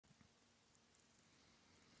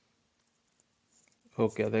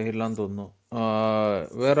Okay, അദ്ദേഹം ഇല്ലാന്ന് തോന്നുന്നു.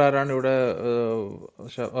 വേറെ ആരാണ് ഇവിടെ?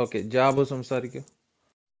 ഓക്കെ, ജാബു സംസാരിക്കും.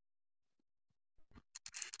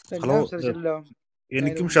 ഹലോ, സംസാരിച്ചില്ലല്ലോ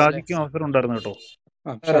എനിക്കും മുമ്പല്ലേ? ഷാജിക്കും അവസരം ഉണ്ടായിരുന്നു കേട്ടോ.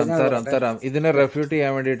 തരാം. ഇതിനെ റെഫ്യൂട്ട്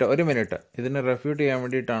ചെയ്യാൻ വേണ്ടിയിട്ട് ഒരു മിനിറ്റ്. ഇതിനെ റെഫ്യൂട്ട് ചെയ്യാൻ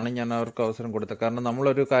വേണ്ടിയിട്ടാണ് ഞാൻ അവർക്ക് അവസരം കൊടുത്തത്. കാരണം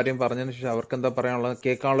നമ്മളൊരു കാര്യം പറഞ്ഞതിന് ശേഷം അവർക്ക് എന്താ പറയാനുള്ളത്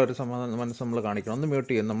കേൾക്കാനുള്ള ഒരു മനസ്സ് നമ്മൾ കാണിക്കണം. ഒന്ന് മ്യൂട്ട്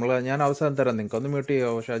ചെയ്യും. ഞാൻ അവസരം തരാം നിങ്ങൾക്ക്. ഒന്ന് മ്യൂട്ട്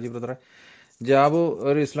ചെയ്യാമോ ഷാജി ബ്രദറെ? ജാബു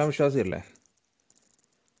ഒരു ഇസ്ലാം വിശ്വാസിയല്ലേ?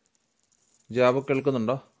 ജാബു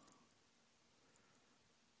കേൾക്കുന്നുണ്ടോ?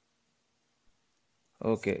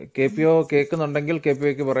 Okay, K P O കേൾക്കുന്നുണ്ടെങ്കിൽ K P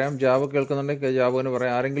ഒക്ക് പറയാം. ജാബു കേൾക്കുന്നുണ്ടെങ്കിൽ ജാബുവിന്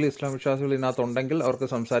പറയാം. ആരെങ്കിലും ഇസ്ലാം വിശ്വാസികൾ ഇതിനകത്തുണ്ടെങ്കിൽ അവർക്ക്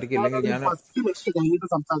സംസാരിക്കും. ഇല്ലെങ്കിൽ ഞാൻ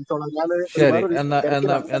ശരി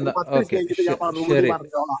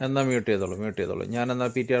എന്നാ മ്യൂട്ട് ചെയ്തോളൂ. ഞാൻ എന്നാ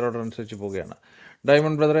പി ടി ആർ ഓർഡർ അനുസരിച്ച് പോവുകയാണ്.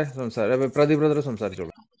 ഡയമണ്ട് ബ്രദറെ പ്രദീപ് ബ്രദറെ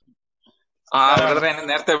സംസാരിച്ചോളൂ. ബ്രദറെ, എന്നെ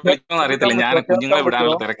നേരത്തെ വിളിക്കുമെന്ന് അറിയത്തില്ല. ഞാൻ കുഞ്ഞുങ്ങളെ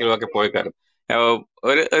വിടാനുള്ള തിരക്കിലുമൊക്കെ പോയിക്കാരും.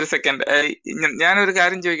 ഒരു സെക്കൻഡ്, ഞാനൊരു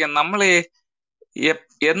കാര്യം ചോദിക്കാം. നമ്മള്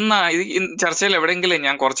എന്നാ ഈ ചർച്ചയിൽ എവിടെയെങ്കിലും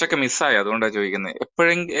ഞാൻ കുറച്ചൊക്കെ മിസ്സായി, അതുകൊണ്ടാണ്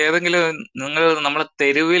ചോദിക്കുന്നത്. ഏതെങ്കിലും നമ്മളെ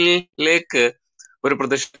തെരുവിലേക്ക് ഒരു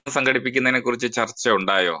പ്രതിഷേധം സംഘടിപ്പിക്കുന്നതിനെ കുറിച്ച് ചർച്ച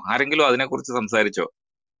ഉണ്ടായോ? ആരെങ്കിലും അതിനെക്കുറിച്ച് സംസാരിച്ചോ?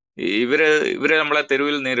 ഇവര് നമ്മളെ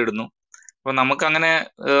തെരുവിൽ നേരിടുന്നു. അപ്പൊ നമുക്കങ്ങനെ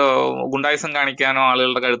ഗുണ്ടായിസം കാണിക്കാനോ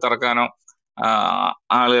ആളുകളുടെ കഴുത്തിറക്കാനോ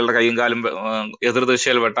ആളുകളുടെ കൈയും കാലും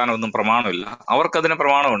എതിർദിശയിൽ വെട്ടാനോ ഒന്നും പ്രമാണമില്ല. അവർക്കതിന്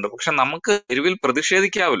പ്രമാണമുണ്ട്. പക്ഷെ നമുക്ക് തെരുവിൽ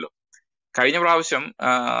പ്രതിഷേധിക്കാമല്ലോ. കഴിഞ്ഞ പ്രാവശ്യം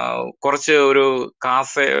കുറച്ച് ഒരു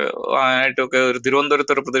ആയിട്ടൊക്കെ ഒരു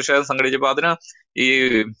തിരുവനന്തപുരത്ത് ഒരു പ്രതിഷേധം സംഘടിച്ചപ്പോൾ അതിന് ഈ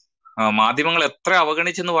മാധ്യമങ്ങൾ എത്ര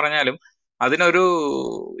അവഗണിച്ചെന്ന് പറഞ്ഞാലും അതിനൊരു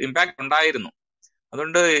ഇമ്പാക്ട് ഉണ്ടായിരുന്നു.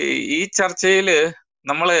 അതുകൊണ്ട് ഈ ചർച്ചയില്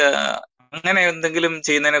നമ്മള് അങ്ങനെ എന്തെങ്കിലും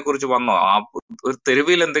ചെയ്യുന്നതിനെ കുറിച്ച് വന്നോ? ഒരു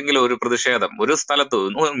തെരുവിൽ എന്തെങ്കിലും ഒരു പ്രതിഷേധം, ഒരു സ്ഥലത്ത്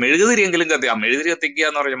മെഴുകുതിരിയെങ്കിലും മെഴുകുതിരി കത്തിക്കുക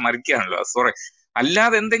എന്ന് പറഞ്ഞാൽ മരിക്കുകയാണല്ലോ, സോറി.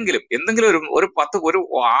 അല്ലാതെ എന്തെങ്കിലും ഒരു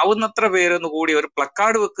ആവുന്നത്ര പേരൊന്ന് കൂടി ഒരു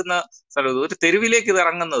പ്ലക്കാർഡ് വെക്കുന്ന സ്ഥലത്ത് ഒരു തെരുവിലേക്ക് ഇത്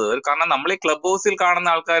ഇറങ്ങുന്നത്. കാരണം നമ്മൾ ഈ ക്ലബ് ഹൗസിൽ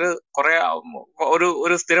കാണുന്ന ആൾക്കാർ കുറെ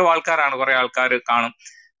ഒരു സ്ഥിരം ആൾക്കാരാണ്, കുറെ ആൾക്കാർ കാണും,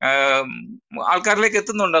 ആൾക്കാരിലേക്ക്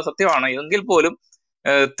എത്തുന്നുണ്ട്, സത്യമാണ്. എങ്കിൽ പോലും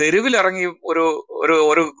തെരുവിലിറങ്ങി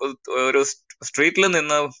ഒരു സ്ട്രീറ്റിൽ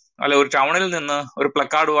നിന്ന് അല്ലെ ഒരു ടൗണിൽ നിന്ന് ഒരു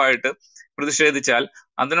പ്ലക്കാർഡുമായിട്ട് പ്രതിഷേധിച്ചാൽ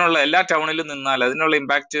അതിനുള്ള എല്ലാ ടൗണിലും നിന്നാൽ അതിനുള്ള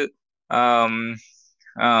ഇമ്പാക്റ്റ്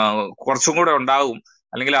കുറച്ചും കൂടെ ഉണ്ടാവും.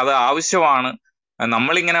 അല്ലെങ്കിൽ അത് ആവശ്യമാണ്.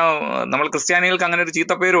 നമ്മൾ ക്രിസ്ത്യാനികൾക്ക് അങ്ങനെ ഒരു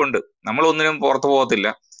ചീത്തപ്പേരും ഉണ്ട്. നമ്മൾ ഒന്നിനും പുറത്തു പോകത്തില്ല,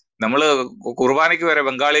 നമ്മള് കുർബാനയ്ക്ക് വരെ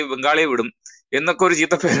ബംഗാളിയെ വിടും എന്നൊക്കെ ഒരു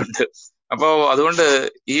ചീത്തപ്പേരുണ്ട്. അപ്പോ അതുകൊണ്ട്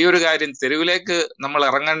ഈ ഒരു കാര്യം തെരുവിലേക്ക് നമ്മൾ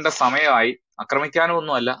ഇറങ്ങേണ്ട സമയമായി. ആക്രമിക്കാനും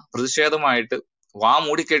ഒന്നുമല്ല, പ്രതിഷേധമായിട്ട്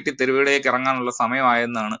മൂടിക്കെട്ടി തെരുവിലേക്ക് ഇറങ്ങാനുള്ള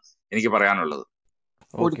സമയമായെന്നാണ് എനിക്ക് പറയാനുള്ളത്.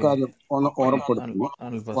 ഒരു കാര്യം ഒന്ന് ഓർമ്മപ്പെടുത്തുന്നു,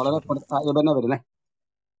 വളരെ വരുന്നേ.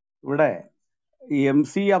 ഇവിടെ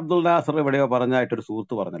MC അബ്ദുൽ നാസർ എവിടെയോ പറഞ്ഞായിട്ടൊരു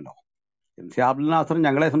സുഹൃത്ത് പറഞ്ഞല്ലോ. MC അബ്ദുൽ നാസർ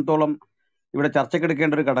ഞങ്ങളെ സംബന്ധിച്ചോളം ഇവിടെ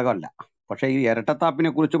ചർച്ചക്കെടുക്കേണ്ട ഒരു ഘടകമല്ല. പക്ഷെ ഈ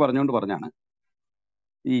ഇരട്ടത്താപ്പിനെ കുറിച്ച് പറഞ്ഞുകൊണ്ട് പറഞ്ഞാണ്.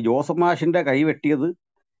 ഈ ജോസഫ് മാഷിന്റെ കൈ വെട്ടിയത്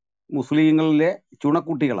മുസ്ലിങ്ങളിലെ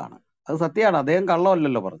ചുണക്കുട്ടികളാണ്. അത് സത്യമാണ്, അദ്ദേഹം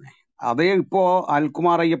കള്ളമല്ലല്ലോ പറഞ്ഞേ. അതേ ഇപ്പോ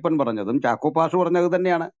അനിൽകുമാർ അയ്യപ്പൻ പറഞ്ഞതും ചാക്കോ പാഷ പറഞ്ഞത്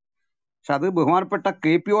തന്നെയാണ്. പക്ഷെ അത് ബഹുമാനപ്പെട്ട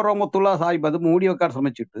KPO റഹ്മത്തുള്ള സാഹിബ് അത് മൂടി വെക്കാൻ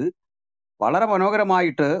ശ്രമിച്ചിട്ട് വളരെ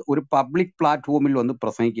മനോഹരമായിട്ട് ഒരു പബ്ലിക് പ്ലാറ്റ്ഫോമിൽ വന്ന്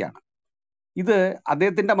പ്രസംഗിക്കുകയാണ്. ഇത്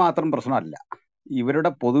അദ്ദേഹത്തിന്റെ മാത്രം പ്രശ്നമല്ല,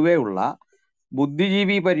 ഇവരുടെ പൊതുവേ ഉള്ള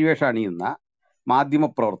ബുദ്ധിജീവി പരിവേഷം അണിയുന്ന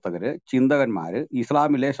മാധ്യമപ്രവർത്തകര്, ചിന്തകന്മാര്,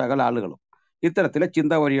 ഇസ്ലാമിലെ സകല ആളുകളും ഇത്തരത്തിലെ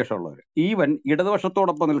ചിന്താ പരിവേഷമുള്ളവർ, ഈവൻ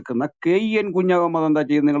ഇടതുപക്ഷത്തോടൊപ്പം നിൽക്കുന്ന KN കുഞ്ഞഹമ്മദ് എന്താ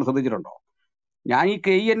ചെയ്യുന്നത് നിങ്ങൾ ശ്രദ്ധിച്ചിട്ടുണ്ടോ? ഞാൻ ഈ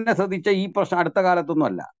KN ശ്രദ്ധിച്ച ഈ പ്രശ്നം അടുത്ത കാലത്തൊന്നും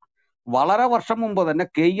അല്ല, വളരെ വർഷം മുമ്പ് തന്നെ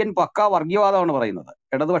KN പക്കാ വർഗീയവാദമാണ് പറയുന്നത്.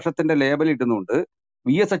 ഇടതുപക്ഷത്തിന്റെ ലേബൽ ഇട്ടുന്നുണ്ട്.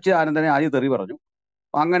 VS അച്യുതാനന്ദനെ ആദ്യം തെറി പറഞ്ഞു.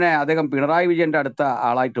 അങ്ങനെ അദ്ദേഹം പിണറായി വിജയന്റെ അടുത്ത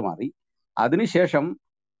ആളായിട്ട് മാറി. അതിനുശേഷം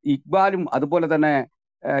ഇക്ബാലും അതുപോലെ തന്നെ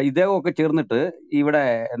ഇദ്ദേഹമൊക്കെ ചേർന്നിട്ട് ഇവിടെ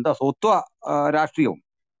എന്താ സ്വത്വ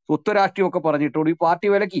രാഷ്ട്രീയമൊക്കെ പറഞ്ഞിട്ടോട് ഈ പാർട്ടി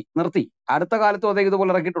വിലക്കി നിർത്തി. അടുത്ത കാലത്തും അദ്ദേഹം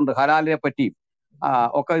ഇതുപോലെ ഇറക്കിയിട്ടുണ്ട്, ഹലാലിനെ പറ്റിയും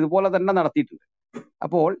ഒക്കെ ഇതുപോലെ തന്നെ നടത്തിയിട്ടുണ്ട്.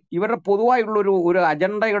 അപ്പോൾ ഇവരുടെ പൊതുവായുള്ള ഒരു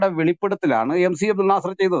അജണ്ടയുടെ വെളിപ്പെടുത്തലാണ് MC അബ്ദുൽ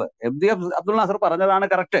നാസർ ചെയ്തത്. MC അബ്ദുൽ നാസർ പറഞ്ഞതാണ്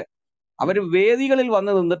കറക്റ്റ്. അവർ വേദികളിൽ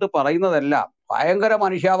വന്ന് നിന്നിട്ട് പറയുന്നതെല്ലാം ഭയങ്കര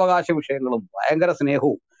മനുഷ്യാവകാശ വിഷയങ്ങളും ഭയങ്കര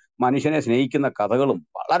സ്നേഹവും മനുഷ്യനെ സ്നേഹിക്കുന്ന കഥകളും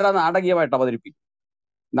വളരെ നാടകീയമായിട്ട് അവതരിപ്പിക്കും.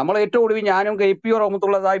 നമ്മൾ ഏറ്റവും ഒടുവിൽ ഞാനും KPO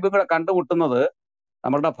റഹ്മത്തുള്ള സാഹിബും കൂടെ കണ്ടുമുട്ടുന്നത്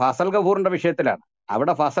നമ്മളുടെ ഫസൽ ഗഫൂറിന്റെ വിഷയത്തിലാണ്.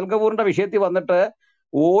 അവിടെ ഫസൽ ഗഫൂറിന്റെ വിഷയത്തിൽ വന്നിട്ട്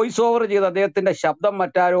വോയിസ് ഓവർ ചെയ്ത് അദ്ദേഹത്തിന്റെ ശബ്ദം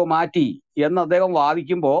മറ്റാരോ മാറ്റി എന്ന് അദ്ദേഹം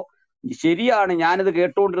വാദിക്കുമ്പോൾ ശരിയാണ്, ഞാനിത്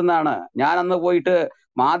കേട്ടുകൊണ്ടിരുന്നതാണ്. ഞാൻ അന്ന് പോയിട്ട്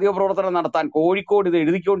മാധ്യമപ്രവർത്തനം നടത്താൻ കോഴിക്കോട് ഇത്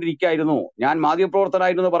എഴുതിക്കൊണ്ടിരിക്കുകയായിരുന്നു, ഞാൻ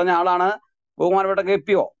മാധ്യമപ്രവർത്തനായിരുന്നു പറഞ്ഞ ആളാണ് ബഹുമാനപ്പെട്ട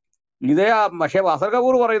KPO. ഇതേ പക്ഷേ ഫസൽ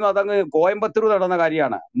ഗഫൂർ പറയുന്നത് അതങ്ങ് കോയമ്പത്തൂർ നടന്ന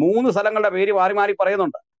കാര്യമാണ്. 3 സ്ഥലങ്ങളുടെ പേര് മാറി മാറി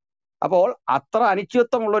പറയുന്നുണ്ട്. അപ്പോൾ അത്ര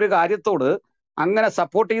അനിശ്ചിതത്വമുള്ള ഒരു കാര്യത്തോട് അങ്ങനെ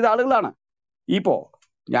സപ്പോർട്ട് ചെയ്ത ആളുകളാണ്. ഇപ്പോ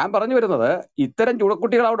ഞാൻ പറഞ്ഞു വരുന്നത് ഇത്തരം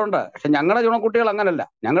ചുണക്കുട്ടികൾ അവിടെ ഉണ്ട്. പക്ഷെ ഞങ്ങളുടെ ചുണക്കുട്ടികൾ അങ്ങനല്ല.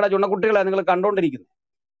 ഞങ്ങളുടെ ചുണക്കുട്ടികളെ നിങ്ങൾ കണ്ടോണ്ടിരിക്കുന്നത്.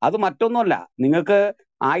 അത് മറ്റൊന്നുമല്ല, നിങ്ങൾക്ക്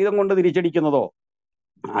ആയുധം കൊണ്ട് തിരിച്ചടിക്കുന്നതോ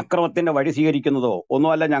അക്രമത്തിന്റെ വഴി സ്വീകരിക്കുന്നതോ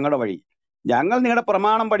ഒന്നുമല്ല ഞങ്ങളുടെ വഴി. ഞങ്ങൾ നിങ്ങളുടെ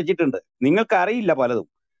പ്രമാണം പഠിച്ചിട്ടുണ്ട്. നിങ്ങൾക്ക് അറിയില്ല പലതും.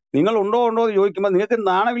 നിങ്ങൾ ഉണ്ടോ എന്ന് ചോദിക്കുമ്പോൾ നിങ്ങൾക്ക്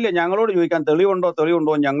നാണമില്ല ഞങ്ങളോട് ചോദിക്കാൻ. തെളിവുണ്ടോ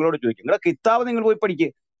എന്ന് ഞങ്ങളോട് ചോദിക്കും. നിങ്ങളുടെ കിതാബ് നിങ്ങൾ പോയി പഠിക്കുക.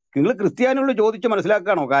 നിങ്ങൾ ക്രിസ്ത്യാനികളോട് ചോദിച്ച്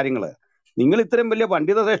മനസ്സിലാക്കുകയാണോ കാര്യങ്ങൾ? നിങ്ങൾ ഇത്രയും വലിയ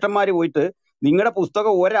പണ്ഡിത ശ്രേഷ്ഠന്മാര് പോയിട്ട് നിങ്ങളുടെ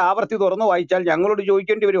പുസ്തകം ഒരാവർത്തി തുറന്നു വായിച്ചാൽ ഞങ്ങളോട്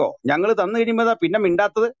ചോദിക്കേണ്ടി വരുമോ? ഞങ്ങൾ തന്നു കഴിയുമ്പോൾ പിന്നെ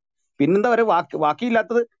മിണ്ടാത്തത്, പിന്നെന്താ വരെ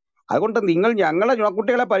വാക്കിയില്ലാത്തത്? അതുകൊണ്ട് നിങ്ങൾ ഞങ്ങളെ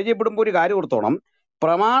ചുണക്കുട്ടികളെ പരിചയപ്പെടുമ്പോൾ ഒരു കാര്യം ഓർത്തോണം,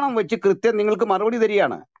 പ്രമാണം വെച്ച് കൃത്യം നിങ്ങൾക്ക് മറുപടി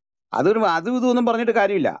തരികയാണ്. അതും ഇതൊന്നും പറഞ്ഞിട്ട്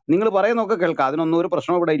കാര്യമില്ല. നിങ്ങൾ പറയുന്നൊക്കെ കേൾക്കാം, അതിനൊന്നും ഒരു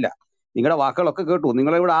പ്രശ്നം ഇവിടെ ഇല്ല. നിങ്ങളുടെ വാക്കുകളൊക്കെ കേട്ടു,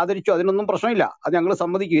 നിങ്ങളെ ഇവിടെ ആദരിച്ചു, അതിനൊന്നും പ്രശ്നമില്ല. അത് ഞങ്ങൾ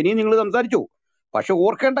സമ്മതിക്കും. ഇനിയും നിങ്ങൾ സംസാരിച്ചു. പക്ഷെ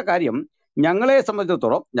ഓർക്കേണ്ട കാര്യം, ഞങ്ങളെ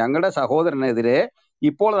സംബന്ധിച്ചിടത്തോളം ഞങ്ങളുടെ സഹോദരനെതിരെ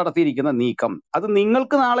ഇപ്പോൾ നടത്തിയിരിക്കുന്ന നീക്കം, അത്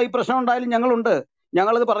നിങ്ങൾക്ക് നാളെ ഈ പ്രശ്നം ഉണ്ടായാലും ഞങ്ങളുണ്ട്.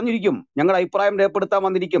 ഞങ്ങളത് പറഞ്ഞിരിക്കും, ഞങ്ങളുടെ അഭിപ്രായം രേഖപ്പെടുത്താൻ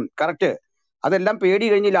വന്നിരിക്കും. കറക്റ്റ്. അതെല്ലാം പേടി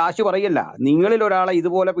കഴിഞ്ഞ് ലാശ് പറയല്ല. നിങ്ങളിൽ ഒരാളെ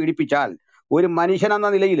ഇതുപോലെ പീഡിപ്പിച്ചാൽ ഒരു മനുഷ്യൻ എന്ന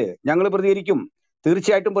നിലയിൽ ഞങ്ങൾ പ്രതികരിക്കും,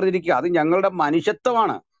 തീർച്ചയായിട്ടും പ്രതികരിക്കുക. അത് ഞങ്ങളുടെ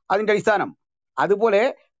മനുഷ്യത്വമാണ് അതിന്റെ അടിസ്ഥാനം. അതുപോലെ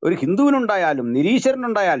ഒരു ഹിന്ദുവിനുണ്ടായാലും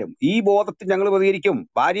നിരീശ്വരനുണ്ടായാലും ഈ ബോധത്തിൽ ഞങ്ങൾ പ്രതികരിക്കും.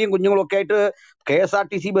 ഭാര്യയും കുഞ്ഞുങ്ങളും ഒക്കെ ആയിട്ട്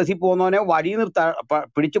KSRTC ബസ്സിൽ പോകുന്നവനെ വഴിയിൽ നിന്ന്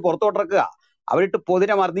പിടിച്ച് പുറത്തോട്ടിറക്കുക, അവരിട്ട്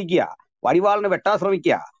പൊതിനെ മർദ്ദിക്കുക, വടിവാളിന് വെട്ടാൻ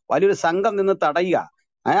ശ്രമിക്കുക, വലിയൊരു സംഘം നിന്ന് തടയുക,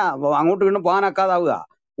 അങ്ങോട്ട് വീണ്ടും പോകാനാക്കാതാവുക,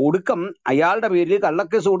 ഒടുക്കം അയാളുടെ പേരിൽ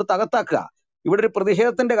കള്ളക്കേസ് കൊടുത്ത് അകത്താക്കുക. ഇവിടെ ഒരു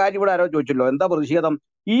പ്രതിഷേധത്തിന്റെ കാര്യം ഇവിടെ ആരോ ചോദിച്ചല്ലോ, എന്താ പ്രതിഷേധം?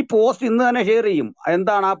 ഈ പോസ്റ്റ് ഇന്ന് തന്നെ ഷെയർ ചെയ്യും.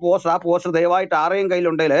 എന്താണ് ആ പോസ്റ്റ്? ആ പോസ്റ്റ് ദയവായിട്ട് ആരെയും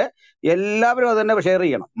കയ്യിലുണ്ടെങ്കിൽ എല്ലാവരും അത് തന്നെ ഷെയർ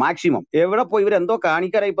ചെയ്യണം മാക്സിമം. എവിടെ പോയി ഇവരെന്തോ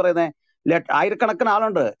കാണിക്കാനായി പറയുന്നത്? ആയിരക്കണക്കിന്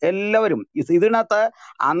ആളുണ്ട്. എല്ലാവരും ഇതിനകത്ത്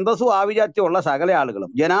അന്തസ്സും ആഭിജാത്യമുള്ള സകല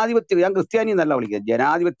ആളുകളും, ജനാധിപത്യം, ഞാൻ ക്രിസ്ത്യാനി എന്നല്ല വിളിക്കുന്നത്,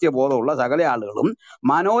 ജനാധിപത്യ ബോധമുള്ള സകല ആളുകളും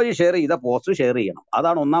മനോജ് ഷെയർ ചെയ്ത പോസ്റ്റ് ഷെയർ ചെയ്യണം.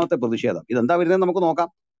 അതാണ് ഒന്നാമത്തെ പ്രതിഷേധം. ഇതെന്താ വരുന്നത് നമുക്ക് നോക്കാം.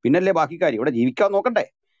 പിന്നല്ലേ ബാക്കി കാര്യം. ഇവിടെ ജീവിക്കാൻ നോക്കണ്ടേ?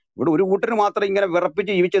 ഇവിടെ ഒരു കൂട്ടര് മാത്രം ഇങ്ങനെ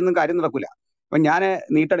വിറപ്പിച്ച് ജീവിച്ചൊന്നും കാര്യം നടക്കില്ല. അപ്പൊ ഞാൻ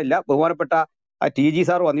നീട്ടണില്ല. ബഹുമാനപ്പെട്ട TG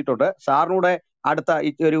സാർ വന്നിട്ടുണ്ട്. സാറിനൂടെ അടുത്ത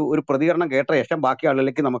ഒരു പ്രതികരണം കേട്ട ശേഷം ബാക്കി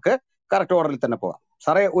ആളുകളിലേക്ക് നമുക്ക് കറക്റ്റ് ഓർഡറിൽ തന്നെ പോകാം.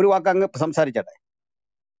 സാറേ, ഒരു വാക്ക് അങ്ങ് സംസാരിച്ചട്ടെ.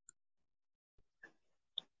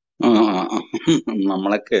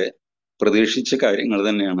 നമ്മളൊക്കെ പ്രതീക്ഷിച്ച കാര്യങ്ങൾ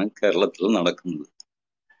തന്നെയാണ് കേരളത്തിൽ നടക്കുന്നത്.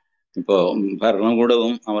 ഇപ്പോ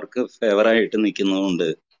ഭരണകൂടവും അവർക്ക് ഫേവറായിട്ട് നിൽക്കുന്നതുകൊണ്ട്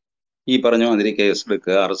ഈ പറഞ്ഞ മാതിരി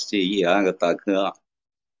കേസെടുക്കുക, അറസ്റ്റ് ചെയ്യുക, അകത്താക്കുക,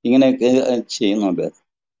 ഇങ്ങനെയൊക്കെ ചെയ്യുന്നുണ്ട്.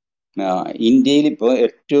 ഇന്ത്യയിൽ ഇപ്പോൾ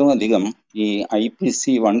ഏറ്റവും അധികം ഈ IPC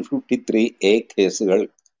 153A കേസുകൾ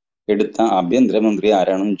എടുത്ത ആഭ്യന്തരമന്ത്രി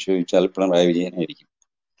ആരാണെന്ന് ചോദിച്ചാൽ പിണറായി വിജയനായിരിക്കും.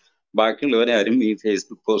 ബാക്കിയുള്ളവരെ ആരും ഈ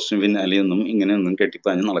ഫേസ്ബുക്ക് പോസ്റ്റിന് പിന്നാലെയൊന്നും ഇങ്ങനെയൊന്നും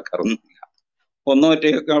കെട്ടിപ്പാഞ്ഞ് നടക്കാറൊന്നുമില്ല. ഒന്നോ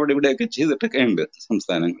ഒറ്റയൊക്കെ അവിടെ ഇവിടെയൊക്കെ ചെയ്തിട്ടൊക്കെ ഉണ്ട്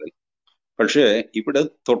സംസ്ഥാനങ്ങളിൽ. പക്ഷേ ഇവിടെ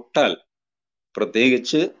തൊട്ടാൽ,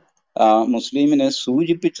 പ്രത്യേകിച്ച് മുസ്ലിമിനെ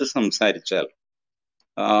സൂചിപ്പിച്ച് സംസാരിച്ചാൽ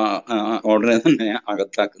ഉടനെ തന്നെ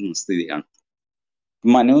അകത്താക്കുന്ന സ്ഥിതിയാണ്.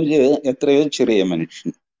 മനോജ് എത്രയോ ചെറിയ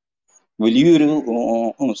മനുഷ്യൻ, വലിയൊരു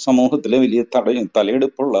സമൂഹത്തിലെ വലിയ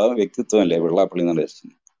തലയെടുപ്പുള്ള വ്യക്തിത്വമല്ലേ വെള്ളാപ്പള്ളി നടേശൻ.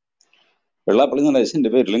 വെള്ളാപ്പള്ളി നടേശന്റെ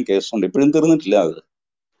പേരിലും കേസുണ്ട്, ഇപ്പോഴും തീർന്നിട്ടില്ല അത്.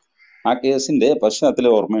 ആ കേസിന്റെ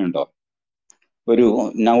പശ്ചാത്തലം ഓർമ്മയുണ്ടോ? ഒരു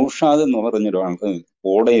നൌഷാദ് എന്ന് പറഞ്ഞൊരാൾക്ക്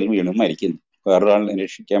ഓടയിൽ വീണ് മരിക്കുന്നു. വേറൊരാളിനെ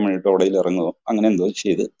രക്ഷിക്കാൻ വേണ്ടിയിട്ട് ഓടയിൽ ഇറങ്ങുമോ അങ്ങനെ എന്തോ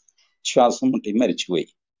ചെയ്ത് ശ്വാസം മുട്ടി മരിച്ചുപോയി.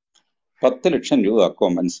 10 ലക്ഷം രൂപ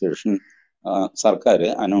കോമ്പൻസേഷൻ സർക്കാർ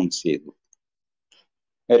അനൗൺസ് ചെയ്തു.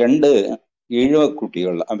 2 ഈഴവ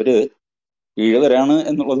കുട്ടികൾ, അവര് ഈഴവരാണ്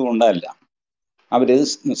എന്നുള്ളത് കൊണ്ടല്ല, അവര്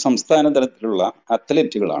സംസ്ഥാന തലത്തിലുള്ള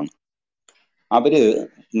അത്ലറ്റുകളാണ്. അവര്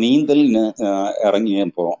നീന്തലിന്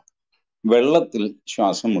ഇറങ്ങിയപ്പോ വെള്ളത്തിൽ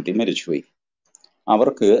ശ്വാസം മുട്ടി മരിച്ചുപോയി.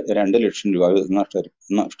 അവർക്ക് 2 ലക്ഷം രൂപ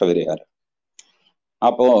നഷ്ടപരിഹാരം.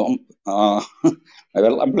 അപ്പോ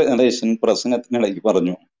വെള്ളാപ്പള്ളി നടേശൻ പ്രസംഗത്തിനിടയ്ക്ക്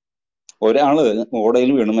പറഞ്ഞു, ഒരാള്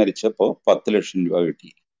ഓടയിൽ വീണ് മരിച്ചപ്പോ 10 ലക്ഷം രൂപ കിട്ടി.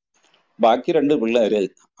 ബാക്കി 2 പിള്ളേര്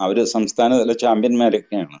അവര് സംസ്ഥാനതല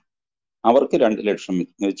ചാമ്പ്യന്മാരൊക്കെയാണ്, അവർക്ക് 2 ലക്ഷം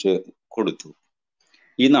വെച്ച് കൊടുത്തു.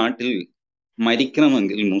 ഈ നാട്ടിൽ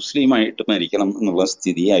മരിക്കണമെങ്കിൽ മുസ്ലിമായിട്ട് മരിക്കണം എന്നുള്ള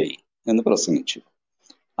സ്ഥിതിയായി എന്ന് പ്രസംഗിച്ചു.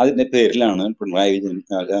 അതിന്റെ പേരിലാണ് പിണറായി വിജയൻ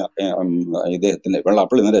ഇദ്ദേഹത്തിന്റെ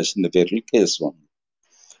വെള്ളാപ്പള്ളി നടേശന്റെ പേരിൽ കേസ് വന്നു.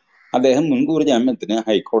 അദ്ദേഹം മുൻകൂർ ജാമ്യത്തിന്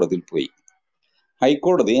ഹൈക്കോടതിയിൽ പോയി.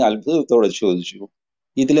 ഹൈക്കോടതി അത്ഭുതത്തോടെ ചോദിച്ചു,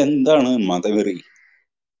 ഇതിലെന്താണ് മതവെറി,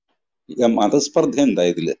 മതസ്പർദ്ധ എന്താ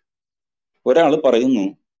ഇതില്? ഒരാൾ പറയുന്നു,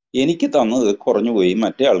 എനിക്ക് തന്നത് കുറഞ്ഞുപോയി,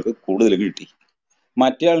 മറ്റേ ആൾക്ക് കൂടുതൽ കിട്ടി,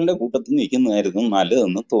 മറ്റേ ആളിന്റെ കൂട്ടത്തിൽ നിൽക്കുന്നതായിരുന്നു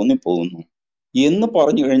നല്ലതെന്ന് തോന്നിപ്പോകുന്നു എന്ന്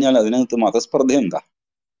പറഞ്ഞു കഴിഞ്ഞാൽ അതിനകത്ത് മതസ്പർദ്ധ എന്താ?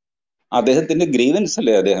 അദ്ദേഹത്തിന്റെ ഗ്രീവൻസ്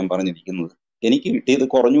അല്ലേ അദ്ദേഹം പറഞ്ഞിരിക്കുന്നത്. എനിക്ക് കിട്ടിയത്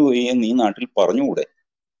കുറഞ്ഞുപോയി എന്ന് ഈ നാട്ടിൽ പറഞ്ഞുകൂടെ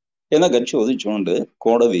എന്നൊക്കെ ചോദിച്ചുകൊണ്ട്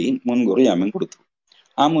കോടതി മുൻകൂർ ജാമ്യം കൊടുത്തു.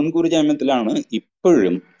 ആ മുൻകൂർ ജാമ്യത്തിലാണ്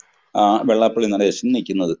ഇപ്പോഴും വെള്ളാപ്പള്ളി നടേശൻ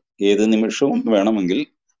നിൽക്കുന്നത്. ഏത് നിമിഷവും വേണമെങ്കിൽ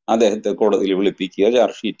അദ്ദേഹത്തെ കോടതിയിൽ വിളിപ്പിക്കുക,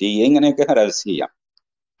 ചാർജ് ഷീറ്റ് ചെയ്യുക, ഇങ്ങനെയൊക്കെ ഹരാസ് ചെയ്യാം.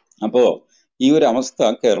 അപ്പോ ഈ ഒരു അവസ്ഥ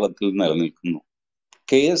കേരളത്തിൽ നിലനിൽക്കുന്നു.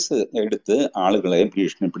 കേസ് എടുത്ത് ആളുകളെ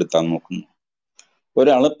ഭീഷണിപ്പെടുത്താൻ നോക്കുന്നു.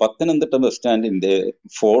 ഒരാള് പത്തനംതിട്ട ബസ് സ്റ്റാൻഡിന്റെ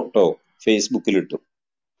ഫോട്ടോ ഫേസ്ബുക്കിലിട്ടു.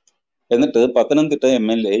 എന്നിട്ട് പത്തനംതിട്ട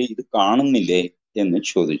MLA ഇത് കാണുന്നില്ലേ എന്ന്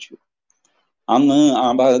ചോദിച്ചു. അന്ന് ആ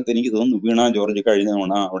ഭാഗത്ത് എനിക്ക് തോന്നുന്നു വീണ ജോർജ് കഴിഞ്ഞ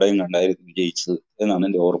തവണ അവിടെയും കണ്ടായിരുന്നു വിജയിച്ചത് എന്നാണ്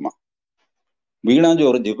എൻ്റെ ഓർമ്മ. വീണ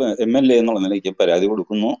ജോർജ് MLA എന്നുള്ള നിലയ്ക്ക് പരാതി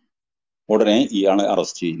കൊടുക്കുന്നു. ഉടനെ ഇയാളെ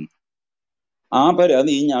അറസ്റ്റ് ചെയ്യുന്നു. ആ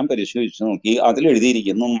പരാതി ഞാൻ പരിശോധിച്ച് നോക്കി.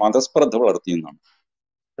 അതിലെഴുതിയിരിക്കുന്നു മതസ്പർദ്ധ വളർത്തിയെന്നാണ്.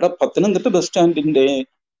 ഇവിടെ പത്തനംതിട്ട ബസ് സ്റ്റാൻഡിന്റെ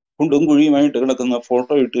കുണ്ടും കുഴിയുമായിട്ട് കിടക്കുന്ന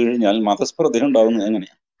ഫോട്ടോ ഇട്ട് കഴിഞ്ഞാൽ മതസ്പർദ്ധ ഉണ്ടാവുന്നത്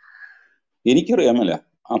എങ്ങനെയാ? എനിക്കറിയാമല്ല.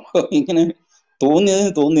 അപ്പൊ ഇങ്ങനെ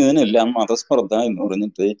തോന്നിയതിനെല്ലാം മതസ്പർദ്ധ എന്ന്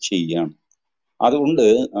പറഞ്ഞിട്ട് ചെയ്യാണ്. അതുകൊണ്ട്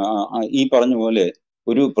ഈ പറഞ്ഞ പോലെ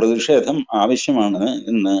ഒരു പ്രതിഷേധം ആവശ്യമാണ്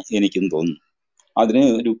എന്ന് എനിക്കും തോന്നുന്നു. അതിന്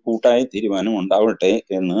ഒരു കൂട്ടായ തീരുമാനം ഉണ്ടാവട്ടെ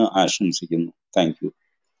എന്ന് ആശംസിക്കുന്നു. Thank you.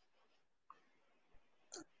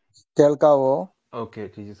 കേൾക്കാവോ? ഓക്കെ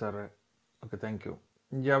ടിജി സാറേ, ഓക്കെ, താങ്ക് യു.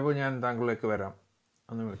 ജാബു, ഞാൻ താങ്കളിലേക്ക് വരാം,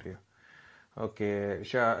 ഒന്ന് വെയിറ്റ് ചെയ്യാം. ഓക്കെ,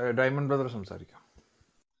 ഡയമണ്ട് ബ്രദർ സംസാരിക്കാം.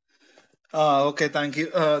 Okay, thank you.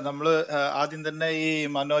 നമ്മള് ആദ്യം തന്നെ ഈ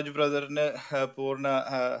മനോജ് ബ്രദറിനെ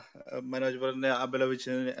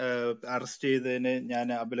അപലപിച്ചതിന്, അറസ്റ്റ് ചെയ്തതിന് ഞാൻ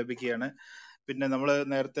അപലപിക്കുകയാണ്. പിന്നെ നമ്മൾ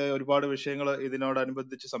നേരത്തെ ഒരുപാട് വിഷയങ്ങൾ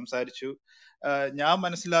ഇതിനോടനുബന്ധിച്ച് സംസാരിച്ചു. ഞാൻ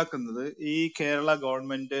മനസ്സിലാക്കുന്നത് ഈ കേരള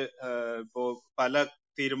ഗവൺമെന്റ് ഇപ്പോ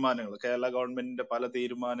കേരള ഗവൺമെന്റിന്റെ പല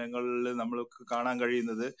തീരുമാനങ്ങളിൽ നമ്മൾക്ക് കാണാൻ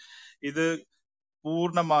കഴിയുന്നത് ഇത്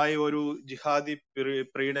പൂർണ്ണമായി ഒരു ജിഹാദി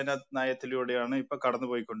പ്രീണന നയത്തിലൂടെയാണ് ഇപ്പൊ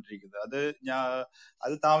കടന്നുപോയിക്കൊണ്ടിരിക്കുന്നത്.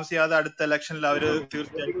 അത് താമസിയാതെ അടുത്ത ഇലക്ഷനിൽ അവര്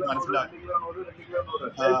തീർച്ചയായിട്ടും മനസ്സിലാക്കും.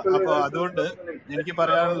 അപ്പൊ അതുകൊണ്ട് എനിക്ക്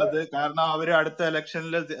പറയാനുള്ളത്, കാരണം അവര് അടുത്ത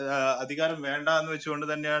ഇലക്ഷനിൽ അധികാരം വേണ്ട എന്ന് വെച്ചുകൊണ്ട്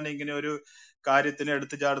തന്നെയാണ് ഇങ്ങനെ ഒരു കാര്യത്തിന്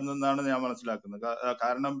എടുത്തു ചാടുന്നതെന്നാണ് ഞാൻ മനസ്സിലാക്കുന്നത്.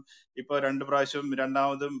 കാരണം ഇപ്പൊ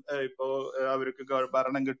രണ്ടാമതും ഇപ്പോ അവർക്ക്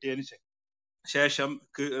ഭരണം കിട്ടിയതിന് ശേഷം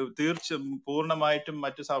പൂർണ്ണമായിട്ടും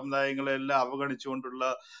മറ്റു സമുദായങ്ങളെല്ലാം അവഗണിച്ചുകൊണ്ടുള്ള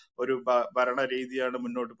ഒരു ഭരണ രീതിയാണ്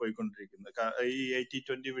മുന്നോട്ട് പോയിക്കൊണ്ടിരിക്കുന്നത്. ഈ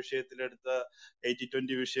 80-20 വിഷയത്തിലെടുത്ത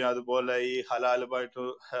 80-20 വിഷയം, അതുപോലെ ഈ ഹലാലുമായിട്ട്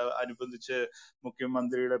അനുബന്ധിച്ച്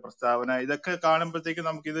മുഖ്യമന്ത്രിയുടെ പ്രസ്താവന, ഇതൊക്കെ കാണുമ്പോഴത്തേക്ക്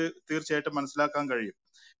നമുക്കിത് തീർച്ചയായിട്ടും മനസ്സിലാക്കാൻ കഴിയും.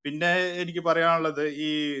 പിന്നെ എനിക്ക് പറയാനുള്ളത്, ഈ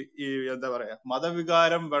എന്താ പറയാ,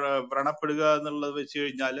 മതവികാരം വ്രണപ്പെടുക എന്നുള്ളത് വെച്ച്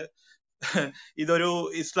കഴിഞ്ഞാല് ഇതൊരു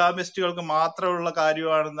ഇസ്ലാമിസ്റ്റുകൾക്ക് മാത്രമുള്ള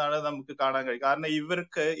കാര്യമാണെന്നാണ് നമുക്ക് കാണാൻ കഴിയും. കാരണം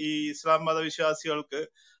ഇവർക്ക്, ഈ ഇസ്ലാം മതവിശ്വാസികൾക്ക്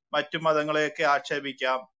മറ്റു മതങ്ങളെയൊക്കെ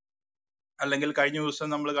ആക്ഷേപിക്കാം, അല്ലെങ്കിൽ കഴിഞ്ഞ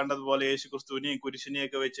ദിവസം നമ്മൾ കണ്ടതുപോലെ യേശു ക്രിസ്തുവിനെയും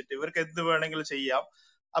കുരിശിനെയൊക്കെ വെച്ചിട്ട് ഇവർക്ക് എന്ത് വേണമെങ്കിലും ചെയ്യാം.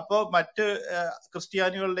 അപ്പോ മറ്റ്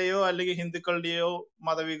ക്രിസ്ത്യാനികളുടെയോ അല്ലെങ്കിൽ ഹിന്ദുക്കളുടെയോ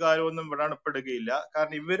മതവികാരമൊന്നും വ്രണപ്പെടുകയില്ല.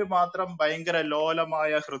 കാരണം ഇവര് മാത്രം ഭയങ്കര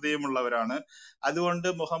ലോലമായ ഹൃദയമുള്ളവരാണ്. അതുകൊണ്ട്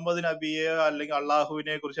മുഹമ്മദ് നബിയെ അല്ലെങ്കിൽ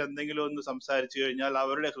അള്ളാഹുവിനെ കുറിച്ച് എന്തെങ്കിലും ഒന്ന് സംസാരിച്ചു കഴിഞ്ഞാൽ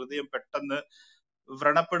അവരുടെ ഹൃദയം പെട്ടെന്ന്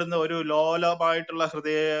വ്രണപ്പെടുന്ന ഒരു ലോലമായിട്ടുള്ള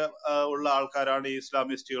ഹൃദയ ഉള്ള ആൾക്കാരാണ് ഈ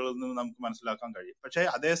ഇസ്ലാമിസ്റ്റുകൾ എന്ന് നമുക്ക് മനസ്സിലാക്കാൻ കഴിയും. പക്ഷെ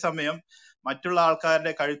അതേസമയം മറ്റുള്ള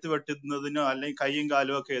ആൾക്കാരുടെ കഴുത്ത് വെട്ടുന്നതിനോ അല്ലെങ്കിൽ കൈയും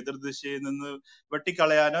കാലും ഒക്കെ എതിർദിശയിൽ നിന്ന്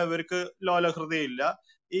വെട്ടിക്കളയാനോ ഇവർക്ക് ലോല ഹൃദയമില്ല.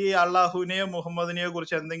 ഈ അള്ളാഹുവിനെയോ മുഹമ്മദിനെയോ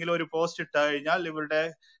കുറിച്ച് എന്തെങ്കിലും ഒരു പോസ്റ്റ് ഇട്ട് കഴിഞ്ഞാൽ ഇവരുടെ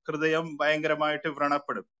ഹൃദയം ഭയങ്കരമായിട്ട്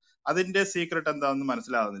വ്രണപ്പെടും. അതിന്റെ സീക്രട്ട് എന്താണെന്ന്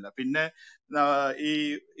മനസ്സിലാവുന്നില്ല. പിന്നെ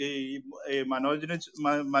ഈ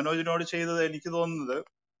മനോജിനോട് ചെയ്തത് എനിക്ക് തോന്നുന്നത്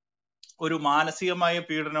ഒരു മാനസികമായ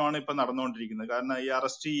പീഡനമാണ് ഇപ്പൊ നടന്നുകൊണ്ടിരിക്കുന്നത്. കാരണം ഈ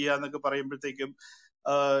അറസ്റ്റ് ചെയ്യുക എന്നൊക്കെ പറയുമ്പോഴത്തേക്കും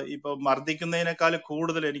ഇപ്പൊ മർദ്ദിക്കുന്നതിനേക്കാൾ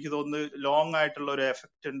കൂടുതൽ എനിക്ക് തോന്നുന്നു ലോങ് ആയിട്ടുള്ള ഒരു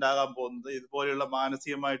എഫക്റ്റ് ഉണ്ടാകാൻ പോകുന്നത് ഇതുപോലെയുള്ള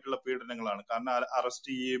മാനസികമായിട്ടുള്ള പീഡനങ്ങളാണ്. കാരണം അറസ്റ്റ്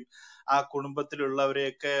ചെയ്യും, ആ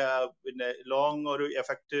കുടുംബത്തിലുള്ളവരെയൊക്കെ പിന്നെ ലോങ് ഒരു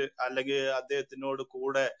എഫക്റ്റ്, അല്ലെങ്കിൽ അദ്ദേഹത്തിനോട്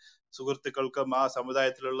കൂടെ സുഹൃത്തുക്കൾക്കും ആ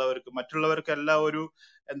സമുദായത്തിലുള്ളവർക്കും മറ്റുള്ളവർക്കെല്ലാം ഒരു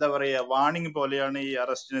എന്താ പറയാ വാണിംഗ് പോലെയാണ് ഈ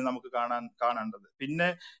അറസ്റ്റിനെ നമുക്ക് കാണേണ്ടത്. പിന്നെ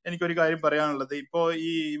എനിക്കൊരു കാര്യം പറയാനുള്ളത്, ഇപ്പോ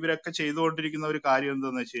ഇവരൊക്കെ ചെയ്തുകൊണ്ടിരിക്കുന്ന ഒരു കാര്യം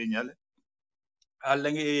എന്താന്ന് വെച്ച് കഴിഞ്ഞാൽ,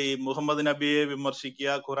 അല്ലെങ്കിൽ ഈ മുഹമ്മദ് നബിയെ വിമർശിക്കുക,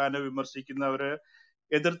 ഖുറാനെ വിമർശിക്കുന്നവരെ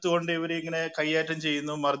എതിർത്തുകൊണ്ട് ഇവരിങ്ങനെ കയ്യേറ്റം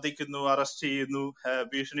ചെയ്യുന്നു, മർദ്ദിക്കുന്നു, അറസ്റ്റ് ചെയ്യുന്നു,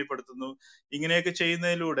 ഭീഷണിപ്പെടുത്തുന്നു. ഇങ്ങനെയൊക്കെ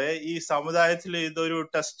ചെയ്യുന്നതിലൂടെ ഈ സമുദായത്തിൽ ഇതൊരു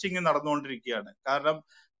ടെസ്റ്റിംഗ് നടന്നുകൊണ്ടിരിക്കുകയാണ്. കാരണം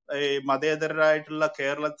ഈ മതേതരരായിട്ടുള്ള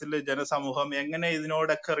കേരളത്തിലെ ജനസമൂഹം എങ്ങനെ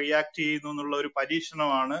ഇതിനോടൊക്കെ റിയാക്ട് ചെയ്യുന്നു എന്നുള്ള ഒരു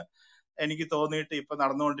പരീക്ഷണമാണ് എനിക്ക് തോന്നിയിട്ട് ഇപ്പൊ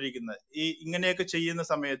നടന്നുകൊണ്ടിരിക്കുന്നത്. ഇങ്ങനെയൊക്കെ ചെയ്യുന്ന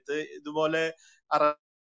സമയത്ത് ഇതുപോലെ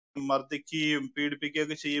മർദ്ദിക്കുകയും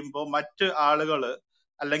പീഡിപ്പിക്കുകയൊക്കെ ചെയ്യുമ്പോൾ മറ്റ് ആളുകള്,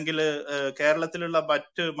 അല്ലെങ്കിൽ കേരളത്തിലുള്ള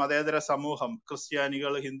മറ്റ് മതേതര സമൂഹം,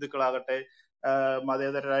 ക്രിസ്ത്യാനികൾ, ഹിന്ദുക്കളാകട്ടെ,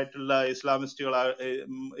 മതേതരരായിട്ടുള്ള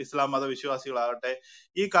ഇസ്ലാം മതവിശ്വാസികളാകട്ടെ,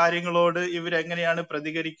 ഈ കാര്യങ്ങളോട് ഇവരെങ്ങനെയാണ്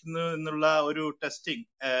പ്രതികരിക്കുന്നത് എന്നുള്ള ഒരു ടെസ്റ്റിംഗ്,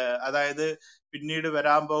 അതായത് പിന്നീട്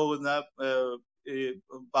വരാൻ പോകുന്ന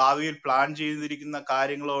ഭാവിയിൽ പ്ലാൻ ചെയ്തിരിക്കുന്ന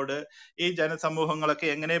കാര്യങ്ങളോട് ഈ ജനസമൂഹങ്ങളൊക്കെ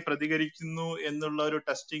എങ്ങനെ പ്രതികരിക്കുന്നു എന്നുള്ള ഒരു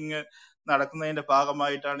ടെസ്റ്റിംഗ് നടക്കുന്നതിന്റെ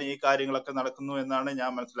ഭാഗമായിട്ടാണ് ഈ കാര്യങ്ങളൊക്കെ നടക്കുന്നു എന്നാണ്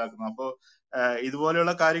ഞാൻ മനസ്സിലാക്കുന്നത്. അപ്പോൾ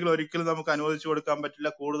ഇതുപോലെയുള്ള കാര്യങ്ങൾ ഒരിക്കലും നമുക്ക് അനുവദിച്ചു കൊടുക്കാൻ പറ്റില്ല.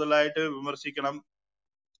 കൂടുതലായിട്ട് വിമർശിക്കണം.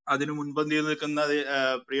 അതിന് മുൻപന്തിയിൽ നിൽക്കുന്ന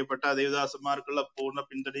പ്രിയപ്പെട്ട ദേവദാസന്മാർക്കുള്ള പൂർണ്ണ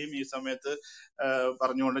പിന്തുണയും ഈ സമയത്ത്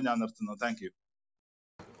പറഞ്ഞുകൊണ്ട് ഞാൻ നിർത്തുന്നു. Thank you.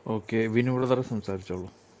 Okay, Vinu brother സംസാരിച്ചോളൂ.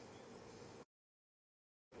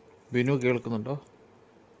 വിനു കേൾക്കുന്നുണ്ടോ?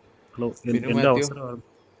 ഹലോ, വിനു എന്റെ മാത്യു അവസരമാണ്.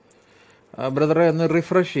 ബ്രദറെ ഒന്ന്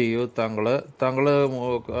റിഫ്രഷ് ചെയ്യൂ. താങ്കൾ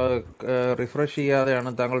റിഫ്രഷ് ചെയ്യാതെയാണ്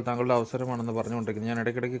താങ്കളുടെ അവസരമാണെന്ന് പറഞ്ഞുകൊണ്ടിരിക്കുന്നത്. ഞാൻ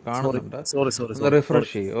ഇടയ്ക്കിടയ്ക്ക് സോറി കാണുന്നുണ്ട്. സോറി സോറി ഒന്ന് സോറി സോറി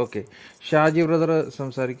റിഫ്രഷ് ചെയ്യൂ. Okay, Shaji brother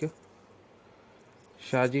സംസാരിക്കൂ.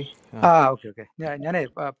 Shaji. Okay. ഞാനേ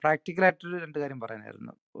പ്രാക്ടിക്കലായിട്ടൊരു 2 കാര്യം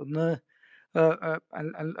പറയാനായിരുന്നു. ഒന്ന്,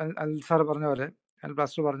 അനിൽ സാർ പറഞ്ഞ പോലെ, അനിൽ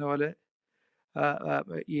പാസ്റ്റർ പറഞ്ഞ പോലെ,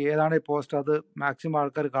 ഏതാണ് ഈ പോസ്റ്റ് അത് മാക്സിമം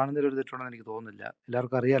ആൾക്കാർ കാണുന്നതിൽ ഒരു തെറ്റുണ്ടെന്ന് എനിക്ക് തോന്നുന്നില്ല.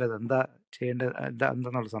 എല്ലാവർക്കും അറിയാലോ ഇത് എന്താ ചെയ്യേണ്ടത്,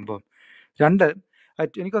 എന്താന്നുള്ള സംഭവം. 2,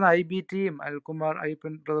 എനിക്കൊന്ന് IBTയും അനിൽകുമാർ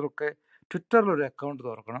അയ്യപ്പൻ ബ്രദറൊക്കെ ട്വിറ്ററിലൊരു അക്കൗണ്ട്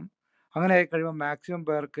തുറക്കണം. അങ്ങനെ ആയി കഴിയുമ്പോൾ മാക്സിമം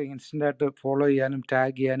പേർക്ക് ഇൻസ്റ്റൻ്റായിട്ട് ഫോളോ ചെയ്യാനും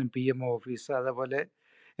ടാഗ് ചെയ്യാനും PMO ഓഫീസ്, അതേപോലെ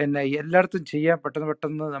എന്നെ എല്ലായിടത്തും ചെയ്യാൻ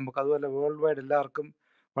പെട്ടെന്ന് നമുക്ക്, അതുപോലെ വേൾഡ് വൈഡ് എല്ലാവർക്കും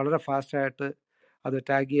വളരെ ഫാസ്റ്റായിട്ട് അത്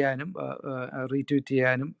ടാഗ് ചെയ്യാനും റീട്വീറ്റ്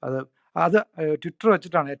ചെയ്യാനും, അത് ട്വിറ്റർ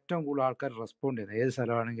വെച്ചിട്ടാണ് ഏറ്റവും കൂടുതൽ ആൾക്കാർ റെസ്പോണ്ട് ചെയ്യുന്നത്. ഏത്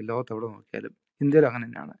സ്ഥലമാണെങ്കിലും ലോകത്ത് എവിടെ നോക്കിയാലും, ഇന്ത്യയിലും അങ്ങനെ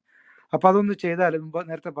തന്നെയാണ്. അപ്പോൾ അതൊന്ന് ചെയ്താൽ, മുമ്പ്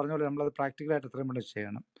നേരത്തെ പറഞ്ഞ പോലെ നമ്മളത് പ്രാക്ടിക്കലായിട്ട് എത്രയും വേണ്ടി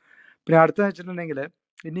ചെയ്യണം. പിന്നെ അടുത്തതെന്ന് വെച്ചിട്ടുണ്ടെങ്കിൽ,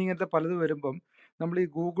 ഇനി ഇങ്ങനത്തെ പലത് വരുമ്പം നമ്മൾ ഈ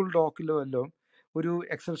ഗൂഗിൾ ഡോക്കിലോ വല്ലോ ഒരു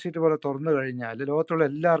എക്സൽ ഷീറ്റ് പോലെ തുറന്നു കഴിഞ്ഞാൽ ലോകത്തുള്ള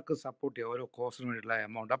എല്ലാവർക്കും സപ്പോർട്ട് ചെയ്യാം ഓരോ കോഴ്സിന് വേണ്ടിയിട്ടുള്ള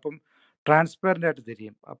എമൗണ്ട്. അപ്പം ട്രാൻസ്പെറൻ്റ് ആയിട്ട്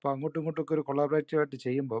തിരിയും. അപ്പോൾ അങ്ങോട്ടും ഇങ്ങോട്ടൊക്കെ ഒരു കൊളാബറേറ്റീവായിട്ട്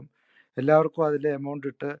ചെയ്യുമ്പം എല്ലാവർക്കും അതിൽ എമൗണ്ട്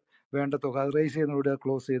ഇട്ട് വേണ്ട തുക അത് റേസ് ചെയ്യുന്നതോടെ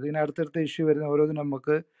ക്ലോസ് ചെയ്ത് ഇനി അടുത്തടുത്ത ഇഷ്യൂ വരുന്ന ഓരോന്നും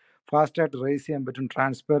നമുക്ക് ഫാസ്റ്റായിട്ട് റേസ് ചെയ്യാൻ പറ്റും.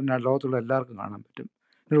 ട്രാൻസ്പെറൻ്റ് ആയിട്ട് ലോകത്തുള്ള എല്ലാവർക്കും കാണാൻ പറ്റും.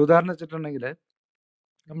 ഒരു ഉദാഹരണം വെച്ചിട്ടുണ്ടെങ്കിൽ,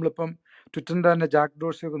 നമ്മളിപ്പം ട്വിറ്ററിൻ്റെ തന്നെ ജാക്ക്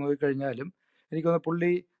ഡോർസിയൊക്കെ നോക്കിക്കഴിഞ്ഞാലും എനിക്കൊന്ന്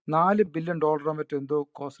പുള്ളി $4 ബില്യൺ മറ്റോ എന്തോ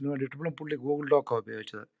കോസ്റ്റിന് വേണ്ടിയിട്ട് പുള്ളി ഗൂഗിൾ ഡോക്കാണ്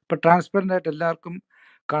ഉപയോഗിച്ചത്. ഇപ്പം ട്രാൻസ്പെറൻ്റ് ആയിട്ട് എല്ലാവർക്കും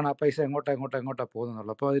കാണാം പൈസ എങ്ങോട്ടാ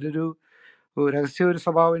പോകുന്നുള്ളൂ. അപ്പോൾ അതിലൊരു രഹസ്യ ഒരു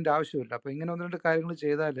സ്വഭാവത്തിൻ്റെ ആവശ്യമില്ല. അപ്പോൾ ഇങ്ങനെ 1-2 കാര്യങ്ങൾ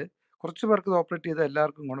ചെയ്താൽ കുറച്ച് പേർക്ക് ഇത് ഓപ്പറേറ്റ് ചെയ്താൽ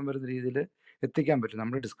എല്ലാവർക്കും ഗുണം വരുന്ന രീതിയിൽ എത്തിക്കാൻ പറ്റും.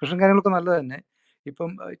 നമ്മുടെ ഡിസ്കഷൻ കാര്യങ്ങളൊക്കെ നല്ലത് തന്നെ. ഇപ്പം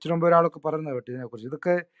ഇച്ചിരി മുമ്പ് ഒരാളൊക്കെ പറയുന്നത് കേട്ടു ഇതിനെക്കുറിച്ച്.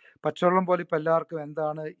 ഇതൊക്കെ പച്ചവെള്ളം പോലെ ഇപ്പം എല്ലാവർക്കും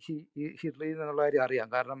എന്താണ് ഈ ഹിറ്റ്ലർ എന്നുള്ള കാര്യം അറിയാം.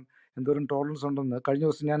 കാരണം എന്തോരം ടോളറൻസ് ഉണ്ടെന്ന് കഴിഞ്ഞ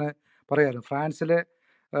ദിവസം ഞാൻ പറയാമായിരുന്നു. ഫ്രാൻസിലെ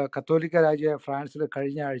കത്തോലിക്ക രാജ്യമായ ഫ്രാൻസിൽ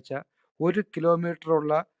കഴിഞ്ഞ ആഴ്ച 1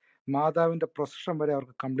 കിലോമീറ്ററുള്ള മാതാവിൻ്റെ പ്രൊസഷൻ വരെ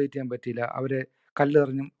അവർക്ക് കംപ്ലീറ്റ് ചെയ്യാൻ പറ്റിയില്ല. അവരെ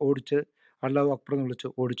കല്ലെറിഞ്ഞും ഓടിച്ച് അല്ലാഹു അക്ബർ എന്ന് വിളിച്ച്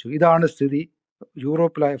ഓടിച്ചു. ഇതാണ് സ്ഥിതി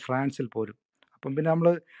യൂറോപ്പിലായ ഫ്രാൻസിൽ പോലും. അപ്പം പിന്നെ നമ്മൾ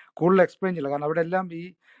കൂടുതൽ എക്സ്പ്ലെയിൻ ചെയ്യില്ല. കാരണം അവിടെ എല്ലാം ഈ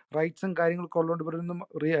റൈറ്റ്സും കാര്യങ്ങളൊക്കെ ഉള്ളതുകൊണ്ട് ഇവരൊന്നും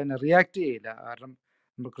റിയാക്ട് ചെയ്യില്ല. കാരണം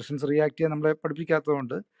നമ്മൾ ക്രിസ്ത്യൻസ് റിയാക്ട് ചെയ്യാൻ നമ്മളെ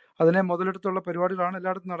പഠിപ്പിക്കാത്തതുകൊണ്ട് അതിനെ മുതലെടുത്തുള്ള പരിപാടികളാണ്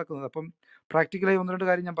എല്ലായിടത്തും നടക്കുന്നത്. അപ്പം പ്രാക്ടിക്കലായി 1-2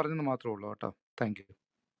 കാര്യം ഞാൻ പറഞ്ഞെന്ന് മാത്രമേ ഉള്ളൂ കേട്ടോ. Thank you.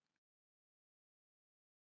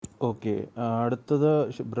 ഓക്കെ, അടുത്തത്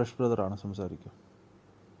ബ്രഷ് ബ്രദറാണ്. സംസാരിക്കും.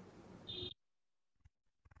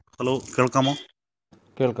 ഹലോ, കേൾക്കാമോ?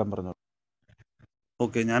 കേൾക്കാൻ പറഞ്ഞു.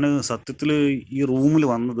 ഓക്കെ, ഞാൻ സത്യത്തിൽ ഈ റൂമിൽ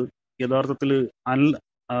വന്നത് യഥാർത്ഥത്തിൽ അനിൽ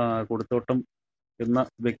കൊടുത്തോട്ടം എന്ന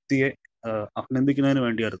വ്യക്തിയെ അഭിനന്ദിക്കുന്നതിന്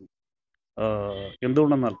വേണ്ടിയായിരുന്നു.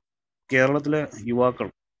 എന്തുകൊണ്ടെന്നാൽ കേരളത്തിലെ യുവാക്കൾ,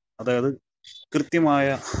 അതായത് കൃത്യമായ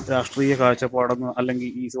രാഷ്ട്രീയ കാഴ്ചപ്പാടെന്ന് അല്ലെങ്കിൽ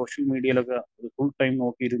ഈ സോഷ്യൽ മീഡിയയിലൊക്കെ ഫുൾ ടൈം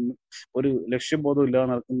നോക്കിയിരുന്ന് ഒരു ലക്ഷ്യബോധം ഇല്ലാതെ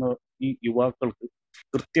നടക്കുന്ന ഈ യുവാക്കൾക്ക്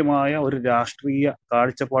കൃത്യമായ ഒരു രാഷ്ട്രീയ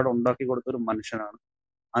കാഴ്ചപ്പാട് ഉണ്ടാക്കി കൊടുത്ത ഒരു മനുഷ്യനാണ്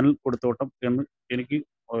അനിൽ കൊടുത്തോട്ടം എന്ന് എനിക്ക്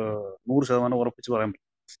 100% ഉറപ്പിച്ച് പറയാൻ പറ്റും.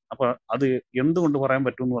 അപ്പൊ അത് എന്തുകൊണ്ട് പറയാൻ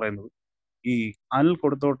പറ്റും എന്ന് പറയുന്നത്, ഈ അനിൽ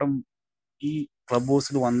കൊടുത്തോട്ടം ഈ ക്ലബ്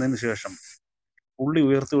ഹൗസിൽ വന്നതിന് ശേഷം പുള്ളി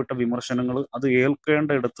ഉയർത്തിവിട്ട വിമർശനങ്ങൾ അത്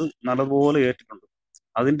ഏൽക്കേണ്ട ഇടത്ത് നല്ലപോലെ ഏറ്റിട്ടുണ്ട്.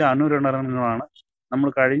 അതിന്റെ അനുരണനങ്ങളാണ് നമ്മൾ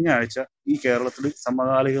കഴിഞ്ഞ ആഴ്ച ഈ കേരളത്തിൽ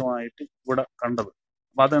സമകാലികമായിട്ട് ഇവിടെ കണ്ടത്.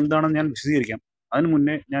 അപ്പൊ അതെന്താണെന്ന് ഞാൻ വിശദീകരിക്കാം. അതിനു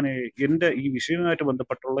മുന്നേ ഞാൻ എൻ്റെ ഈ വിഷയവുമായിട്ട്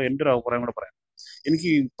ബന്ധപ്പെട്ടുള്ള എൻ്റെ ഒരു അഭിപ്രായം കൂടെ പറയാം. എനിക്ക്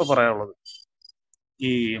ഇപ്പൊ പറയാനുള്ളത്, ഈ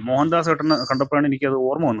മോഹൻദാസ് ഏട്ടനെ കണ്ടപ്പോഴാണ് എനിക്കത്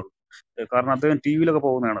ഓർമ്മ വന്നത്. കാരണം അദ്ദേഹം TV-യിലൊക്കെ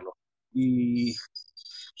പോകുന്നതാണല്ലോ. ഈ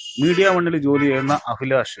മീഡിയ വണ്ണിൽ ജോലി ചെയ്യുന്ന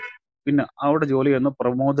അഭിലാഷ്, പിന്നെ അവിടെ ജോലി ചെയ്യുന്ന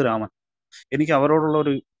പ്രമോദ് രാമൻ, എനിക്ക് അവരോടുള്ള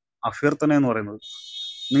ഒരു അഭ്യർത്ഥന എന്ന് പറയുന്നത്,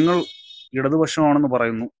 നിങ്ങൾ ഇടതുപക്ഷമാണെന്ന്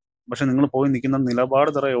പറയുന്നു, പക്ഷെ നിങ്ങൾ പോയി നിൽക്കുന്ന നിലപാട്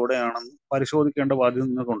തറ എവിടെയാണെന്ന് പരിശോധിക്കേണ്ട ബാധ്യത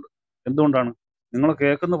നിങ്ങൾക്കുണ്ട്. എന്തുകൊണ്ടാണ്? നിങ്ങൾ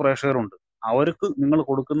കേൾക്കുന്ന പ്രേക്ഷകരുണ്ട്, അവർക്ക് നിങ്ങൾ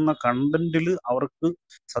കൊടുക്കുന്ന കണ്ടന്റിൽ അവർക്ക്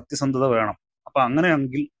സത്യസന്ധത വേണം. അപ്പൊ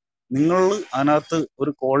അങ്ങനെയാണെങ്കിൽ നിങ്ങൾ അതിനകത്ത്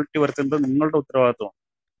ഒരു ക്വാളിറ്റി വരുത്തേണ്ടത് നിങ്ങളുടെ ഉത്തരവാദിത്വമാണ്.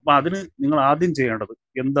 അപ്പൊ അതിന് നിങ്ങൾ ആദ്യം ചെയ്യേണ്ടത്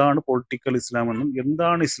എന്താണ് പൊളിറ്റിക്കൽ ഇസ്ലാം എന്നും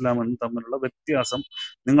എന്താണ് ഇസ്ലാം എന്നും തമ്മിലുള്ള വ്യത്യാസം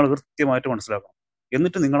നിങ്ങൾ കൃത്യമായിട്ട് മനസ്സിലാക്കണം.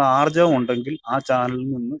 എന്നിട്ട് നിങ്ങൾ ആർജവം ഉണ്ടെങ്കിൽ ആ ചാനലിൽ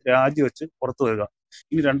നിന്ന് രാജിവെച്ച് പുറത്തു വരിക.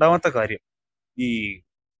 ഇനി രണ്ടാമത്തെ കാര്യം, ഈ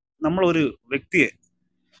നമ്മളൊരു വ്യക്തിയെ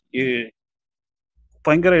ഈ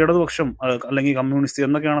ഭയങ്കര ഇടതുപക്ഷം അല്ലെങ്കിൽ കമ്മ്യൂണിസ്റ്റ്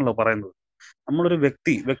എന്നൊക്കെയാണല്ലോ പറയുന്നത്. നമ്മളൊരു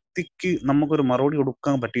വ്യക്തിക്ക് നമുക്കൊരു മറുപടി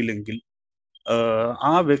കൊടുക്കാൻ പറ്റിയില്ലെങ്കിൽ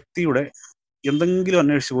ആ വ്യക്തിയുടെ എന്തെങ്കിലും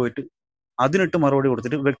അന്വേഷിച്ച് പോയിട്ട് അതിനിട്ട് മറുപടി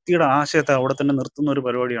കൊടുത്തിട്ട് വ്യക്തിയുടെ ആശയത്തെ അവിടെ തന്നെ നിർത്തുന്ന ഒരു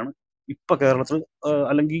പരിപാടിയാണ് ഇപ്പൊ കേരളത്തിൽ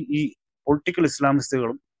അല്ലെങ്കിൽ ഈ പൊളിറ്റിക്കൽ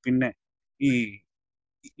ഇസ്ലാമിസ്റ്റുകളും പിന്നെ ഈ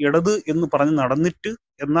ഇടത് എന്ന് പറഞ്ഞ് നടന്നിട്ട്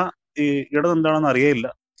എന്നാ ഈ ഇടത് എന്താണെന്ന് അറിയയില്ല,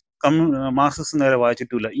 മാർക്സിസ്റ്റ് നേരെ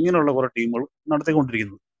വായിച്ചിട്ടില്ല, ഇങ്ങനെയുള്ള കുറെ ടീമുകൾ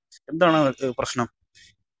നടത്തിക്കൊണ്ടിരിക്കുന്നത്. എന്താണ് പ്രശ്നം?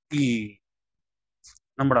 ഈ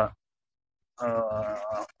നമ്മുടെ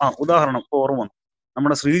ഉദാഹരണം ഇപ്പോൾ ഓർമ്മ വന്നു,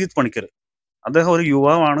 നമ്മുടെ ശ്രീജിത്ത് പണിക്കർ. അദ്ദേഹം ഒരു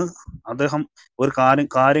യുവാവാണ്. അദ്ദേഹം ഒരു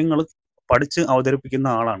കാര്യങ്ങൾ പഠിച്ച് അവതരിപ്പിക്കുന്ന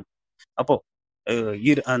ആളാണ്. അപ്പോൾ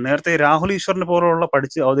ഈ നേരത്തെ രാഹുൽ ഈശ്വറിനെ പോലുള്ള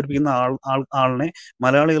പഠിച്ച് അവതരിപ്പിക്കുന്ന ആളിനെ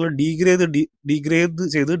മലയാളികൾ ഡീഗ്രേഡ്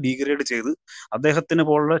ചെയ്ത് അദ്ദേഹത്തിനെ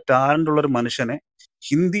പോലുള്ള ടാലന്റ് ഉള്ള ഒരു മനുഷ്യനെ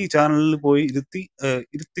ഹിന്ദി ചാനലിൽ പോയി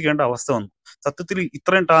ഇരുത്തിക്കേണ്ട അവസ്ഥ വന്നു. സത്യത്തിൽ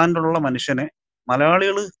ഇത്രയും ടാലന്റ് ഉള്ള മനുഷ്യനെ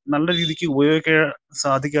മലയാളികൾ നല്ല രീതിക്ക് ഉപയോഗിക്കാൻ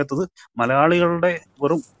സാധിക്കാത്തത് മലയാളികളുടെ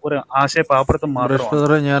വെറും ഒരു ആശയ പാപ്പരത്വം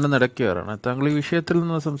മാത്രമാണ്. ഞാനൊന്ന് ഇടയ്ക്ക് കയറണം. താങ്കൾ ഈ വിഷയത്തിൽ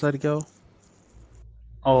നിന്ന് സംസാരിക്കാവോ?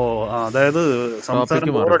 അതായത് സംസാരം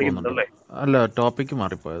ബോറടിക്കുന്നുണ്ടല്ലേ? അല്ല, ടോപ്പിക്ക്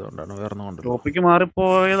മാറിപ്പോയതുകൊണ്ടാണ്, വേറെ ഒന്നും. ടോപ്പിക്ക്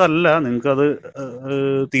മാറിപ്പോയതല്ല, നിങ്ങൾക്ക് അത്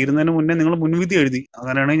തീരുന്നതിന് മുന്നേ നിങ്ങൾ മുൻവിധി എഴുതി.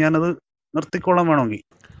 അങ്ങനെയാണെങ്കിൽ ഞാനത് നിർത്തിക്കൊള്ളാൻ വേണമെങ്കിൽ.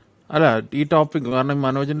 അല്ല, ഈ ടോപ്പിക് കാരണം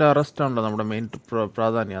മനോജിന്റെ അറസ്റ്റ് ആണല്ലോ നമ്മുടെ മെയിൻ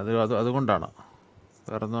പ്രാധാന്യം. അതുകൊണ്ടാണ്,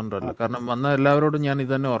 വേറെ ഒന്നും ഉണ്ടല്ലോ. കാരണം വന്ന എല്ലാവരോടും ഞാൻ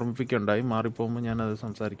ഇത് തന്നെ ഓർമ്മിപ്പിക്കുകയുണ്ടായി. മാറിപ്പോകുമ്പോൾ ഞാൻ അത്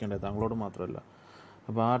സംസാരിക്കേണ്ടത് താങ്കളോട് മാത്രമല്ല.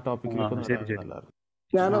 അപ്പൊ ആ ടോപ്പിക്കിലേക്ക്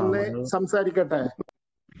ഞാനൊന്ന് സംസാരിക്കട്ടെ?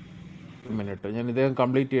 ഒരു മിനിറ്റ്, ഞാൻ ഇദ്ദേഹം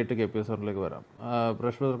കംപ്ലീറ്റ് ചെയ്തിട്ട് KPSറിലേക്ക് വരാം.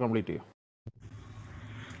 പ്രശ്നം കംപ്ലീറ്റ് ചെയ്യും.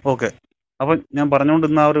 ഓക്കെ, അപ്പൊ ഞാൻ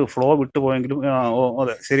പറഞ്ഞുകൊണ്ടിരുന്ന ആ ഒരു ഫ്ലോ വിട്ടുപോയെങ്കിലും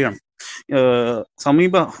അതെ, ശരിയാണ്.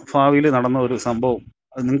 സമീപ ഭാവിയിൽ നടന്ന ഒരു സംഭവം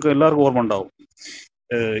നിങ്ങൾക്ക് എല്ലാവർക്കും ഓർമ്മ ഉണ്ടാവും.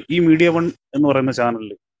 ഈ മീഡിയ വൺ എന്ന് പറയുന്ന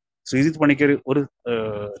ചാനലിൽ ശ്രീജിത്ത് പണിക്കർ ഒരു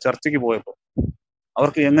ചർച്ചയ്ക്ക് പോയപ്പോൾ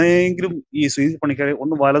അവർക്ക് എങ്ങനെയെങ്കിലും ഈ ശ്രീജിത്ത് പണിക്കരെ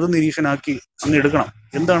ഒന്ന് വലത് നിരീക്ഷനാക്കി അങ്ങ് എടുക്കണം.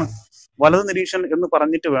 എന്താണ് വലത് നിരീക്ഷൻ എന്ന്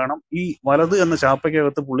പറഞ്ഞിട്ട് വേണം ഈ വലത് എന്ന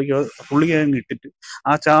ചാപ്പയ്ക്കകത്ത് പുള്ളിക്ക് ഇട്ടിട്ട്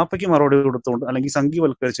ആ ചാപ്പയ്ക്ക് മറുപടി കൊടുത്തുകൊണ്ട് അല്ലെങ്കിൽ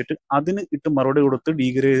സംഘീവൽക്കരിച്ചിട്ട് അതിന് ഇട്ട് മറുപടി കൊടുത്ത്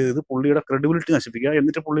ഡീഗ്രേഡ് ചെയ്ത് പുള്ളിയുടെ ക്രെഡിബിലിറ്റി നശിപ്പിക്കുക,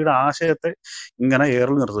 എന്നിട്ട് പുള്ളിയുടെ ആശയത്തെ ഇങ്ങനെ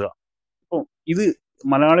ഏറിൽ നിർത്തുക. അപ്പോൾ ഇത്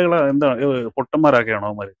മലയാളികളെ എന്താ പൊട്ടന്മാരാക്കിയാണോ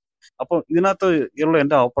അവന്മാര്? അപ്പോൾ ഇതിനകത്ത് ഉള്ള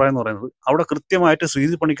എൻ്റെ അഭിപ്രായം എന്ന് പറയുന്നത്, അവിടെ കൃത്യമായിട്ട്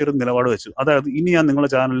ശ്രീജിത്ത് പണിക്കർ നിലപാട് വെച്ചു. അതായത് ഇനി ഞാൻ നിങ്ങളുടെ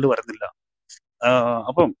ചാനലിൽ വരുന്നില്ല.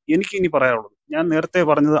 അപ്പം എനിക്ക് ഇനി പറയാനുള്ളത്, ഞാൻ നേരത്തെ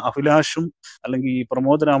പറഞ്ഞത് അഭിലാഷും അല്ലെങ്കിൽ ഈ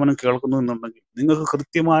പ്രമോദ് രാമനും കേൾക്കുന്നു എന്നുണ്ടെങ്കിൽ നിങ്ങൾക്ക്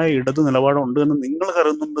കൃത്യമായ ഇടത് നിലപാടുണ്ട് എന്ന് നിങ്ങൾ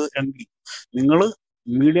കരുതുന്നുണ്ട് എങ്കിൽ നിങ്ങൾ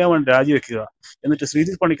മീഡിയ വൺ രാജിവെക്കുക. എന്നിട്ട്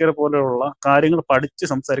ശ്രീജിത്ത് പണിക്കരെ പോലെയുള്ള കാര്യങ്ങൾ പഠിച്ച്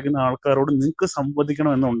സംസാരിക്കുന്ന ആൾക്കാരോട് നിങ്ങൾക്ക്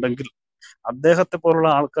സംവദിക്കണം എന്നുണ്ടെങ്കിൽ അദ്ദേഹത്തെ പോലുള്ള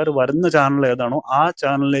ആൾക്കാർ വരുന്ന ചാനൽ ഏതാണോ ആ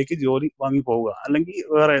ചാനലിലേക്ക് ജോലി വാങ്ങി പോവുക, അല്ലെങ്കിൽ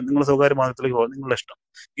വേറെ നിങ്ങൾ സ്വകാര്യ മാർഗത്തിലേക്ക് പോകുക, നിങ്ങളുടെ ഇഷ്ടം.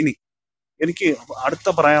 ഇനി എനിക്ക് അടുത്ത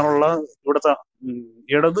പറയാനുള്ള ഇവിടുത്തെ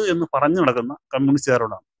ഇടത് എന്ന് പറഞ്ഞു നടക്കുന്ന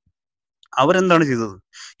കമ്മ്യൂണിസ്റ്റുകാരോടാണ്. അവരെന്താണ് ചെയ്തത്?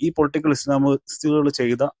 ഈ പൊളിറ്റിക്കൽ ഇസ്ലാമിസ്റ്റുകൾ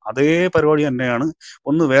ചെയ്ത അതേ പരിപാടി തന്നെയാണ്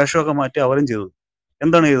ഒന്ന് വേഷമൊക്കെ മാറ്റി അവരും ചെയ്തത്.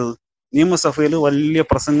 എന്താണ് ചെയ്തത്? നിയമസഭയിൽ വലിയ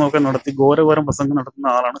പ്രസംഗമൊക്കെ നടത്തി ഘോരഘോരം പ്രസംഗം നടത്തുന്ന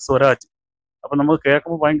ആളാണ് സ്വരാജ്. അപ്പൊ നമുക്ക്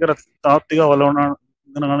കേൾക്കുമ്പോൾ ഭയങ്കര താത്വിക വലവനാണ്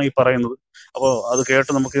ഇങ്ങനെയാണ് ഈ പറയുന്നത്. അപ്പോൾ അത്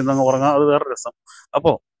കേട്ട് നമുക്ക് ഇന്നങ്ങ് ഉറങ്ങാം, അത് വേറെ രസം.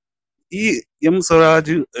 അപ്പോ ഈ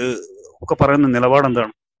സ്വരാജ് ഒക്കെ പറയുന്ന നിലപാട്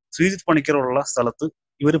എന്താണ്? ശ്രീജിത്ത് പണിക്കറുള്ള സ്ഥലത്ത്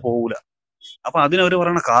ഇവര് പോകൂല. അപ്പൊ അതിനവർ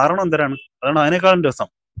പറയുന്ന കാരണം എന്തരാണ്? അതാണ് അതിനേക്കാളും രസം.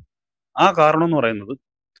 ആ കാരണം എന്ന് പറയുന്നത്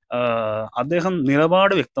അദ്ദേഹം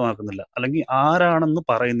നിലപാട് വ്യക്തമാക്കുന്നില്ല, അല്ലെങ്കിൽ ആരാണെന്ന്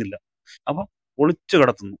പറയുന്നില്ല. അപ്പൊ ഒളിച്ചു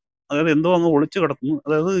കടത്തുന്നു. അതായത് എന്തോ അങ്ങ് ഒളിച്ചു കടത്തുന്നു.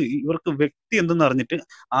 അതായത് ഇവർക്ക് വ്യക്തി എന്തെന്ന് അറിഞ്ഞിട്ട്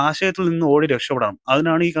ആശയത്തിൽ നിന്ന് ഓടി രക്ഷപ്പെടാം,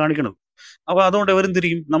 അതിനാണ് ഈ കാണിക്കുന്നത്. അപ്പൊ അതുകൊണ്ട്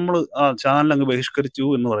ഇവരെന്തിരിക്കും? നമ്മൾ ആ ചാനൽ അങ്ങ് ബഹിഷ്കരിച്ചു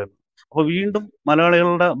എന്ന് പറയുന്നത്. അപ്പൊ വീണ്ടും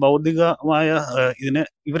മലയാളികളുടെ ബൗദ്ധികമായ ഇതിനെ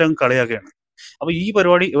ഇവരങ്ങ് കളിയാക്കുകയാണ്. അപ്പൊ ഈ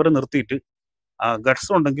പരിപാടി ഇവരെ നിർത്തിയിട്ട്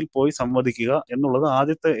ഗട്സ് ഉണ്ടെങ്കിൽ പോയി സംവദിക്കുക എന്നുള്ളത്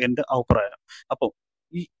ആദ്യത്തെ എൻ്റെ അഭിപ്രായം. അപ്പോൾ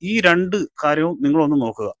ഈ രണ്ട് കാര്യവും നിങ്ങളൊന്ന്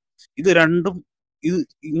നോക്കുക. ഇത് രണ്ടും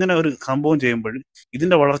ഇങ്ങനെ ഒരു സംഭവം ചെയ്യുമ്പോൾ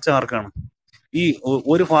ഇതിന്റെ വളർച്ച ആർക്കാണ്? ഈ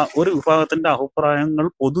ഒരു വിഭാഗത്തിന്റെ അഭിപ്രായങ്ങൾ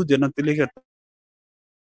പൊതുജനത്തിലേക്ക്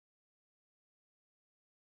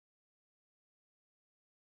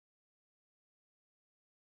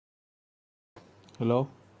ഹലോ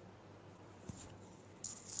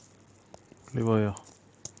പോയോ?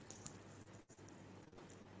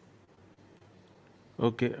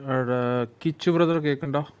 ഓക്കെ, കിച്ചു ബ്രദർ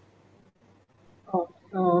കേൾക്കണ്ടോ?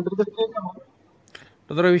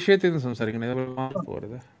 ബ്രദർ വിഷയത്തിൽ നിന്ന് സംസാരിക്കണേ,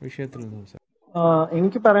 പോരുത്, വിഷയത്തിൽ നിന്ന് സംസാരിക്കും.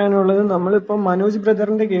 എനിക്ക് പറയാനുള്ളത്, നമ്മളിപ്പം മനോജ്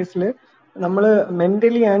ബ്രദറിന്റെ കേസിൽ നമ്മൾ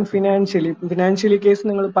മെന്റലി ആൻഡ് ഫിനാൻഷ്യലി കേസ്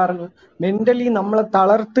നിങ്ങൾ പറഞ്ഞു, മെന്റലി നമ്മളെ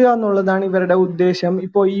തളർത്തുക എന്നുള്ളതാണ് ഇവരുടെ ഉദ്ദേശം.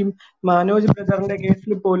 ഇപ്പൊ ഈ മനോജ് ബ്രദറിന്റെ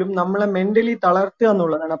കേസിൽ പോലും നമ്മളെ മെന്റലി തളർത്തുക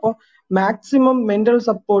എന്നുള്ളതാണ്. അപ്പോൾ maximum mental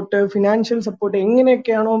support, financial support,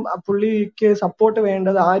 എങ്ങനെയൊക്കെയാണോ പുള്ളിക്ക് സപ്പോർട്ട്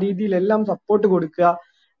വേണ്ടത് ആ രീതിയിലെല്ലാം സപ്പോർട്ട് കൊടുക്കുക.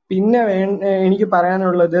 പിന്നെ എനിക്ക്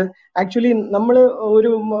പറയാനുള്ളത്, ആക്ച്വലി നമ്മൾ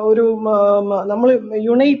നമ്മൾ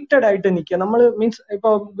യുണൈറ്റഡ് ആയിട്ട് നിൽക്കുക. നമ്മൾ മീൻസ് ഇപ്പൊ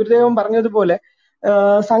ഗുരുദേവൻ പറഞ്ഞതുപോലെ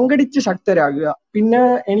സംഘടിച്ച് ശക്തരാകുക. പിന്നെ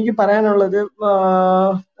എനിക്ക് പറയാനുള്ളത്,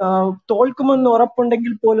 തോൽക്കുമെന്ന്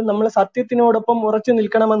ഉറപ്പുണ്ടെങ്കിൽ പോലും നമ്മൾ സത്യത്തിനോടൊപ്പം ഉറച്ചു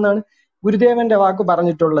നിൽക്കണമെന്നാണ് ഗുരുദേവന്റെ വാക്ക്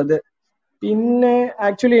പറഞ്ഞിട്ടുള്ളത്. പിന്നെ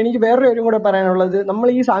ആക്ച്വലി എനിക്ക് വേറൊരു കാര്യം കൂടെ പറയാനുള്ളത്, നമ്മൾ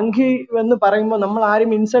ഈ സംഘി എന്ന് പറയുമ്പോൾ നമ്മൾ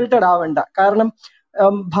ആരും ഇൻസൾട്ടഡ് ആവണ്ട. കാരണം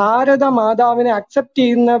ഭാരത മാതാവിനെ അക്സെപ്റ്റ്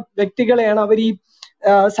ചെയ്യുന്ന വ്യക്തികളെയാണ് അവർ ഈ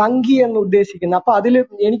സംഘി എന്ന് ഉദ്ദേശിക്കുന്നത്. അപ്പൊ അതിൽ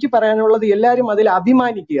എനിക്ക് പറയാനുള്ളത്, എല്ലാരും അതിൽ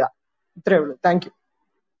അഭിമാനിക്കുക. ഇത്രേ ഉള്ളൂ. Thank you.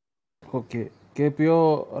 Okay, KPO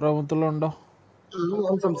Rahmatullah ഉണ്ടോ?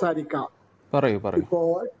 ഞാൻ സംസാരിക്കാം. പറയൂ. ഇപ്പോ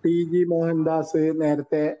TG മോഹൻദാസ്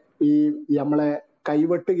നേരത്തെ ഈ നമ്മളെ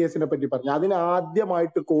കൈവെട്ട് കേസിനെ പറ്റി പറഞ്ഞു. അതിന്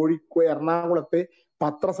ആദ്യമായിട്ട് എറണാകുളത്ത്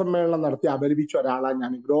പത്രസമ്മേളനം നടത്തി അപലപിച്ച ഒരാളാണ്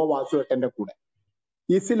ഞാൻ, ഗ്രോ വാസുവേട്ടന്റെ കൂടെ.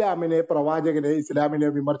 ഇസ്ലാമിനെ, പ്രവാചകനെ, ഇസ്ലാമിനെ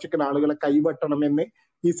വിമർശിക്കുന്ന ആളുകളെ കൈവെട്ടണമെന്ന്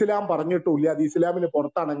ഇസ്ലാം പറഞ്ഞിട്ടില്ല. അത് ഇസ്ലാമിന്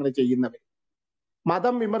പുറത്താണ് അങ്ങനെ ചെയ്യുന്നത്.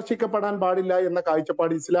 മതം വിമർശിക്കപ്പെടാൻ പാടില്ല എന്ന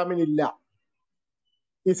കാഴ്ചപ്പാട് ഇസ്ലാമിനില്ല.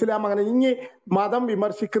 ഇസ്ലാം അങ്ങനെ ഇനി മതം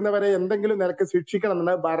വിമർശിക്കുന്നവരെ എന്തെങ്കിലും നിലക്ക് ശിക്ഷിക്കണം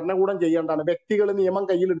എന്നുള്ളത് ഭരണകൂടം ചെയ്യേണ്ടതാണ്. വ്യക്തികൾ നിയമം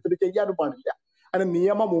കയ്യിലെടുത്തിട്ട് ചെയ്യാനും പാടില്ല. അതിന്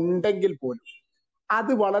നിയമം ഉണ്ടെങ്കിൽ പോലും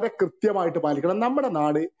അത് വളരെ കൃത്യമായിട്ട് പാലിക്കണം. നമ്മുടെ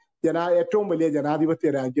നാട് ഏറ്റവും വലിയ ജനാധിപത്യ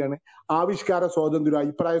രാജ്യമാണ്. ആവിഷ്കാര സ്വാതന്ത്ര്യം,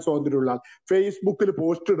 അഭിപ്രായ സ്വാതന്ത്ര്യമുള്ള ആൾ ഫേസ്ബുക്കിൽ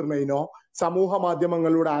പോസ്റ്റ് ഇടുന്നതിനോ സമൂഹ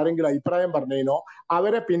മാധ്യമങ്ങളിലൂടെ ആരെങ്കിലും അഭിപ്രായം പറഞ്ഞതിനോ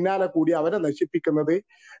അവരെ പിന്നാലെ കൂടി അവരെ നശിപ്പിക്കുന്നത്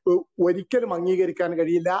ഒരിക്കലും അംഗീകരിക്കാൻ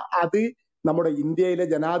കഴിയില്ല. അത് നമ്മുടെ ഇന്ത്യയിലെ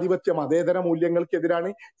ജനാധിപത്യ മതേതര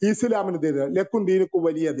മൂല്യങ്ങൾക്കെതിരാണ്, ഇസ്ലാമിനെതിരെ. ലക്കും ദീനുക്കും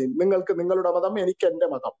വലിയ ദീൻ, നിങ്ങൾക്ക് നിങ്ങളുടെ മതം, എനിക്ക് എന്റെ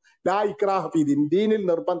മതം. ലാ ഇക്രാഹ ഫീ ദീൻ, ദീനിൽ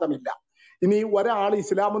നിർബന്ധമില്ല. ഇനി ഒരാൾ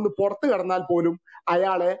ഇസ്ലാം എന്ന് പുറത്തു കടന്നാൽ പോലും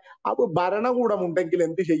അയാളെ ഭരണകൂടം ഉണ്ടെങ്കിൽ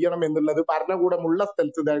എന്ത് ചെയ്യണം എന്നുള്ളത് ഭരണകൂടമുള്ള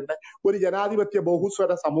സ്ഥലത്ത് തന്നെ ഒരു ജനാധിപത്യ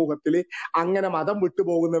ബഹുസ്വര സമൂഹത്തിൽ അങ്ങനെ മതം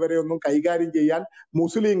വിട്ടുപോകുന്നവരെ ഒന്നും കൈകാര്യം ചെയ്യാൻ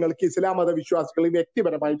മുസ്ലിങ്ങൾക്ക്, ഇസ്ലാം മതവിശ്വാസികൾ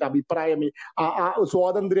വ്യക്തിപരമായിട്ട്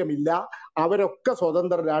സ്വാതന്ത്ര്യമില്ല. അവരൊക്കെ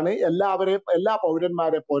സ്വതന്ത്രരാണ്. എല്ലാ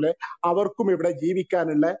പൗരന്മാരെ പോലെ അവർക്കും ഇവിടെ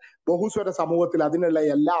ജീവിക്കാനുള്ള ബഹുസ്വര സമൂഹത്തിൽ അതിനുള്ള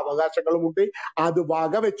എല്ലാ അവകാശങ്ങളും ഉണ്ട്. അത്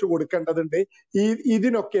വകവെച്ചു കൊടുക്കേണ്ടതുണ്ട്.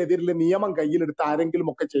 ഇതിനൊക്കെ എതിരിൽ നിയമം കയ്യിലെടുത്ത് ആരെങ്കിലും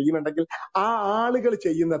ഒക്കെ ചെയ്യുന്നുണ്ടെങ്കിൽ ആ ആളുകൾ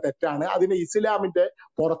ചെയ്യുന്ന തെറ്റാണ്. അതിനെ ഇസ്ലാമിന്റെ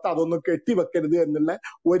പുറത്ത് അതൊന്നും കെട്ടിവെക്കരുത് എന്നുള്ള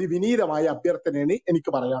ഒരു വിനീതമായ അഭ്യർത്ഥനയാണ് എനിക്ക്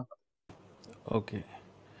പറയാനുള്ളത്. ഓക്കെ,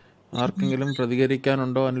 ആർക്കെങ്കിലും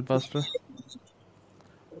പ്രതികരിക്കാനുണ്ടോ? അനിൽ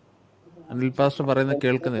പാസ്റ്റർ പറയുന്നത്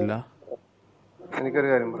കേൾക്കുന്നില്ല. എനിക്കൊരു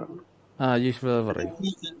കാര്യം പറയാം. അജീഷ് പറയൂ.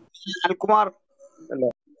 അനിൽകുമാർ അല്ലേ,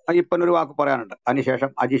 അയ്യപ്പനൊരു വാക്ക് പറയാനുണ്ട്. അതിനുശേഷം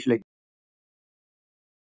അജീഷിലേക്ക്.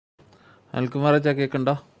 അനിൽകുമാർ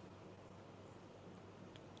കേൾക്കണ്ടോ?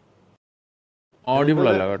 ഓഡിബിൾ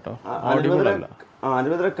അല്ല കേട്ടോ, ഓഡിബിൾ അല്ല.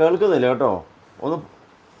 അനുവദരെ കേൾക്കുന്നില്ല കേട്ടോ. ഒന്ന്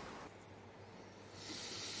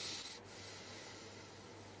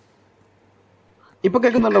ഇപ്പൊ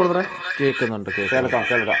കേൾക്കുന്നുണ്ടോ ബ്രദറെ? കേൾക്കുന്നുണ്ട്.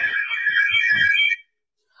 കേൾക്കാം.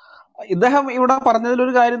 ഇദ്ദേഹം ഇവിടെ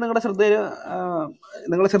പറഞ്ഞതിലൊരു കാര്യം നിങ്ങൾ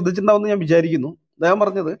ശ്രദ്ധിച്ചിട്ടുണ്ടാവുമെന്ന് ഞാൻ വിചാരിക്കുന്നു. അദ്ദേഹം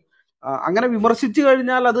പറഞ്ഞത് അങ്ങനെ വിമർശിച്ചു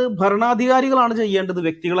കഴിഞ്ഞാൽ അത് ഭരണാധികാരികളാണ് ചെയ്യേണ്ടത്,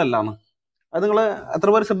 വ്യക്തികളല്ലാണ്. അത് നിങ്ങൾ എത്ര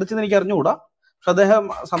പേര് ശ്രദ്ധിച്ചെന്ന് എനിക്ക് അറിഞ്ഞുകൂടാ. പക്ഷെ അദ്ദേഹം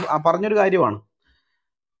പറഞ്ഞൊരു കാര്യമാണ്.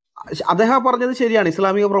 അദ്ദേഹം പറഞ്ഞത് ശരിയാണ്,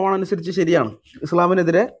 ഇസ്ലാമിക പ്രമാണം അനുസരിച്ച് ശരിയാണ്.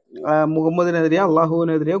 ഇസ്ലാമിനെതിരെ, മുഹമ്മദിനെതിരെയോ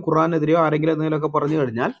അള്ളാഹുവിനെതിരെയോ ഖുർആനെതിരെയോ ആരെങ്കിലും എന്തെങ്കിലുമൊക്കെ പറഞ്ഞു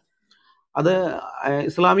കഴിഞ്ഞാൽ അത്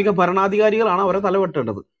ഇസ്ലാമിക ഭരണാധികാരികളാണ് അവരെ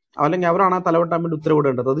തലവെട്ടേണ്ടത്, അല്ലെങ്കിൽ അവരാണ് ആ തലവെട്ടാൻ വേണ്ടി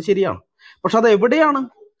ഉത്തരവിടേണ്ടത്. അത് ശരിയാണ്. പക്ഷെ അത് എവിടെയാണ്?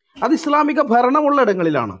 അത് ഇസ്ലാമിക ഭരണമുള്ള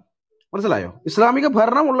ഇടങ്ങളിലാണ്. മനസ്സിലായോ? ഇസ്ലാമിക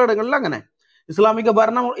ഭരണമുള്ള ഇടങ്ങളിൽ അങ്ങനെ. ഇസ്ലാമിക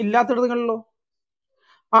ഭരണം ഇല്ലാത്തിടങ്ങളിലോ?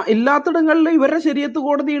 ഇല്ലാത്തിടങ്ങളിൽ ഇവരുടെ ശരീഅത്ത്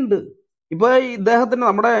കോടതിയുണ്ട്. ഇപ്പൊ ഇദ്ദേഹത്തിന്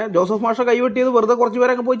നമ്മുടെ ജോസഫ് മാഷ കൈവെട്ടിയത് വെറുതെ കുറച്ചു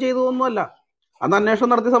പേരൊക്കെ പോയി ചെയ്തതൊന്നുമല്ല. അന്ന് അന്വേഷണം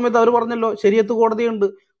നടത്തിയ സമയത്ത് അവർ പറഞ്ഞല്ലോ ശരീഅത്ത് കോടതിയുണ്ട്,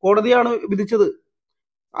 കോടതിയാണ് വിധിച്ചത്.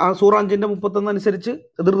 സൂറ 5:31 അനുസരിച്ച്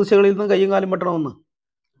എതിർദിശകളിൽ നിന്ന് കയ്യും കാലും വെട്ടണമെന്ന്.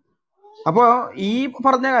 അപ്പോൾ ഈ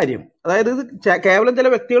പറഞ്ഞ കാര്യം, അതായത് ഇത് കേവലം ചില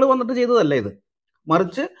വ്യക്തികൾ വന്നിട്ട് ചെയ്തതല്ല ഇത്,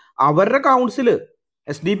 മറിച്ച് അവരുടെ കൗൺസില്,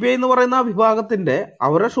 SDP എന്ന് പറയുന്ന വിഭാഗത്തിന്റെ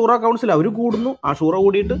അവരുടെ ഷൂറ കൗൺസിൽ അവർ കൂടുന്നു. ആ ഷൂറ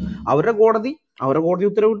കൂടിയിട്ട് അവരുടെ കോടതി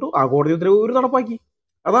ഉത്തരവിട്ടു. ആ കോടതി ഉത്തരവ് ഇവർ നടപ്പാക്കി.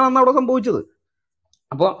 അതാണ് അന്ന് അവിടെ സംഭവിച്ചത്.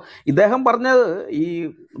 അപ്പോൾ ഇദ്ദേഹം പറഞ്ഞത് ഈ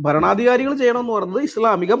ഭരണാധികാരികൾ ചെയ്യണമെന്ന് പറയുന്നത്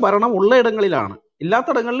ഇസ്ലാമിക ഭരണം ഉള്ള ഇടങ്ങളിലാണ്,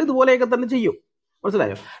 ഇല്ലാത്തിടങ്ങളിൽ ഇതുപോലെയൊക്കെ തന്നെ ചെയ്യും.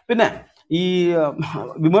 മനസ്സിലായോ? പിന്നെ ഈ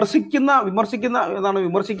വിമർശിക്കാൻ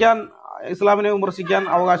ഇസ്ലാമിനെ വിമർശിക്കാൻ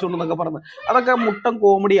അവകാശമുണ്ടെന്നൊക്കെ പറഞ്ഞത് അതൊക്കെ മുട്ടൻ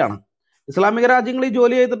കോമഡിയാണ്. ഇസ്ലാമിക രാജ്യങ്ങളിൽ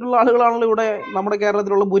ജോലി ചെയ്തിട്ടുള്ള ആളുകളാണല്ലോ ഇവിടെ നമ്മുടെ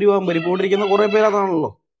കേരളത്തിലുള്ള ഭൂരിഭാഗം ഭരിപ്പോണ്ടിരിക്കുന്ന കുറെ പേര്.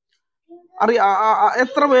 അതാണല്ലോ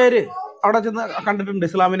എത്ര പേര് അവിടെ ചെന്ന് കണ്ടിട്ടുണ്ട്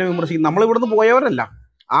ഇസ്ലാമിനെ വിമർശിക്കുന്നത്? നമ്മൾ ഇവിടുന്ന് പോയവരല്ല,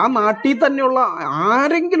 ആ നാട്ടിൽ തന്നെയുള്ള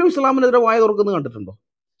ആരെങ്കിലും ഇസ്ലാമിനെതിരെ വായ തുറക്കുന്നത് കണ്ടിട്ടുണ്ടോ?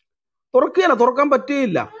 തുറക്കാൻ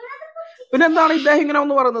പറ്റുകയില്ല. പിന്നെ എന്താണ് ഇദ്ദേഹം ഇങ്ങനെ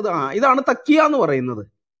ഒന്ന് പറയുന്നത്? ഇതാണ് തക്കിയ എന്ന് പറയുന്നത്.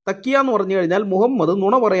 തക്കിയ എന്ന് പറഞ്ഞു കഴിഞ്ഞാൽ മുഹമ്മദ്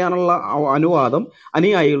നുണ പറയാനുള്ള അനുവാദം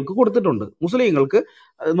അനുയായികൾക്ക് കൊടുത്തിട്ടുണ്ട്. മുസ്ലിങ്ങൾക്ക്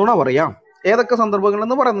നുണ പറയാം. ഏതൊക്കെ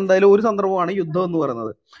സന്ദർഭങ്ങളെന്ന് പറയുന്നത്, അതിൽ ഒരു സന്ദർഭമാണ് യുദ്ധം എന്ന്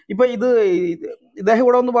പറയുന്നത്. ഇപ്പൊ ഇത് ഇദ്ദേഹം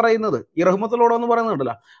ഇവിടെ ഒന്ന് പറയുന്നത്, ഈ റഹ്മത്തുള്ളൂടെ ഒന്ന്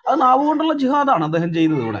പറയുന്നുണ്ടല്ലോ, അത് നാവ് കൊണ്ടുള്ള ജിഹാദാണ് അദ്ദേഹം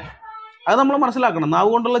ചെയ്യുന്നത് ഇവിടെ. അത് നമ്മൾ മനസ്സിലാക്കണം. നാവ്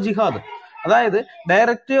കൊണ്ടുള്ള ജിഹാദ്, അതായത്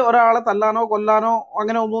ഡയറക്റ്റ് ഒരാളെ തല്ലാനോ കൊല്ലാനോ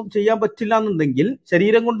അങ്ങനെ ഒന്നും ചെയ്യാൻ പറ്റില്ല എന്നുണ്ടെങ്കിൽ,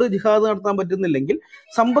 ശരീരം കൊണ്ട് ജിഹാദ് നടത്താൻ പറ്റുന്നില്ലെങ്കിൽ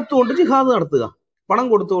സമ്പത്ത് കൊണ്ട് ജിഹാദ് നടത്തുക, പണം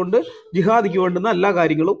കൊടുത്തുകൊണ്ട് ജിഹാദിക്ക് വേണ്ടുന്ന എല്ലാ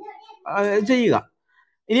കാര്യങ്ങളും ചെയ്യുക.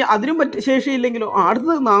 ഇനി അതിനും ശേഷിയില്ലെങ്കിലോ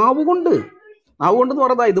അടുത്തത് നാവ് കൊണ്ട് എന്ന്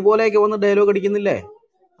പറഞ്ഞാൽ ഇതുപോലെയൊക്കെ വന്ന് ഡയലോഗ് അടിക്കുന്നില്ലേ,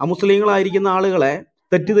 അമുസ്ലിങ്ങളായിരിക്കുന്ന ആളുകളെ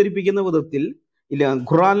തെറ്റിദ്ധരിപ്പിക്കുന്ന വിധത്തിൽ, ഇല്ല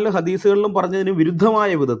ഖുറാനിലും ഹദീസുകളിലും പറഞ്ഞതിന്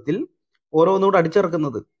വിരുദ്ധമായ വിധത്തിൽ ഓരോന്നുകൂടെ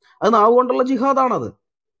അടിച്ചിറക്കുന്നത്, അത് നാവ് കൊണ്ടുള്ള ജിഹാദാണത്.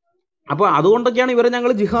 അപ്പൊ അതുകൊണ്ടൊക്കെയാണ് ഇവരെ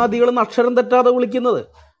ഞങ്ങൾ ജിഹാദികളെന്ന് അക്ഷരം തെറ്റാതെ വിളിക്കുന്നത്.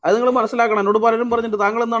 അത് നിങ്ങൾ മനസ്സിലാക്കണം. എന്നോട് പലരും പറഞ്ഞിട്ട്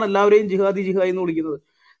താങ്കൾ എന്താണ് എല്ലാവരെയും ജിഹാദി എന്ന് വിളിക്കുന്നത്?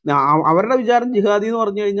 അവരുടെ വിചാരം ജിഹാദി എന്ന്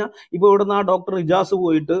പറഞ്ഞു കഴിഞ്ഞാൽ ഇപ്പൊ ഇവിടുന്ന് ആ ഡോക്ടർ ഇജാസ്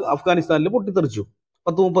പോയിട്ട് അഫ്ഗാനിസ്ഥാനിൽ പൊട്ടിത്തെറിച്ചു,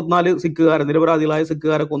 34 സിഖുകാരെ, നിരപരാധികളായ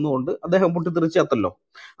സിഖുകാരെ കൊന്നുകൊണ്ട് അദ്ദേഹം പൊട്ടിത്തെറിച്ചല്ലോ.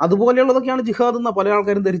 അതുപോലെയുള്ളതൊക്കെയാണ് ജിഹാദ് എന്നാ പല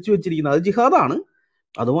ആൾക്കാരും ധരിച്ചു വെച്ചിരിക്കുന്നത്. അത് ജിഹാദാണ്.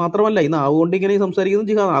 അതുമാത്രമല്ല, ഇന്ന് ആവുകൊണ്ട് ഇങ്ങനെ സംസാരിക്കുന്നത്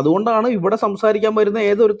ജിഹാദാണ്. അതുകൊണ്ടാണ് ഇവിടെ സംസാരിക്കാൻ വരുന്ന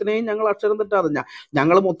ഏതൊരുത്തിനെയും ഞങ്ങൾ അക്ഷരം തെറ്റാതെ,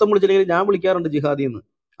 ഞങ്ങൾ മൊത്തം വിളിച്ചില്ലെങ്കിൽ ഞാൻ വിളിക്കാറുണ്ട് ജിഹാദി എന്ന്.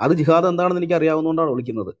 അത് ജിഹാദ് എന്താണെന്ന് എനിക്ക് അറിയാവുന്നതുകൊണ്ടാണ്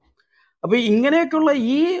വിളിക്കുന്നത്. അപ്പൊ ഇങ്ങനെയൊക്കെയുള്ള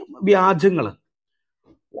ഈ വ്യാജങ്ങൾ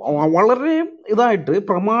വളരെ ഇതായിട്ട്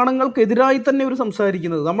പ്രമാണങ്ങൾക്കെതിരായി തന്നെ ഇവർ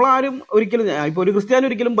സംസാരിക്കുന്നത്. നമ്മളാരും ഒരിക്കലും, ഇപ്പൊ ഒരു ക്രിസ്ത്യാനി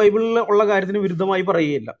ഒരിക്കലും ബൈബിളിൽ ഉള്ള കാര്യത്തിന് വിരുദ്ധമായി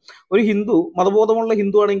പറയുകയില്ല. ഒരു ഹിന്ദു, മതബോധമുള്ള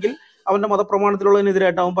ഹിന്ദു ആണെങ്കിൽ അവന്റെ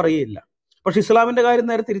മതപ്രമാണത്തിലുള്ളതിനെതിരായിട്ട് അവൻ പറയുകയില്ല. പക്ഷെ ഇസ്ലാമിന്റെ കാര്യം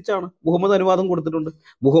നേരെ തിരിച്ചാണ്. മുഹമ്മദ് അനുവാദം കൊടുത്തിട്ടുണ്ട്.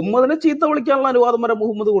 മുഹമ്മദിനെ ചീത്ത വിളിക്കാനുള്ള അനുവാദം വരെ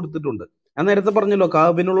മുഹമ്മദ് കൊടുത്തിട്ടുണ്ട്. ഞാൻ നേരത്തെ പറഞ്ഞല്ലോ,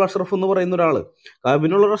 കാബിനുള്ള അഷ്റഫ് എന്ന് പറയുന്ന ഒരാള്,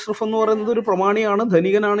 കാബിനുള്ള അഷ്റഫ് എന്ന് പറയുന്നത് ഒരു പ്രമാണിയാണ്,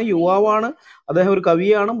 ധനികനാണ്, യുവാവാണ്, അദ്ദേഹം ഒരു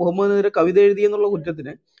കവിയാണ്. മുഹമ്മദിനെതിരെ കവിത എഴുതി എന്നുള്ള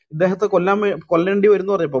കുറ്റത്തിന് ഇദ്ദേഹത്തെ കൊല്ലേണ്ടി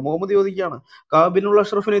വരുന്നു പറഞ്ഞപ്പോ മുഹമ്മദ് ചോദിക്കുകയാണ്, കാബിനുള്ള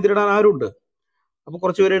അഷ്റഫിനെ എതിരിടാൻ ആരുണ്ട്? അപ്പൊ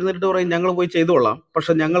കുറച്ചുപേർ എഴുന്നേറ്റ് പറയും, ഞങ്ങൾ പോയി ചെയ്തോളാം,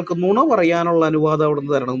 പക്ഷെ ഞങ്ങൾക്ക് നുണ പറയാനുള്ള അനുവാദം അവിടെ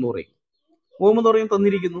നിന്ന് തരണം എന്ന് പറയും. മുഹമ്മദ് പറയും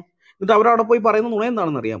തന്നിരിക്കുന്നു. എന്നിട്ട് അവരവിടെ പോയി പറയുന്ന നുണ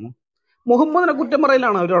എന്താണെന്ന് അറിയാമോ? മുഹമ്മദിനെ കുറ്റം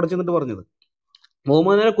പറയലാണ് അവർ അവിടെ ചെന്നിട്ട് പറഞ്ഞത്.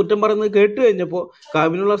 മുഹമ്മദിനെ കുറ്റം പറയുന്നത് കേട്ട് കഴിഞ്ഞപ്പോൾ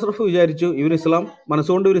കാബിനുള്ള അഷ്റഫ് വിചാരിച്ചു ഇവർ ഇസ്ലാം,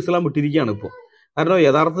 മനസ്സുകൊണ്ട് ഇവർ ഇസ്ലാം വിട്ടിരിക്കുകയാണ് ഇപ്പോൾ. കാരണം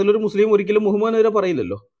യഥാർത്ഥത്തിൽ ഒരു മുസ്ലിം ഒരിക്കലും മുഹമ്മദിനെതിരെ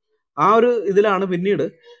പറയില്ലല്ലോ. ആ ഒരു ഇതിലാണ് പിന്നീട്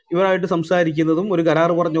ഇവരായിട്ട് സംസാരിക്കുന്നതും ഒരു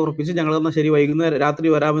കരാർ പറഞ്ഞ് ഉറപ്പിച്ച് ഞങ്ങൾ എന്നാൽ ശരി വൈകുന്നേരം രാത്രി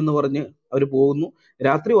വരാമെന്ന് പറഞ്ഞ് അവർ പോകുന്നു.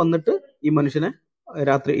 രാത്രി വന്നിട്ട് ഈ മനുഷ്യനെ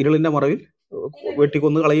രാത്രി ഇരുളിന്റെ മറവിൽ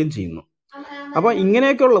വെട്ടിക്കൊന്ന് കളയുകയും ചെയ്യുന്നു. അപ്പൊ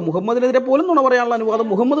ഇങ്ങനെയൊക്കെയുള്ള മുഹമ്മദിനെതിരെ പോലും നുണ പറയാനുള്ള അനുവാദം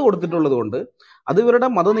മുഹമ്മദ് കൊടുത്തിട്ടുള്ളത് കൊണ്ട്, അത് ഇവരുടെ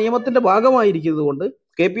മതനിയമത്തിന്റെ ഭാഗമായിരിക്കുന്നത് കൊണ്ട്,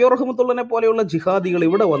 KP റഹ്മത്തുള്ളനെ പോലെയുള്ള ജിഹാദികൾ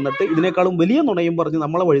ഇവിടെ വന്നിട്ട് ഇതിനേക്കാളും വലിയ നുണയും പറഞ്ഞ്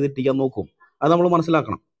നമ്മളെ വഴിതെറ്റിക്കാൻ നോക്കും. അത് നമ്മൾ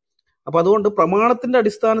മനസ്സിലാക്കണം. അപ്പൊ അതുകൊണ്ട് പ്രമാണത്തിന്റെ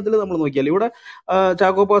അടിസ്ഥാനത്തിൽ നമ്മൾ നോക്കിയാൽ ഇവിടെ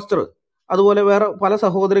ചാക്കോ പാസ്റ്റർ അതുപോലെ വേറെ പല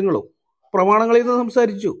സഹോദരങ്ങളും പ്രമാണങ്ങളിൽ നിന്ന്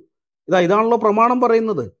സംസാരിച്ചു. ഇതാണല്ലോ പ്രമാണം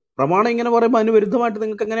പറയുന്നത്. പ്രമാണം ഇങ്ങനെ പറയുമ്പോൾ അതിന് വിരുദ്ധമായിട്ട്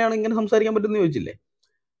നിങ്ങൾക്ക് എങ്ങനെയാണ് ഇങ്ങനെ സംസാരിക്കാൻ പറ്റുമെന്ന് ചോദിച്ചില്ലേ?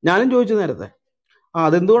 ഞാനും ചോദിച്ചു നേരത്തെ.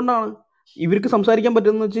 അതെന്തുകൊണ്ടാണ് ഇവർക്ക് സംസാരിക്കാൻ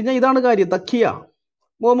പറ്റുന്നത് വെച്ച് കഴിഞ്ഞാൽ ഇതാണ് കാര്യം. തക്കിയ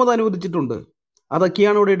മുഹമ്മദ് അനുവദിച്ചിട്ടുണ്ട്. ആ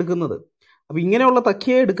തക്കിയാണ് ഇവിടെ എടുക്കുന്നത്. അപ്പൊ ഇങ്ങനെയുള്ള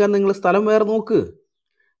തക്കിയെ എടുക്കാൻ നിങ്ങൾ സ്ഥലം വേറെ നോക്ക്.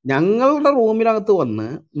 ഞങ്ങളുടെ റൂമിനകത്ത് വന്ന്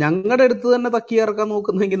ഞങ്ങളുടെ അടുത്ത് തന്നെ തക്കി ഇറക്കാൻ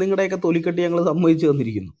നോക്കുന്നെങ്കിൽ നിങ്ങളുടെയൊക്കെ തൊലിക്കെട്ടി ഞങ്ങൾ സമ്മതിച്ചു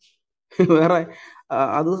തന്നിരിക്കുന്നു. വേറെ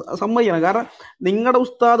അത് സമ്മതിക്കണം. കാരണം നിങ്ങളുടെ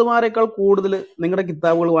ഉസ്താദുമാരെക്കാൾ കൂടുതൽ നിങ്ങളുടെ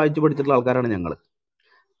കിതാബുകൾ വായിച്ചു പഠിച്ചിട്ടുള്ള ആൾക്കാരാണ് ഞങ്ങൾ.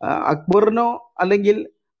 അക്ബറിനോ അല്ലെങ്കിൽ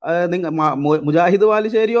മുജാഹിദ്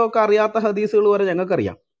വാലിശ്ശേരിയോ ഒക്കെ അറിയാത്ത ഹദീസുകൾ വരെ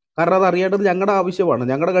ഞങ്ങൾക്കറിയാം. കാരണം അത് അറിയേണ്ടത് ഞങ്ങളുടെ ആവശ്യമാണ്.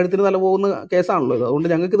 ഞങ്ങളുടെ കഴുത്തിന് തല പോകുന്ന കേസാണല്ലോ ഇത്. അതുകൊണ്ട്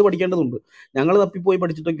ഞങ്ങൾക്ക് ഇത് പഠിക്കേണ്ടതുണ്ട്. ഞങ്ങൾ തപ്പിപ്പോയി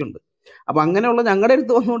പഠിച്ചിട്ടൊക്കെ ഉണ്ട്. അപ്പൊ അങ്ങനെയുള്ള ഞങ്ങളുടെ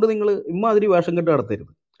അടുത്ത് വന്നുകൊണ്ട് നിങ്ങൾ ഇമ്മാതിരി വേഷം കെട്ട്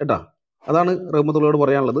നടത്തരുത് കേട്ടാ. അതാണ് റഹ്മത്തുള്ളയോട്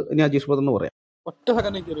പറയാനുള്ളത്. ഇനി അജീഷ് ബ്രദർ എന്ന് പറയാം.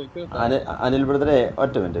 അനിൽ ബ്രദറെ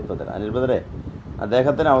ഒറ്റ മിനിറ്റ്. അനിൽ ബ്രദറെ,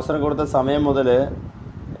 അദ്ദേഹത്തിന് അവസരം കൊടുത്ത സമയം മുതൽ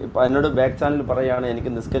ഇപ്പം എന്നോട് ബാക്ക് ചാനൽ പറയുകയാണ്,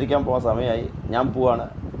 എനിക്ക് നിസ്കരിക്കാൻ പോകാൻ സമയമായി, ഞാൻ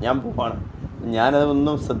പോവാണ്.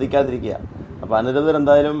 ഞാനതൊന്നും ശ്രദ്ധിക്കാതിരിക്കുക. അപ്പോൾ അനിൽ ബ്രദർ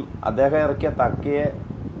എന്തായാലും അദ്ദേഹം ഇറക്കിയ തക്കിയെ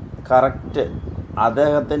കറക്റ്റ്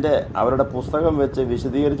അവരുടെ പുസ്തകം വെച്ച്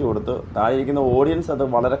വിശദീകരിച്ച് കൊടുത്തു. താഴെ ഇരിക്കുന്ന ഓഡിയൻസ് അത്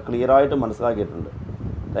വളരെ ക്ലിയറായിട്ട് മനസ്സിലാക്കിയിട്ടുണ്ട്.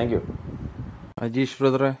 Thank you. അജീഷ്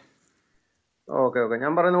ബ്രദറെ. ഓക്കെ,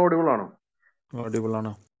 ഞാൻ പറയുന്നത് ഓഡിബിളാണോ?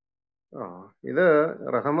 ഓഡിബിളാണ്. ഇത്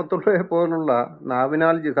റഹമത്തുള്ളയെ പോലുള്ള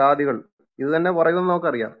നാവിനാൽ ജിഹാദികൾ ഇത് തന്നെ പറയുമെന്ന്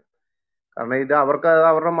നമുക്കറിയാം. കാരണം ഇത് അവർക്ക്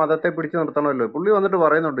അവരുടെ മതത്തെ പിടിച്ചു നിർത്തണമല്ലോ. പുള്ളി വന്നിട്ട്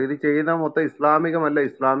പറയുന്നുണ്ട് ഇത് ചെയ്യുന്ന മൊത്തം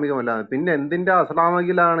ഇസ്ലാമികമല്ല. പിന്നെ എന്തിന്റെ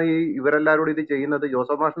അസ്ലാമികിലാണ് ഇവരെല്ലാവരും കൂടി ഇത് ചെയ്യുന്നത്?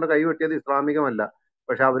 ജോസഫ് മാഷിന്റെ കൈ വെട്ടിയത് ഇസ്ലാമികമല്ല.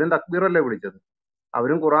 പക്ഷെ അവരും തക്ബീറല്ലേ പിടിച്ചത്.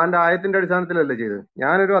 അവരും ഖുറാന്റെ ആയത്തിന്റെ അടിസ്ഥാനത്തിലല്ലേ ചെയ്തത്.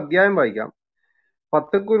 ഞാനൊരു അധ്യായം വായിക്കാം.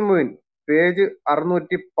 ഫത്ഹുൽ മുബീൻ പേജ്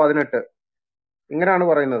 618. ഇങ്ങനെയാണ്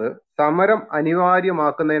പറയുന്നത്. സമരം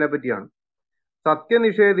അനിവാര്യമാക്കുന്നതിനെ പറ്റിയാണ്.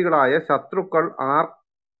 സത്യനിഷേധികളായ ശത്രുക്കൾ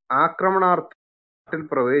ആക്രമണാർത്ഥത്തിൽ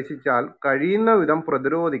പ്രവേശിച്ചാൽ കഴിയുന്ന വിധം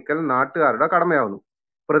പ്രതിരോധിക്കൽ നാട്ടുകാരുടെ കടമയാവുന്നു.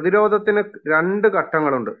 പ്രതിരോധത്തിന് 2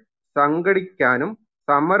 ഘട്ടങ്ങളുണ്ട്. സംഘടിക്കാനും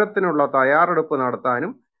സമരത്തിനുള്ള തയ്യാറെടുപ്പ്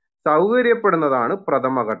നടത്താനും സൗകര്യപ്പെടുന്നതാണ്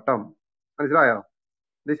പ്രഥമ ഘട്ടം. മനസ്സിലായോ?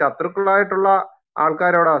 ഇത് ശത്രുക്കളായിട്ടുള്ള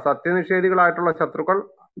ആൾക്കാരോടാ, സത്യനിഷേധികളായിട്ടുള്ള ശത്രുക്കൾ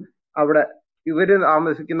അവിടെ ഇവര്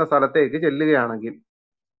താമസിക്കുന്ന സ്ഥലത്തേക്ക് ചെല്ലുകയാണെങ്കിൽ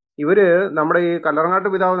ഇവര് നമ്മുടെ ഈ കല്ലറങ്ങാട്ട്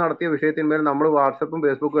പിതാവ് നടത്തിയ വിഷയത്തിന്മേൽ നമ്മൾ വാട്സപ്പും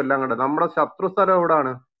ഫേസ്ബുക്കും എല്ലാം കണ്ട് നമ്മുടെ ശത്രു സ്ഥലം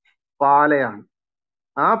എവിടാണ്? പാലയാണ്.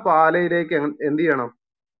 ആ പാലയിലേക്ക് എന്ത് ചെയ്യണം?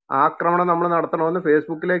 ആക്രമണം നമ്മൾ നടത്തണമെന്ന്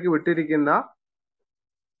ഫേസ്ബുക്കിലേക്ക് വിട്ടിരിക്കുന്ന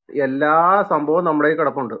എല്ലാ സംഭവവും നമ്മുടെ കയ്യിൽ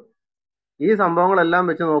കിടപ്പുണ്ട്. ഈ സംഭവങ്ങളെല്ലാം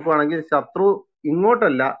വെച്ച് നോക്കുകയാണെങ്കിൽ ശത്രു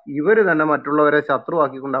ഇങ്ങോട്ടല്ല, ഇവര് തന്നെ മറ്റുള്ളവരെ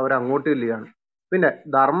ശത്രുവാക്കിക്കൊണ്ട് അവർ അങ്ങോട്ട് ചെല്ലുകയാണ്. പിന്നെ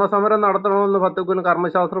ധർമ്മസമരം നടത്തണമെന്ന് ഫത്തക്കുൽ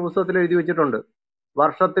കർമ്മശാസ്ത്ര പുസ്തകത്തിൽ എഴുതി വെച്ചിട്ടുണ്ട്.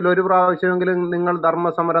 വർഷത്തിൽ ഒരു പ്രാവശ്യമെങ്കിലും നിങ്ങൾ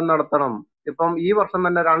ധർമ്മസമരം നടത്തണം. ഇപ്പം ഈ വർഷം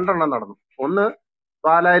തന്നെ 2 നടന്നു. ഒന്ന്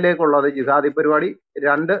പാലായിലേക്കുള്ളത് ജിഹാദി പരിപാടി,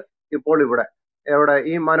 2 ഇപ്പോൾ എവിടെ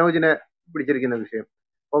ഈ മനോജിനെ പിടിച്ചിരിക്കുന്ന വിഷയം.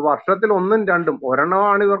 അപ്പൊ വർഷത്തിൽ 1ഉം 2ഉം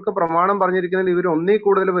ഒരെണ്ണമാണ് ഇവർക്ക് പ്രമാണം പറഞ്ഞിരിക്കുന്നതിൽ ഇവർ 1ൽ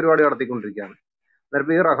കൂടുതൽ പരിപാടി നടത്തിക്കൊണ്ടിരിക്കുകയാണ്.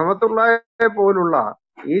 എന്നിട്ട് ഈ റഹ്മത്തുള്ളാഹിയെ പോലുള്ള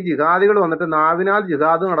ഈ ജിഹാദികൾ വന്നിട്ട് നാവിനാൽ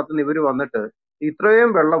ജിഹാദ് നടത്തുന്ന ഇവര് വന്നിട്ട് ഇത്രയും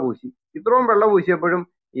വെള്ള പൂശിയപ്പോഴും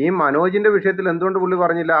ഈ മനോജിന്റെ വിഷയത്തിൽ എന്തുകൊണ്ട് പുള്ളി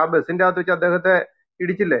പറഞ്ഞില്ല? ആ ബസ്സിന്റെ അകത്ത് വെച്ച് അദ്ദേഹത്തെ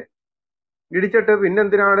ഇടിച്ചില്ലേ? ഇടിച്ചിട്ട്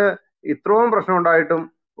പിന്നെന്തിനാണ് ഇത്രയും പ്രശ്നം ഉണ്ടായിട്ടും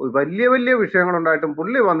വലിയ വലിയ വിഷയങ്ങൾ ഉണ്ടായിട്ടും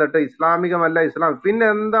പുള്ളി വന്നിട്ട് ഇസ്ലാമികമല്ല പിന്നെ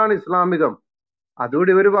എന്താണ് ഇസ്ലാമികം?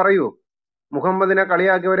 അതുകൂടി ഇവര് പറയൂ. മുഹമ്മദിനെ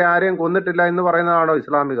കളിയാക്കിയവരെ ആരെയും കൊന്നിട്ടില്ല എന്ന് പറയുന്നതാണോ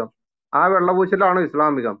ഇസ്ലാമികം? ആ വെള്ളപൂശലാണോ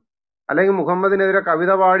ഇസ്ലാമികം? അല്ലെങ്കിൽ മുഹമ്മദിനെതിരെ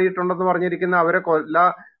കവിത പാടിയിട്ടുണ്ടെന്ന് പറഞ്ഞിരിക്കുന്ന അവരെ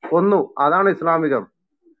കൊന്നു, അതാണ് ഇസ്ലാമികം?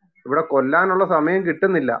 ഇവിടെ കൊല്ലാനുള്ള സമയം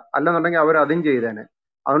കിട്ടുന്നില്ല, അല്ലെന്നുണ്ടെങ്കിൽ അവർ അതും ചെയ്തേനെ.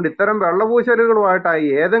 അതുകൊണ്ട് ഇത്തരം വെള്ളപൂശലുകളുമായിട്ടായി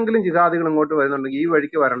ഏതെങ്കിലും ജിഹാദികൾ ഇങ്ങോട്ട് വരുന്നുണ്ടെങ്കിൽ ഈ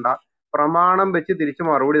വഴിക്ക് വരണ്ട, പ്രമാണം വെച്ച് തിരിച്ചു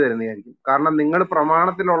മറുപടി തരുന്നതായിരിക്കും. കാരണം നിങ്ങൾ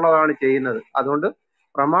പ്രമാണത്തിലുള്ളതാണ് ചെയ്യുന്നത്. അതുകൊണ്ട്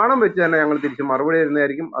പ്രമാണം വെച്ച് തന്നെ ഞങ്ങൾ തിരിച്ച് മറുപടി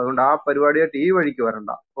തരുന്നതായിരിക്കും. അതുകൊണ്ട് ആ പരിപാടിയായിട്ട് ഈ വഴിക്ക്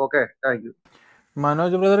വരണ്ട. Okay, thank you.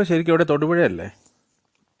 Manoj brother ശരിക്കും ഇവിടെ തൊടുപുഴയല്ലേ?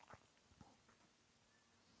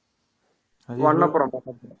 മണ്ണപ്പുറം.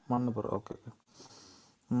 ഓക്കെ.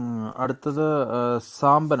 അടുത്തത്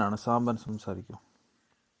സാമ്പനാണ്. സാമ്പൻ സംസാരിക്കും.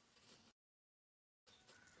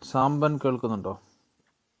 സാമ്പൻ കേൾക്കുന്നുണ്ടോ?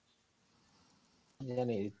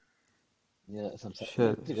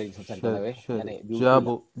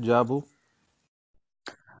 ജാബു.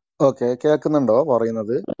 ഓക്കെ, കേൾക്കുന്നുണ്ടോ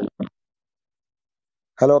പറയുന്നത്?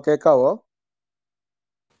 ഹലോ, കേൾക്കാവോ?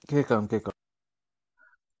 കേൾക്കാം.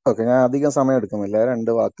 ഓക്കെ, ഞാൻ അധികം സമയം എടുക്കുന്നില്ല,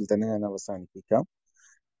 2 വാക്കിൽ തന്നെ ഞാൻ അവസാനിപ്പിക്കാം.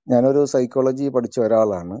 ഞാനൊരു സൈക്കോളജി പഠിച്ച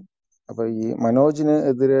ഒരാളാണ്. അപ്പൊ ഈ മനോജിന്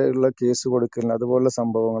എതിരെയുള്ള കേസ് കൊടുക്കലിന് അതുപോലുള്ള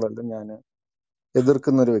സംഭവങ്ങളെല്ലാം ഞാൻ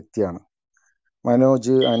എതിർക്കുന്ന ഒരു വ്യക്തിയാണ്.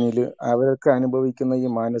 മനോജ്, അനിൽ അവരൊക്കെ അനുഭവിക്കുന്ന ഈ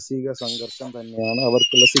മാനസിക സംഘർഷം തന്നെയാണ്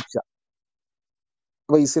അവർക്കുള്ള ശിക്ഷ.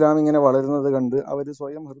 അപ്പൊ ഇസ്ലാം ഇങ്ങനെ വളരുന്നത് കണ്ട് അവർ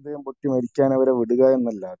സ്വയം ഹൃദയം പൊട്ടി മരിക്കാൻ അവരെ വിടുക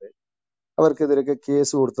എന്നല്ലാതെ അവർക്കെതിരൊക്കെ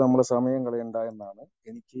കേസ് കൊടുത്ത് നമ്മളെ സമയം കളയണ്ട എന്നാണ്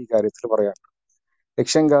എനിക്ക് ഈ കാര്യത്തിൽ പറയാനുള്ളത്.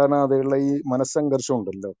 ലക്ഷ്യം കാണാതെയുള്ള ഈ മനസ്സംഘർഷം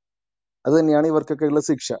ഉണ്ടല്ലോ, അത് തന്നെയാണ് ഇവർക്കൊക്കെ ഉള്ള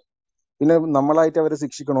ശിക്ഷ. പിന്നെ നമ്മളായിട്ട് അവരെ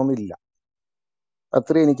ശിക്ഷിക്കണമെന്നില്ല.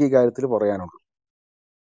 അത്രേ എനിക്ക് ഈ കാര്യത്തിൽ പറയാനുള്ളൂ.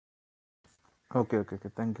 ഓക്കെ.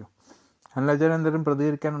 Thank you. അനിലാചാര്യ എന്തെങ്കിലും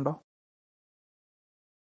പ്രതികരിക്കാനുണ്ടോ?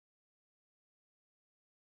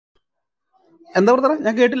 എന്താ പറഞ്ഞ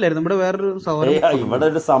ഞാൻ കേട്ടില്ലായിരുന്നു. ഇവിടെ വേറൊരു സഹോദരൻ ഇവിടെ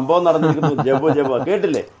ഒരു സംഭവം നടന്നിരിക്കുന്നു. ജബോ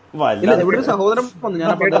കേട്ടില്ലേ? ഇല്ല, ഇവിടെ ഒരു സഹോദരൻ വന്നു. ഞാൻ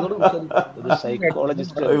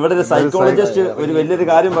ഇവിടെ ഒരു സൈക്കോളജിസ്റ്റ് ഒരു വലിയൊരു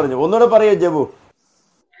കാര്യം പറഞ്ഞു. ഒന്നുകൂടെ പറയോ ജബു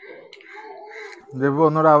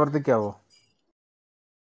ഒന്നുകൂടെ ആവർത്തിക്കാവോ?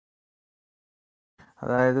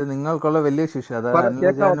 അതായത് നിങ്ങൾക്കുള്ള വലിയ ശിക്ഷ, അല്ല,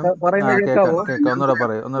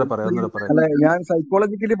 ഞാൻ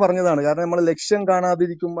സൈക്കോളജിക്കലി പറഞ്ഞതാണ്. കാരണം നമ്മൾ ലക്ഷ്യം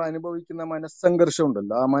കാണാതിരിക്കുമ്പോൾ അനുഭവിക്കുന്ന മനസ്സംഘർഷം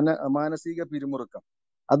ഉണ്ടല്ലോ, ആ മാനസിക പിരിമുറുക്കം,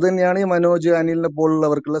 അത് തന്നെയാണ് ഈ മനോജ്, അനിലിനെ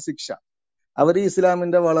പോലുള്ളവർക്കുള്ള ശിക്ഷ. അവർ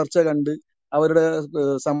ഇസ്ലാമിന്റെ വളർച്ച കണ്ട് അവരുടെ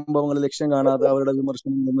സംഭവങ്ങൾ ലക്ഷ്യം കാണാതെ, അവരുടെ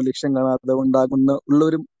വിമർശനങ്ങളൊന്നും ലക്ഷ്യം കാണാതെ ഉണ്ടാകുന്ന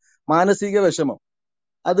ഒരു മാനസിക വിഷമം,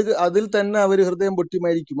 അതിൽ തന്നെ അവർ ഹൃദയം പൊട്ടി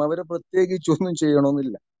മരിക്കും. അവരെ പ്രത്യേകിച്ചൊന്നും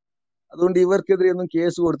ചെയ്യണമെന്നില്ല. അതുകൊണ്ട് ഇവർക്കെതിരെ ഒന്നും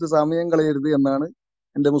കേസ് കൊടുത്ത് സമയം കളയരുത് എന്നാണ്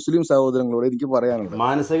എന്റെ മുസ്ലിം സഹോദരങ്ങളോട് എനിക്ക് പറയാനുള്ളത്.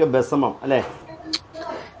 മാനസിക വിഷമം അല്ലേ?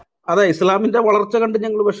 അതെ, ഇസ്ലാമിന്റെ വളർച്ച കണ്ട്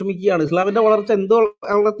ഞങ്ങൾ വിഷമിക്കുകയാണ്. ഇസ്ലാമിന്റെ വളർച്ച എന്ത്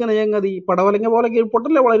വളർച്ചയാണ്? ഞങ്ങൾ ഈ പടവലങ്ങ പോലെ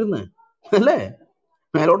കീഴ്പോട്ടല്ലേ വളരുന്നത് അല്ലേ?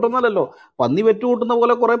 മേലോട്ടൊന്നല്ലല്ലോ. പന്നി പെറ്റുകൂട്ടുന്ന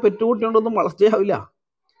പോലെ കുറെ പെറ്റുകൂട്ടിയോണ്ടൊന്നും വളർച്ചയാവില്ല.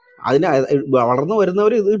 അതിന് വളർന്നു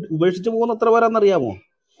വരുന്നവർ ഇത് ഉപേക്ഷിച്ച് പോകുന്ന എത്ര പേരാണെന്നറിയാമോ?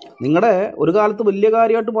 നിങ്ങളുടെ ഒരു കാലത്ത് വലിയ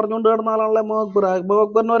കാര്യമായിട്ട് പറഞ്ഞുകൊണ്ട് കിടന്ന ആളാണല്ലേ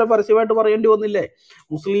മുഹമ്മദിനെ വരെ പരസ്യമായിട്ട് പറയേണ്ടി വന്നില്ലേ?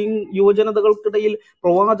 മുസ്ലിം യുവജനതകൾക്കിടയിൽ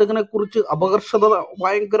പ്രവാചകനെ കുറിച്ച് അപകർഷത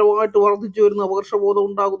ഭയങ്കരമായിട്ട് വർദ്ധിച്ചു വരുന്നു, അപകർഷബോധം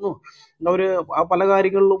ഉണ്ടാകുന്നു, അവര് പല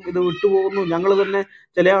കാര്യങ്ങളിലും ഇത് വിട്ടുപോകുന്നു. ഞങ്ങൾ തന്നെ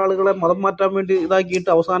ചില ആളുകളെ മതം മാറ്റാൻ വേണ്ടി ഇതാക്കിയിട്ട്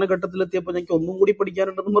അവസാന ഘട്ടത്തിലെത്തിയപ്പോൾ ഞങ്ങൾക്ക് ഒന്നും കൂടി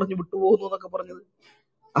പഠിക്കാനുണ്ടെന്ന് പറഞ്ഞ് വിട്ടുപോകുന്നു എന്നൊക്കെ പറഞ്ഞത്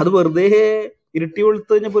അത് വെറുതെ ഇരുട്ടി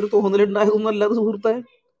വെളുത്ത് കഴിഞ്ഞപ്പോൾ ഒരു തോന്നലുണ്ടായതൊന്നുമല്ലാതെ സുഹൃത്തെ,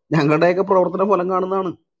 ഞങ്ങളുടെയൊക്കെ പ്രവർത്തന ഫലം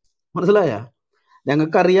കാണുന്നതാണ്. മനസ്സിലായ?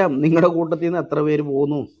 ഞങ്ങൾക്കറിയാം നിങ്ങളുടെ കൂട്ടത്തിൽ നിന്ന് എത്ര പേര്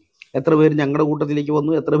പോകുന്നു, എത്ര പേര് ഞങ്ങളുടെ കൂട്ടത്തിലേക്ക്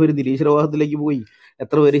വന്നു, എത്ര പേര് നിരീശ്വരവാദത്തിലേക്ക് പോയി,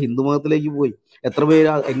 എത്ര പേര് ഹിന്ദുമതത്തിലേക്ക് പോയി, എത്ര പേര്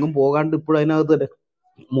എങ്ങും പോകാണ്ട് ഇപ്പോഴും അതിനകത്ത്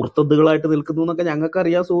മുർത്തദ്ദുകളായിട്ട് നിൽക്കുന്നു എന്നൊക്കെ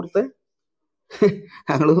ഞങ്ങൾക്കറിയാം സുഹൃത്തെ.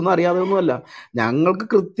 ഞങ്ങളിതൊന്നും അറിയാതെ ഒന്നുമല്ല. ഞങ്ങൾക്ക്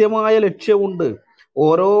കൃത്യമായ ലക്ഷ്യമുണ്ട്.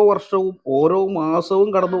 ഓരോ വർഷവും ഓരോ മാസവും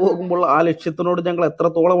കടന്നു പോകുമ്പോൾ ആ ലക്ഷ്യത്തിനോട് ഞങ്ങൾ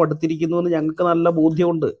എത്രത്തോളം അടുത്തിരിക്കുന്നു എന്ന് ഞങ്ങൾക്ക് നല്ല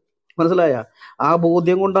ബോധ്യമുണ്ട്. മനസ്സിലായ? ആ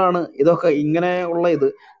ബോധ്യം കൊണ്ടാണ് ഇതൊക്കെ ഇങ്ങനെ ഉള്ള ഇത്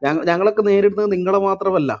ഞങ്ങളൊക്കെ നേരിടുന്നത്. നിങ്ങളെ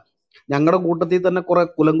മാത്രമല്ല, ഞങ്ങളുടെ കൂട്ടത്തിൽ തന്നെ കുറെ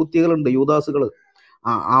കുലംകുത്തികളുണ്ട്, യൂദാസുകൾ.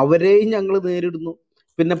 അവരെയും ഞങ്ങൾ നേരിടുന്നു.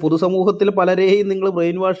 പിന്നെ പൊതുസമൂഹത്തിൽ പലരെയും നിങ്ങൾ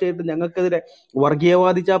ബ്രെയിൻ വാഷ് ചെയ്തിട്ട് ഞങ്ങൾക്കെതിരെ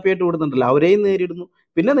വർഗീയവാദി ചാപ്പയായിട്ട് വിടുന്നുണ്ടല്ലോ, അവരെയും നേരിടുന്നു.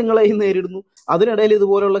 പിന്നെ നിങ്ങളെയും നേരിടുന്നു. അതിനിടയിൽ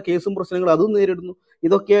ഇതുപോലുള്ള കേസും പ്രശ്നങ്ങളും അതും നേരിടുന്നു.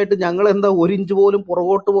 ഇതൊക്കെയായിട്ട് ഞങ്ങൾ എന്താ ഒരു ഇഞ്ച് പോലും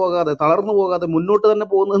പുറകോട്ട് പോകാതെ തളർന്നു പോകാതെ മുന്നോട്ട് തന്നെ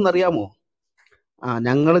പോകുന്നതെന്ന് അറിയാമോ?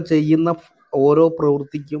 ഞങ്ങൾ ചെയ്യുന്ന ഓരോ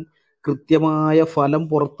പ്രവൃത്തിക്കും കൃത്യമായ ഫലം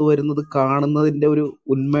പുറത്തു വരുന്നത് കാണുന്നതിൻ്റെ ഒരു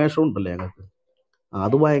ഉന്മേഷം ഉണ്ടല്ലോ ഞങ്ങൾക്ക്,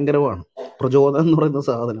 അത് ഭയങ്കരമാണ്. പ്രചോദനം എന്ന് പറയുന്ന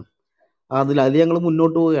സാധനം അതിൽ ഞങ്ങൾ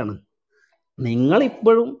മുന്നോട്ട് പോവുകയാണ്.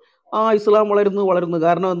 നിങ്ങളിപ്പോഴും ഇസ്ലാം വളരുന്നു.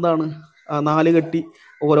 കാരണം എന്താണ്? 4 കെട്ടി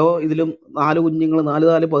ഓരോ ഇതിലും 4 കുഞ്ഞുങ്ങൾ,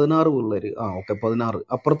 4 16 പിള്ളേർ. ഓക്കെ 16.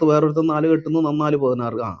 അപ്പുറത്ത് വേറൊരുത്തം 4 കെട്ടുന്നു, 4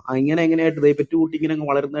 16. എങ്ങനെയായിട്ട് ഇതേ പെറ്റുകൂട്ടി ഇങ്ങനെ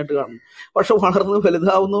വളരുന്നതായിട്ട് കാണുന്നു. പക്ഷെ വളർന്ന്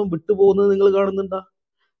വലുതാവുന്നതും വിട്ടുപോകുന്നത് നിങ്ങൾ കാണുന്നുണ്ടാ?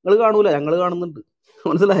 നിങ്ങൾ കാണൂല, ഞങ്ങൾ കാണുന്നുണ്ട്.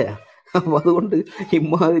 മനസ്സിലായ? അപ്പൊ അതുകൊണ്ട്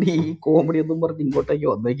ഇമാതിരി ഈ കോമഡി ഒന്നും പറഞ്ഞ് ഇങ്ങോട്ടേക്ക്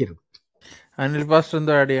വന്നേക്കരുത്. അനിൽ പാസ്റ്റർ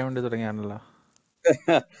എന്തോ ആഡ് ചെയ്യാൻ വേണ്ടി തുടങ്ങിയാണല്ലോ.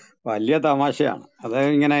 വലിയ തമാശയാണ് അത്.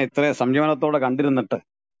 ഇങ്ങനെ ഇത്ര സംയമനത്തോടെ കണ്ടിരുന്നിട്ട്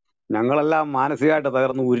ഞങ്ങളെല്ലാം മാനസികമായിട്ട്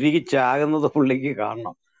തകർന്ന് ഉരുകിച്ചാകുന്നത് പുള്ളിക്ക്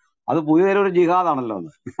കാണണം. അത് പുതിയൊരു ജിഹാദാണല്ലോ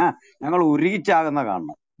അത്. ഞങ്ങൾ ഉരുകിച്ചാകുന്ന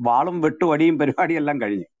കാണണം. വാളും വെട്ടുവടിയും പരിപാടിയും എല്ലാം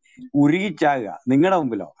കഴിഞ്ഞ് ഉരുകിച്ചാകുക നിങ്ങളുടെ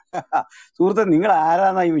മുമ്പിലോ? സുഹൃത്തെ, നിങ്ങൾ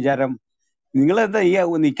ആരാന്നാ ഈ വിചാരം? നിങ്ങളെന്താ ഈ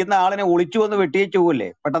നിൽക്കുന്ന ആളിനെ ഒളിച്ചു വന്ന് വെട്ടിയേച്ചു പോകല്ലേ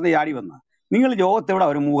പെട്ടെന്ന് ചാടി വന്ന്? നിങ്ങൾ ലോകത്തെവിടെ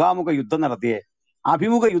ഒരു മുഖാമുഖ യുദ്ധം നടത്തിയേ?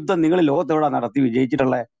 അഭിമുഖ യുദ്ധം നിങ്ങൾ ലോകത്തെവിടെ നടത്തി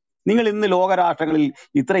വിജയിച്ചിട്ടുള്ളത്? നിങ്ങൾ ഇന്ന് ലോകരാഷ്ട്രങ്ങളിൽ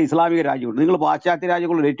ഇത്ര ഇസ്ലാമിക രാജ്യമുണ്ട്, നിങ്ങൾ പാശ്ചാത്യ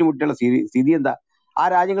രാജ്യങ്ങളിൽ ഏറ്റുമുട്ടിയുള്ള സ്ഥിതി എന്താ? ആ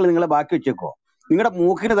രാജ്യങ്ങൾ നിങ്ങളെ ബാക്കി വെച്ചേക്കോ? നിങ്ങളുടെ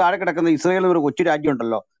മൂക്കിന് താഴെ കിടക്കുന്ന ഇസ്രായേൽ ഒരു കൊച്ചു രാജ്യം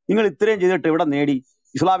ഉണ്ടല്ലോ, നിങ്ങൾ ഇത്രയും ചെയ്തിട്ട് ഇവിടെ നേടി?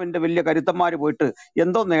 ഇസ്ലാമിന്റെ വലിയ കരുത്തന്മാര് പോയിട്ട്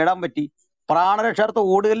എന്തോ നേടാൻ പറ്റി? പ്രാണരക്ഷാർത്ഥം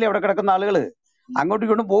ഓടുകല്ലേ അവിടെ കിടക്കുന്ന ആളുകൾ? അങ്ങോട്ടും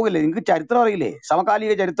ഇങ്ങോട്ടും പോകില്ലേ? നിങ്ങൾക്ക് ചരിത്രം അറിയില്ലേ?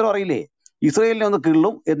 സമകാലിക ചരിത്രം അറിയില്ലേ? ഇസ്രായേലിനെ ഒന്ന്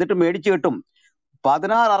കിള്ളും, എന്നിട്ട് മേടിച്ചു കെട്ടും.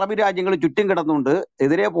 16 അറബ് രാജ്യങ്ങൾ ചുറ്റും കിടന്നുകൊണ്ട്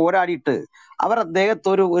എതിരെ പോരാടിയിട്ട് അവർ അദ്ദേഹത്തെ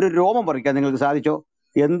ഒരു രോമം പറിക്കാൻ നിങ്ങൾക്ക് സാധിച്ചോ?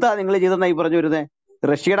 എന്താ നിങ്ങൾ ചെയ്തെന്നായി പറഞ്ഞു വരുന്നത്?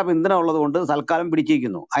 റഷ്യയുടെ പിന്തുണ ഉള്ളത് കൊണ്ട് തൽക്കാലം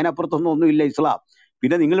പിടിച്ചിരിക്കുന്നു, അതിനപ്പുറത്തൊന്നും ഒന്നുമില്ല ഇസ്ലാം.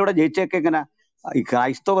 പിന്നെ നിങ്ങളിവിടെ ജയിച്ചൊക്കെ എങ്ങനെ? ഈ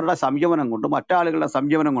ക്രൈസ്തവരുടെ സംയമനം കൊണ്ട്, മറ്റാളുകളുടെ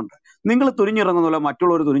സംയമനം കൊണ്ട് നിങ്ങൾ തുനിഞ്ഞിറങ്ങുന്നല്ലോ.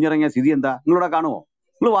 മറ്റുള്ളവർ തുനിഞ്ഞിറങ്ങിയ സ്ഥിതി എന്താ നിങ്ങളിവിടെ കാണുമോ?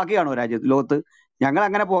 നിങ്ങൾ ബാക്കിയാണോ ലോകത്ത്? ഞങ്ങൾ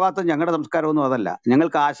അങ്ങനെ പോകാത്ത ഞങ്ങളുടെ സംസ്കാരമൊന്നും അതല്ല.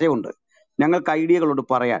 ഞങ്ങൾക്ക് ആശയമുണ്ട്, ഞങ്ങൾക്ക് ഐഡിയകളുണ്ട്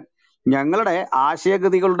പറയാൻ. ഞങ്ങളുടെ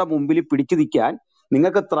ആശയഗതികളുടെ മുമ്പിൽ പിടിച്ചു നിൽക്കാൻ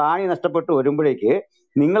നിങ്ങൾക്ക് ത്രാണി നഷ്ടപ്പെട്ട് വരുമ്പോഴേക്ക്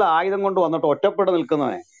നിങ്ങൾ ആയുധം കൊണ്ട് വന്നിട്ട് ഒറ്റപ്പെട്ട്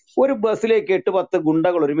നിൽക്കുന്നവനെ ഒരു ബസ്സിലേക്ക് 8-10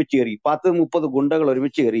 ഗുണ്ടകൾ ഒരുമിച്ച് കയറി, 10-30 ഗുണ്ടകൾ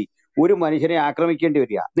ഒരുമിച്ച് കയറി ഒരു മനുഷ്യനെ ആക്രമിക്കേണ്ടി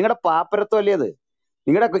വരിക. നിങ്ങളുടെ പാപ്പരത്വമല്ലേ അത്?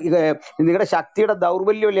 നിങ്ങളുടെ ശക്തിയുടെ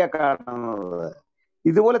ദൗർബല്യമല്ലേ കാണുന്നത്?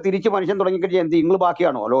 ഇതുപോലെ തിരിച്ച് മനുഷ്യൻ തുടങ്ങിക്കഴിഞ്ഞാൽ എന്ത് നിങ്ങൾ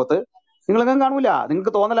ബാക്കിയാണോ ലോകത്ത്? നിങ്ങളെങ്ങും കാണൂല,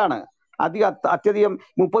 നിങ്ങൾക്ക് തോന്നലാണ്. അത്യധികം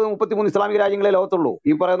 30-33 ഇസ്ലാമിക രാജ്യങ്ങളെ ലോകത്തുള്ളൂ.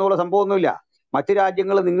 ഈ പറയുന്ന പോലെ സംഭവമൊന്നുമില്ല. മറ്റു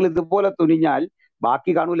രാജ്യങ്ങൾ നിങ്ങൾ ഇതുപോലെ തുനിഞ്ഞാൽ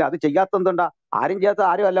ബാക്കി കാണൂല. അത് ചെയ്യാത്ത എന്തുണ്ടാ? ആരും ചെയ്യാത്ത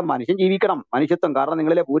ആരും അല്ല. മനുഷ്യൻ ജീവിക്കണം, മനുഷ്യത്വം. കാരണം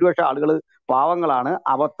നിങ്ങളിലെ ഭൂരിപക്ഷം ആളുകൾ പാവങ്ങളാണ്,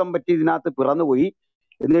 അബദ്ധം പറ്റി ഇതിനകത്ത് പിറന്നുപോയി.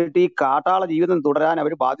 എന്നിട്ട് ഈ കാട്ടാള ജീവിതം തുടരാൻ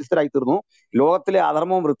അവർ ബാധ്യസ്ഥരായി തീർന്നു. ലോകത്തിലെ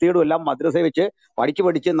അധർമ്മവും വൃത്തികേടും എല്ലാം മദ്രസയിൽ വെച്ച്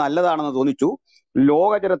പഠിച്ച് നല്ലതാണെന്ന് തോന്നിച്ചു.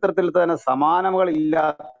 ലോക ചരിത്രത്തിൽ തന്നെ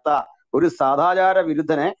സമാനങ്ങളില്ലാത്ത ഒരു സദാചാര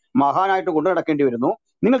വിരുദ്ധനെ മഹാനായിട്ട് കൊണ്ടു നടക്കേണ്ടി വരുന്നു.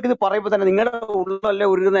 നിങ്ങൾക്കിത് പറയുമ്പോൾ തന്നെ നിങ്ങളുടെ ഉള്ളല്ലേ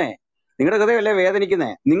ഉരുകുന്നേ, നിങ്ങളുടെ ഹൃദയമല്ലേ വേദനിക്കുന്നേ?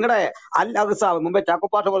 നിങ്ങളുടെ അൽ അഖ്സാബ്, മുമ്പേ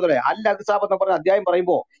ചാക്കോപ്പാട്ട് പോലെ അൽ അഖ്സാബ് എന്ന് പറഞ്ഞ അധ്യായം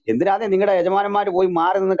പറയുമ്പോൾ എന്തിനാതെ നിങ്ങളുടെ യജമാനന്മാർ പോയി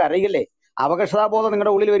മാറി നിന്ന് കരയില്ലേ? അപകർഷതാബോധം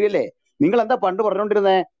നിങ്ങളുടെ ഉള്ളിൽ വരികയല്ലേ? നിങ്ങൾ എന്താ പണ്ട്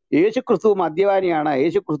പറഞ്ഞുകൊണ്ടിരുന്നേ? യേശുക്രിസ്തു മദ്യപാനിയാണ്,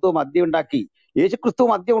 യേശുക്രിസ്തു മദ്യം ഉണ്ടാക്കി, യേശുക്രിസ്തു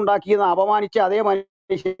മദ്യം ഉണ്ടാക്കിയെന്ന് അപമാനിച്ച അതേ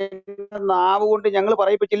മനുഷ്യന്റെ നാവ് കൊണ്ട് ഞങ്ങൾ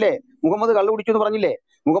പറയിപ്പിച്ചില്ലേ? മുഹമ്മദ് കള്ളു കുടിച്ചു എന്ന് പറഞ്ഞില്ലേ?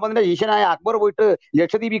 മുഹമ്മദിന്റെ ശിഷ്യനായ അക്ബർ പോയിട്ട്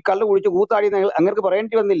ലക്ഷദ്വീപിൽ കള്ളു കുടിച്ച് കൂത്താടി അങ്ങനെ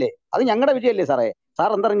പറയേണ്ടി വന്നില്ലേ? അത് ഞങ്ങളുടെ വിജയല്ലേ സാറേ? സാർ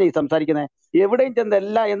എന്തറിഞ്ഞ ഈ സംസാരിക്കുന്നത്? എവിടെയും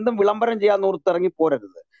ചെന്ന് എന്തും വിളംബരം ചെയ്യാൻ ഓർത്തിറങ്ങി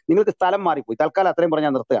പോരരുത്. നിങ്ങൾക്ക് സ്ഥലം മാറിപ്പോയി. തൽക്കാലം അത്രയും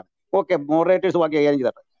പറഞ്ഞാൽ നിർത്തുകയാണ്. ഓക്കെ, മോഡറേറ്റേഴ്സ് ബാക്കി കൈകാര്യം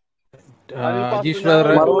ചെയ്തട്ടെ. അജീഷ്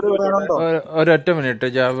ബ്രദറെ, ഒരൊറ്റ മിനിറ്റ്.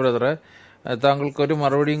 ബ്രദറെ, താങ്കൾക്ക് ഒരു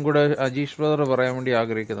മറുപടിയും കൂടെ അജീഷ് ബ്രദർ പറയാൻ വേണ്ടി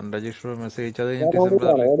ആഗ്രഹിക്കുന്നുണ്ട്. അജീഷ് ബ്രദർ മെസ്സേജ്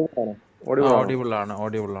ഓഡിബിൾ ആണ്.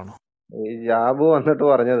 ഈ ജാബു വന്നിട്ട്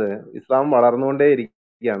പറഞ്ഞത് ഇസ്ലാം വളർന്നുകൊണ്ടേ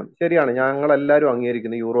ഇരിക്കുകയാണ്. ശരിയാണ്, ഞങ്ങൾ എല്ലാവരും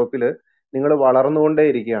അംഗീകരിക്കുന്നു. യൂറോപ്പില് നിങ്ങൾ വളർന്നുകൊണ്ടേ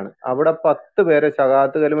ഇരിക്കുകയാണ്. അവിടെ 10 പേരെ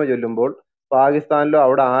ശഹാദത്ത് കലിമ ചൊല്ലുമ്പോൾ പാകിസ്ഥാനിലോ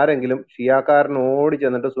അവിടെ ആരെങ്കിലും ഷിയാക്കാരൻ ഓടി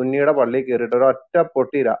ചെന്നിട്ട് സുന്നിയുടെ പള്ളിയിൽ കയറിയിട്ട് ഒരൊറ്റ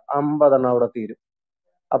പൊട്ടീര 50 എണ്ണം അവിടെ തീരും.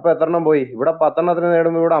 അപ്പൊ എത്ര എണ്ണം പോയി? ഇവിടെ 10 എണ്ണത്തിന്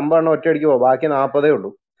നേടുമ്പോൾ ഇവിടെ 50 എണ്ണം ഒറ്റയടിക്ക് പോകും, ബാക്കി 40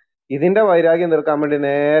 ഉള്ളൂ. ഇതിന്റെ വൈരാഗ്യം തീർക്കാൻ വേണ്ടി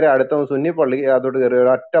നേരെ അടുത്ത സുന്നി പള്ളി അതോട്ട് കയറി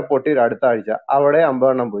ഒരൊറ്റ പൊട്ടീര അടുത്ത ആഴ്ച അവിടെ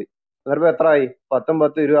 50 എണ്ണം പോയി. എന്നിട്ട് എത്രയായി? 10,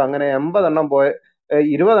 10, 20 അങ്ങനെ 80 എണ്ണം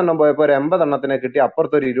 20 എണ്ണം പോയപ്പോ ഒരു 80 എണ്ണത്തിനെ കിട്ടി,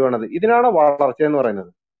 അപ്പുറത്തൊരു 20 എണ്ണത്. ഇതിനാണ് വളർച്ച എന്ന്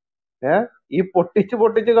പറയുന്നത്. ഈ പൊട്ടിച്ച്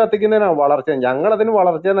പൊട്ടിച്ച് കത്തിക്കുന്നതിനാണ് വളർച്ച. ഞങ്ങളതിന്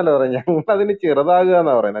വളർച്ച എന്നല്ല പറയുന്നത്, ഞങ്ങളതിന് ചെറുതാകുക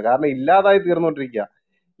എന്നാ പറയുന്നത്. കാരണം ഇല്ലാതായി തീർന്നുകൊണ്ടിരിക്കുക.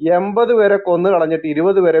 80 പേരെ കൊന്നു കളഞ്ഞിട്ട്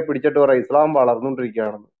 20 പേരെ പിടിച്ചിട്ട് പറയാം ഇസ്ലാം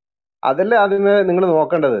വളർന്നുകൊണ്ടിരിക്കുകയാണെന്ന്. അതല്ലേ ആദ്യമേ നിങ്ങൾ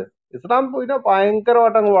നോക്കേണ്ടത്. ഇസ്ലാം പിന്നെ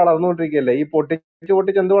ഭയങ്കരമായിട്ട് അങ്ങ് വളർന്നുകൊണ്ടിരിക്കുകയല്ലേ. ഈ പൊട്ടിച്ച്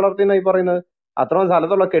പൊട്ടിച്ച് എന്ത് വളർത്തിയെന്നാ ഈ പറയുന്നത്? അത്രയും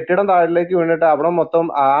സ്ഥലത്തുള്ള കെട്ടിടം താഴിലേക്ക് വീണിട്ട് അവിടെ മൊത്തം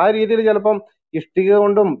ആ രീതിയിൽ ചിലപ്പം ഇഷ്ടിക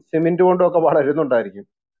കൊണ്ടും സിമെന്റ് കൊണ്ടും ഒക്കെ വളരുന്നുണ്ടായിരിക്കും.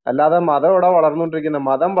 അല്ലാതെ മതം ഇവിടെ വളർന്നുകൊണ്ടിരിക്കുന്നത്.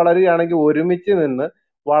 മതം വളരുകയാണെങ്കിൽ ഒരുമിച്ച് നിന്ന്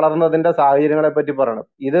വളർന്നതിന്റെ സാഹചര്യങ്ങളെ പറ്റി പറയണം.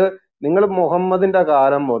 ഇത് നിങ്ങൾ മുഹമ്മദിന്റെ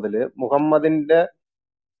കാലം മുതൽ മുഹമ്മദിന്റെ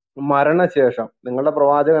മരണശേഷം നിങ്ങളുടെ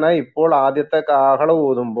പ്രവാചകനായി ഇപ്പോൾ ആദ്യത്തെ കാഹളം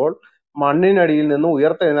ഊതുമ്പോൾ മണ്ണിനടിയിൽ നിന്ന്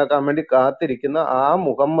ഉയർത്തെഴുന്നേക്കാൻ വേണ്ടി കാത്തിരിക്കുന്ന ആ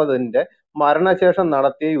മുഹമ്മദിന്റെ മരണശേഷം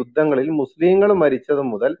നടത്തിയ യുദ്ധങ്ങളിൽ മുസ്ലിങ്ങൾ മരിച്ചത്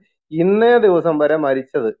മുതൽ ഇന്നേ ദിവസം വരെ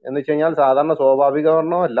മരിച്ചത് എന്ന് വെച്ച് കഴിഞ്ഞാൽ സാധാരണ സ്വാഭാവിക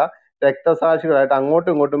മരണമല്ല, രക്തസാക്ഷികളായിട്ട്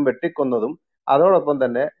അങ്ങോട്ടും ഇങ്ങോട്ടും വെട്ടിക്കൊന്നതും അതോടൊപ്പം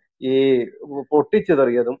തന്നെ ഈ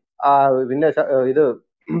പൊട്ടിച്ചിതറിയതും പിന്നെ ഇത്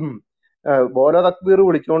ബോലോ തക്ബീർ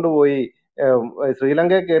വിളിച്ചുകൊണ്ട് പോയി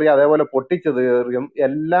ശ്രീലങ്കയിൽ കയറി അതേപോലെ പൊട്ടിച്ചെറിയും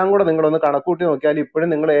എല്ലാം കൂടെ നിങ്ങളൊന്ന് കണക്കൂട്ടി നോക്കിയാൽ ഇപ്പോഴും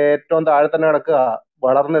നിങ്ങൾ ഏറ്റവും താഴെ തന്നെ കിടക്കുക,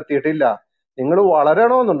 വളർന്നെത്തിയിട്ടില്ല. നിങ്ങൾ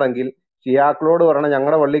വളരണമെന്നുണ്ടെങ്കിൽ ഷിയാക്കളോട് പറയണം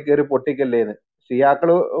ഞങ്ങളുടെ പള്ളി കയറി പൊട്ടിക്കല്ലേന്ന്.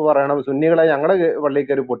 ഷിയാക്കള് പറയണം സുന്നികളെ ഞങ്ങളുടെ പള്ളി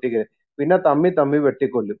കയറി പൊട്ടിക്കരുത്. പിന്നെ തമ്മി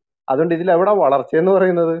വെട്ടിക്കൊല്ലും. അതുകൊണ്ട് ഇതിൽ എവിടെ വളർച്ചയെന്ന്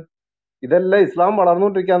പറയുന്നത്? ഇതെല്ലാം ഇസ്ലാം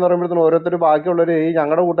വളർന്നുകൊണ്ടിരിക്കാന്ന് പറയുമ്പോഴത്തേനും ഓരോരുത്തർ ബാക്കിയുള്ളവര് ഈ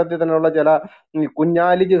ഞങ്ങളുടെ കൂട്ടത്തിൽ തന്നെയുള്ള ചില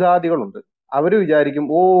കുഞ്ഞാലി ജിഹാദികളുണ്ട്. അവര് വിചാരിക്കും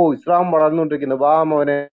ഓ ഇസ്ലാം വളർന്നുകൊണ്ടിരിക്കുന്നു, വാ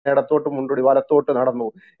മോനെ ഇടത്തോട്ട് മുണ്ടൊടി വലത്തോട്ട് നടന്നു,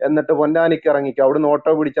 എന്നിട്ട് പൊന്നാനിക്ക് ഇറങ്ങിക്കും, അവിടുന്ന്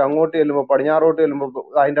ഓട്ടോ പിടിച്ച് അങ്ങോട്ട് ചെല്ലുമ്പോൾ പടിഞ്ഞാറോട്ട് ചെല്ലുമ്പോൾ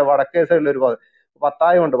അതിന്റെ വടക്കേ സൈഡിൽ ഒരു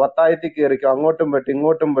പത്തായമുണ്ട്, പത്തായത്തിൽ കയറിക്കും, അങ്ങോട്ടും വെട്ട്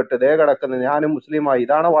ഇങ്ങോട്ടും വെട്ട്, ദേ കിടക്കുന്നു ഞാനും മുസ്ലിമായി.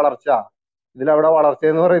 ഇതാണ് വളർച്ച. ഇതിലവിടെ വളർച്ച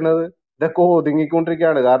എന്ന് പറയുന്നത്? ഇതൊക്കെ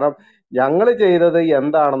ഒതുങ്ങിക്കൊണ്ടിരിക്കുകയാണ്. കാരണം ഞങ്ങൾ ചെയ്തത്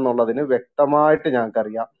എന്താണെന്നുള്ളതിന് വ്യക്തമായിട്ട്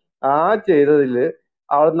ഞങ്ങൾക്കറിയാം. ആ ചെയ്തതിൽ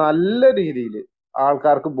നല്ല രീതിയിൽ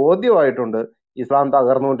ആൾക്കാർക്ക് ബോധ്യമായിട്ടുണ്ട് ഇസ്ലാം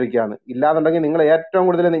തകർന്നുകൊണ്ടിരിക്കുകയാണ്. ഇല്ലാന്നുണ്ടെങ്കിൽ നിങ്ങൾ ഏറ്റവും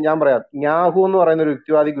കൂടുതൽ ഞാൻ പറയാം, യാഹു എന്ന് പറയുന്ന ഒരു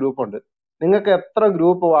യുക്തിവാദി ഗ്രൂപ്പ് ഉണ്ട്. നിങ്ങൾക്ക് എത്ര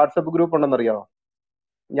ഗ്രൂപ്പ് വാട്സപ്പ് ഗ്രൂപ്പ് ഉണ്ടെന്നറിയാമോ?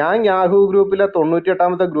 ഞാൻ യാഹു ഗ്രൂപ്പിലെ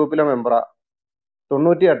 98ാമത്തെ ഗ്രൂപ്പിലെ മെമ്പറാ.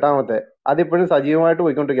 98ാമത്തെ അതിപ്പോഴും സജീവമായിട്ട്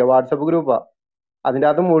പോയിക്കൊണ്ടിരിക്കുക. വാട്സപ്പ് ഗ്രൂപ്പാ. അതിൻ്റെ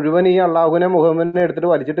അകത്ത് മുഴുവൻ ഈ അള്ളാഹുവിനെ മുഹമ്മദിനെ എടുത്തിട്ട്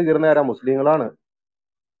വലിച്ചിട്ട് കീറുന്നവരാ, മുസ്ലിങ്ങളാണ്.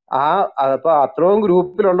 അപ്പൊ അത്രയും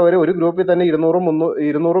ഗ്രൂപ്പിലുള്ളവര് ഒരു ഗ്രൂപ്പിൽ തന്നെ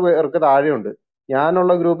 200 പേർക്ക് താഴെയുണ്ട്.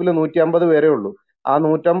 ഞാനുള്ള ഗ്രൂപ്പിൽ 150 പേരേ ഉള്ളൂ. ആ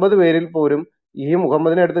 150 പേരിൽ പോലും ഈ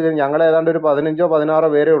മുഹമ്മദിനെ എടുത്ത് ഞങ്ങൾ ഏതാണ്ട് ഒരു 15 16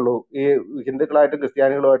 പേരേ ഉള്ളൂ ഈ ഹിന്ദുക്കളായിട്ടും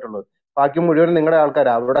ക്രിസ്ത്യാനികളുമായിട്ടുള്ളത്. ബാക്കി മുഴുവൻ നിങ്ങളുടെ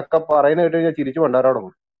ആൾക്കാരാ. അവിടെയൊക്കെ പറയുന്ന കേട്ട് കഴിഞ്ഞാൽ ചിരിച്ചു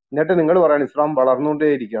കൊണ്ടാരോടങ്ങും. എന്നിട്ട് നിങ്ങൾ പറയണം ഇസ്ലാം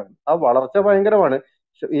വളർന്നുകൊണ്ടേയിരിക്കുകയാണ്. ആ വളർച്ച ഭയങ്കരമാണ്.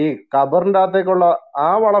 ഈ ഖബറിന്റെ അകത്തേക്കുള്ള ആ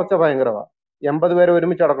വളർച്ച ഭയങ്കരമാണ്. 80 പേരെ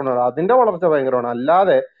ഒരുമിച്ച് അടക്കണമാണ്, അതിന്റെ വളർച്ച ഭയങ്കരമാണ്.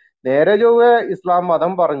 അല്ലാതെ നേരെ ചൊവ്വേ ഇസ്ലാം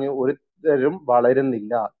മതം പറഞ്ഞ് ഒരുത്തരും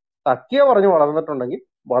വളരുന്നില്ല. തക്കിയ പറഞ്ഞ് വളർന്നിട്ടുണ്ടെങ്കിൽ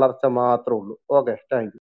വളർച്ച മാത്രമേ ഉള്ളൂ. Okay,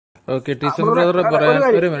 thank you.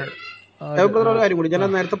 ഒരു കാര്യം കൂടി ഞാൻ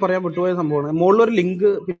നേരത്തെ പറയാൻ വിട്ടുപോയ സംഭവമാണ്. മുകളിലൊരു ലിങ്ക്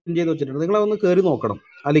പിൻ ചെയ്ത് വെച്ചിട്ടുണ്ട്, നിങ്ങൾ അതൊന്ന് കയറി നോക്കണം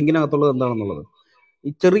ആ ലിങ്കിനകത്തുള്ളത് എന്താണെന്നുള്ളത്.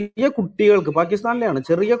 ഈ ചെറിയ കുട്ടികൾക്ക്, പാകിസ്ഥാനിലെയാണ്,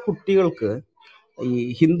 ചെറിയ കുട്ടികൾക്ക് ഈ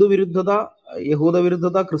ഹിന്ദു വിരുദ്ധത, യഹൂദ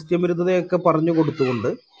വിരുദ്ധത, ക്രിസ്ത്യൻ വിരുദ്ധതയൊക്കെ പറഞ്ഞു കൊടുത്തുകൊണ്ട്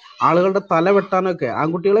ആളുകളുടെ തല വെട്ടാനൊക്കെ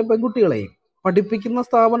ആൺകുട്ടികളെയും പെൺകുട്ടികളെയും പഠിപ്പിക്കുന്ന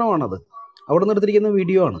സ്ഥാപനമാണത്. അവിടെ നിന്ന് എടുത്തിരിക്കുന്ന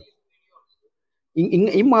വീഡിയോ ആണ്.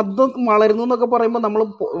 ഈ മതം വളരുന്നു എന്നൊക്കെ പറയുമ്പോൾ നമ്മൾ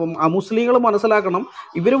മുസ്ലിങ്ങൾ മനസ്സിലാക്കണം,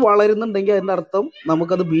 ഇവർ വളരുന്നുണ്ടെങ്കിൽ അതിൻ്റെ അർത്ഥം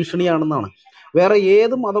നമുക്കത് ഭീഷണിയാണെന്നാണ്. വേറെ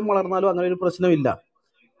ഏത് മതം വളർന്നാലും അങ്ങനെ ഒരു പ്രശ്നമില്ല.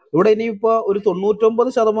 ഇവിടെ ഇനിയിപ്പോൾ ഒരു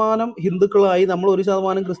 99% ഹിന്ദുക്കളായി നമ്മൾ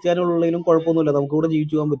 1% ക്രിസ്ത്യാനികളുള്ളതിലും കുഴപ്പമൊന്നുമില്ല, നമുക്ക് ഇവിടെ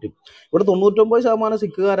ജീവിച്ചു പോകാൻ പറ്റും. ഇവിടെ 99%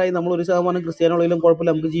 സിഖുകാരായി നമ്മൾ 1% ക്രിസ്ത്യാനികളുള്ളതിലും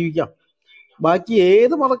കുഴപ്പമില്ല, നമുക്ക് ജീവിക്കാം. ബാക്കി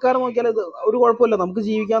ഏത് മതക്കാരെ നോക്കിയാലും ഇത് ഒരു കുഴപ്പമില്ല, നമുക്ക്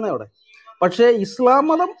ജീവിക്കാന്നേ അവിടെ. പക്ഷേ ഇസ്ലാം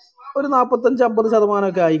മതം ഒരു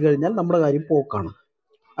 45-50% ആയി കഴിഞ്ഞാൽ നമ്മുടെ കാര്യം പോക്കാണ്.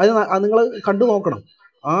 അത് നിങ്ങൾ കണ്ടു നോക്കണം.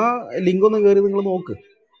 ആ ലിങ്കൊന്ന് കയറി നിങ്ങൾ നോക്ക്.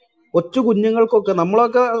 കൊച്ചു കുഞ്ഞുങ്ങൾക്കൊക്കെ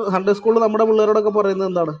നമ്മളൊക്കെ സൺഡേ സ്കൂളിൽ നമ്മുടെ പിള്ളേരോടൊക്കെ പറയുന്നത്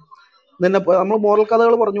എന്താണ്? നമ്മൾ മോറൽ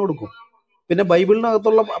കഥകൾ പറഞ്ഞു കൊടുക്കും. പിന്നെ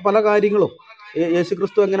ബൈബിളിനകത്തുള്ള പല കാര്യങ്ങളും, യേശു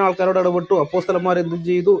ക്രിസ്തു എങ്ങനെ ആൾക്കാരോട് ഇടപെട്ടു, അപ്പോസ്തലന്മാർ എന്ത്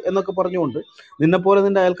ചെയ്തു എന്നൊക്കെ പറഞ്ഞുകൊണ്ട് നിന്നെപ്പോലെ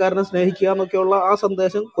നിന്റെ അയൽക്കാരനെ സ്നേഹിക്കുക എന്നൊക്കെയുള്ള ആ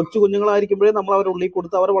സന്ദേശം കൊച്ചു കുഞ്ഞുങ്ങളായിരിക്കുമ്പോഴേ നമ്മൾ അവരുടെ ഉള്ളിൽ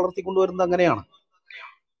കൊടുത്ത് അവരെ വളർത്തിക്കൊണ്ടുവരുന്നത് അങ്ങനെയാണ്.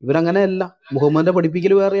 ഇവരങ്ങനെയല്ല. മുഹമ്മദിന്റെ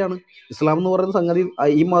പഠിപ്പിക്കൽ വേറെയാണ്. ഇസ്ലാം എന്ന് പറയുന്ന സംഗതി,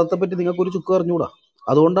 ഈ മതത്തെ പറ്റി നിങ്ങൾക്ക് ഒരു ചുക്ക് അറിഞ്ഞുകൂടാ.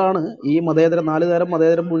 അതുകൊണ്ടാണ് ഈ മതേതരം 4 നേരം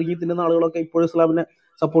മതേതരം പുഴുങ്ങി തിന്നുന്ന ആളുകളൊക്കെ ഇപ്പോഴും ഇസ്ലാമിനെ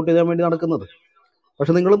സപ്പോർട്ട് ചെയ്യാൻ വേണ്ടി നടക്കുന്നത്.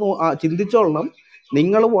 പക്ഷെ നിങ്ങൾ ചിന്തിച്ചോളണം,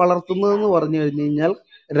 നിങ്ങൾ വളർത്തുന്നതെന്ന് പറഞ്ഞു കഴിഞ്ഞു കഴിഞ്ഞാൽ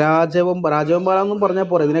രാജവെമ്പാലെന്നും പറഞ്ഞാൽ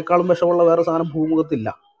പോരെ, ഇതിനേക്കാളും വിഷമുള്ള വേറെ സാധനം ഭൂമുഖത്തില്ല.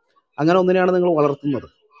 അങ്ങനെ ഒന്നിനെയാണ് നിങ്ങൾ വളർത്തുന്നത്.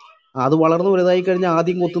 അത് വളർന്നു വലുതായി കഴിഞ്ഞാൽ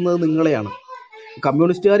ആദ്യം കൊത്തുന്നത് നിങ്ങളെയാണ്.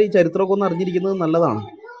 കമ്മ്യൂണിസ്റ്റുകാർ ഈ ചരിത്രമൊക്കെ ഒന്ന് അറിഞ്ഞിരിക്കുന്നത് നല്ലതാണ്.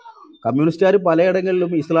 കമ്മ്യൂണിസ്റ്റുകാർ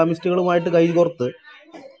പലയിടങ്ങളിലും ഇസ്ലാമിസ്റ്റുകളുമായിട്ട് കൈകോർത്ത്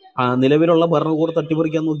നിലവിലുള്ള ഭരണകൂടം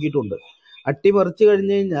തട്ടിപ്പറിക്കാൻ നോക്കിയിട്ടുണ്ട്. അട്ടിമറിച്ചു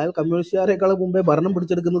കഴിഞ്ഞു കഴിഞ്ഞാൽ കമ്മ്യൂണിസ്റ്റുകാരെക്കാൾ മുമ്പേ ഭരണം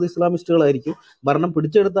പിടിച്ചെടുക്കുന്നത് ഇസ്ലാമിസ്റ്റുകളായിരിക്കും. ഭരണം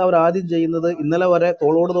പിടിച്ചെടുത്ത് അവർ ആദ്യം ചെയ്യുന്നത് ഇന്നലെ വരെ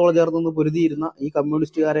തോളോട് തോൾ ചേർന്ന് പൊരുതിയിരുന്ന ഈ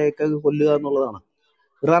കമ്മ്യൂണിസ്റ്റുകാരെയൊക്കെ കൊല്ലുക എന്നുള്ളതാണ്.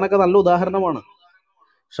 ഇറാനൊക്കെ നല്ല ഉദാഹരണമാണ്.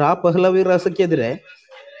 ഷാ പഹ്ലവി റസയ്ക്കെതിരെ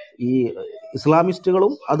ഈ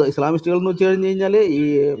ഇസ്ലാമിസ്റ്റുകളും, അത് ഇസ്ലാമിസ്റ്റുകൾ എന്ന് വെച്ച് കഴിഞ്ഞ് കഴിഞ്ഞാൽ ഈ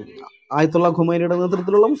ആയത്തുള്ള ഖുമൈനിയുടെ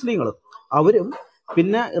നേതൃത്വത്തിലുള്ള മുസ്ലിങ്ങൾ, അവരും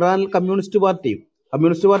പിന്നെ ഇറാനിൽ കമ്മ്യൂണിസ്റ്റ്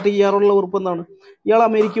പാർട്ടിക്ക് ഇയാളുള്ള ഉറപ്പ് എന്താണ്? ഇയാൾ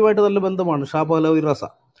അമേരിക്കയുമായിട്ട് നല്ല ബന്ധമാണ്, ഷാ പഹ്ലവി റസ.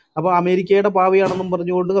 അപ്പോൾ അമേരിക്കയുടെ പാവയാണെന്നും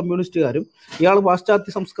പറഞ്ഞുകൊണ്ട് കമ്മ്യൂണിസ്റ്റുകാരും ഇയാൾ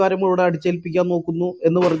പാശ്ചാത്യ സംസ്കാരം ഇവിടെ അടിച്ചേൽപ്പിക്കാൻ നോക്കുന്നു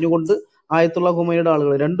എന്ന് പറഞ്ഞുകൊണ്ട് ആയത്തുള്ള ഖുമൈനിയുടെ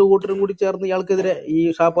ആളുകൾ രണ്ടു കൂട്ടരും കൂടി ചേർന്ന് ഇയാൾക്കെതിരെ, ഈ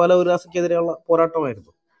ഷാ പഹ്ലവി റസയ്ക്കെതിരെയുള്ള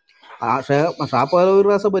പോരാട്ടമായിരുന്നു. ഷാ പഹ്ലവി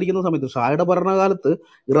റസ ഭരിക്കുന്ന സമയത്ത്, ഷായുടെ ഭരണകാലത്ത്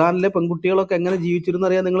ഇറാനിലെ പെൺകുട്ടികളൊക്കെ എങ്ങനെ ജീവിച്ചിരുന്നു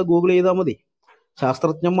അറിയാൻ നിങ്ങൾ ഗൂഗിൾ ചെയ്താൽ മതി.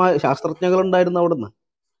 ശാസ്ത്രജ്ഞകൾ ഉണ്ടായിരുന്നു അവിടുന്ന്.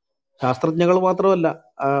 ശാസ്ത്രജ്ഞകൾ മാത്രമല്ല,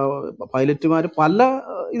 പൈലറ്റുമാർ, പല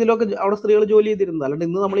ഇതിലൊക്കെ അവിടെ സ്ത്രീകൾ ജോലി ചെയ്തിരുന്നത്. അല്ലാണ്ട്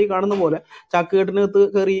ഇന്ന് നമ്മൾ ഈ കാണുന്ന പോലെ ചാക്കുകെട്ടിനകത്ത്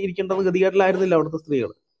കയറി ഇരിക്കേണ്ടത് ഗതികേട്ടിലായിരുന്നില്ല അവിടുത്തെ സ്ത്രീകൾ.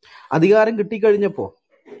 അധികാരം കിട്ടിക്കഴിഞ്ഞപ്പോൾ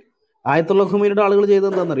ആയത്തുള്ള ഖുമൈനിയുടെ ആളുകൾ ചെയ്തത്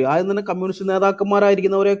എന്താണെന്നറിയോ? ആദ്യം തന്നെ കമ്മ്യൂണിസ്റ്റ്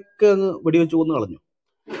നേതാക്കന്മാരായിരിക്കുന്നവരെയൊക്കെ അങ്ങ് വെടിവെച്ച് കൊന്നു കളഞ്ഞു.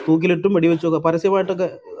 തൂക്കിലിട്ടും വെടിവെച്ചൊക്കെ പരസ്യമായിട്ടൊക്കെ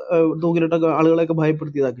തൂക്കിലിട്ടൊക്കെ ആളുകളെയൊക്കെ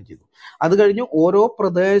ഭയപ്പെടുത്തിയതാക്കി ചെയ്തു. അത് കഴിഞ്ഞ് ഓരോ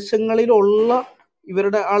പ്രദേശങ്ങളിലുള്ള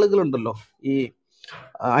ഇവരുടെ ആളുകളുണ്ടല്ലോ, ഈ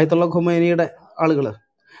ആയത്തുള്ള ഖുമൈനിയുടെ ആളുകൾ,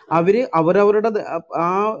 അവരവരുടെ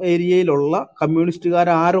ആ ഏരിയയിലുള്ള കമ്മ്യൂണിസ്റ്റുകാർ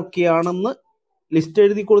ആരൊക്കെയാണെന്ന് ലിസ്റ്റ്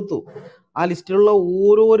എഴുതി കൊടുത്തു. ആ ലിസ്റ്റിലുള്ള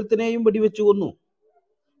ഓരോരുത്തരെയും വെടിവെച്ച് കൊന്നു.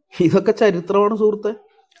 ഇതൊക്കെ ചരിത്രമാണ് സുഹൃത്തെ.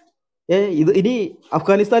 ഇത് ഇനി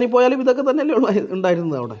അഫ്ഗാനിസ്ഥാനിൽ പോയാലും ഇതൊക്കെ തന്നെയല്ലേ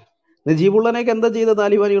ഉണ്ടായിരുന്നത്. അവിടെ നജീബുള്ളനെയൊക്കെ എന്താ ചെയ്ത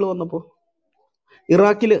താലിബാനികൾ വന്നപ്പോൾ?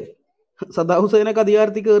 ഇറാഖിൽ സദ്ദാം ഹുസൈനൊക്കെ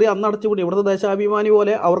അധികാരത്തിൽ കയറി അന്ന് അടച്ചുപൂട്ടി. ഇവിടുത്തെ ദേശാഭിമാനി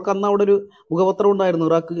പോലെ അവർക്ക് അന്ന് അവിടെ ഒരു മുഖപത്രം ഉണ്ടായിരുന്നു,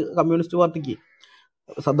 ഇറാഖ് കമ്മ്യൂണിസ്റ്റ് പാർട്ടിക്ക്.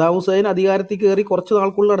 സദ്ദാം ഹുസൈൻ അധികാരത്തിൽ കയറി കുറച്ച്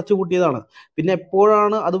നാൾക്കുള്ളിൽ അടച്ചുപൂട്ടിയതാണ്. പിന്നെ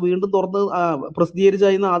എപ്പോഴാണ് അത് വീണ്ടും തുറന്ന്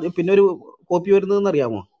പ്രസിദ്ധീകരിച്ചായിരുന്നു പിന്നെ ഒരു കോപ്പി വരുന്നതെന്ന്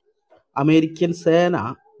അറിയാമോ? അമേരിക്കൻ സേന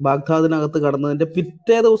ബാഗ്ദാദിനകത്ത് കടന്നതിൻ്റെ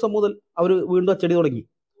പിറ്റേ ദിവസം മുതൽ അവർ വീണ്ടും അച്ചടി തുടങ്ങി.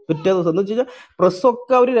 പിറ്റേ ദിവസം എന്ന് വെച്ച് കഴിഞ്ഞാൽ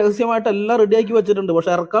പ്രസ്സൊക്കെ അവർ രഹസ്യമായിട്ട് എല്ലാം റെഡിയാക്കി വെച്ചിട്ടുണ്ട്.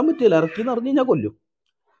 പക്ഷെ ഇറക്കാൻ പറ്റില്ല. ഇറക്കി എന്ന് പറഞ്ഞു കഴിഞ്ഞാൽ കൊല്ലും.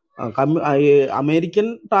 അമേരിക്കൻ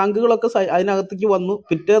ടാങ്കുകളൊക്കെ അതിനകത്തേക്ക് വന്നു.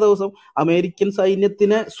 പിറ്റേ ദിവസം അമേരിക്കൻ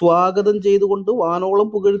സൈന്യത്തിനെ സ്വാഗതം ചെയ്തുകൊണ്ട് വാനോളം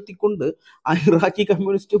പുകഴ്ത്തിക്കൊണ്ട് ഇറാഖി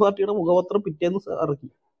കമ്മ്യൂണിസ്റ്റ് പാർട്ടിയുടെ മുഖപത്രം പിറ്റേന്ന് ഇറക്കി.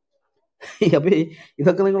 അപ്പൊ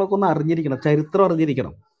ഇതൊക്കെ നിങ്ങളൊക്കെ ഒന്ന് അറിഞ്ഞിരിക്കണം, ചരിത്രം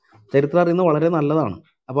അറിഞ്ഞിരിക്കണം. ചരിത്രം അറിയുന്നത് വളരെ നല്ലതാണ്.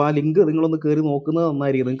 അപ്പോൾ ആ ലിങ്ക് നിങ്ങളൊന്ന് കയറി നോക്കുന്നത്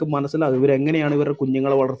നന്നായിരിക്കും. നിങ്ങൾക്ക് മനസ്സിലാകും ഇവരെങ്ങനെയാണ് ഇവരുടെ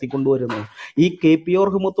കുഞ്ഞുങ്ങളെ വളർത്തിക്കൊണ്ടുവരുന്നത്. ഈ KPO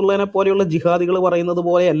റഹ്മത്തുള്ളതിനെ പോലെയുള്ള ജിഹാദികൾ പറയുന്നത്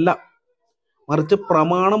പോലെയല്ല, മറിച്ച്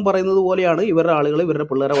പ്രമാണം പറയുന്നത് പോലെയാണ് ഇവരുടെ ആളുകൾ ഇവരുടെ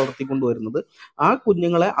പിള്ളേരെ വളർത്തിക്കൊണ്ടുവരുന്നത്. ആ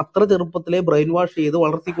കുഞ്ഞുങ്ങളെ അത്ര ചെറുപ്പത്തിലെ ബ്രെയിൻ വാഷ് ചെയ്ത്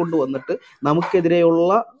വളർത്തിക്കൊണ്ടു വന്നിട്ട്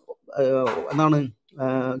നമുക്കെതിരെയുള്ള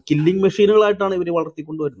കില്ലിംഗ് മെഷീനുകളായിട്ടാണ് ഇവർ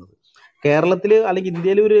വളർത്തിക്കൊണ്ടുവരുന്നത്. കേരളത്തിൽ അല്ലെങ്കിൽ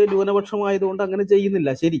ഇന്ത്യയിൽ ഒരു ന്യൂനപക്ഷമായതുകൊണ്ട് അങ്ങനെ ചെയ്യുന്നില്ല,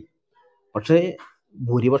 ശരി. പക്ഷേ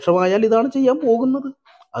ഭൂരിപക്ഷമായാൽ ഇതാണ് ചെയ്യാൻ പോകുന്നത്,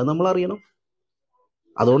 അത് നമ്മൾ അറിയണം.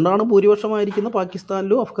 അതുകൊണ്ടാണ് ഭൂരിപക്ഷമായിരിക്കുന്ന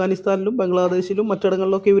പാകിസ്ഥാനിലും അഫ്ഗാനിസ്ഥാനിലും ബംഗ്ലാദേശിലും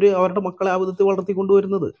മറ്റിടങ്ങളിലൊക്കെ ഇവർ അവരുടെ മക്കളെ ആ വിധത്തിൽ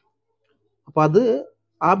വളർത്തിക്കൊണ്ടുവരുന്നത്. അപ്പം അത്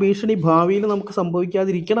ആ ഭീഷണി ഭാവിയിൽ നമുക്ക്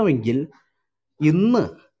സംഭവിക്കാതിരിക്കണമെങ്കിൽ ഇന്ന്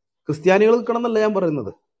ക്രിസ്ത്യാനികൾ നിൽക്കണം എന്നല്ല ഞാൻ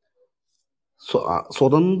പറയുന്നത്,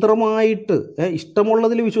 സ്വതന്ത്രമായിട്ട്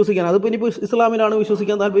ഇഷ്ടമുള്ളതിൽ വിശ്വസിക്കാൻ. അതിപ്പോൾ ഇനിയിപ്പോൾ ഇസ്ലാമിലാണ്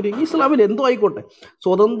വിശ്വസിക്കാൻ താല്പര്യം, ഇസ്ലാമിൽ എന്തോ ആയിക്കോട്ടെ,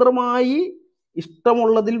 സ്വതന്ത്രമായി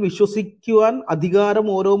ഇഷ്ടമുള്ളതിൽ വിശ്വസിക്കുവാൻ അധികാരം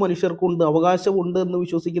ഓരോ മനുഷ്യർക്കുണ്ട്, അവകാശമുണ്ട് എന്ന്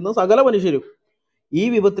വിശ്വസിക്കുന്ന സകല മനുഷ്യരും ഈ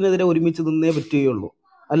വിപത്തിനെതിരെ ഒരുമിച്ച് നിന്നേ പറ്റുകയുള്ളൂ.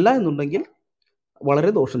 അല്ല എന്നുണ്ടെങ്കിൽ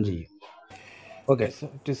വളരെ ദോഷം ചെയ്യും. ഓക്കെ,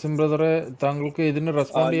 ടിസം ബ്രദറെ, താങ്കൾക്ക് ഇതിന്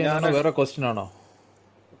റെസ്പോണ്ട് ചെയ്യാനാണോ വേറെ ക്വസ്റ്റ്യൻ ആണോ?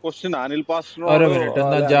 ക്വസ്റ്റ്യൻ അനിൽ ഒരു പാസ്റ്ററിനോട് മിനിറ്റ്,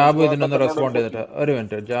 എന്നാൽ ജാബ് ഇതിനൊന്ന് റെസ്പോണ്ട് ചെയ്തിട്ട്, ഒരു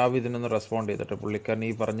മിനിറ്റ്, ജാബ് ഇതിനൊന്ന് റെസ്പോണ്ട് ചെയ്തിട്ട് പുള്ളിക്കാരൻ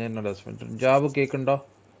ഈ പറഞ്ഞതിന് റെസ്പോണ്ട്. ജാബ് കേൾക്കുന്നുണ്ടോ?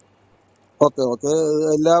 ഓക്കെ ഓക്കെ,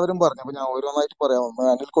 എല്ലാവരും പറഞ്ഞു. അപ്പൊ ഞാൻ ഓരോന്നായിട്ട് പറയാം. ഒന്ന്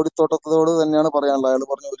അനിൽ കൊടിത്തോട്ടത്തോട് തന്നെയാണ് പറയാനുള്ളത്. അയാൾ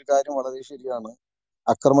പറഞ്ഞ ഒരു കാര്യം വളരെ ശരിയാണ്.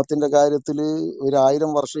 അക്രമത്തിന്റെ കാര്യത്തിൽ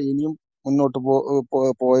 1000 വർഷം ഇനിയും മുന്നോട്ട്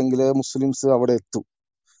പോയെങ്കിലേ മുസ്ലിംസ് അവിടെ എത്തും.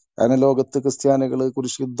 കാരണം ലോകത്ത് ക്രിസ്ത്യാനികൾ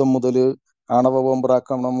കുരിശ് യുദ്ധം മുതൽ ആണവ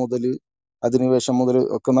ബോംബാക്രമണം മുതൽ അധിനിവേശം മുതൽ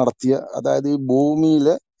ഒക്കെ നടത്തിയ, അതായത് ഈ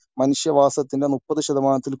ഭൂമിയിലെ മനുഷ്യവാസത്തിന്റെ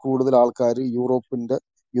 30% കൂടുതൽ ആൾക്കാർ യൂറോപ്പിന്റെ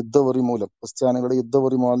യുദ്ധവെറി മൂലം, ക്രിസ്ത്യാനികളുടെ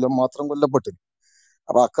യുദ്ധവെറി മൂലം മാത്രം കൊല്ലപ്പെട്ടു.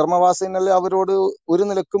 അപ്പൊ അക്രമവാസികളെ അവരോട് ഒരു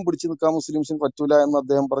നിലക്കും പിടിച്ചു നിൽക്കാൻ മുസ്ലിംസിന് പറ്റൂല എന്ന്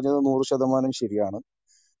അദ്ദേഹം പറഞ്ഞത് 100% ശരിയാണ്.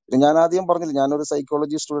 പിന്നെ ഞാൻ ആദ്യം പറഞ്ഞില്ല, ഞാനൊരു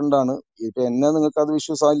സൈക്കോളജി സ്റ്റുഡന്റ് ആണ്. ഇപ്പൊ എന്നെ നിങ്ങൾക്ക് അത്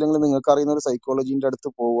വിശ്വാസമില്ലെങ്കിൽ നിങ്ങൾക്ക് അറിയുന്ന ഒരു സൈക്കോളജിന്റെ അടുത്ത്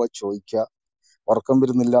പോവുക, ചോദിക്കുക, ഉറക്കം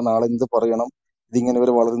വരുന്നില്ല, നാളെ എന്ത് പറയണം, ഇതിങ്ങനെ ഇവർ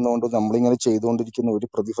വളരുന്നതുകൊണ്ട് നമ്മളിങ്ങനെ ചെയ്തുകൊണ്ടിരിക്കുന്ന ഒരു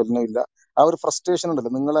പ്രതിഫലനം ഇല്ല. ആ ഒരു ഫ്രസ്ട്രേഷൻ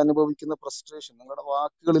ഉണ്ടല്ലോ, നിങ്ങൾ അനുഭവിക്കുന്ന ഫ്രസ്ട്രേഷൻ, നിങ്ങളുടെ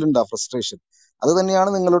വാക്കുകളിലുണ്ട് ആ ഫ്രസ്ട്രേഷൻ, അത് തന്നെയാണ്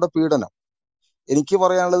നിങ്ങളുടെ പീഡനം. എനിക്ക്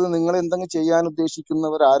പറയാനുള്ളത്, നിങ്ങൾ എന്തെങ്കിലും ചെയ്യാൻ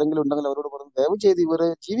ഉദ്ദേശിക്കുന്നവർ ആരെങ്കിലും ഉണ്ടെങ്കിൽ അവരോട് പറഞ്ഞു, ദയവ് ചെയ്ത് ഇവരെ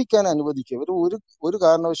ജീവിക്കാൻ അനുവദിക്കുക. ഇവർ ഒരു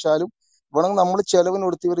കാരണവശാലും വേണമെങ്കിൽ നമ്മൾ ചെലവിന്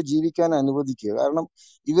കൊടുത്ത് ഇവരെ ജീവിക്കാൻ അനുവദിക്കുക. കാരണം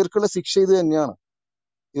ഇവർക്കുള്ള ശിക്ഷ ഇത് തന്നെയാണ്.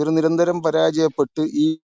 ഇവർ നിരന്തരം പരാജയപ്പെട്ട് ഈ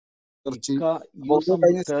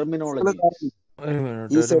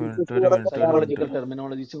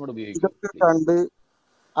ഇതൊക്കെ കണ്ട്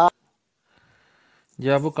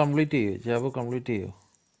ജാബ് കംപ്ലീറ്റ് ചെയ്യൂ.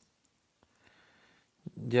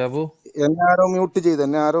 ജാബു എന്നെ ആരോ മ്യൂട്ട്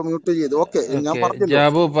ചെയ്തു. ഓക്കെ, ഞാൻ ഓക്കെ, പറഞ്ഞല്ലോ,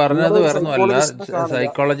 ജാബു പറഞ്ഞത് നിങ്ങളൊരു വേറൊന്നുമല്ല, സൈക്കോളജിസ്റ്റിനെ കാണുക,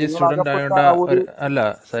 സൈക്കോളജി നിങ്ങൾ സ്റ്റുഡൻ്റ് അകപ്പെട്ട ആയതുകൊണ്ട് ആ ഒരു അല്ല,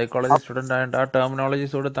 സൈക്കോളജി സ്റ്റുഡൻ്റ് ആയതുകൊണ്ട് ആ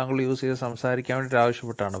ടെർമിനോളജീസോട് താങ്കൾ യൂസ് ചെയ്ത് സംസാരിക്കാൻ വേണ്ടിയിട്ട്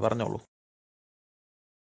ആവശ്യപ്പെട്ടാണ്. പറഞ്ഞോളൂ.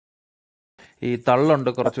 ഈ തള്ളുണ്ട്,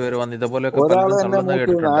 കുറച്ച് പേര് വന്ന് ഇതുപോലെയൊക്കെ ഒരാൾ പലരും എന്നെ തള്ളുന്ന മ്യൂട്ട് ചെയ്യുന്നു,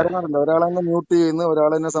 കേട്ടിട്ടുണ്ട്. ആരെന്നറിയില്ല, ഒരാൾ എന്നെ മ്യൂട്ട് ചെയ്യുന്നു,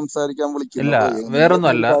 ഒരാൾ എന്നെ സംസാരിക്കാൻ വിളിക്കുന്നു. ഇല്ല, അപ്പൊ നിങ്ങൾ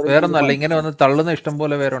വേറൊന്നുമല്ല, ഒരു കാര്യം ഇങ്ങനെ തീരുമാനിക്കും. വന്ന് തള്ളുന്ന ഇഷ്ടം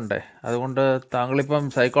പോലെ പേരുണ്ടേ. അതുകൊണ്ട് താങ്കളിപ്പം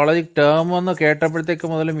സൈക്കോളജിക് ടേം എന്ന് കേട്ടപ്പോഴത്തേക്ക്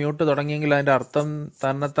മുതൽ മ്യൂട്ട് തുടങ്ങിയെങ്കിൽ അതിൻ്റെ അർത്ഥം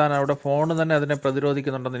തന്നെത്താൻ അവിടെ ഫോൺ തന്നെ അതിനെ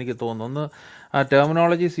പ്രതിരോധിക്കുന്നുണ്ടെന്ന് എനിക്ക് തോന്നുന്നു. ഒന്ന് ആ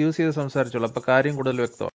ടെർമിനോളജീസ് യൂസ് ചെയ്ത് സംസാരിച്ചോളൂ, അപ്പോൾ കാര്യം കൂടുതൽ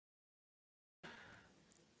വ്യക്തമാണ്.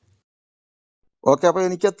 ഓക്കെ, അപ്പൊ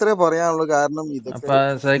എനിക്ക് അത്രേ പറയാനുള്ളൂ. കാരണം ഇതൊക്കെ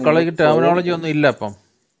അപ്പം സൈക്കോളജിക് സ്വയം ടെർമിനോളജി ഒന്നും ഇല്ല. അപ്പം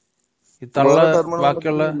ഈ തള്ള വേറെ ടെർമിനോളജി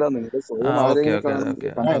ബാക്കിയുള്ള ഇല്ല, നിങ്ങൾ ആ സ്വയം ഓക്കെ ആരെങ്കിലും ഓക്കെ കാണുന്നത് ഓക്കെ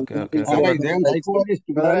അല്ല, ഓക്കെ ഓക്കെ ടീച്ചർ ഓക്കെ അല്ല, വന്ന് ഇദ്ദേഹം സംസാരിച്ചു.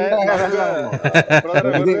 സൈക്കോളജിസ്റ്റ് ബ്രദറെ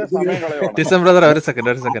ബ്രദറിന്റെ വെറുതെ ഇത് സമയം കളയുവാണ്. ടിസം ബ്രദർ ഒരു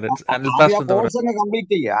സെക്കൻഡ് അനിൽ ആദ്യം പാസ്റ്റർ ആ എന്താ കോഴ്സ് അങ്ങ്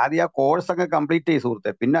കംപ്ലീറ്റ് ചെയ്യുക. ആദ്യം ആ കോഴ്സ് അങ്ങ് കംപ്ലീറ്റ് ചെയ്യും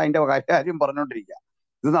സുഹൃത്തെ, പിന്നെ അതിന്റെ കാര്യം പറഞ്ഞോണ്ടിരിക്കുക.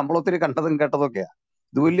 ഇത് നമ്മളൊത്തിരി കണ്ടതും കേട്ടതൊക്കെയാ.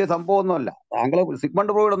 ഇത് വലിയ സംഭവമൊന്നുമല്ല. താങ്കൾ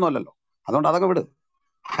സിഗ്മണ്ട് ഫ്രോയിഡ് ഒന്നും അല്ലല്ലോ, അതുകൊണ്ട് അതങ്ങ് വിട്.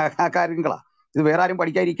 ആ കാര്യങ്ങളാ. ഇത് വേറെ ആരും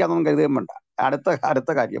പഠിക്കാതിരിക്കാന്നൊന്നും കരുതുകയും വേണ്ട.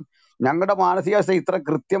 അടുത്ത കാര്യം, ഞങ്ങളുടെ മാനസികാവസ്ഥ ഇത്ര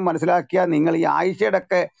കൃത്യം മനസ്സിലാക്കിയാൽ നിങ്ങൾ ഈ ആയിഷയുടെ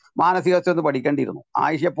ഒക്കെ മാനസികാവസ്ഥ ഒന്ന് പഠിക്കേണ്ടിയിരുന്നു.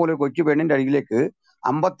 ആയിഷയെ പോലെ ഒരു കൊച്ചു പെണ്ണിന്റെ അരികിലേക്ക്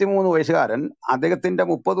 53 വയസ്സുകാരൻ അദ്ദേഹത്തിന്റെ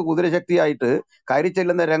 30 കുതിരശക്തിയായിട്ട് കയറി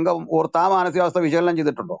ചെല്ലുന്ന രംഗം ഓർത്ത് ആ മാനസികാവസ്ഥ വിശകലനം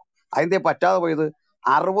ചെയ്തിട്ടുണ്ടോ? അതിന്റെ പറ്റാതെ പോയത്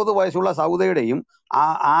 60 വയസ്സുള്ള സൗദയുടെയും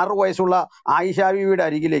 6 വയസ്സുള്ള ആയിഷ ബീവിയുടെ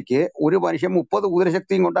അരികിലേക്ക് ഒരു മനുഷ്യൻ 30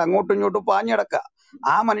 കുതിരശക്തിയും കൊണ്ട് അങ്ങോട്ടും ഇങ്ങോട്ടും പാഞ്ഞടക്കുക.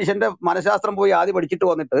 ആ മനുഷ്യന്റെ മനഃശാസ്ത്രം പോയി ആദ്യം പഠിച്ചിട്ട്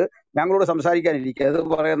വന്നിട്ട് ഞങ്ങളോട് സംസാരിക്കാനിരിക്കുക. അത്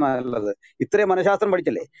പറയുന്ന നല്ലത്. ഇത്രയും മനഃശാസ്ത്രം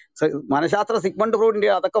പഠിച്ചല്ലേ. മനഃശാസ്ത്ര സിഗ്മണ്ട് ഫ്രോയിഡിന്റെ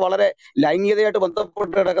അതൊക്കെ വളരെ ലൈംഗികതയായിട്ട്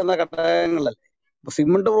ബന്ധപ്പെട്ട് കിടക്കുന്ന ഘടകങ്ങളല്ലേ.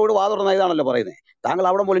 സിഗ്മണ്ട് ഫ്രോയിഡ് വാ തുറന്ന ഇതാണല്ലോ പറയുന്നത്. താങ്കൾ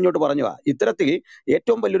അവിടെ പോലും ഇങ്ങോട്ട് പറഞ്ഞു വാ. ഇത്തരത്തിൽ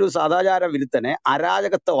ഏറ്റവും വലിയൊരു സദാചാര വിരുദ്ധനെ,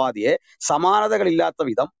 അരാജകത്വവാദിയെ, സമാനതകളില്ലാത്ത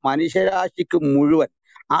വിധം മനുഷ്യരാശിക്ക് മുഴുവൻ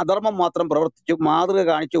അധർമ്മം മാത്രം പ്രവർത്തിച്ചു മാതൃക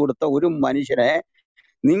കാണിച്ചു കൊടുത്ത ഒരു മനുഷ്യനെ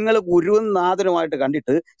നിങ്ങൾ ഗുരുവും നാഥനുമായിട്ട്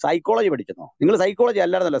കണ്ടിട്ട് സൈക്കോളജി പഠിക്കുന്നോ? നിങ്ങൾ സൈക്കോളജി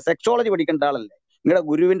അല്ലായിരുന്നല്ലോ, സെക്സോളജി പഠിക്കേണ്ട ആളല്ലേ. നിങ്ങളുടെ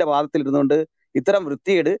ഗുരുവിന്റെ പാദത്തിൽ ഇരുന്നുകൊണ്ട് ഇത്തരം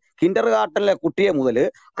വൃത്തികേട് കിൻഡർ ഗാർട്ടനിലെ കുട്ടിയെ മുതൽ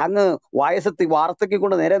അങ്ങ് വയസ്സെത്തി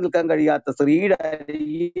വാർദ്ധക്യം നേരെ നിൽക്കാൻ കഴിയാത്ത സ്ത്രീയുടെ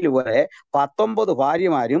അരികിൽ വരെ 19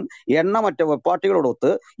 ഭാര്യമാരും എണ്ണമറ്റ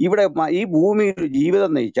വെപ്പാട്ടികളോടൊത്ത് ഇവിടെ ഈ ഭൂമിയിൽ ഒരു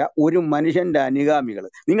ജീവിതം നയിച്ച ഒരു മനുഷ്യന്റെ അനുഗാമികൾ.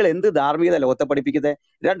 നിങ്ങൾ എന്ത് ധാർമ്മികത ലോകത്തെ പഠിപ്പിക്കുന്നത്?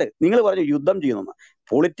 2, നിങ്ങൾ പറഞ്ഞു യുദ്ധം ചെയ്യുന്നു.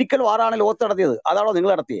 പൊളിറ്റിക്കൽ വാറാണ് ലോകത്ത് നടത്തിയത്, അതാണോ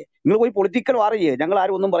നിങ്ങൾ നടത്തിയത്? നിങ്ങൾ പോയി പൊളിറ്റിക്കൽ വാർ ചെയ്യേ, ഞങ്ങൾ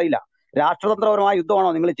ആരും ഒന്നും പറയില്ല. രാഷ്ട്രതന്ത്രപരമായ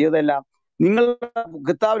യുദ്ധമാണോ നിങ്ങൾ ചെയ്തതെല്ലാം? നിങ്ങളുടെ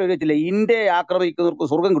കിതാബിൽ എഴുതി വെച്ചില്ലേ ഇന്ത്യയെ ആക്രമിക്കുന്നവർക്ക്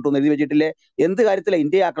സ്വർഗം കിട്ടുമെന്ന് എഴുതി വെച്ചിട്ടില്ലേ? എന്ത് കാര്യത്തിലാണ്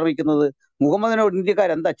ഇന്ത്യയെ ആക്രമിക്കുന്നത്? മുഹമ്മദിനോട്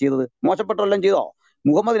ഇന്ത്യക്കാരെന്താ ചെയ്തത്? മോശപ്പെട്ടവരെല്ലാം ചെയ്തോ?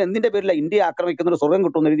 മുഹമ്മദിന് എന്തിന്റെ പേരിലാണ് ഇന്ത്യയെ ആക്രമിക്കുന്നവർ സ്വർഗം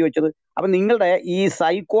കിട്ടുമെന്ന് എഴുതി വെച്ചത്? അപ്പൊ നിങ്ങളുടെ ഈ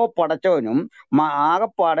സൈക്കോ പടച്ചവനും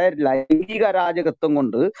ആകപ്പാടെ ലൈംഗിക അരാജകത്വം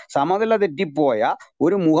കൊണ്ട് സമനില തെറ്റിപ്പോയ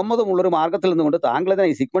ഒരു മുഹമ്മദ് ഉള്ളൊരു മാർഗത്തിൽ നിന്നുകൊണ്ട് താങ്കൾ തന്നെ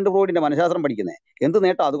ഈ സിഗ്മണ്ട് ഫ്രോയിഡിന്റെ മനഃശാസ്ത്രം പഠിക്കുന്നത് എന്ത്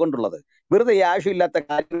നേട്ടം അതുകൊണ്ടുള്ളത്? വെറുതെ ഈ ആവശ്യമില്ലാത്ത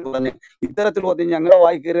കാര്യം പറഞ്ഞ് ഇത്തരത്തിൽ പറഞ്ഞ് ഞങ്ങളെ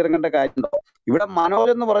വായി കയറി ഇറങ്ങേണ്ട കാര്യമുണ്ടോ? ഇവിടെ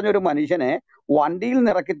മനോജ് എന്ന് പറഞ്ഞ ഒരു മനുഷ്യനെ വണ്ടിയിൽ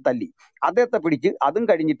നിറക്കി തല്ലി, അദ്ദേഹത്തെ പിടിച്ച് അതും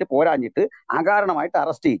കഴിഞ്ഞിട്ട് പോരാഞ്ഞിട്ട് അകാരണമായിട്ട്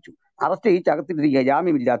അറസ്റ്റ് ചെയ്യിച്ച് അകത്തിട്ടിരിക്കുക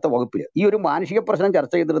ജാമ്യമില്ലാത്ത വകുപ്പിൽ. ഈ ഒരു മാനുഷിക പ്രശ്നം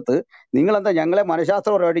ചർച്ച ചെയ്തെടുത്ത് നിങ്ങളെന്താ ഞങ്ങളെ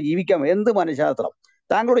മനഃശാസ്ത്രപരമായിട്ട് ജീവിക്കാൻ? എന്ത് മനഃശാസ്ത്രം?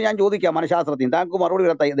 താങ്കളോട് ഞാൻ ചോദിക്കാം, മനഃശാസ്ത്രത്തിന് താങ്കൾക്ക് മറുപടി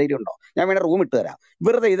പറയാൻ ധൈര്യം ഉണ്ടോ? ഞാൻ വേണേ റൂം ഇട്ട് തരാം.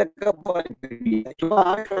 വെറുതെ ഇതൊക്കെ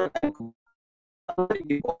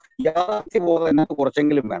യാഥാർത്ഥ്യബോധം എന്നൊക്കെ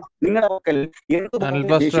കുറച്ചെങ്കിലും വേണം നിങ്ങളുടെ പക്കൽ. എന്ത് അനിൽ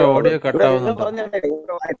പാസ്റ്റർ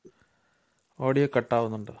ഓഡിയോ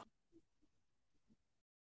കട്ടാവുന്നുണ്ട്.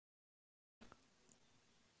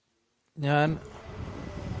 ഞാൻ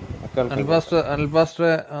അനിൽ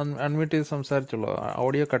പാസ്റ്ററെ അൺമ്യൂട്ട് ചെയ്ത് സംസാരിച്ചുള്ളൂ,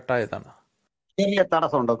 ഓഡിയോ കട്ടായതാണ്. ചെറിയ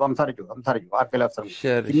തടസ്സമുണ്ടോ? സംസാരിച്ചു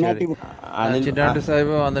ശരി ശരി. ചിന്നാട്ടി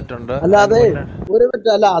സാഹിബ് വന്നിട്ടുണ്ട്. അല്ലാതെ ഒരു മിനിറ്റ്,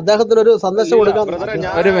 അല്ല അദ്ദേഹത്തിന് ഒരു സന്ദേശം കൊടുക്കാൻ.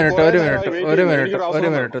 ഒരു മിനിറ്റ് തരാം. ഒരു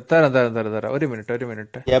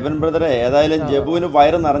മിനിറ്റ്. ജബൻ ബ്രദറെ, ഏതായാലും ജബുവിന്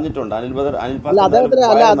വയറ് നിറഞ്ഞിട്ടുണ്ട്.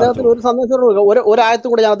 അദ്ദേഹത്തിന് ഒരു സന്ദേശം കൊടുക്കുക. ഒരായത്തും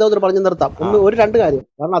കൂടെ ഞാൻ അദ്ദേഹത്തിന് പറഞ്ഞു നിർത്താം. ഒരു 2 കാര്യം.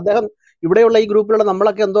 കാരണം അദ്ദേഹം ഇവിടെയുള്ള ഈ ഗ്രൂപ്പിലുള്ള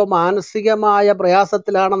നമ്മളൊക്കെ എന്തോ മാനസികമായ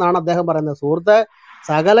പ്രയാസത്തിലാണെന്നാണ് അദ്ദേഹം പറയുന്നത്. സുഹൃത്തെ,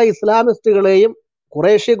 സകല ഇസ്ലാമിസ്റ്റുകളെയും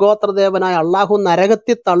ഖുറേഷി ഗോത്രദേവനായ അള്ളാഹു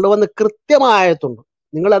നരകത്തിൽ തള്ളുവെന്ന് കൃത്യമായിട്ടുണ്ട്.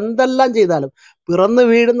 നിങ്ങൾ എന്തെല്ലാം ചെയ്താലും പിറന്നു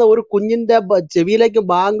വീഴുന്ന ഒരു കുഞ്ഞിന്റെ ചെവിയിലേക്ക്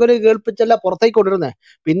ബാങ്കുല് കേൾപ്പിച്ചല്ല പുറത്തേക്ക് കൊണ്ടിരുന്നേ.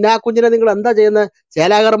 പിന്നെ ആ കുഞ്ഞിനെ നിങ്ങൾ എന്താ ചെയ്യുന്നത്?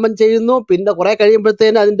 ചേലാകർമ്മം ചെയ്യുന്നു. പിന്നെ കുറെ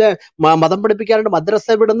കഴിയുമ്പോഴത്തേന് അതിന്റെ മതം പഠിപ്പിക്കാനായിട്ട് മദ്രസ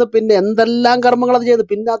വിടുന്നു. പിന്നെ എന്തെല്ലാം കർമ്മങ്ങൾ അത് ചെയ്തു.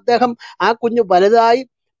 പിന്നെ അദ്ദേഹം ആ കുഞ്ഞ് വലുതായി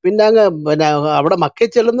പിന്നെ അവിടെ മക്കയിൽ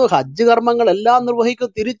ചെല്ലുന്നു, ഹജ്ജ് കർമ്മങ്ങൾ എല്ലാം നിർവഹിക്കും,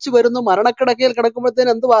 തിരിച്ചു വരുന്നു. മരണക്കിടക്കയിൽ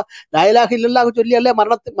കിടക്കുമ്പോഴത്തേന് എന്തുവാ? ലാ ഇലാഹ ഇല്ലല്ലാഹ് ചൊല്ലിയല്ലേ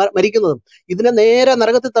മരിക്കുന്നത്. ഇതിനെ നേരെ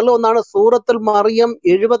നരകത്തിൽ തള്ളുമെന്നാണ് സൂറത്തുൽ മറിയം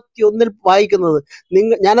 71 വായിക്കുന്നത്.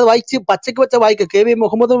 ഞാനത് വായിച്ച് പച്ചയ്ക്ക് വെച്ച വായിക്കുക. KV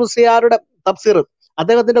മുഹമ്മദ് മുസ്ലിയാരുടെ തഫ്സീർ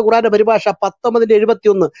അദ്ദേഹത്തിന്റെ ഖുറാന്റെ പരിഭാഷ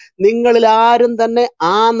 19:71. നിങ്ങളിൽ ആരും തന്നെ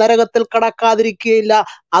ആ നരകത്തിൽ കടക്കാതിരിക്കുകയില്ല,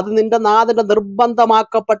 അത് നിന്റെ നാഥന്റെ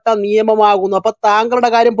നിർബന്ധമാക്കപ്പെട്ട നിയമമാകുന്നു. അപ്പൊ താങ്കളുടെ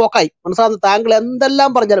കാര്യം പോക്കായി. മനസ്സിലാകുന്നു? താങ്കൾ എന്തെല്ലാം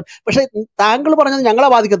പറഞ്ഞാലും, പക്ഷെ താങ്കൾ പറഞ്ഞത് ഞങ്ങളെ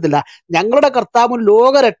ബാധിക്കത്തില്ല. ഞങ്ങളുടെ കർത്താവും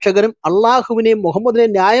ലോകരക്ഷകനും അള്ളാഹുവിനെയും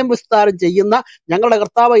മുഹമ്മദിനെയും ന്യായം വിസ്താരം ചെയ്യുന്ന ഞങ്ങളുടെ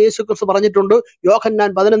കർത്താവ് യേശു ക്രിസ്തു പറഞ്ഞിട്ടുണ്ട്, യോഹന്നാൻ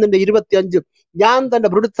 11:25, ഞാൻ തന്റെ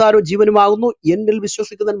പുനരുത്ഥാനവും ജീവനുമാകുന്നു, എന്നിൽ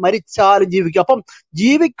വിശ്വസിക്കുന്നവൻ മരിച്ചാലും ജീവിക്കും. അപ്പം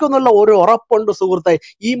ജീവിക്കുന്നുള്ള ഒരു ഉറപ്പുണ്ട് സുഹൃത്തെ.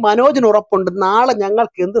 ഈ മനോജിന് ഉറപ്പുണ്ട്, നാളെ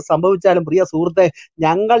ഞങ്ങൾക്ക് എന്ത് സംഭവിച്ചാലും പ്രിയ സുഹൃത്തെ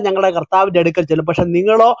ഞങ്ങളുടെ കർത്താവിന്റെ അടുക്കൽ ചെല്ലും. പക്ഷെ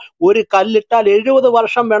നിങ്ങളോ ഒരു കല്ലിട്ടാൽ 70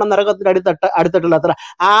 വർഷം വേണം നരകത്തിന്റെ അടുത്തിട്ടുള്ള അത്ര.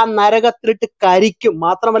 ആ നരകത്തിലിട്ട് കരിക്കും.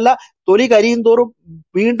 മാത്രമല്ല തൊലി കരിയും തോറും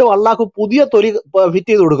വീണ്ടും അള്ളാഹു പുതിയ തൊലി ഫിറ്റ്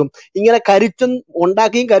ചെയ്ത് കൊടുക്കും. ഇങ്ങനെ കരിച്ചും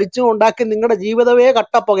ഉണ്ടാക്കി നിങ്ങളുടെ ജീവിതമേ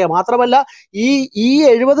കട്ടപ്പുകയാ. മാത്രമല്ല ഈ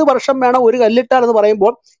 70 വർഷം വേണം ഒരു കല്ലിട്ടാൽ എന്ന്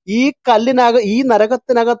പറയുമ്പോൾ ഈ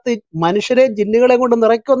നരകത്തിനകത്ത് മനുഷ്യരെയും ജിന്നുകളെയും കൊണ്ട്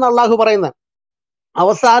നിറയ്ക്കുമെന്ന് അള്ളാഹു പറയുന്നത്.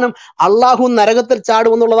 അവസാനം അള്ളാഹു നരകത്തിൽ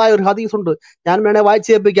ചാടുമെന്നുള്ളതായ ഒരു ഹദീസ് ഉണ്ട്. ഞാൻ വേണേ വായിച്ചു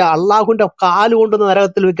കേൾപ്പിക്കാം. അള്ളാഹുവിന്റെ കാല് കൊണ്ടുവന്ന്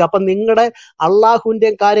നരകത്തിൽ വെക്കുക. അപ്പൊ നിങ്ങളുടെ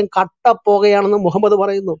അള്ളാഹുവിന്റെ കാര്യം കട്ടപ്പോകുകയാണെന്ന് മുഹമ്മദ്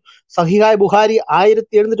പറയുന്നു. സഹിഹായ ബുഖാരി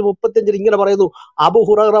 1735 ഇങ്ങനെ പറയുന്നു. അബൂ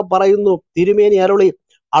ഹുറൈറ പറയുന്നു, തിരുമേനി അരുളി,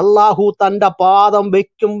 അള്ളാഹു തന്റെ പാദം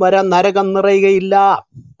വെക്കും വരെ നരകം നിറയുകയില്ല.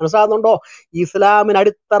 മനസ്സിലാകുന്നുണ്ടോ? ഇസ്ലാമിന്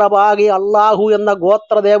അടിത്തറ പാകി അള്ളാഹു എന്ന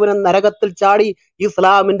ഗോത്രദേവനും നരകത്തിൽ ചാടി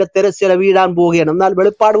ഇസ്ലാമിന്റെ തിരശ്ശീല വീഴാൻ പോവുകയാണ്. എന്നാൽ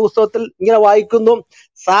വെളിപ്പാട് പുസ്തകത്തിൽ ഇങ്ങനെ വായിക്കുന്നു,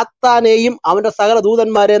 സാത്താനെയും അവന്റെ സകല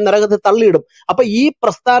ദൂതന്മാരെയും നരകത്തിൽ തള്ളിയിടും. അപ്പൊ ഈ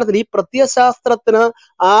പ്രസ്ഥാനത്തിന്, ഈ പ്രത്യയശാസ്ത്രത്തിന്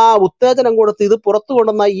ഉത്തേജനം കൊടുത്ത് ഇത് പുറത്തു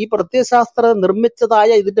കൊണ്ടുവന്ന ഈ പ്രത്യയശാസ്ത്രം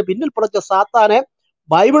നിർമ്മിച്ചതായ ഇതിന്റെ പിന്നിൽ പുറച്ച സാത്താനെ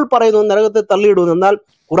ബൈബിൾ പറയുന്നു നരകത്തിൽ തള്ളിയിടുന്നു. എന്നാൽ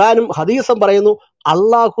ഖുറാനും ഹദീസും പറയുന്നു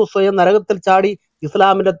അള്ളാഹു സ്വയം നരകത്തിൽ ചാടി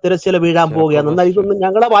ഇസ്ലാമിന്റെ തിരശ്ശീല വീഴാൻ പോവുകയാണ്. എന്നാൽ ഇതൊന്നും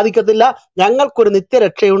ഞങ്ങളെ ബാധിക്കത്തില്ല. ഞങ്ങൾക്കൊരു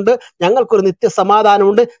നിത്യരക്ഷയുണ്ട്, ഞങ്ങൾക്കൊരു നിത്യ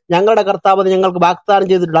സമാധാനമുണ്ട്. ഞങ്ങളുടെ കർത്താവ് ഞങ്ങൾക്ക് വാഗ്ദാനം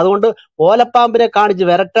ചെയ്തിട്ടുണ്ട്. അതുകൊണ്ട് ഓലപ്പാമ്പിനെ കാണിച്ച്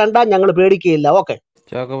വരട്ടേണ്ട, ഞങ്ങൾ പേടിക്കുകയില്ല. ഓക്കെ,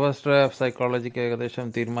 ജാക്കോബാസ്റ്റർ സൈക്കോളജിക്ക്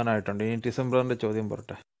ഏകദേശം തീരുമാനമായിട്ടുണ്ട്. ഇനി ഡിസംബറിന്റെ ചോദ്യം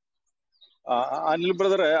പറട്ടെ. അനിൽ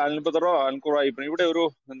ബ്രദറോ അൻകുറോ, ഇപ്പം ഇവിടെ ഒരു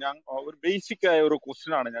ബേസിക് ആയ ഒരു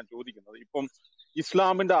ക്വസ്റ്റ്യൻ ആണ് ഞാൻ ചോദിക്കുന്നത്. ഇപ്പം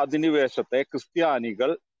ഇസ്ലാമിന്റെ അധിനിവേശത്തെ ക്രിസ്ത്യാനികൾ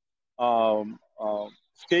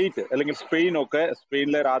സ്റ്റേറ്റ് അല്ലെങ്കിൽ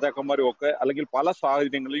സ്പെയിനിലെ രാജാക്കന്മാരും ഒക്കെ അല്ലെങ്കിൽ പല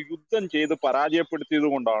സാഹചര്യങ്ങളിൽ യുദ്ധം ചെയ്ത് പരാജയപ്പെടുത്തിയത്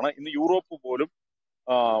കൊണ്ടാണ് ഇന്ന് യൂറോപ്പ് പോലും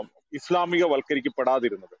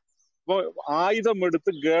ഇസ്ലാമികവൽക്കരിക്കപ്പെടാതിരുന്നത്. അപ്പോൾ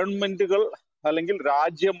ആയുധമെടുത്ത് ഗവൺമെന്റുകൾ അല്ലെങ്കിൽ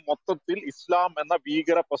രാജ്യം മൊത്തത്തിൽ ഇസ്ലാം എന്ന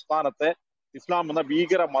ഭീകര പ്രസ്ഥാനത്തെ, ഇസ്ലാം എന്ന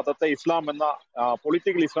ഭീകര മതത്തെ, ഇസ്ലാം എന്ന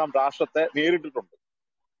പൊളിറ്റിക്കൽ ഇസ്ലാം രാഷ്ട്രത്തെ നേരിട്ടിട്ടുണ്ട്.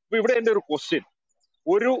 അപ്പൊ ഇവിടെ എന്റെ ഒരു ക്വസ്റ്റ്യൻ,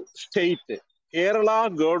 ഒരു സ്റ്റേറ്റ്, കേരള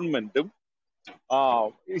ഗവൺമെന്റും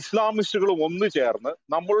ഇസ്ലാമിസ്റ്റുകളും ഒന്നു ചേർന്ന്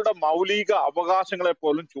നമ്മളുടെ മൗലിക അവകാശങ്ങളെ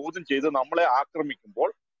പോലും ചോദ്യം ചെയ്ത് നമ്മളെ ആക്രമിക്കുമ്പോൾ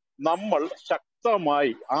നമ്മൾ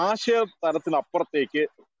ശക്തമായി ആശയതലത്തിനപ്പുറത്തേക്ക്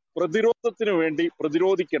പ്രതിരോധത്തിന് വേണ്ടി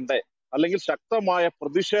പ്രതിരോധിക്കണ്ടേ, അല്ലെങ്കിൽ ശക്തമായ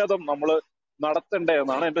പ്രതിഷേധം നമ്മൾ നടത്തണ്ടേ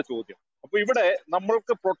എന്നാണ് എന്റെ ചോദ്യം. അപ്പൊ ഇവിടെ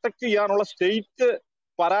നമ്മൾക്ക് പ്രൊട്ടക്ട് ചെയ്യാനുള്ള സ്റ്റേറ്റ്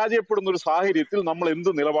പരാജയപ്പെടുന്ന ഒരു സാഹചര്യത്തിൽ നമ്മൾ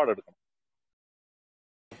എന്ത് നിലപാടെടുക്കണം?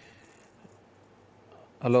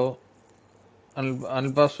 ഹലോ,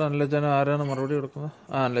 അനിൽ പാസ്റ്റർ, അനിലജൻ ആരാണ് മറുപടി കൊടുക്കുന്നത്?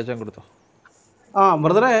 അനിലജൻ കൊടുത്തോ.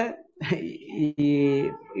 ബ്രദറെ,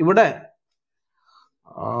 ഇവിടെ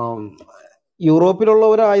യൂറോപ്പിലുള്ള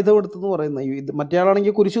ഒരു ആയുധം എടുത്തെന്ന് പറയുന്നത്, മറ്റേ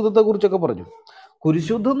ആളാണെങ്കിൽ കുരിശുദ്ധത്തെ കുറിച്ചൊക്കെ പറഞ്ഞു.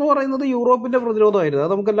 കുരിശുദ്ധം എന്ന് പറയുന്നത് യൂറോപ്പിന്റെ പ്രതിരോധമായിരുന്നു.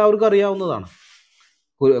 അത് നമുക്ക് എല്ലാവർക്കും അറിയാവുന്നതാണ്.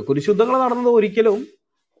 കുരിശുദ്ധങ്ങൾ നടന്നത് ഒരിക്കലും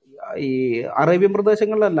ഈ അറേബ്യൻ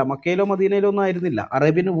പ്രദേശങ്ങളിലല്ല, മക്കയിലോ മദീനയിലോ ഒന്നും ആയിരുന്നില്ല,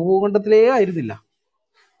 അറേബ്യൻ ഭൂഖണ്ഡത്തിലേ ആയിരുന്നില്ല.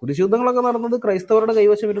 കുരിശുദ്ധങ്ങളൊക്കെ നടന്നത് ക്രൈസ്തവരുടെ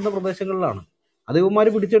കൈവശം വരുന്ന പ്രദേശങ്ങളിലാണ്. അത് ഇവന്മാർ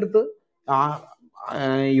പിടിച്ചെടുത്ത്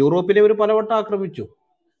യൂറോപ്പിനെ ഒരു പലവട്ടം ആക്രമിച്ചു.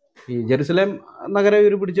 ഈ ജെറുസലേം നഗരം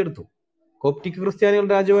ഇവർ പിടിച്ചെടുത്തു. കോപ്റ്റിക്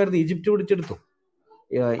ക്രിസ്ത്യാനികളുടെ രാജ്യമായിരുന്നു ഈജിപ്റ്റ് പിടിച്ചെടുത്തു.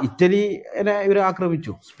 ഇറ്റലിനെ ഇവർ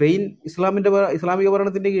ആക്രമിച്ചു. സ്പെയിൻ ഇസ്ലാമിക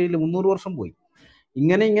ഭരണത്തിന്റെ കീഴിൽ 300 വർഷം പോയി.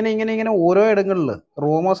 ഇങ്ങനെ ഓരോ ഇടങ്ങളിൽ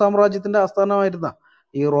റോമ സാമ്രാജ്യത്തിന്റെ ആസ്ഥാനമായിരുന്ന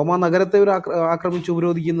ഈ റോമ നഗരത്തെ ഇവർ ആക്രമിച്ച്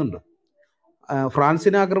ഉപരോധിക്കുന്നുണ്ട്.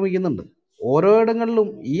 ഫ്രാൻസിനെ ആക്രമിക്കുന്നുണ്ട്. ഓരോ ഇടങ്ങളിലും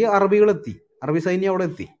ഈ അറബി സൈന്യം അവിടെ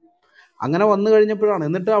എത്തി. അങ്ങനെ വന്നു കഴിഞ്ഞപ്പോഴാണ്,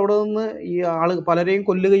 എന്നിട്ട് അവിടെ നിന്ന് ഈ പലരെയും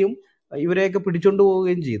കൊല്ലുകയും ഇവരെയൊക്കെ പിടിച്ചോണ്ട്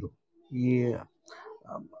പോവുകയും ചെയ്തു. ഈ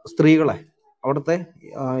സ്ത്രീകളെ, അവിടുത്തെ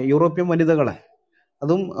യൂറോപ്യൻ വനിതകളെ,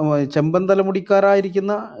 അതും ചെമ്പൻ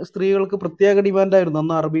തലമുടിക്കാരായിരിക്കുന്ന സ്ത്രീകൾക്ക് പ്രത്യേക ഡിമാൻഡായിരുന്നു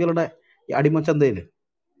അന്ന് അറബികളുടെ അടിമച്ചന്തയിൽ.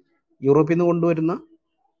 യൂറോപ്പിൽ നിന്ന് കൊണ്ടുവരുന്ന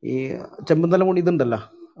ഈ ചെമ്പൻ തലമുടി ഇതുണ്ടല്ലോ,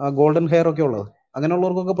 ഗോൾഡൻ ഹെയർ ഒക്കെ ഉള്ളത്,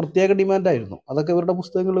 അങ്ങനെയുള്ളവർക്കൊക്കെ പ്രത്യേക ഡിമാൻഡായിരുന്നു. അതൊക്കെ ഇവരുടെ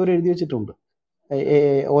പുസ്തകങ്ങളിൽ ഇവർ എഴുതി വെച്ചിട്ടുണ്ട്.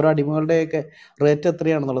 ഓരോ അടിമകളുടെയൊക്കെ റേറ്റ്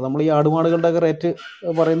എത്രയാണെന്നുള്ളത്. നമ്മൾ ഈ ആടുമാടുകളുടെയൊക്കെ റേറ്റ്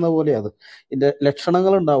പറയുന്ന പോലെ അത് ഇതിൻ്റെ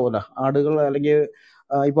ലക്ഷണങ്ങൾ ഉണ്ടാവുമല്ലോ. ആടുകൾ അല്ലെങ്കിൽ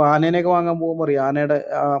ഇപ്പോൾ ആനേനെയൊക്കെ വാങ്ങാൻ പോകുമ്പോൾ അറിയാം, ആനയുടെ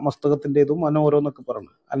മസ്തകത്തിൻ്റെ ഇതും അങ്ങനെ ഓരോന്നൊക്കെ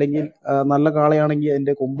പറഞ്ഞു. അല്ലെങ്കിൽ നല്ല കാളയാണെങ്കിൽ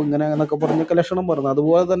അതിൻ്റെ കൊമ്പ് ഇങ്ങനെ എന്നൊക്കെ പറഞ്ഞൊക്കെ ലക്ഷണം പറഞ്ഞു.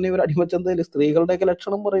 അതുപോലെ തന്നെ ഇവർ അടിമച്ചന്തയിൽ സ്ത്രീകളുടെയൊക്കെ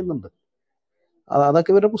ലക്ഷണം പറയുന്നുണ്ട്.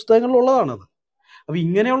 അതൊക്കെ ഇവരുടെ പുസ്തകങ്ങളിലുള്ളതാണത്. അപ്പൊ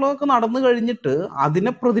ഇങ്ങനെയുള്ളതൊക്കെ നടന്നു കഴിഞ്ഞിട്ട്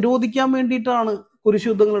അതിനെ പ്രതിരോധിക്കാൻ വേണ്ടിയിട്ടാണ്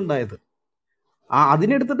കുരിശുദ്ധങ്ങൾ ഉണ്ടായത്.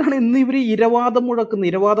 അതിനെടുത്തിട്ടാണ് ഇന്ന് ഇവർ ഇരവാദം മുഴക്കുന്നത്,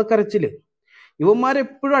 ഇരവാദക്കരച്ചില്.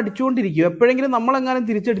 ഇവന്മാരെപ്പോഴും അടിച്ചുകൊണ്ടിരിക്കും. എപ്പോഴെങ്കിലും നമ്മളെങ്ങാനും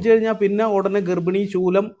തിരിച്ചടിച്ചു കഴിഞ്ഞാൽ പിന്നെ ഉടനെ ഗർഭിണി,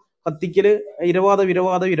 ശൂലം, കത്തിക്കല്, ഇരവാദം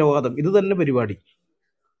ഇത് തന്നെ പരിപാടി.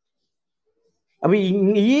 അപ്പൊ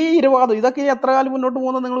ഈ ഇരവാദം ഇതൊക്കെ എത്ര കാലം മുന്നോട്ട്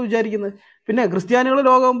പോകുന്നത് നിങ്ങൾ വിചാരിക്കുന്നത്? പിന്നെ ക്രിസ്ത്യാനികൾ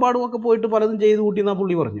ലോകമെമ്പാടും ഒക്കെ പോയിട്ട് പലതും ചെയ്തു കൂട്ടിയെന്നാ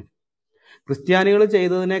പുള്ളി പറഞ്ഞു. ക്രിസ്ത്യാനികൾ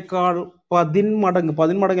ചെയ്തതിനേക്കാൾ 10 മടങ്ങ്,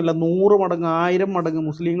 10 മടങ്ങല്ല 100 മടങ്ങ്, 1000 മടങ്ങ്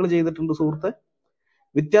മുസ്ലിങ്ങൾ ചെയ്തിട്ടുണ്ട് സുഹൃത്തെ.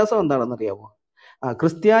 വ്യത്യാസം എന്താണെന്ന് അറിയാമോ?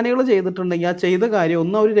 ക്രിസ്ത്യാനികൾ ചെയ്തിട്ടുണ്ടെങ്കിൽ ആ ചെയ്ത കാര്യം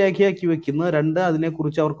ഒന്ന് അവർ രേഖയാക്കി വെക്കുന്നു, 2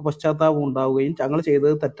 അതിനെക്കുറിച്ച് അവർക്ക് പശ്ചാത്താപം ഉണ്ടാവുകയും ഞങ്ങൾ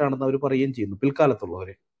ചെയ്തത് തെറ്റാണെന്ന് അവർ പറയുകയും ചെയ്യുന്നു പിൽക്കാലത്തുള്ളവർ.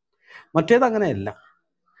 മറ്റേത് അങ്ങനെയല്ല.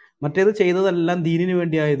 മറ്റേത് ചെയ്തതെല്ലാം ദീനിന്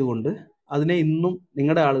വേണ്ടി ആയതുകൊണ്ട് അതിനെ ഇന്നും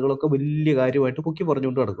നിങ്ങളുടെ ആളുകളൊക്കെ വലിയ കാര്യമായിട്ട് പൊക്കി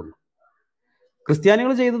പറഞ്ഞുകൊണ്ട് കിടക്കുന്നു.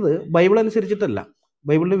 ക്രിസ്ത്യാനികൾ ചെയ്തത് ബൈബിൾ അനുസരിച്ചിട്ടല്ല,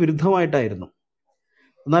 ബൈബിളിന് വിരുദ്ധമായിട്ടായിരുന്നു.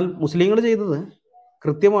 എന്നാൽ മുസ്ലിങ്ങൾ ചെയ്തത്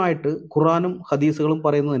കൃത്യമായിട്ട് ഖുറാനും ഹദീസുകളും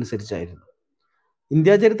പറയുന്നതനുസരിച്ചായിരുന്നു.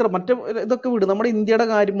 ഇന്ത്യ ചരിത്രം മറ്റേ ഇതൊക്കെ വിട്, നമ്മുടെ ഇന്ത്യയുടെ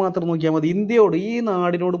കാര്യം മാത്രം നോക്കിയാൽ മതി. ഇന്ത്യയോട്, ഈ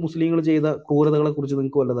നാടിനോട് മുസ്ലിങ്ങൾ ചെയ്ത ക്രൂരതകളെ കുറിച്ച്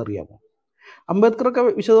നിങ്ങൾക്ക് വല്ലതും അറിയാമോ? അംബേദ്കറൊക്കെ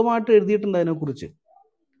വിശദമായിട്ട് എഴുതിയിട്ടുണ്ട് അതിനെക്കുറിച്ച്,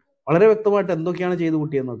 വളരെ വ്യക്തമായിട്ട് എന്തൊക്കെയാണ് ചെയ്തു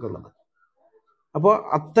കൂട്ടിയെന്നൊക്കെ ഉള്ളത്. അപ്പോൾ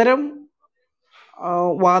അത്തരം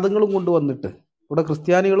വാദങ്ങളും കൊണ്ടുവന്നിട്ട് ഇവിടെ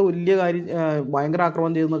ക്രിസ്ത്യാനികൾ വലിയ കാര്യം ഭയങ്കര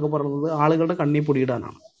ആക്രമണം ചെയ്തെന്നൊക്കെ പറയുന്നത് ആളുകളുടെ കണ്ണി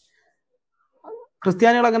പൊടിയിടാനാണ്.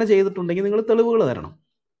 ക്രിസ്ത്യാനികൾ അങ്ങനെ ചെയ്തിട്ടുണ്ടെങ്കിൽ നിങ്ങൾ തെളിവുകൾ തരണം.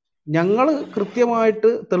 ഞങ്ങൾ കൃത്യമായിട്ട്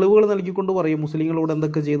തെളിവുകൾ നൽകിക്കൊണ്ട് പറയും മുസ്ലിങ്ങളോട്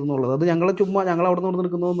എന്തൊക്കെ ചെയ്തു എന്നുള്ളത്. അത് ഞങ്ങൾ അവിടെ നിന്ന്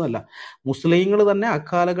നിൽക്കുന്നതൊന്നുമല്ല. മുസ്ലിങ്ങൾ തന്നെ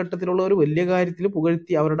അക്കാലഘട്ടത്തിലുള്ള ഒരു വലിയ കാര്യത്തിൽ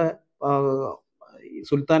പുകഴ്ത്തി, അവരുടെ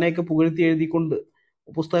സുൽത്താനെയൊക്കെ പുകഴ്ത്തി എഴുതിക്കൊണ്ട്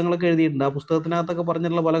പുസ്തകങ്ങളൊക്കെ എഴുതിയിട്ടുണ്ട്. ആ പുസ്തകത്തിനകത്തൊക്കെ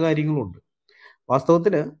പറഞ്ഞിട്ടുള്ള പല കാര്യങ്ങളുണ്ട്.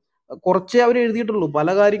 വാസ്തവത്തിൽ കുറച്ചേ അവർ എഴുതിയിട്ടുള്ളൂ, പല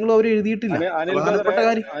കാര്യങ്ങളും അവർ എഴുതിയിട്ടില്ല. പ്രധാനപ്പെട്ട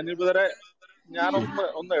കാര്യം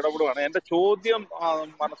ഞാനൊന്ന് ഇടപെടുവാണ്. എന്റെ ചോദ്യം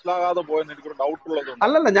മനസ്സിലാകാതെ പോയെന്ന് എനിക്കൊരു ഡൗട്ട് ഉള്ളതുകൊണ്ട്.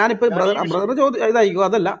 അല്ലല്ല, ഞാനിപ്പോ ബ്രദർ ചോദ്യം ഇതായിരിക്കും,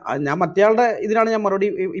 അതല്ല ഞാൻ മറ്റേയാളുടെ ഇതിനാണ് ഞാൻ മറുപടി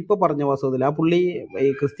ഇപ്പൊ പറഞ്ഞ. വാസ്തവത്തിൽ ആ പുള്ളി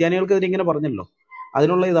ഈ ക്രിസ്ത്യാനികൾക്കെതിരെ ഇങ്ങനെ പറഞ്ഞല്ലോ,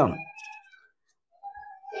 അതിനുള്ള ഇതാണ്.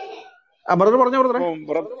 ബ്രദർ പറഞ്ഞോ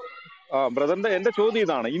ബ്രദറിന്റെ എന്റെ ചോദ്യം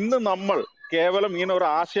ഇതാണ്. ഇന്ന് നമ്മൾ കേവലം ഇങ്ങനെ ഒരു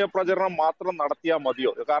ആശയപ്രചരണം മാത്രം നടത്തിയാൽ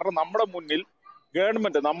മതിയോ? കാരണം നമ്മുടെ മുന്നിൽ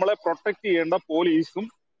ഗവൺമെന്റ്, നമ്മളെ പ്രൊട്ടക്ട് ചെയ്യേണ്ട പോലീസും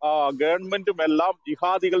ഗവൺമെന്റും എല്ലാം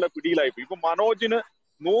ജിഹാദികളുടെ പിടിയിലായി പോയി. ഇപ്പൊ മനോജിന്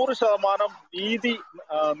 100% നീതി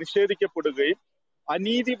നിഷേധിക്കപ്പെടുകയും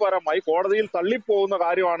അനീതിപരമായി കോടതിയിൽ തള്ളിപ്പോകുന്ന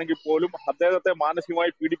കാര്യമാണെങ്കിൽ പോലും അദ്ദേഹത്തെ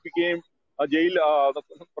മാനസികമായി പീഡിപ്പിക്കുകയും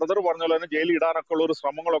ബ്രദർ പറഞ്ഞ പോലെ തന്നെ ജയിലിൽ ഇടാനൊക്കെ ഉള്ള ഒരു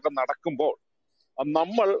ശ്രമങ്ങളൊക്കെ നടക്കുമ്പോൾ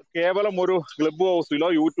നമ്മൾ കേവലം ഒരു ക്ലബ് ഹൗസിലോ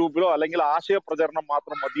യൂട്യൂബിലോ അല്ലെങ്കിൽ ആശയ പ്രചരണം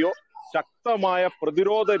മാത്രം മതിയോ? ശക്തമായ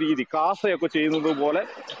പ്രതിരോധ രീതി കാസയൊക്കെ ചെയ്യുന്നത് പോലെ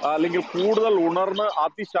അല്ലെങ്കിൽ കൂടുതൽ ഉണർന്ന്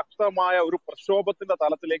അതിശക്തമായ ഒരു പ്രക്ഷോഭത്തിന്റെ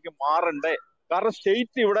തലത്തിലേക്ക് മാറണ്ടേ? കാരണം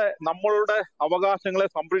സ്റ്റേറ്റ് ഇവിടെ നമ്മളുടെ അവകാശങ്ങളെ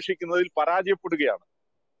സംരക്ഷിക്കുന്നതിൽ പരാജയപ്പെടുകയാണ്.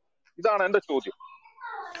 ഇതാണ് എന്റെ ചോദ്യം.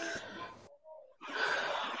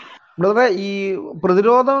 ബ്രദറെ, ഈ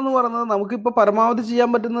പ്രതിരോധം എന്ന് പറയുന്നത് നമുക്കിപ്പോൾ പരമാവധി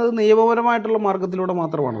ചെയ്യാൻ പറ്റുന്നത് നിയമപരമായിട്ടുള്ള മാർഗത്തിലൂടെ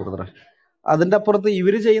മാത്രമാണ് ബ്രദറെ. അതിൻ്റെ അപ്പുറത്ത്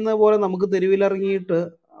ഇവർ ചെയ്യുന്നത് പോലെ നമുക്ക് തെരുവിലിറങ്ങിയിട്ട്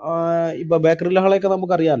ഇപ്പൊ ബേക്കറി ലഹളയൊക്കെ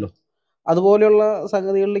നമുക്കറിയാമല്ലോ, അതുപോലെയുള്ള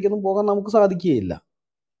സംഗതികളിലേക്കൊന്നും പോകാൻ നമുക്ക് സാധിക്കുകയില്ല.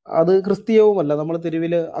 അത് ക്രിസ്തീയവുമല്ല നമ്മൾ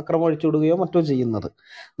തെരുവിൽ അക്രമം അഴിച്ചുവിടുകയോ മറ്റോ ചെയ്യുന്നത്.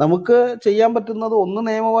 നമുക്ക് ചെയ്യാൻ പറ്റുന്നത് ഒന്ന്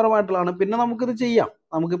നിയമപരമായിട്ടുള്ളതാണ്. പിന്നെ നമുക്കിത് ചെയ്യാം.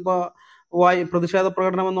 നമുക്കിപ്പോൾ പ്രതിഷേധ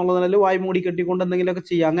പ്രകടനം എന്നുള്ളതിനാൽ വായ് മൂടി കെട്ടിക്കൊണ്ട് എന്തെങ്കിലുമൊക്കെ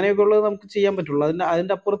ചെയ്യാം. അങ്ങനെയൊക്കെ ഉള്ളത് നമുക്ക് ചെയ്യാൻ പറ്റുള്ളൂ.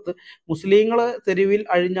 അതിൻ്റെ അപ്പുറത്ത് മുസ്ലിങ്ങൾ തെരുവിൽ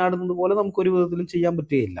അഴിഞ്ഞാടുന്നത് പോലെ നമുക്കൊരു വിധത്തിലും ചെയ്യാൻ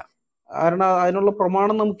പറ്റുകയില്ല. കാരണം അതിനുള്ള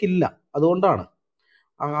പ്രമാണം നമുക്കില്ല. അതുകൊണ്ടാണ്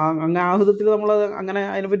അങ്ങനെ ആ വിധത്തിൽ നമ്മൾ അങ്ങനെ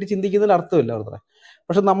അതിനെപ്പറ്റി ചിന്തിക്കുന്നതിൽ അർത്ഥമില്ല ബ്രദറെ.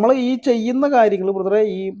 പക്ഷെ നമ്മൾ ഈ ചെയ്യുന്ന കാര്യങ്ങൾ ബ്രദറെ,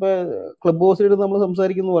 ഈ ഇപ്പൊ ക്ലബ് ഹൗസിലിട്ട് നമ്മൾ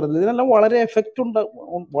സംസാരിക്കുന്നു പറയുന്നത് ഇതിനെല്ലാം വളരെ എഫക്റ്റ്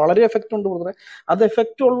ഉണ്ട് ബ്രദറെ. അത്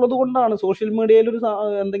എഫക്റ്റ് ഉള്ളത് കൊണ്ടാണ് സോഷ്യൽ മീഡിയയിൽ ഒരു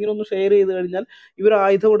എന്തെങ്കിലും ഒന്ന് ഷെയർ ചെയ്ത് കഴിഞ്ഞാൽ ഇവർ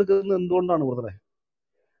ആയുധം എടുക്കുന്നത് എന്തുകൊണ്ടാണ് ബ്രദറെ?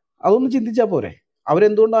 അതൊന്ന് ചിന്തിച്ചാൽ പോരെ.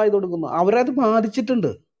 അവരെന്തുകൊണ്ട് ആയുധം എടുക്കുന്നു? അവരത്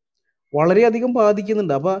ബാധിച്ചിട്ടുണ്ട്, വളരെയധികം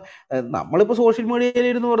ബാധിക്കുന്നുണ്ട്. അപ്പൊ നമ്മളിപ്പോൾ സോഷ്യൽ മീഡിയയിൽ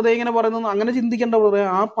ഇരുന്ന് വെറുതെ ഇങ്ങനെ പറയുന്നത് അങ്ങനെ ചിന്തിക്കേണ്ട ബ്രദറെ.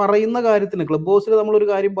 ആ പറയുന്ന കാര്യത്തിന് ക്ലബ് ഹൗസിൽ നമ്മളൊരു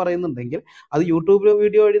കാര്യം പറയുന്നുണ്ടെങ്കിൽ അത് യൂട്യൂബിലോ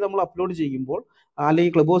വീഡിയോ വഴി നമ്മൾ അപ്ലോഡ് ചെയ്യുമ്പോൾ,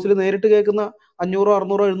 അല്ലെങ്കിൽ ക്ലബ് ഹൗസിൽ നേരിട്ട് കേൾക്കുന്ന 500,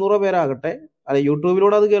 600, 700 പേരാകട്ടെ, അല്ലെങ്കിൽ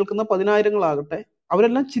യൂട്യൂബിലൂടെ അത് കേൾക്കുന്ന 10,000-ങ്ങളാകട്ടെ,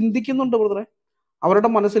 അവരെല്ലാം ചിന്തിക്കുന്നുണ്ട് ബ്രദറെ. അവരുടെ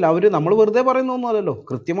മനസ്സിൽ നമ്മൾ വെറുതെ പറയുന്നൊന്നുമല്ലല്ലോ,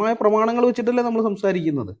 കൃത്യമായ പ്രമാണങ്ങൾ വെച്ചിട്ടല്ലേ നമ്മൾ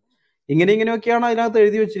സംസാരിക്കുന്നത്. ഇങ്ങനെയൊക്കെയാണ് അതിനകത്ത്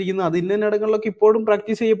എഴുതി വെച്ചിരിക്കുന്നത്. അത് ഇന്നിടങ്ങളിലൊക്കെ ഇപ്പോഴും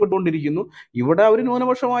പ്രാക്ടീസ് ചെയ്യപ്പെട്ടുകൊണ്ടിരിക്കുന്നു. ഇവിടെ അവർ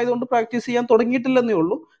ന്യൂനപക്ഷമായതുകൊണ്ട് പ്രാക്ടീസ് ചെയ്യാൻ തുടങ്ങിയിട്ടില്ലെന്നേ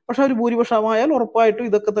ഉള്ളൂ. പക്ഷെ അവർ ഭൂരിപക്ഷമായാൽ ഉറപ്പായിട്ടും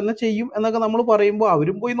ഇതൊക്കെ തന്നെ ചെയ്യും എന്നൊക്കെ നമ്മൾ പറയുമ്പോൾ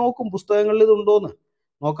അവരും പോയി നോക്കും പുസ്തകങ്ങളിൽ ഇതുണ്ടോന്ന്.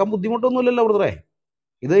 നോക്കാൻ ബുദ്ധിമുട്ടൊന്നുമില്ലല്ലോ ബ്രദറെ.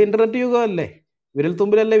 ഇത് ഇന്റർനെറ്റ് യുഗമല്ലേ,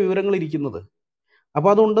 വിരൽത്തുമ്പിലല്ലേ വിവരങ്ങൾ ഇരിക്കുന്നത്. അപ്പൊ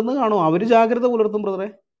അതുണ്ടെന്ന് കാണും. അവർ ജാഗ്രത പുലർത്തും ബ്രദറെ.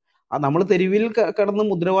 നമ്മൾ തെരുവിൽ കിടന്ന്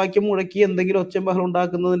മുദ്രാവാക്യം മുഴക്കി എന്തെങ്കിലും ഒച്ചയും ബഹളം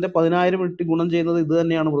ഉണ്ടാക്കുന്നതിന്റെ 10,000 ഇരട്ടി ഗുണം ചെയ്യുന്നത് ഇത്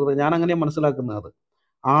തന്നെയാണ് ബ്രദറെ. ഞാൻ അങ്ങനെയാണ് മനസ്സിലാക്കുന്നത്. അത്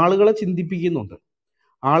ആളുകളെ ചിന്തിപ്പിക്കുന്നുണ്ട്.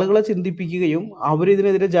 ആളുകളെ ചിന്തിപ്പിക്കുകയും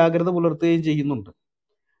അവരിതിനെതിരെ ജാഗ്രത പുലർത്തുകയും ചെയ്യുന്നുണ്ട്.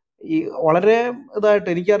 ഈ വളരെ ഇതായിട്ട്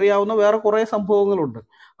എനിക്കറിയാവുന്ന വേറെ കുറേ സംഭവങ്ങളുണ്ട്.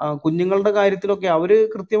 കുഞ്ഞുങ്ങളുടെ കാര്യത്തിലൊക്കെ അവർ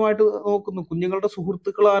കൃത്യമായിട്ട് നോക്കുന്നു. കുഞ്ഞുങ്ങളുടെ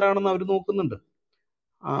സുഹൃത്തുക്കൾ ആരാണെന്ന് അവർ നോക്കുന്നുണ്ട്.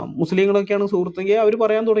 മുസ്ലിങ്ങളൊക്കെയാണ് സുഹൃത്തെങ്കിൽ അവർ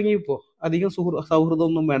പറയാൻ തുടങ്ങി ഇപ്പോൾ അധികം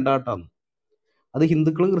സൗഹൃദമൊന്നും വേണ്ടാട്ടാന്ന്. അത്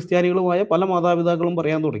ഹിന്ദുക്കളും ക്രിസ്ത്യാനികളുമായ പല മാതാപിതാക്കളും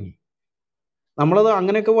പറയാൻ തുടങ്ങി. നമ്മളത്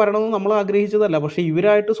അങ്ങനെയൊക്കെ വരണമെന്ന് നമ്മൾ ആഗ്രഹിച്ചതല്ല, പക്ഷെ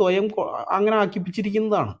ഇവരായിട്ട് സ്വയം അങ്ങനെ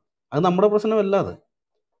ആക്കിപ്പിച്ചിരിക്കുന്നതാണ്. അത് നമ്മുടെ പ്രശ്നമല്ല അത്.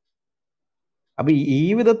 അപ്പം ഈ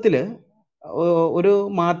വിധത്തിൽ ഒരു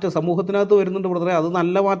മാറ്റം സമൂഹത്തിനകത്ത് വരുന്നുണ്ട് ബ്രദറെ. അത്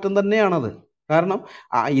നല്ല മാറ്റം തന്നെയാണത്. കാരണം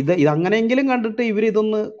ഇത് അങ്ങനെയെങ്കിലും കണ്ടിട്ട്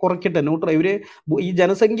ഇവരിതൊന്ന് കുറയ്ക്കട്ടെ. ഇവര് ഈ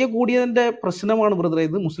ജനസംഖ്യ കൂടിയതിൻ്റെ പ്രശ്നമാണ് ബ്രദറെ.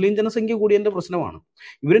 ഇത് മുസ്ലിം ജനസംഖ്യ കൂടിയതിൻ്റെ പ്രശ്നമാണ്.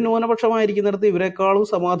 ഇവർ ന്യൂനപക്ഷമായിരിക്കുന്നിടത്ത് ഇവരെക്കാളും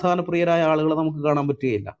സമാധാനപ്രിയരായ ആളുകളെ നമുക്ക് കാണാൻ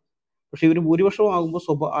പറ്റുകയില്ല. പക്ഷെ ഇവർ ഭൂരിപക്ഷമാകുമ്പോൾ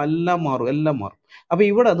എല്ലാം മാറും. അപ്പം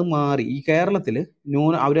ഇവിടെ അത് മാറി. ഈ കേരളത്തിൽ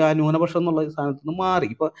അവർ ആ ന്യൂനപക്ഷം എന്നുള്ള സ്ഥാനത്ത് നിന്ന് മാറി.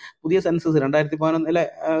 ഇപ്പൊ പുതിയ സെൻസസ് 2011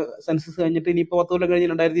 സെൻസസ് കഴിഞ്ഞിട്ട് ഇനിയിപ്പോൾ 10 കൊല്ലം കഴിഞ്ഞ്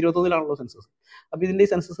 2021 സെൻസസ്. അപ്പം ഇതിന്റെ ഈ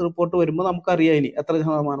സെൻസസ് റിപ്പോർട്ട് വരുമ്പോൾ നമുക്കറിയാം ഇനി എത്ര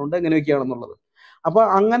ശതമാനമുണ്ട് എങ്ങനെയൊക്കെയാണെന്നുള്ളത്. അപ്പൊ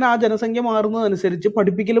അങ്ങനെ ആ ജനസംഖ്യ മാറുന്നതനുസരിച്ച്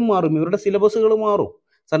പഠിപ്പിക്കലും മാറും, ഇവരുടെ സിലബസുകൾ മാറും,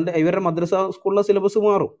 ഇവരുടെ മദ്രസ സ്കൂളിലെ സിലബസ്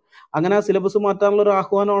മാറും. അങ്ങനെ ആ സിലബസ് മാറ്റാനുള്ള ഒരു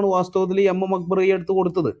ആഹ്വാനമാണ് വാസ്തവത്തിൽ എം എടുത്ത്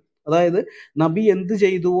കൊടുത്തത്. അതായത് നബി എന്ത്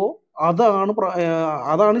ചെയ്തുവോ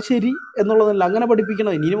അതാണ് ശരി എന്നുള്ളതല്ല, അങ്ങനെ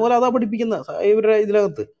പഠിപ്പിക്കണം. ഇനി പോലെ അതാ പഠിപ്പിക്കുന്നത് ഇവരുടെ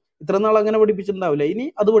ഇതിനകത്ത്. ഇത്ര നാൾ അങ്ങനെ പഠിപ്പിച്ചിട്ടുണ്ടാവില്ല, ഇനി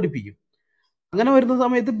അത് പഠിപ്പിക്കും. അങ്ങനെ വരുന്ന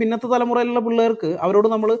സമയത്ത് പിന്നത്തെ തലമുറയിലുള്ള പിള്ളേർക്ക് അവരോട്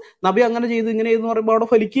നമ്മൾ നബി അങ്ങനെ ചെയ്തു ഇങ്ങനെ ചെയ്തെന്ന് പറയുമ്പോൾ അവിടെ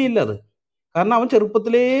ഫലിക്കുകയില്ല അത്. കാരണം അവൻ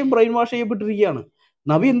ചെറുപ്പത്തിലേയും ബ്രെയിൻ വാഷ് ചെയ്യപ്പെട്ടിരിക്കുകയാണ്.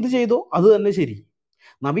 നബി എന്ത് ചെയ്തോ അത് തന്നെ ശരി.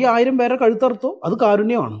 നബി 1000 പേരെ കഴുത്തറുത്തോ അത്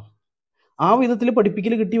കാരുണ്യമാണ്. ആ വിധത്തിൽ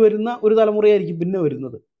പഠിപ്പിക്കൽ കിട്ടി വരുന്ന ഒരു തലമുറയായിരിക്കും പിന്നെ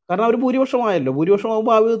വരുന്നത്. കാരണം അവർ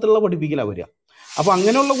ഭൂരിപക്ഷമാകുമ്പോൾ ആ വിധത്തിലുള്ള പഠിപ്പിക്കലാണ് വരിക. അപ്പൊ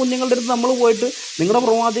അങ്ങനെയുള്ള കുഞ്ഞുങ്ങളുടെ അടുത്ത് നമ്മൾ പോയിട്ട് നിങ്ങളുടെ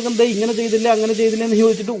പ്രവാചകൻ ദേ ഇങ്ങനെ ചെയ്തില്ല അങ്ങനെ ചെയ്തില്ല എന്ന്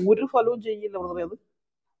ചോദിച്ചിട്ട് ഒരു ഫലവും ചെയ്യില്ല ബ്രദറെ.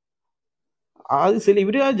 അത്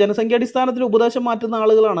ഇവര് ജനസംഖ്യാടിസ്ഥാനത്തിൽ ഉപദേശം മാറ്റുന്ന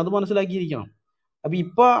ആളുകളാണ്, അത് മനസ്സിലാക്കിയിരിക്കണം. അപ്പൊ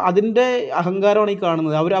ഇപ്പൊ അതിന്റെ അഹങ്കാരമാണ് ഈ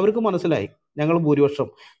കാണുന്നത്. അവർക്ക് മനസ്സിലായി ഞങ്ങൾ ഭൂരിപക്ഷം.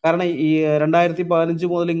 കാരണം ഈ 2015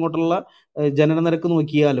 മുതൽ ഇങ്ങോട്ടുള്ള ജനന നിരക്ക്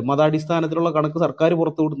നോക്കിയാലും മതാടിസ്ഥാനത്തിലുള്ള കണക്ക് സർക്കാർ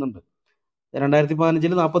പുറത്തു വിടുന്നുണ്ട്.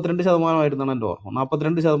 2015 42% എൻ്റെ ഓർമ്മ.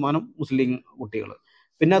 42% മുസ്ലിം കുട്ടികൾ.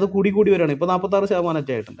 പിന്നെ അത് കൂടി വരികയാണ്. ഇപ്പൊ 46%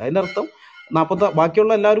 ആയിട്ടുണ്ട്. അതിന്റെ അർത്ഥം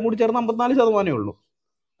ബാക്കിയുള്ള എല്ലാവരും കൂടി ചേർന്ന് 54% ഉള്ളൂ.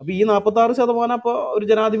 അപ്പൊ ഈ 46% അപ്പോൾ ഒരു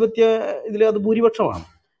ജനാധിപത്യ ഇതിൽ അത് ഭൂരിപക്ഷമാണ്.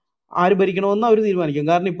 ആര് ഭരിക്കണമെന്ന് അവർ തീരുമാനിക്കും.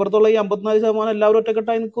 കാരണം ഇപ്പുറത്തുള്ള ഈ 54% എല്ലാവരും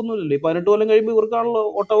ഒറ്റക്കെട്ടായി നിൽക്കൊന്നുമില്ലല്ലോ. ഈ 18 കൊല്ലം കഴിയുമ്പോൾ ഇവർക്കാണല്ലോ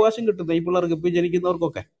വോട്ടവകാശം കിട്ടുന്നത്, ഈ പിള്ളേർക്ക് ഇപ്പൊ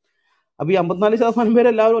ജനിക്കുന്നവർക്കൊക്കെ. അപ്പൊ ഈ 54% പേര്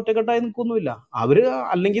എല്ലാവരും ഒറ്റക്കെട്ടായി നിൽക്കൊന്നുമില്ല. അവര്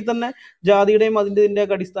അല്ലെങ്കിൽ തന്നെ ജാതിയുടെയും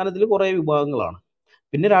അതിൻ്റെയൊക്കെ അടിസ്ഥാനത്തിൽ കുറെ വിഭാഗങ്ങളാണ്.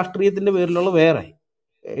 പിന്നെ രാഷ്ട്രീയത്തിന്റെ പേരിലുള്ള വേറെ,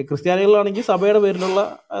 ക്രിസ്ത്യാനികളാണെങ്കിൽ സഭയുടെ പേരിലുള്ള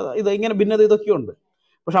ഇങ്ങനെ ഭിന്നത ഇതൊക്കെ ഉണ്ട്.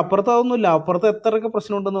 പക്ഷെ അപ്പുറത്ത് അതൊന്നുമില്ല. അപ്പുറത്ത് എത്രയൊക്കെ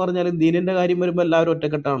പ്രശ്നമുണ്ടെന്ന് പറഞ്ഞാലും ദീനിന്റെ കാര്യം വരുമ്പോൾ എല്ലാവരും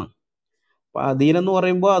ഒറ്റക്കെട്ടാണ്. ദീനെന്ന്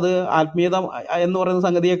പറയുമ്പോൾ അത് ആത്മീയത എന്ന് പറയുന്ന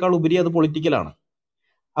സംഗതിയേക്കാൾ ഉപരി അത് പൊളിറ്റിക്കലാണ്.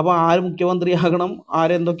 അപ്പൊ ആര് മുഖ്യമന്ത്രിയാകണം,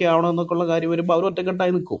 ആരെന്തൊക്കെ ആവണം എന്നൊക്കെയുള്ള കാര്യം വരുമ്പോൾ അവർ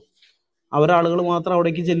ഒറ്റക്കെട്ടായി നിൽക്കും. അവരാളുകൾ മാത്രം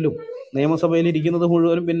അവിടേക്ക് ചെല്ലും. നിയമസഭയിൽ ഇരിക്കുന്നത്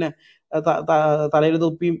മുഴുവനും പിന്നെ തലയിൽ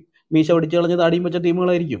തൊപ്പിയും മീശ പിടിച്ചു കളഞ്ഞ് താടിയും വെച്ച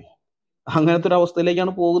ടീമുകളായിരിക്കും. അങ്ങനത്തെ ഒരു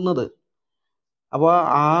അവസ്ഥയിലേക്കാണ് പോകുന്നത്. അപ്പോൾ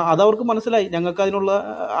അതവർക്ക് മനസ്സിലായി, ഞങ്ങൾക്ക് അതിനുള്ള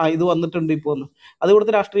ഇത് വന്നിട്ടുണ്ട് ഇപ്പോൾ ഒന്ന്. അത്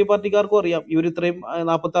ഇവിടുത്തെ രാഷ്ട്രീയ പാർട്ടിക്കാർക്കും അറിയാം. ഇവർ ഇത്രയും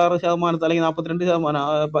 46% അല്ലെങ്കിൽ 42%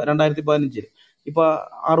 2015 ഇപ്പൊ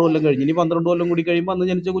 6 കൊല്ലം കഴിഞ്ഞ് ഇനി 12 കൊല്ലം കൂടി കഴിയുമ്പോൾ അന്ന്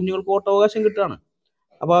ജനിച്ച കുഞ്ഞുങ്ങൾക്ക് വോട്ടവകാശം കിട്ടുകയാണ്.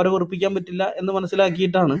 അപ്പൊ അവരെ വെറുപ്പിക്കാൻ പറ്റില്ല എന്ന്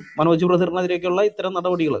മനസ്സിലാക്കിയിട്ടാണ് മനോജ് ബ്രദറിനെതിരെയൊക്കെയുള്ള ഇത്തരം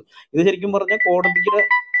നടപടികൾ. ഇത് ശരിക്കും പറഞ്ഞാൽ കോടതിയുടെ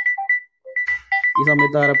ഈ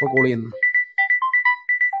സമയത്ത് ആരപ്പോ കോൾ ചെയ്യുന്നു?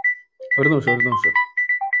 ഒരു നിമിഷം.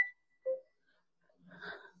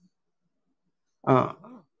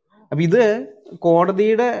 അപ്പൊ ഇത്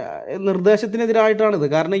കോടതിയുടെ നിർദ്ദേശത്തിനെതിരായിട്ടാണിത്.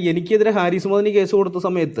 കാരണം എനിക്കെതിരെ ഹാരിസ് മദനി കേസ് കൊടുത്ത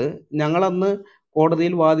സമയത്ത് ഞങ്ങളന്ന്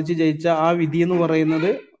കോടതിയിൽ വാദിച്ച് ജയിച്ച ആ വിധി എന്ന് പറയുന്നത്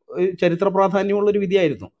ചരിത്ര പ്രാധാന്യമുള്ള ഒരു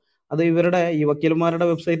വിധിയായിരുന്നു. അത് ഇവരുടെ ഈ വക്കീലന്മാരുടെ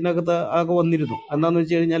വെബ്സൈറ്റിനകത്ത് ആകെ വന്നിരുന്നു. എന്താന്ന്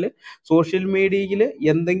വെച്ച് കഴിഞ്ഞാൽ സോഷ്യൽ മീഡിയയിൽ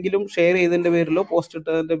എന്തെങ്കിലും ഷെയർ ചെയ്തതിന്റെ പേരിലോ പോസ്റ്റ്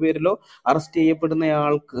ഇട്ടതിന്റെ പേരിലോ അറസ്റ്റ്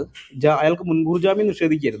ചെയ്യപ്പെടുന്നയാൾക്ക് അയാൾക്ക് മുൻകൂർ ജാമ്യം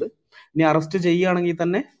നിഷേധിക്കരുത്. ഇനി അറസ്റ്റ് ചെയ്യുകയാണെങ്കിൽ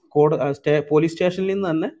തന്നെ പോലീസ് സ്റ്റേഷനിൽ നിന്ന്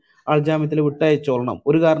തന്നെ ആൾജാമ്യത്തിൽ വിട്ടയച്ചോളണം,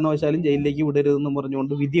 ഒരു കാരണവശാലും ജയിലിലേക്ക് വിടരുതെന്ന്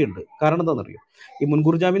പറഞ്ഞുകൊണ്ട് വിധിയുണ്ട്. കാരണം എന്താണെന്നറിയോ? ഈ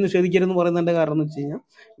മുൻകൂർ ജാമ്യം നിഷേധിക്കരുതെന്ന് പറയുന്നതിന്റെ കാരണം എന്ന് വെച്ച് കഴിഞ്ഞാൽ,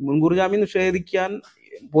 മുൻകൂർ ജാമ്യം നിഷേധിക്കാൻ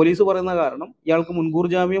പോലീസ് പറയുന്ന കാരണം ഇയാൾക്ക് മുൻകൂർ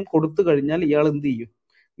ജാമ്യം കൊടുത്തു കഴിഞ്ഞാൽ ഇയാൾ എന്ത് ചെയ്യും?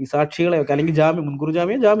 ഈ സാക്ഷികളെയൊക്കെ, അല്ലെങ്കിൽ മുൻകൂർ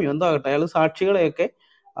ജാമ്യം എന്താകട്ടെ, അയാൾ സാക്ഷികളെയൊക്കെ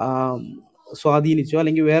സ്വാധീനിച്ചോ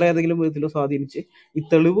അല്ലെങ്കിൽ വേറെ ഏതെങ്കിലും വിധത്തിലോ സ്വാധീനിച്ച് ഈ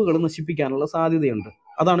തെളിവുകൾ നശിപ്പിക്കാനുള്ള സാധ്യതയുണ്ട്.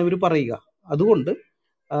 അതാണ് ഇവർ പറയുക. അതുകൊണ്ട്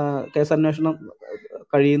കേസന്വേഷണം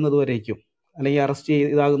കഴിയുന്നത് വരേക്കും അല്ലെങ്കിൽ അറസ്റ്റ്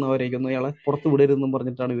ഇതാകുന്നവരേക്കൊന്നും ഇയാളെ പുറത്തു വിടരുതെന്നും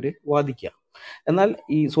പറഞ്ഞിട്ടാണ് ഇവർ വാദിക്കുക. എന്നാൽ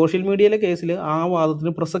ഈ സോഷ്യൽ മീഡിയയിലെ കേസിൽ ആ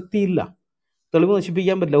വാദത്തിന് പ്രസക്തിയില്ല. തെളിവ്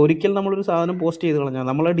നശിപ്പിക്കാൻ പറ്റില്ല. ഒരിക്കൽ നമ്മളൊരു സാധനം പോസ്റ്റ് ചെയ്ത് കഴിഞ്ഞാൽ,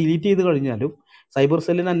 നമ്മളെ ഡിലീറ്റ് ചെയ്ത് കഴിഞ്ഞാലും സൈബർ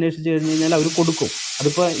സെല്ലിന് അന്വേഷിച്ച് കഴിഞ്ഞ് കഴിഞ്ഞാൽ അവർ കൊടുക്കും.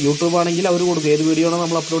 അതിപ്പോൾ യൂട്യൂബ് ആണെങ്കിൽ അവർ കൊടുക്കും. ഏത് വീഡിയോ ആണോ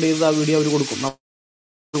നമ്മൾ അപ്ലോഡ് ചെയ്തത് ആ വീഡിയോ അവർ കൊടുക്കും.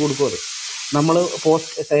 അത് നമ്മൾ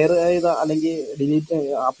പോസ്റ്റ് ഷെയർ ചെയ്ത അല്ലെങ്കിൽ ഡിലീറ്റ്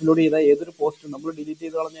അപ്ലോഡ് ചെയ്ത ഏതൊരു പോസ്റ്റ് നമ്മൾ ഡിലീറ്റ്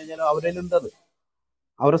ചെയ്ത് കളഞ്ഞു കഴിഞ്ഞാൽ അവരിലുണ്ട്, അത്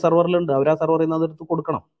അവരുടെ സെർവറിലുണ്ട്, അവർ ആ സെർവറിൽ നിന്ന് അതെടുത്ത്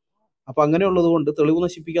കൊടുക്കണം. അപ്പം അങ്ങനെയുള്ളത് കൊണ്ട് തെളിവ്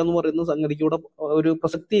നശിപ്പിക്കുക എന്ന് പറയുന്ന സംഗതിക്ക് ഇവിടെ ഒരു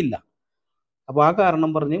പ്രസക്തിയില്ല. അപ്പോൾ ആ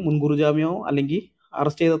കാരണം പറഞ്ഞ് മുൻകൂർ ജാമ്യമോ അല്ലെങ്കിൽ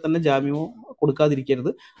അറസ്റ്റ് ചെയ്താൽ തന്നെ ജാമ്യമോ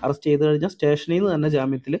കൊടുക്കാതിരിക്കരുത്. അറസ്റ്റ് ചെയ്ത് കഴിഞ്ഞാൽ സ്റ്റേഷനിൽ നിന്ന് തന്നെ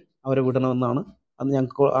ജാമ്യത്തിൽ അവരെ വിടണമെന്നാണ് അന്ന്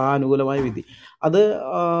ഞങ്ങൾക്ക് ആ അനുകൂലമായ വിധി. അത്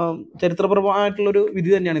ചരിത്രപരമായിട്ടുള്ളൊരു വിധി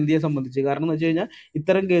തന്നെയാണ് ഇന്ത്യയെ സംബന്ധിച്ച്. കാരണം എന്ന് വെച്ച് കഴിഞ്ഞാൽ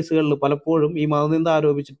ഇത്തരം കേസുകളിൽ പലപ്പോഴും ഈ മതനിന്ദ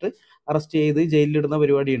ആരോപിച്ചിട്ട് അറസ്റ്റ് ചെയ്ത് ജയിലിലിടുന്ന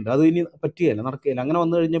പരിപാടിയുണ്ട്. അത് ഇനി പറ്റുകയില്ല, നടക്കുകയില്ല. അങ്ങനെ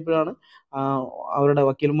വന്നു കഴിഞ്ഞപ്പോഴാണ് അവരുടെ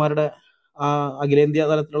വക്കീൽമാരുടെ അഖിലേന്ത്യാ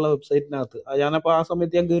തലത്തിലുള്ള വെബ്സൈറ്റിനകത്ത് ഞാനപ്പോൾ ആ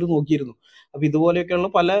സമയത്ത് ഞാൻ കയറി നോക്കിയിരുന്നു. അപ്പോൾ ഇതുപോലെയൊക്കെയുള്ള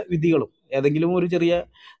പല വിധികളും ഏതെങ്കിലും ഒരു ചെറിയ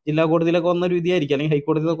ജില്ലാ കോടതിയിലൊക്കെ വന്നൊരു വിധിയായിരിക്കും, അല്ലെങ്കിൽ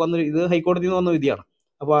ഹൈക്കോടതിയിലൊക്കെ വന്ന, ഇത് ഹൈക്കോടതിയിൽ നിന്ന് വന്ന വിധിയാണ്.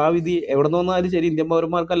 അപ്പോൾ ആ വിധി എവിടെ നിന്ന് വന്നാലും ശരി, ഇന്ത്യൻ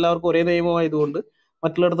പൗരന്മാർക്ക് എല്ലാവർക്കും ഒരേ നിയമമായതുകൊണ്ട്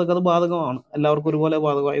മറ്റുള്ളിടത്തൊക്കെ അത് ബാധകമാണ്, എല്ലാവർക്കും ഒരുപോലെ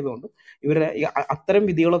ബാധകമായതുകൊണ്ട് ഇവരെ അത്തരം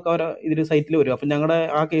വിധികളൊക്കെ അവരെ ഇതിൽ സൈറ്റിൽ വരും. അപ്പം ഞങ്ങളുടെ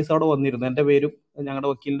ആ കേസ് അവിടെ വന്നിരുന്നു, എൻ്റെ പേരും ഞങ്ങളുടെ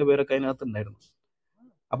വക്കീലിൻ്റെ പേരൊക്കെ അതിനകത്ത് ഉണ്ടായിരുന്നു.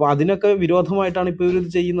 അപ്പോൾ അതിനൊക്കെ വിരോധമായിട്ടാണ് ഇപ്പോൾ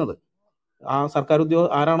ഇവരിത് ചെയ്യുന്നത്. ആ സർക്കാർ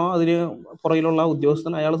ആരാണോ അതിന് പുറകിലുള്ള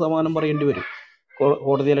ഉദ്യോഗസ്ഥൻ, അയാൾ സമാനം പറയേണ്ടി വരും.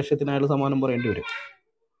 കോടതി ലക്ഷ്യത്തിന് അയാൾ സമാനം പറയേണ്ടി വരും.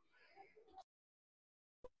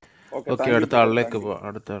 ഓക്കെ, അടുത്ത ആളിലേക്ക്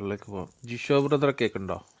പോവാം. ജിഷോ ബ്രദർ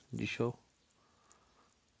കേൾക്കുന്നുണ്ടോ? ജിഷോ.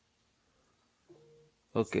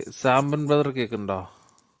 ഓക്കെ, സാമ്പൻ ബ്രദർ കേൾക്കുന്നുണ്ടോ?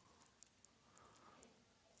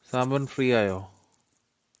 സാമ്പൻ ഫ്രീ ആയോ?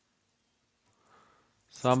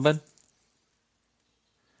 സാമ്പൻ.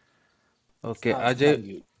 ഓക്കെ,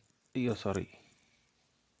 അജയ്. അയ്യോ സോറി,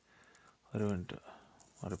 ഒരു മിനിറ്റ്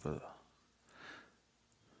മാറിപ്പോയത്.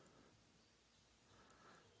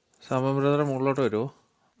 സാമ്പൻ ബ്രദർ മുകളിലോട്ട് വരുമോ?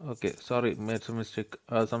 Okay, sorry, mates mistake.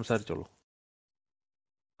 സംസാരിച്ചോളൂ.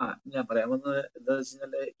 ഞാൻ പറയാൻ വന്നത് എന്താ വെച്ച്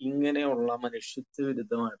കഴിഞ്ഞാല്, ഇങ്ങനെയുള്ള മനുഷ്യത്വ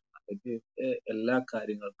വിരുദ്ധമായിട്ടുള്ള അല്ലെങ്കിൽ എല്ലാ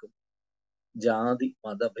കാര്യങ്ങൾക്കും ജാതി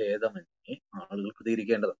മതഭേദമന്യേ ആളുകൾ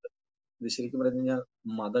പ്രതികരിക്കേണ്ടതുണ്ട്. ഇത് ശരിക്കും പറഞ്ഞു കഴിഞ്ഞാൽ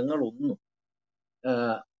മതങ്ങളൊന്നും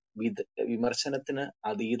വിമർശനത്തിന്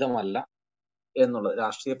അതീതമല്ല എന്നുള്ളത്,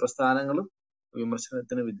 രാഷ്ട്രീയ പ്രസ്ഥാനങ്ങളും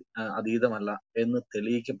വിമർശനത്തിന് അതീതമല്ല എന്ന്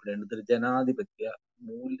തെളിയിക്കപ്പെടേണ്ടത് ഒരു ജനാധിപത്യ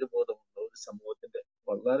മൂല്യബോധമുള്ള ഒരു സമൂഹത്തിന്റെ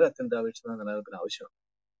വളരെ അത്യന്താപേക്ഷിത നിലനിൽപ്പിന് ആവശ്യമാണ്.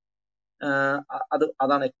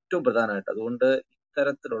 അതാണ് ഏറ്റവും പ്രധാനമായിട്ട്. അതുകൊണ്ട്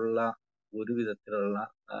ഇത്തരത്തിലുള്ള ഒരു വിധത്തിലുള്ള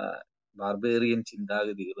ബാർബേറിയൻ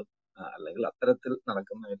ചിന്താഗതികളും അല്ലെങ്കിൽ അത്തരത്തിൽ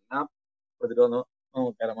നടക്കുന്ന എല്ലാ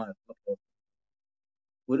പ്രതിരോധകരമായിട്ടുള്ള പ്രവർത്തനം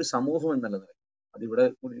ഒരു സമൂഹം എന്നുള്ള നിലയിൽ, അതിവിടെ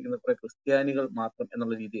കൂടിയിരിക്കുന്ന കുറെ ക്രിസ്ത്യാനികൾ മാത്രം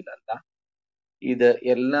എന്നുള്ള രീതിയിലല്ല, ഇത്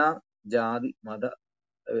എല്ലാ ജാതി മത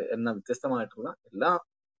എന്ന വ്യത്യസ്തമായിട്ടുള്ള എല്ലാ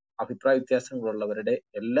അഭിപ്രായ വ്യത്യാസങ്ങളുള്ളവരുടെ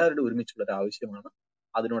എല്ലാവരുടെ ഒരുമിച്ചുള്ള ഒരു ആവശ്യമാണ്.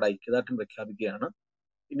 അതിനോട് ഐക്യദാർഢ്യം പ്രഖ്യാപിക്കുകയാണ്.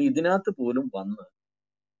 ഇനി ഇതിനകത്ത് പോലും വന്ന്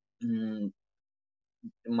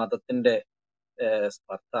മതത്തിന്റെ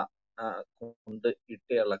സ്പർദ്ധ കൊണ്ട്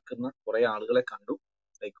ഇളക്കുന്ന കുറെ ആളുകളെ കണ്ടു,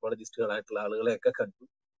 സൈക്കോളജിസ്റ്റുകളായിട്ടുള്ള ആളുകളെയൊക്കെ കണ്ടു.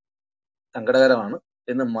 സങ്കടകരമാണ്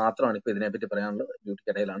എന്ന് മാത്രമാണ് ഇപ്പൊ ഇതിനെപ്പറ്റി പറയാനുള്ളത്.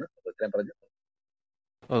 ഡ്യൂട്ടിക്കിടയിലാണ് ഇത്രയും പറഞ്ഞു.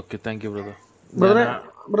 Okay, thank you brother.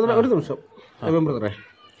 ബ്രദറെ ഒരു നിമിഷം. ബ്രദറെ,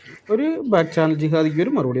 ഒരു ബാക്ക് ചാനൽ ജിഹാദിക്ക്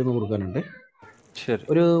ഒരു മറുപടി ഒന്ന് കൊടുക്കാനുണ്ട്.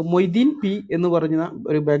 ഒരു മൊയ്തീൻ പി എന്ന് പറഞ്ഞ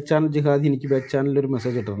ഒരു ബാക്ക് ചാനൽ ജിഹാദി എനിക്ക് ബാക്ക് ചാനലിൽ ഒരു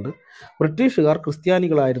മെസ്സേജ് ഇട്ടിട്ടുണ്ട്. ബ്രിട്ടീഷുകാർ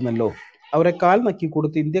ക്രിസ്ത്യാനികളായിരുന്നല്ലോ, അവരെ കാൽ നക്കി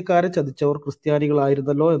കൊടുത്ത് ഇന്ത്യക്കാരെ ചതിച്ചവർ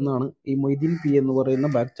ക്രിസ്ത്യാനികളായിരുന്നല്ലോ എന്നാണ് ഈ മൊയ്തീൻ പി എന്ന് പറയുന്ന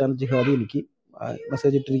ബാക്ക് ചാനൽ ജിഹാദി എനിക്ക്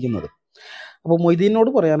മെസ്സേജ് ഇട്ടിരിക്കുന്നത്. അപ്പോൾ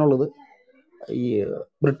മൊയ്തീനോട് പറയാനുള്ളത്, ഈ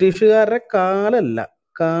ബ്രിട്ടീഷുകാരുടെ കാലല്ല,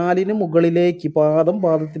 കാലിന് മുകളിലേക്ക്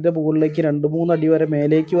പാദത്തിന്റെ മുകളിലേക്ക് 2-3 അടി വരെ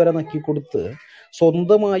മേലേക്ക് വരെ നക്കി കൊടുത്ത്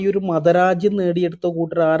സ്വന്തമായി ഒരു മതരാജ്യം നേടിയെടുത്ത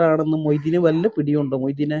കൂട്ടർ ആരാണെന്ന് മൊയ്തീന് വല്ല പിടിയുണ്ടോ?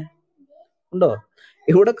 മൊയ്തീനെ ഉണ്ടോ?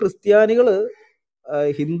 ഇവിടെ ക്രിസ്ത്യാനികള്,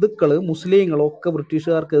 ഹിന്ദുക്കള്, മുസ്ലിങ്ങളൊക്കെ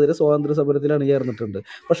ബ്രിട്ടീഷുകാർക്കെതിരെ സ്വാതന്ത്ര്യ സമരത്തിലാണ് ചേർന്നിട്ടുണ്ട്.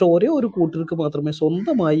 പക്ഷെ ഒരേ ഒരു കൂട്ടർക്ക് മാത്രമേ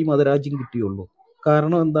സ്വന്തമായി മതരാജ്യം കിട്ടിയുള്ളൂ.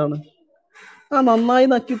 കാരണം എന്താണ്? നന്നായി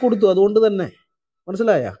നക്കി കൊടുത്തു. അതുകൊണ്ട് തന്നെ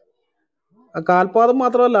മനസ്സിലായ, കാൽപാദം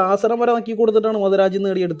മാത്രമല്ല, ആസനം വരെ നക്കി കൊടുത്തിട്ടാണ് മതരാജ്യം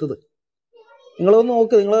നേടിയെടുത്തത്. നിങ്ങളൊന്ന്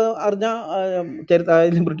നോക്ക്, നിങ്ങൾ അറിഞ്ഞ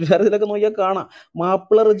ബ്രിട്ടീഷുകാരത്തിലൊക്കെ നോക്കിയാൽ കാണാം.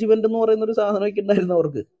 മാപ്പിള റെജിമെന്റ് എന്ന് പറയുന്ന ഒരു സാധനമൊക്കെ ഉണ്ടായിരുന്നു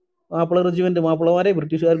അവർക്ക്. മാപ്പിള റെജിമെന്റ്, മാപ്പിളമാരെ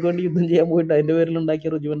ബ്രിട്ടീഷുകാർക്ക് വേണ്ടി യുദ്ധം ചെയ്യാൻ പോയിട്ട് അതിന്റെ പേരിൽ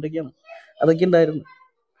ഉണ്ടാക്കിയ റെജിമെന്റൊക്കെയാണ്, അതൊക്കെ ഉണ്ടായിരുന്നു.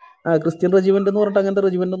 ക്രിസ്ത്യൻ റെജിമെന്റ് എന്ന് പറഞ്ഞിട്ട് അങ്ങനത്തെ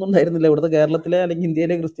റെജിമെന്റ് ഒന്നും ഉണ്ടായിരുന്നില്ല ഇവിടുത്തെ കേരളത്തിലെ അല്ലെങ്കിൽ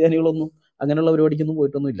ഇന്ത്യയിലെ ക്രിസ്ത്യാനികളൊന്നും അങ്ങനെയുള്ള പരിപാടിക്കൊന്നും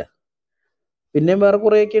പോയിട്ടൊന്നുമില്ല. പിന്നെയും വേറെ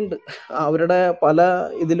കുറേയൊക്കെ ഉണ്ട്. അവരുടെ പല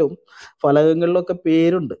ഇതിലും ഫലകങ്ങളിലൊക്കെ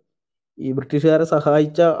പേരുണ്ട്. ഈ ബ്രിട്ടീഷുകാരെ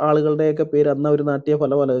സഹായിച്ച ആളുകളുടെയൊക്കെ പേര് അന്ന് അവർ നാട്ടിയ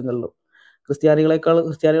പല ഫലകങ്ങളിലും.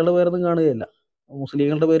 ക്രിസ്ത്യാനികളുടെ പേരൊന്നും കാണുകയില്ല.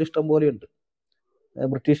 മുസ്ലിങ്ങളുടെ പേര് ഇഷ്ടം പോലെയുണ്ട്.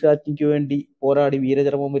 ബ്രിട്ടീഷ് രാജ്ഞിക്ക് വേണ്ടി പോരാടി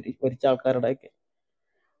വീരചരമം വരിച്ച ആൾക്കാരുടെയൊക്കെ.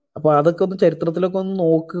 അപ്പൊ അതൊക്കെ ഒന്ന് ചരിത്രത്തിലൊക്കെ ഒന്ന്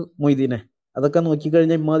നോക്ക് മൊയ്തീനെ. അതൊക്കെ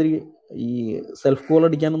നോക്കിക്കഴിഞ്ഞാൽ ഇമാതിരി ഈ സെൽഫ് കോൾ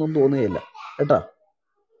അടിക്കാനൊന്നും തോന്നുകയില്ല കേട്ടാ.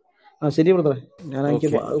 ശരി ബ്രദറെ, ഞാൻ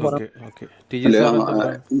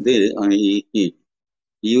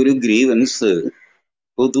ഈ ഒരു ഗ്രീവൻസ്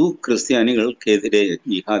പൊതു ക്രിസ്ത്യാനികൾക്കെതിരെ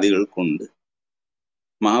ജിഹാദികൾ കൊണ്ട്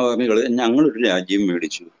മഹാഭാവികൾ ഞങ്ങളൊരു രാജ്യം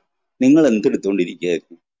മേടിച്ചു, നിങ്ങൾ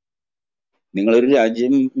എന്തെടുത്തോണ്ടിരിക്കുകയായിരുന്നു? നിങ്ങളൊരു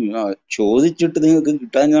രാജ്യം ചോദിച്ചിട്ട് നിങ്ങൾക്ക്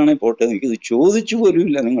കിട്ടാനാണെ പോട്ടെ, ഇത് ചോദിച്ചു പോലും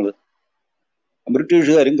ഇല്ല. നിങ്ങൾ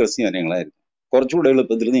ബ്രിട്ടീഷുകാരും ക്രിസ്ത്യാനികളായിരുന്നു, കുറച്ചുകൂടെ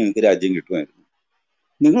എളുപ്പത്തിൽ നിങ്ങൾക്ക് രാജ്യം കിട്ടുമായിരുന്നു.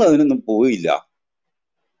 നിങ്ങൾ അതിനൊന്നും പോയില്ല.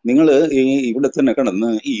 നിങ്ങൾ ഇവിടെ തന്നെ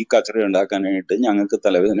കിടന്ന് ഈ കച്ചറ ഉണ്ടാക്കാനായിട്ട്, ഞങ്ങൾക്ക്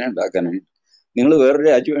തലവേദന ഉണ്ടാക്കാനായിട്ട് നിങ്ങൾ വേറൊരു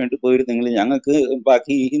രാജ്യമായിട്ട് പോയിരുന്നെങ്കിൽ ഞങ്ങൾക്ക്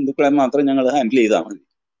ബാക്കി ഹിന്ദുക്കളെ മാത്രം ഞങ്ങൾ ഹാൻഡിൽ ചെയ്താൽ മതി.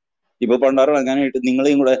 ഇപ്പൊ പണ്ടാറടങ്ങാനായിട്ട്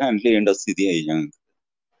നിങ്ങളെയും കൂടെ ഹാൻഡിൽ ചെയ്യേണ്ട സ്ഥിതിയായി ഞങ്ങൾക്ക്.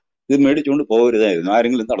 ഇത് മേടിച്ചുകൊണ്ട് പോകരുതായിരുന്നു.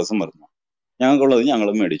 ആരെങ്കിലും തടസ്സം പറഞ്ഞു, ഞങ്ങൾക്കുള്ളത്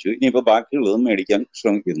ഞങ്ങളും മേടിച്ചു, ഇനിയിപ്പോ ബാക്കിയുള്ളതും മേടിക്കാൻ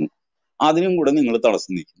ശ്രമിക്കുന്നു, അതിനും കൂടെ നിങ്ങൾ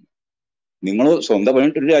തടസ്സം നിൽക്കുന്നു. നിങ്ങൾ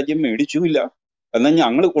സ്വന്തമായിട്ടൊരു രാജ്യം മേടിച്ചുമില്ല, എന്നാൽ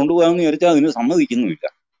ഞങ്ങൾ കൊണ്ടുപോകാമെന്ന് വിചാരിച്ചാൽ അതിന് സമ്മതിക്കുന്നുമില്ല.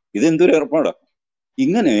 ഇതെന്തൊരു ഏർപ്പാടാ?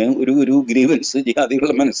 ഇങ്ങനെ ഒരു ഗ്രീവൻസ്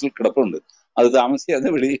ജിഹാദികളുടെ മനസ്സിൽ കിടപ്പുണ്ട്. അത് താമസിയാതെ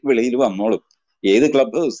വെളിയിൽ വന്നോളും. ഏത്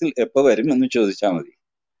ക്ലബ് ഹൗസിൽ എപ്പോ വരും എന്ന് ചോദിച്ചാൽ മതി.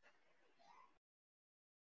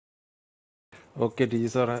 ഓക്കെ ടി ജി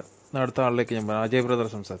സാറെ, അടുത്ത ആളിലേക്ക് ഞാൻ പറയാം. അജയ് ബ്രദർ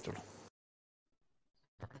സംസാരിച്ചോളൂ.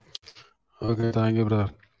 Okay, thank you brother.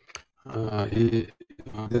 ഈ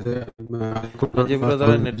അജയ്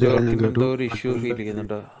ബ്രദറെ നെറ്റ്വർക്കിന് എന്തോ ഒരു ഇഷ്യൂ ഫീൽ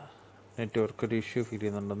ചെയ്യുന്നുണ്ട്. നെറ്റ്വർക്ക് ഒരു ഇഷ്യൂ ഫീൽ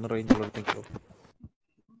ചെയ്യുന്നുണ്ട്. ഒന്ന് റേഞ്ചുള്ളടത്തേക്കോ.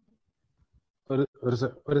 ഒരു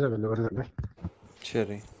സെക്കൻഡ്.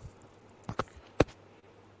 ശരി.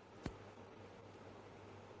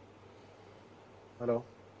 ഹലോ,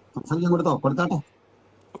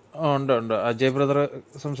 ഉണ്ട്. അജയ് ബ്രദർ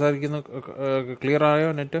സംസാരിക്കുന്നു. ക്ലിയർ ആയോ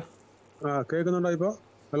നെറ്റ്? കേൾക്കുന്നുണ്ടോ ഇപ്പോ?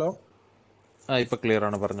 ഹലോ, ഇപ്പൊ ക്ലിയർ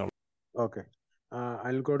ആണ്, പറഞ്ഞോളൂ. ഓക്കെ.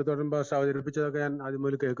 അനിൽ കോടിത്തോട്ടം ഭാഷ അവതരിപ്പിച്ചതൊക്കെ ഞാൻ ആദ്യം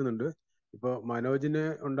മുതൽ കേൾക്കുന്നുണ്ട്. ഇപ്പൊ മനോജിന്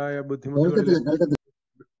ഉണ്ടായ ബുദ്ധിമുട്ടുകളിൽ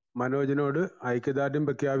മനോജിനോട് ഐക്യദാർഢ്യം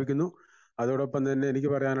പ്രഖ്യാപിക്കുന്നു. അതോടൊപ്പം തന്നെ എനിക്ക്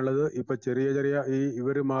പറയാനുള്ളത്, ഇപ്പൊ ചെറിയ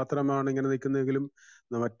ഇവർ മാത്രമാണ് ഇങ്ങനെ നിൽക്കുന്നതെങ്കിലും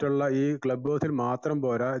മറ്റുള്ള ഈ ക്ലബ് ഹൗസിൽ മാത്രം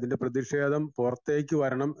പോരാ, ഇതിന്റെ പ്രതിഷേധം പുറത്തേക്ക്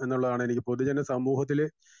വരണം എന്നുള്ളതാണ്. എനിക്ക് പൊതുജന സമൂഹത്തിൽ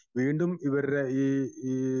വീണ്ടും ഇവരുടെ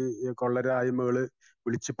ഈ കൊള്ളരായ്മകള്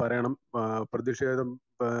വിളിച്ചു പറയണം, പ്രതിഷേധം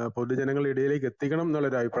പൊതുജനങ്ങളുടെ ഇടയിലേക്ക് എത്തിക്കണം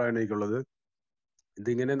എന്നുള്ളൊരു അഭിപ്രായമാണ് എനിക്കുള്ളത്.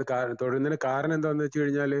 ഇതിങ്ങനെ തുടരുന്നതിന് കാരണം എന്താണെന്ന് വെച്ച്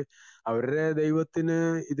കഴിഞ്ഞാൽ, അവരുടെ ദൈവത്തിന്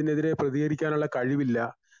ഇതിനെതിരെ പ്രതികരിക്കാനുള്ള കഴിവില്ല.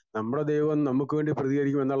 നമ്മുടെ ദൈവം നമുക്ക് വേണ്ടി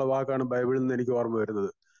പ്രതികരിക്കും എന്നുള്ള വാക്കാണ് ബൈബിളിൽ നിന്ന് എനിക്ക് ഓർമ്മ വരുന്നത്.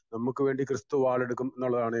 നമുക്ക് വേണ്ടി ക്രിസ്തു വാളെടുക്കും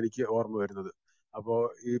എന്നുള്ളതാണ് എനിക്ക് ഓർമ്മ വരുന്നത്. അപ്പോ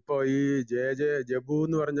ഇപ്പൊ ഈ ജബു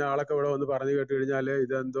എന്ന് പറഞ്ഞ ആളൊക്കെ ഇവിടെ വന്ന് പറഞ്ഞു കേട്ട് കഴിഞ്ഞാല്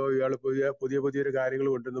ഇതെന്തോ ഇയാൾ പുതിയൊരു കാര്യങ്ങൾ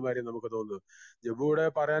കൊണ്ടുവന്ന മാതിരി നമുക്ക് തോന്നുന്നത്. ജബു ഇവിടെ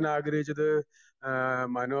പറയാൻ ആഗ്രഹിച്ചത്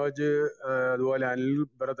മനോജ് അതുപോലെ അനിൽ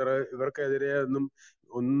ബ്രദർ ഇവർക്കെതിരെ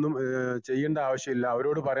ഒന്നും ചെയ്യേണ്ട ആവശ്യമില്ല,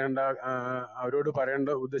 അവരോട് പറയേണ്ട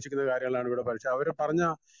ഉദ്ദേശിക്കുന്ന കാര്യങ്ങളാണ് ഇവിടെ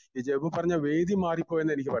പറയുന്നത്. ഈ ജബു പറഞ്ഞ വേദി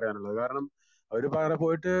മാറിപ്പോയെന്ന് എനിക്ക് പറയാനുള്ളത്. കാരണം അവർ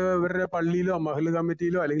പോയിട്ട് ഇവരുടെ പള്ളിയിലോ മഹൽ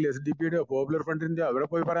കമ്മിറ്റിയിലോ അല്ലെങ്കിൽ SDP-യുടെയോ പോപ്പുലർ ഫ്രണ്ടിന്റെയോ അവിടെ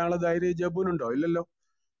പോയി പറയാനുള്ള ധൈര്യം ജബുനുണ്ടോ? ഇല്ലല്ലോ.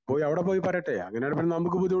 അവിടെ പോയി പറയട്ടെ, അങ്ങനെയാണ് പിന്നെ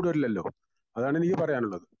നമുക്ക് ബുദ്ധിമുട്ട് വരില്ലല്ലോ. അതാണ് എനിക്ക്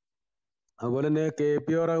പറയാനുള്ളത്. അതുപോലെ തന്നെ KP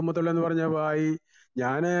റഹ്മത്തുള്ള എന്ന് പറഞ്ഞ ഭായി,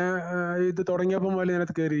 ഞാൻ ഇത് തുടങ്ങിയപ്പോൾ മുതൽ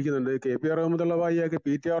ഇതിനകത്ത് കയറിയിരിക്കുന്നുണ്ട്. KP റഹ്മത്തുള്ള ഭായിയൊക്കെ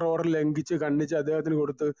PTR ഓർഡർ ലംഘിച്ച് കണ്ണിച്ച് അദ്ദേഹത്തിന്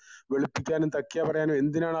കൊടുത്ത് വെളുപ്പിക്കാനും തക്കിയ പറയാനും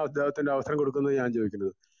എന്തിനാണ് അദ്ദേഹത്തിന്റെ അവസരം കൊടുക്കുന്നത് ഞാൻ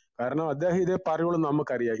ചോദിക്കുന്നത്. കാരണം അദ്ദേഹം ഇതേ പറയുള്ളൂ,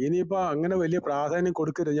 നമുക്കറിയാം. ഇനിയിപ്പോ അങ്ങനെ വലിയ പ്രാധാന്യം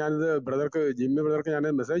കൊടുക്കരുത്. ഞാനിത് ജിമ്മി ബ്രദർക്ക് ഞാൻ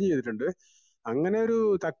മെസ്സേജ് ചെയ്തിട്ടുണ്ട്. അങ്ങനെ ഒരു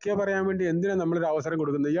തക്കിയ പറയാൻ വേണ്ടി എന്തിനാ നമ്മളൊരു അവസരം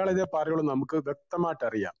കൊടുക്കുന്നത്? ഇയാൾ ഇതേ പറയുള്ളൂ, നമുക്ക് വ്യക്തമായിട്ട്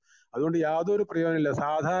അറിയാം. അതുകൊണ്ട് യാതൊരു പ്രയോജനമില്ല.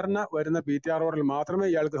 സാധാരണ വരുന്ന PTR ഓർഡറിൽ മാത്രമേ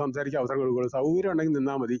ഇയാൾക്ക് സംസാരിക്കാൻ അവസരം കൊടുക്കുകയുള്ളൂ. സൗകര്യം ഉണ്ടെങ്കിൽ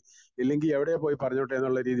നിന്നാൽ മതി, ഇല്ലെങ്കിൽ എവിടെ പോയി പറഞ്ഞോട്ടെ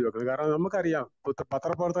എന്നുള്ള രീതി വെക്കുന്നത്. കാരണം നമുക്കറിയാം,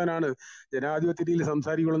 പത്രപ്രവർത്തകനാണ്, ജനാധിപത്യ രീതിയിൽ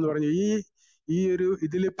സംസാരിക്കുള്ളൂ എന്ന് പറഞ്ഞ് ഈ ഒരു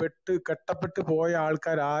ഇതിൽ കെട്ടപ്പെട്ട് പോയ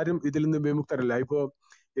ആൾക്കാർ ആരും ഇതിൽ നിന്ന് വിമുക്തരല്ല. ഇപ്പോ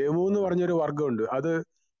എമു എന്ന് പറഞ്ഞൊരു വർഗമുണ്ട്. അത്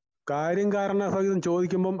കാര്യം കാരണ സഹിതം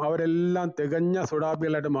ചോദിക്കുമ്പം അവരെല്ലാം തികഞ്ഞ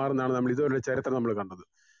സുഡാപ്പികളായിട്ട് മാറുന്നതാണ് നമ്മൾ ഇതുവരെ ചരിത്രം നമ്മൾ കണ്ടത്.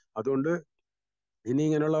 അതുകൊണ്ട് ഇനി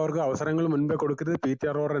ഇങ്ങനെയുള്ളവർക്ക് അവസരങ്ങൾ മുൻപേ കൊടുക്കരുത്,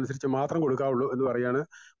 PTR ഓർഡർ അനുസരിച്ച് മാത്രം കൊടുക്കാവുള്ളൂ എന്ന് പറയാണ്.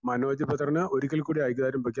 മനോജ് ബ്രദറിന് ഒരിക്കൽ കൂടി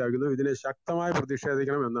ഐക്യദാർഢ്യം പ്രഖ്യാപിക്കുന്നു. ഇതിനെ ശക്തമായി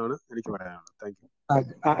പ്രതിഷേധിക്കണം എന്നാണ് എനിക്ക് പറയാനുള്ളത്. Thank you.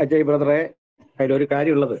 അജയ് ബ്രദറെ, അതിലൊരു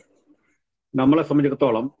കാര്യമുള്ളത്, നമ്മളെ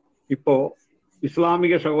സംബന്ധിച്ചിടത്തോളം ഇപ്പോ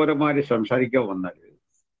ഇസ്ലാമിക സഹോദരന്മാര് സംസാരിക്കാൻ വന്നാൽ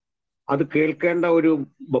അത് കേൾക്കേണ്ട ഒരു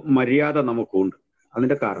മര്യാദ നമുക്കുണ്ട്.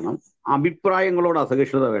 അതിന്റെ കാരണം അഭിപ്രായങ്ങളോട്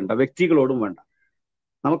അസഹിഷ്ണുത വേണ്ട, വ്യക്തികളോടും വേണ്ട.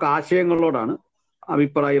 നമുക്ക് ആശയങ്ങളോടാണ്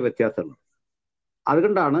അഭിപ്രായ വ്യത്യാസമുള്ളത്.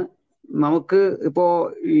 അതുകൊണ്ടാണ് നമുക്ക് ഇപ്പോ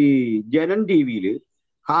ഈ ജനൻ TV-യിൽ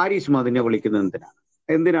ഹാരിസ് മദിനെ വിളിക്കുന്നത്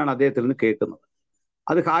എന്തിനാണ് അദ്ദേഹത്തിൽ നിന്ന് കേൾക്കുന്നത്?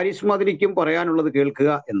 അത് ഹാരിസ് മദിനിക്കും പറയാനുള്ളത്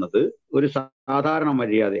കേൾക്കുക എന്നത് ഒരു സാധാരണ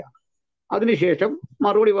മര്യാദയാണ്. അതിനുശേഷം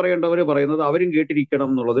മറുപടി പറയേണ്ടവർ പറയുന്നത് അവരും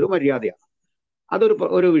കേട്ടിരിക്കണം എന്നുള്ളതൊരു മര്യാദയാണ്.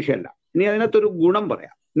 അതൊരു വിഷയമല്ല. ഇനി അതിനകത്തൊരു ഗുണം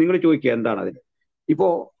പറയാം. നിങ്ങൾ ചോദിക്കുക എന്താണ് അതിന്. ഇപ്പോ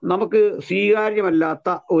നമുക്ക് സ്വീകാര്യമല്ലാത്ത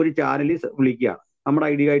ഒരു ചാനലിൽ വിളിക്കുകയാണ്, നമ്മുടെ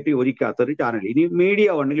ഐഡിയായിട്ട് യോജിക്കാത്തൊരു ചാനൽ ഇനി മീഡിയ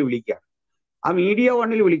 1-ൽ വിളിക്കുകയാണ്. ആ മീഡിയ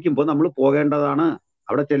 1-ൽ വിളിക്കുമ്പോൾ നമ്മൾ പോകേണ്ടതാണ്,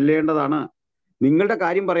 അവിടെ ചെല്ലേണ്ടതാണ്. നിങ്ങളുടെ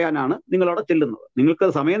കാര്യം പറയാനാണ് നിങ്ങൾ അവിടെ ചെല്ലുന്നത്. നിങ്ങൾക്ക്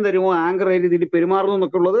സമയം തരുമോ, ആങ്കർ രീതിയിൽ പെരുമാറുന്നു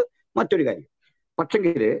എന്നൊക്കെ ഉള്ളത് മറ്റൊരു കാര്യം.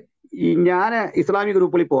 പക്ഷെങ്കിൽ ഞാൻ ഇസ്ലാമിക്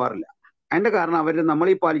ഗ്രൂപ്പുകളിൽ പോകാറില്ല. അതിന്റെ കാരണം അവർ നമ്മൾ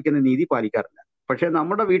ഈ പാലിക്കുന്ന നീതി പാലിക്കാറില്ല. പക്ഷെ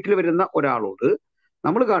നമ്മുടെ വീട്ടിൽ വരുന്ന ഒരാളോട്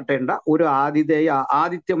നമ്മൾ കാട്ടേണ്ട ഒരു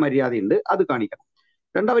ആതിഥ്യ മര്യാദയുണ്ട്, അത് കാണിക്കണം.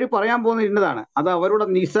 അവർ പറയാൻ പോകുന്നത് ഇന്നതാണ്, അത് അവരുടെ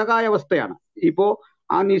നിസ്സഹായാവസ്ഥയാണ്. ഇപ്പോ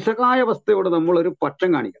ആ നിസ്സഹായാവസ്ഥയോട് നമ്മൾ ഒരു പക്ഷം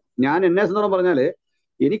കാണിക്കണം. ഞാൻ എന്നെ സംബന്ധിച്ച് പറഞ്ഞാല്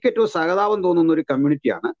എനിക്ക് ഏറ്റവും സഹതാപം തോന്നുന്ന ഒരു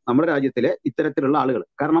കമ്മ്യൂണിറ്റിയാണ് നമ്മുടെ രാജ്യത്തിലെ ഇത്തരത്തിലുള്ള ആളുകൾ.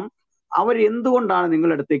 കാരണം അവർ എന്തുകൊണ്ടാണ്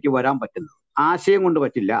നിങ്ങളുടെ അടുത്തേക്ക് വരാൻ പറ്റുന്നത്? ആശയം കൊണ്ട്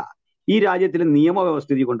പറ്റില്ല, ഈ രാജ്യത്തിലെ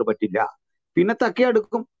നിയമവ്യവസ്ഥിതി കൊണ്ട് പറ്റില്ല, പിന്നെ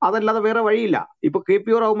തക്കിയെടുക്കും, അതല്ലാതെ വേറെ വഴിയില്ല. ഇപ്പൊ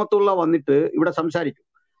KP റഹ്മത്തുള്ള വന്നിട്ട് ഇവിടെ സംസാരിച്ചു.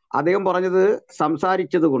 അദ്ദേഹം പറഞ്ഞത്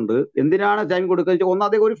സംസാരിച്ചത് കൊണ്ട് എന്തിനാണ് ടൈം കൊടുക്കുക? ഒന്ന്,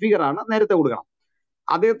 അദ്ദേഹം ഒരു ഫിഗറാണ്, നേരത്തെ കൊടുക്കണം.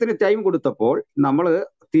 അദ്ദേഹത്തിന് ടൈം കൊടുത്തപ്പോൾ നമ്മൾ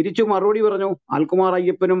തിരിച്ചു മറുപടി പറഞ്ഞു. അനിൽകുമാർ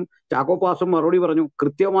അയ്യപ്പനും ചാക്കോ പാസും മറുപടി പറഞ്ഞു.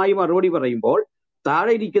 കൃത്യമായി മറുപടി പറയുമ്പോൾ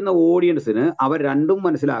താഴെ ഇരിക്കുന്ന ഓഡിയൻസിന് അവർ രണ്ടും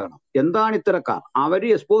മനസ്സിലാകണം. എന്താണ് ഇത്തരക്കാർ? അവർ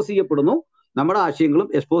എക്സ്പോസ് ചെയ്യപ്പെടുന്നു, നമ്മുടെ ആശയങ്ങളും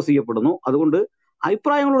എക്സ്പോസ് ചെയ്യപ്പെടുന്നു. അതുകൊണ്ട്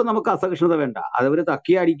അഭിപ്രായങ്ങളോട് നമുക്ക് അസഹിഷ്ണുത വേണ്ട. അതവർ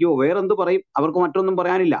തക്കിയടിക്കോ വേറെന്ത് പറയും, അവർക്ക് മറ്റൊന്നും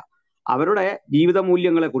പറയാനില്ല. അവരുടെ ജീവിത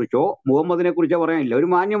മൂല്യങ്ങളെ കുറിച്ചോ മുഹമ്മദിനെ കുറിച്ചോ പറയാനില്ല. ഒരു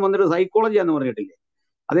മാന്യം വന്നിട്ട് സൈക്കോളജി എന്ന് പറഞ്ഞിട്ടില്ലേ,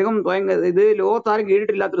 അദ്ദേഹം ഇത് ലോകത്താരും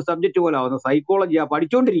കേട്ടിട്ടില്ലാത്തൊരു സബ്ജക്ട് പോലെ ആവുന്നു. സൈക്കോളജിയാ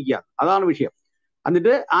പഠിച്ചുകൊണ്ടിരിക്കുക, അതാണ് വിഷയം.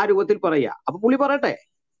 എന്നിട്ട് ആ രൂപത്തിൽ പറയുക. അപ്പൊ പുള്ളി പറയട്ടെ.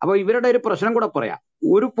 അപ്പൊ ഇവരുടെ ഒരു പ്രശ്നം കൂടെ പറയാം.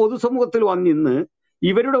 ഒരു പൊതുസമൂഹത്തിൽ വന്നിന്ന്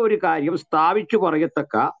ഇവരുടെ ഒരു കാര്യം സ്ഥാപിച്ചു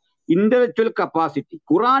പറയത്തക്ക ഇന്റലക്ച്വൽ കപ്പാസിറ്റി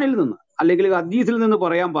ഖുറാനിൽ നിന്ന് അല്ലെങ്കിൽ ഹദീസിൽ നിന്ന്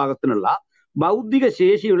പറയാൻ പാകത്തിനുള്ള ബൗദ്ധിക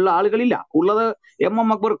ശേഷിയുള്ള ആളുകളില്ല. ഉള്ളത് MM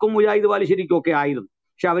അക്ബർക്കും മുജാഹിദ് ബാലുശ്ശേരിക്കും ഒക്കെ ആയിരുന്നു.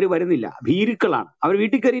 പക്ഷെ അവർ വരുന്നില്ല, ഭീരുക്കളാണ്, അവർ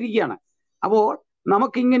വീട്ടിൽ കയറിയിരിക്കുകയാണ്. അപ്പോൾ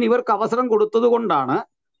നമുക്കിങ്ങനെ ഇവർക്ക് അവസരം കൊടുത്തത് കൊണ്ടാണ്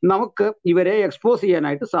നമുക്ക് ഇവരെ എക്സ്പോസ്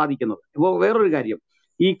ചെയ്യാനായിട്ട് സാധിക്കുന്നത്. ഇപ്പോൾ വേറൊരു കാര്യം,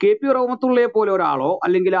 ഈ KP റഹ്മത്തുള്ളയെ പോലെ ഒരാളോ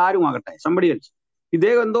അല്ലെങ്കിൽ ആരും ആകട്ടെ, സംബഡി എൽസ്,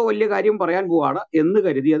 ഇദ്ദേഹം എന്തോ വലിയ കാര്യം പറയാൻ പോവാണ് എന്ന്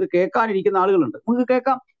കരുതി അത് കേൾക്കാനിരിക്കുന്ന ആളുകളുണ്ട്. നമുക്ക്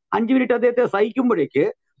കേൾക്കാം. 5 മിനിറ്റ് അദ്ദേഹത്തെ സഹിക്കുമ്പോഴേക്ക്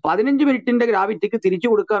 15 മിനിറ്റിന്റെ ഗ്രാവിറ്റിക്ക് തിരിച്ചു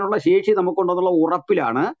കൊടുക്കാനുള്ള ശേഷി നമുക്കുണ്ടെന്നുള്ള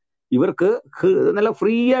ഉറപ്പിലാണ് ഇവർക്ക് നല്ല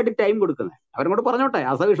ഫ്രീ ആയിട്ട് ടൈം കൊടുക്കുന്നത്. അവരോട് പറഞ്ഞോട്ടെ,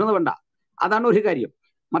 അസഹിഷ്ണുത വേണ്ട. അതാണ് ഒരു കാര്യം.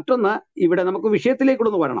 മറ്റൊന്ന്, ഇവിടെ നമുക്ക്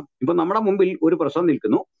വിഷയത്തിലേക്കൂടെ വരണം. ഇപ്പൊ നമ്മുടെ മുമ്പിൽ ഒരു പ്രശ്നം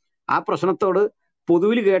നിൽക്കുന്നു. ആ പ്രശ്നത്തോട്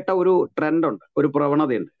പൊതുവിൽ കേട്ട ഒരു ട്രെൻഡുണ്ട്, ഒരു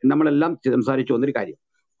പ്രവണതയുണ്ട്. നമ്മളെല്ലാം സംസാരിച്ചു വന്നൊരു കാര്യം.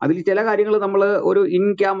 അതിൽ ചില കാര്യങ്ങൾ നമ്മൾ ഒരു ഇൻ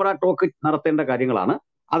ക്യാമറ ടോക്ക് നടത്തേണ്ട കാര്യങ്ങളാണ്.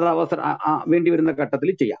 അത് വേണ്ടി വരുന്ന ഘട്ടത്തിൽ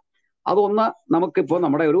ചെയ്യാം. അതൊന്ന്, നമുക്കിപ്പോൾ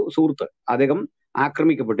നമ്മുടെ ഒരു സുഹൃത്ത്, അദ്ദേഹം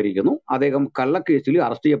ആക്രമിക്കപ്പെട്ടിരിക്കുന്നു, അദ്ദേഹം കള്ളക്കേസിൽ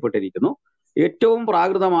അറസ്റ്റ് ചെയ്യപ്പെട്ടിരിക്കുന്നു. ഏറ്റവും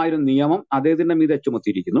പ്രാകൃതമായൊരു നിയമം അദ്ദേഹത്തിന്റെ മീതെ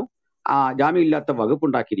ചുമത്തിയിരിക്കുന്നു. ജാമ്യമില്ലാത്ത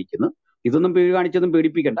വകുപ്പുണ്ടാക്കിയിരിക്കുന്നു. ഇതൊന്നും കാണിച്ചൊന്നും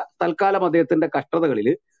പേടിപ്പിക്കേണ്ട. തൽക്കാലം അദ്ദേഹത്തിന്റെ കഷ്ടതകളിൽ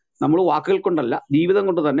നമ്മൾ വാക്കുകൾ കൊണ്ടല്ല ജീവിതം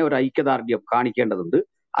കൊണ്ട് തന്നെ ഒരു ഐക്യദാർഢ്യം കാണിക്കേണ്ടതുണ്ട്.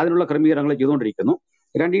 അതിനുള്ള ക്രമീകരണങ്ങൾ ചെയ്തുകൊണ്ടിരിക്കുന്നു.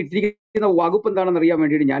 ഇട്ടിരിക്കുന്ന വകുപ്പ് എന്താണെന്ന് അറിയാൻ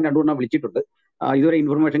വേണ്ടിയിട്ട് ഞാൻ രണ്ടുകൊണ്ടാണ് വിളിച്ചിട്ടുണ്ട്. ഇതുവരെ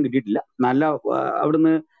ഇൻഫർമേഷൻ കിട്ടിയിട്ടില്ല. നല്ല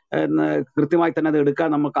അവിടുന്ന് കൃത്യമായി തന്നെ അത് എടുക്കാൻ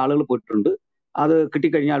നമുക്ക് ആളുകൾ പോയിട്ടുണ്ട്. അത്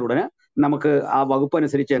കിട്ടിക്കഴിഞ്ഞാൽ ഉടനെ നമുക്ക് ആ വകുപ്പ്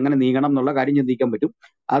അനുസരിച്ച് എങ്ങനെ നീങ്ങണം എന്നുള്ള കാര്യം ചിന്തിക്കാൻ പറ്റും.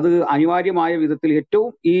 അത് അനിവാര്യമായ വിധത്തിൽ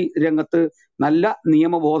ഏറ്റവും ഈ രംഗത്ത് നല്ല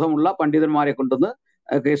നിയമബോധമുള്ള പണ്ഡിതന്മാരെ കൊണ്ടുവന്ന്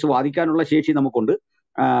കേസ് വാദിക്കാനുള്ള ശേഷി നമുക്കുണ്ട്.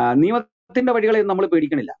 നിയമത്തിന്റെ വഴികളെ നമ്മൾ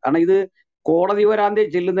പേടിക്കണില്ല. കാരണം ഇത് കോടതി വരാതെ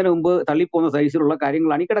ചെല്ലുന്നതിന് മുമ്പ് തള്ളിപ്പോകുന്ന സൈസിലുള്ള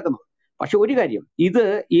കാര്യങ്ങളാണ് ഈ കിടക്കുന്നത്. പക്ഷെ ഒരു കാര്യം, ഇത്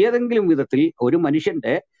ഏതെങ്കിലും വിധത്തിൽ ഒരു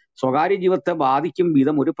മനുഷ്യന്റെ സ്വകാര്യ ജീവിതത്തെ ബാധിക്കും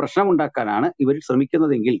വിധം ഒരു പ്രശ്നം ഉണ്ടാക്കാനാണ് ഇവർ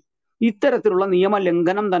ശ്രമിക്കുന്നതെങ്കിൽ ഇത്തരത്തിലുള്ള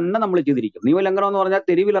നിയമലംഘനം തന്നെ നമ്മൾ ചെയ്തിരിക്കും. നിയമലംഘനം എന്ന് പറഞ്ഞാൽ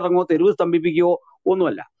തെരുവിലിറങ്ങോ തെരുവ് സ്തംഭിപ്പിക്കുകയോ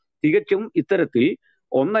ഒന്നുമല്ല. തികച്ചും ഇത്തരത്തിൽ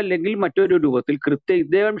ഒന്നല്ലെങ്കിൽ മറ്റൊരു രൂപത്തിൽ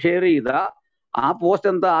ഇദ്ദേഹം ഷെയർ ചെയ്ത ആ പോസ്റ്റ്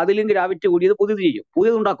എന്താ, അതിലും ഗ്രാവിറ്റി കൂടിയത് പുതിയത് ചെയ്യും,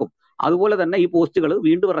 പുതിയതുണ്ടാക്കും. അതുപോലെ തന്നെ ഈ പോസ്റ്റുകൾ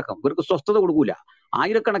വീണ്ടും ഇറക്കും. ഇവർക്ക് സ്വസ്ഥത കൊടുക്കൂല.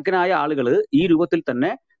 ആയിരക്കണക്കിനായ ആളുകൾ ഈ രൂപത്തിൽ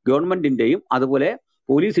തന്നെ ഗവൺമെന്റിന്റെയും അതുപോലെ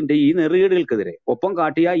പോലീസിന്റെയും ഈ നെറുകേടുകൾക്കെതിരെ, ഒപ്പം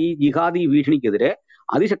കാട്ടിയ ഈ ജിഹാദി ഭീഷണിക്കെതിരെ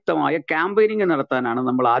അതിശക്തമായ ക്യാമ്പയിനിങ് നടത്താനാണ്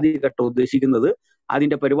നമ്മൾ ആദ്യഘട്ടം ഉദ്ദേശിക്കുന്നത്.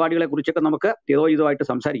 അതിന്റെ പരിപാടികളെ കുറിച്ചൊക്കെ നമുക്ക് ഇതുമായിട്ട്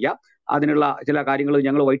സംസാരിക്കാം. അതിനുള്ള ചില കാര്യങ്ങൾ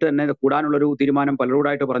ഞങ്ങൾ വൈകിട്ട് തന്നെ കൂടാനുള്ളൊരു തീരുമാനം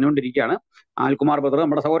പലരോടായിട്ട് പറഞ്ഞുകൊണ്ടിരിക്കുകയാണ്. അനിൽകുമാർ ബ്രദർ,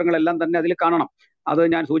 നമ്മുടെ സഹോദരങ്ങളെല്ലാം തന്നെ അതിൽ കാണണം. അത്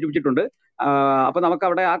ഞാൻ സൂചിപ്പിച്ചിട്ടുണ്ട്. അപ്പൊ നമുക്ക്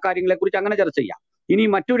അവിടെ ആ കാര്യങ്ങളെ കുറിച്ച് അങ്ങനെ ചർച്ച ചെയ്യാം. ഇനി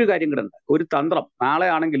മറ്റൊരു കാര്യം കൂടെ, ഒരു തന്ത്രം നാളെ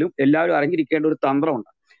ആണെങ്കിലും എല്ലാവരും അറിഞ്ഞിരിക്കേണ്ട ഒരു തന്ത്രമുണ്ട്.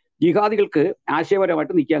 ജിഹാദികൾക്ക്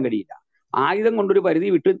ആശയപരമായിട്ട് നിൽക്കാൻ കഴിയില്ല. ആയുധം കൊണ്ടൊരു പരിധി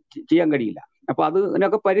വിട്ട് ചെയ്യാൻ കഴിയില്ല. അപ്പൊ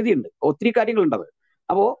അതിനൊക്കെ പരിധിയുണ്ട്, ഒത്തിരി കാര്യങ്ങളുണ്ട്. അത്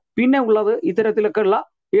അപ്പോ പിന്നെ ഉള്ളത് ഇത്തരത്തിലൊക്കെ ഉള്ള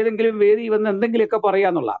ഏതെങ്കിലും വേദി വന്ന് എന്തെങ്കിലുമൊക്കെ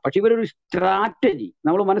പറയാന്നുള്ള. പക്ഷെ ഇവരൊരു സ്ട്രാറ്റജി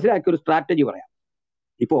നമ്മൾ മനസ്സിലാക്കിയ ഒരു സ്ട്രാറ്റജി പറയാം.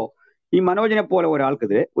 ഇപ്പോ ഈ മനോജിനെ പോലെ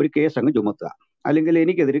ഒരാൾക്കെതിരെ ഒരു കേസ് അങ്ങ് ചുമത്തുക, അല്ലെങ്കിൽ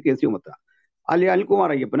എനിക്കെതിരെ കേസ് ചുമത്തുക, അല്ലെങ്കിൽ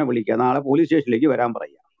അനിൽകുമാർ അയ്യപ്പനെ വിളിക്കുക, നാളെ പോലീസ് സ്റ്റേഷനിലേക്ക് വരാൻ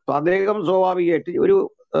പറയുക. അപ്പൊ അദ്ദേഹം സ്വാഭാവികമായിട്ട് ഒരു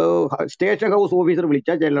സ്റ്റേഷൻ ഹൗസ് ഓഫീസർ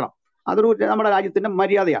വിളിച്ചാൽ ചെല്ലണം. അതൊരു നമ്മുടെ രാജ്യത്തിന്റെ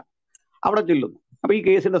മര്യാദയാണ്. അവിടെ ചെല്ലുന്നു. അപ്പൊ ഈ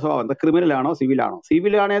കേസിന്റെ സ്വഭാവം എന്താ, ക്രിമിനലാണോ സിവിലാണോ?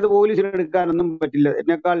 സിവിലാണേത് പോലീസിന് എടുക്കാനൊന്നും പറ്റില്ല.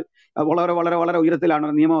 എന്നെക്കാൾ വളരെ വളരെ വളരെ ഉയരത്തിലാണ്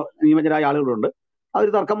നിയമജരായ ആളുകളുണ്ട്.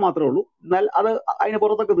 അതൊരു തർക്കം മാത്രമേ ഉള്ളൂ. എന്നാൽ അത് അതിന്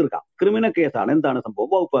പുറത്തൊക്കെ തീർക്കാം. ക്രിമിനൽ കേസാണ്. എന്താണ് സംഭവം?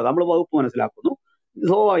 വകുപ്പ്, നമ്മൾ വകുപ്പ് മനസ്സിലാക്കുന്നു.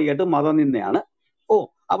 സ്വാഭാവികമായിട്ട് മതനിന്ദയാണ്, ഓ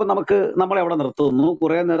അപ്പൊ നമ്മളെ അവിടെ നിർത്തുന്നു.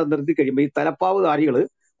 കുറെ നേരം നിർത്തി കഴിയുമ്പോൾ ഈ തലപ്പാവുധാരികൾ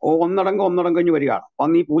ഒന്നടങ്കം വരികയാണ്.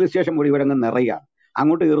 വന്ന് ഈ പോലീസ് സ്റ്റേഷൻ മുഴുവൻ അങ്ങ് നിറയുകയാണ്.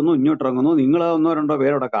 അങ്ങോട്ട് കയറുന്നു, ഇങ്ങോട്ട് ഇറങ്ങുന്നു. നിങ്ങൾ 1-2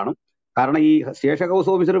 പേരോടെ കാണും. കാരണം ഈ സ്റ്റേഷൻ ഹൗസ്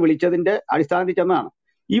ഓഫീസർ വിളിച്ചതിന്റെ അടിസ്ഥാനത്തിൽ ചെന്നതാണ്.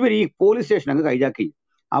 ഇവർ ഈ പോലീസ് സ്റ്റേഷൻ അങ്ങ് ഹൈജാക്ക് ചെയ്യും.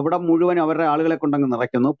 അവിടെ മുഴുവൻ അവരുടെ ആളുകളെ കൊണ്ടങ്ങ്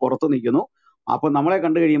നിറയ്ക്കുന്നു, പുറത്ത് നിൽക്കുന്നു. അപ്പൊ നമ്മളെ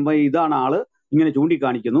കണ്ടു കഴിയുമ്പോൾ ഇതാണ് ആള്, ഇങ്ങനെ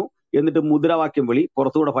ചൂണ്ടിക്കാണിക്കുന്നു. എന്നിട്ട് മുദ്രാവാക്യം വിളി,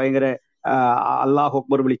 പുറത്തുകൂടെ ഭയങ്കര അല്ലാഹു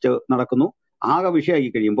അക്ബർ വിളിച്ച് നടക്കുന്നു. ആകെ വിഷയമാക്കി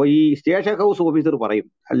കഴിയുമ്പോൾ ഈ സ്റ്റേഷൻ ഹൗസ് ഓഫീസർ പറയും,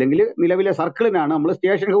 അല്ലെങ്കിൽ നിലവിലെ സർക്കിളിനാണ് നമ്മൾ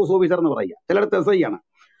സ്റ്റേഷൻ ഹൗസ് ഓഫീസർ എന്ന് പറയുക, ചിലയിടത്ത് SI ആണ്.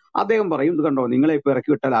 അദ്ദേഹം പറയും, ഇത് കണ്ടോ, നിങ്ങളെ ഇപ്പൊ ഇറക്കി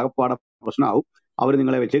വിട്ടാൽ ആകപ്പാടെ പ്രശ്നമാവും, അവർ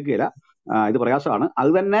നിങ്ങളെ വെച്ചേക്കുകയില്ല, ഇത് പ്രയാസമാണ്. അത്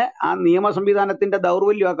തന്നെ ആ നിയമ സംവിധാനത്തിന്റെ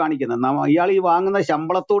ദൗർബല്യമാണ് കാണിക്കുന്നത്. ഇയാൾ ഈ വാങ്ങുന്ന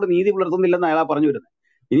ശമ്പളത്തോട് നീതി പുലർത്തുന്നില്ലെന്ന് അയാളാ പറഞ്ഞു വരുന്നത്.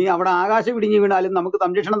 ഇനി അവിടെ ആകാശം ഇടിഞ്ഞു വീണാലും നമുക്ക്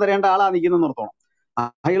സംരക്ഷണം തരേണ്ട ആളാ നിൽക്കുന്നത് നിർത്തണം.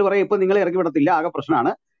 അയാൾ പറയും, ഇപ്പൊ നിങ്ങളെ ഇറക്കി വിടത്തില്ല, ആകെ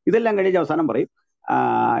പ്രശ്നമാണ്. ഇതെല്ലാം കഴിഞ്ഞ് അവസാനം പറയും,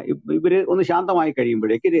 ഇവര് ഒന്ന് ശാന്തമായി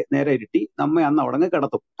കഴിയുമ്പോഴേക്ക് നേരെ ഇരുട്ടി നമ്മെ അന്ന് അവിടെ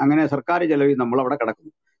കിടത്തും. അങ്ങനെ സർക്കാർ ചെലവിൽ നമ്മൾ അവിടെ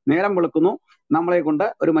കിടക്കുന്നു. നേരം വെളുക്കുന്നു, നമ്മളെ കൊണ്ട്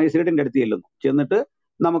ഒരു മജിസ്ട്രേറ്റിന്റെ അടുത്ത് ചെല്ലുന്നു. ചെന്നിട്ട്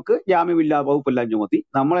നമുക്ക് ജാമ്യമില്ലാ വകുപ്പെല്ലാം ചുമത്തി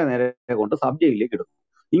നമ്മളെ നേരെ കൊണ്ട് സബ് ജയിലിലേക്ക് ഇടുന്നു.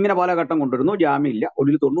 ഇങ്ങനെ പല ഘട്ടം കൊണ്ടുവരുന്നു. ജാമ്യമില്ല,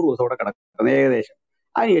 ഒടുവിൽ 90 ദിവസം അവിടെ കിടക്കുന്നത് ഏകദേശം.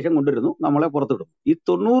 അതിനുശേഷം കൊണ്ടുവരുന്നു, നമ്മളെ പുറത്തിടുന്നു. ഈ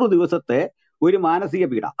 90 ദിവസത്തെ ഒരു മാനസിക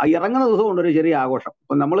പീഡ. ഇറങ്ങുന്ന ദിവസം കൊണ്ടൊരു ചെറിയ ആഘോഷം.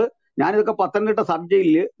 ഇപ്പൊ ഞാനിതൊക്കെ പത്തനംതിട്ട സബ്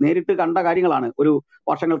ജയിലിൽ നേരിട്ട് കണ്ട കാര്യങ്ങളാണ്. ഒരു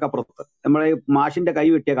വർഷങ്ങൾക്കപ്പുറത്ത് നമ്മുടെ മാഷിന്റെ കൈ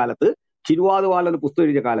വെട്ടിയ കാലത്ത്, ചിരുവാത് വാലെന്ന് പുസ്തകം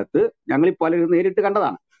എഴുതിയ കാലത്ത് ഞങ്ങൾ പലരും നേരിട്ട്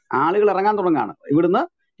കണ്ടതാണ്. ആളുകൾ ഇറങ്ങാൻ തുടങ്ങുകയാണ്, ഇവിടുന്ന്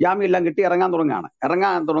ജാമ്യമെല്ലാം കിട്ടി ഇറങ്ങാൻ തുടങ്ങുകയാണ്.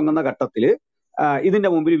 ഇറങ്ങാൻ തുടങ്ങുന്ന ഘട്ടത്തിൽ ഇതിന്റെ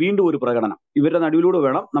മുമ്പിൽ വീണ്ടും ഒരു പ്രകടനം. ഇവരുടെ നടുവിലൂടെ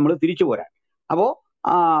വേണം നമ്മൾ തിരിച്ചു പോരാൻ. അപ്പോ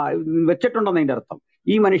വെച്ചിട്ടുണ്ടെന്നതിന്റെ അർത്ഥം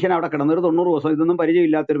ഈ മനുഷ്യൻ അവിടെ കിടന്നു ഒരു 90 ദിവസം, ഇതൊന്നും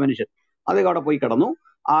പരിചയമില്ലാത്തൊരു മനുഷ്യൻ അദ്ദേഹം അവിടെ പോയി കിടന്നു.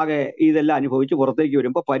 ആകെ ഇതെല്ലാം അനുഭവിച്ച് പുറത്തേക്ക്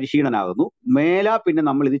വരുമ്പോൾ പരിശീലനാകുന്നു. മേലാ പിന്നെ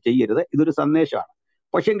നമ്മൾ ഇത് ചെയ്യരുത്, ഇതൊരു സന്ദേശമാണ്.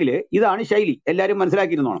 പക്ഷെങ്കിൽ ഇതാണ് ശൈലി, എല്ലാവരും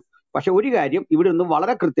മനസ്സിലാക്കിയിരുന്നോണം. പക്ഷെ ഒരു കാര്യം ഇവിടെ നിന്ന്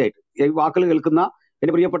വളരെ കൃത്യമായിട്ട് ഈ വാക്കുകൾ കേൾക്കുന്ന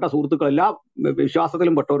എന്റെ പ്രിയപ്പെട്ട സുഹൃത്തുക്കളെല്ലാം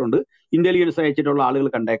വിശ്വാസത്തിലും പെട്ടവരുണ്ട്, ഇന്റലിജൻസ് അയച്ചിട്ടുള്ള ആളുകൾ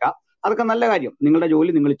കണ്ടേക്കാം. അതൊക്കെ നല്ല കാര്യം, നിങ്ങളുടെ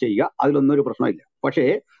ജോലി നിങ്ങൾ ചെയ്യുക, അതിലൊന്നും ഒരു പ്രശ്നമില്ല. പക്ഷേ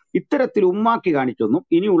ഇത്തരത്തിൽ ഉമ്മാക്കി കാണിച്ചൊന്നും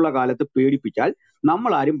ഇനിയുള്ള കാലത്ത് പേടിപ്പിച്ചാൽ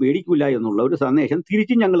നമ്മൾ ആരും പേടിക്കില്ല എന്നുള്ള ഒരു സന്ദേശം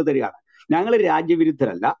തിരിച്ചും ഞങ്ങൾ തരികയാണ്. ഞങ്ങൾ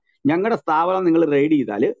രാജ്യവിരുദ്ധരല്ല. ഞങ്ങളുടെ സ്ഥാപനം നിങ്ങൾ റെയ്ഡ്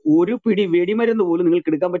ചെയ്താൽ ഒരു പിടി വെടിമരുന്ന് പോലും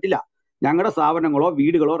നിങ്ങൾക്ക് എടുക്കാൻ പറ്റില്ല. ഞങ്ങളുടെ സ്ഥാപനങ്ങളോ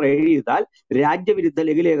വീടുകളോ റെയ്ഡ് ചെയ്താൽ രാജ്യവിരുദ്ധ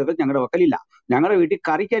ലഘുലേഖകൾ ഞങ്ങളുടെ പക്കലില്ല. ഞങ്ങളുടെ വീട്ടിൽ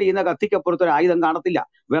കറിക്കരിയുന്ന കത്തിക്കപ്പുറത്ത് ഒരു ആയുധം കാണത്തില്ല.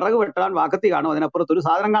 വിറക് വെട്ടാൻ വാക്കത്തി കാണും, അതിനപ്പുറത്ത് ഒരു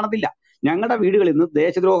സാധനം കാണത്തില്ല. ഞങ്ങളുടെ വീടുകളിൽ നിന്ന്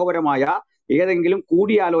ദേശദ്രോഹപരമായ ഏതെങ്കിലും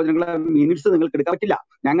കൂടിയാലോചനകളെ മിനിറ്റ്സ് നിങ്ങൾക്ക് എടുക്കാൻ പറ്റില്ല.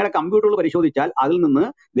 ഞങ്ങളുടെ കമ്പ്യൂട്ടറുകൾ പരിശോധിച്ചാൽ അതിൽ നിന്ന്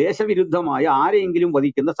ദേശവിരുദ്ധമായ ആരെങ്കിലും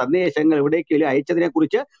വധിക്കുന്ന സന്ദേശങ്ങൾ എവിടേക്കെങ്കിലും അയച്ചതിനെ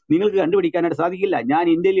കുറിച്ച് നിങ്ങൾക്ക് കണ്ടുപിടിക്കാനായിട്ട് സാധിക്കില്ല. ഞാൻ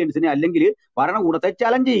ഇന്റലിജൻസിനെ അല്ലെങ്കിൽ ഭരണകൂടത്തെ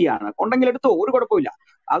ചലഞ്ച് ചെയ്യുകയാണ്. ഉണ്ടെങ്കിൽ എടുത്തോ, ഒരു കുഴപ്പമില്ല.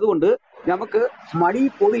 അതുകൊണ്ട് നമുക്ക് മടി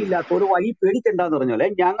പൊടിയില്ലാത്തവർ വഴി പേടിക്കണ്ടെന്ന്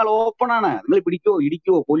പറഞ്ഞ ഞങ്ങൾ ഓപ്പണാണ്. നിങ്ങൾ പിടിക്കോ,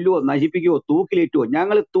 ഇടിക്കോ, കൊല്ലുവോ, നശിപ്പിക്കുവോ, തൂക്കിലേറ്റുവോ,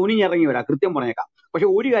 ഞങ്ങൾ തുനിഞ്ഞിറങ്ങി വരാം, കൃത്യം പറഞ്ഞേക്കാം. പക്ഷെ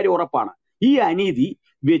ഒരു കാര്യം ഉറപ്പാണ്, ഈ അനീതി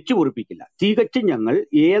വെച്ചു പൊറിപ്പിക്കില്ല. തികച്ചും ഞങ്ങൾ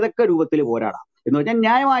ഏതൊക്കെ രൂപത്തിൽ പോരാടാം എന്ന് വെച്ചാൽ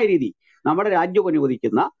ന്യായമായ രീതി, നമ്മുടെ രാജ്യം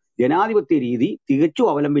അനുവദിക്കുന്ന ജനാധിപത്യ രീതി തികച്ചും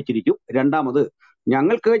അവലംബിച്ചിരിക്കും. രണ്ടാമത്,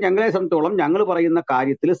 ഞങ്ങളെ സംബന്ധിച്ചോളം ഞങ്ങൾ പറയുന്ന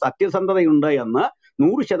കാര്യത്തിൽ സത്യസന്ധതയുണ്ട് എന്ന്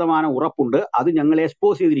 100% ഉറപ്പുണ്ട്. അത് ഞങ്ങൾ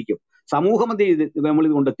എക്സ്പോസ് ചെയ്തിരിക്കും. സമൂഹമധ്യ നമ്മൾ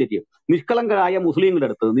ഇത് കൊണ്ടെത്തിക്കും. നിഷ്കളങ്കരായ മുസ്ലിങ്ങളുടെ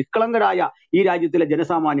അടുത്ത്, നിഷ്കളങ്കരായ ഈ രാജ്യത്തിലെ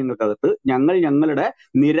ജനസാമാന്യങ്ങൾക്കകത്ത് ഞങ്ങളുടെ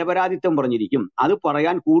നിരപരാധിത്വം പറഞ്ഞിരിക്കും. അത്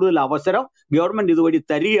പറയാൻ കൂടുതൽ അവസരം ഗവൺമെന്റ് ഇതുവഴി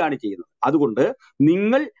തരികയാണ് ചെയ്യുന്നത്. അതുകൊണ്ട്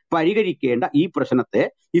നിങ്ങൾ പരിഹരിക്കേണ്ട ഈ പ്രശ്നത്തെ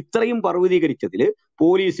ഇത്രയും പർവ്വതീകരിച്ചതിൽ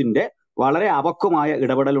പോലീസിന്റെ വളരെ അപക്വമായ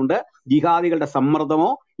ഇടപെടലുണ്ട്. ജിഹാദികളുടെ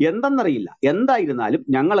സമ്മർദ്ദമോ എന്തെന്നറിയില്ല. എന്തായിരുന്നാലും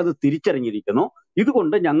ഞങ്ങളത് തിരിച്ചറിഞ്ഞിരിക്കുന്നു.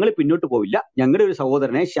 ഇതുകൊണ്ട് ഞങ്ങൾ പിന്നോട്ട് പോവില്ല. ഞങ്ങളുടെ ഒരു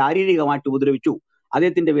സഹോദരനെ ശാരീരികമായിട്ട് ഉപദ്രവിച്ചു,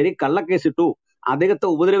 അദ്ദേഹത്തിന്റെ പേരിൽ കള്ളക്കേസ് ഇട്ടു, അദ്ദേഹത്തെ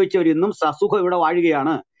ഉപദ്രവിച്ചവരിന്നും സസുഖം ഇവിടെ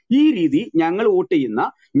വാഴുകയാണ്. ഈ രീതി ഞങ്ങൾ വോട്ട് ചെയ്യുന്ന,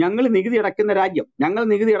 ഞങ്ങൾ നികുതി അടയ്ക്കുന്ന രാജ്യം, ഞങ്ങൾ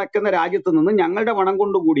നികുതി അടയ്ക്കുന്ന രാജ്യത്ത് നിന്ന് ഞങ്ങളുടെ പണം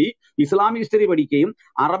കൊണ്ടുകൂടി ഇസ്ലാമിക് ഹിസ്റ്ററി പഠിക്കുകയും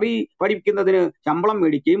അറബി പഠിക്കുന്നതിന് ശമ്പളം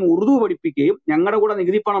മേടിക്കുകയും ഉറുദു പഠിപ്പിക്കുകയും ഞങ്ങളുടെ കൂടെ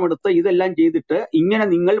നികുതി പണം എടുത്ത് ഇതെല്ലാം ചെയ്തിട്ട് ഇങ്ങനെ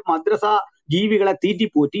നിങ്ങൾ മദ്രസ ജീവികളെ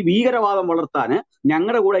തീറ്റിപ്പോറ്റി ഭീകരവാദം വളർത്താൻ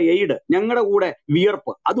ഞങ്ങളുടെ കൂടെ എയ്ഡ്, ഞങ്ങളുടെ കൂടെ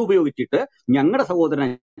വിയർപ്പ് അത് ഉപയോഗിച്ചിട്ട് ഞങ്ങളുടെ സഹോദരനെ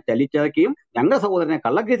ചലിച്ചതയ്ക്കുകയും ഞങ്ങളുടെ സഹോദരനെ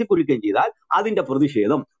കള്ളക്കേസിൽ കുരുക്കുകയും ചെയ്താൽ അതിന്റെ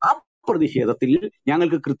പ്രതിഷേധം, ആ പ്രതിഷേധത്തിൽ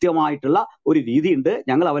ഞങ്ങൾക്ക് കൃത്യമായിട്ടുള്ള ഒരു രീതിയുണ്ട്,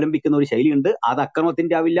 ഞങ്ങൾ അവലംബിക്കുന്ന ഒരു ശൈലിയുണ്ട്. അത്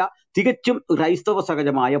അക്രമത്തിന്റെ ആവില്ല. തികച്ചും ക്രൈസ്തവ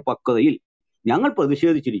സഹജമായ പക്വതയിൽ ഞങ്ങൾ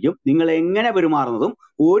പ്രതിഷേധിച്ചിരിക്കും. നിങ്ങൾ എങ്ങനെ പെരുമാറുന്നതും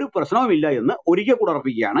ഒരു പ്രശ്നവുമില്ല എന്ന് ഒരിക്കൽ കൂടെ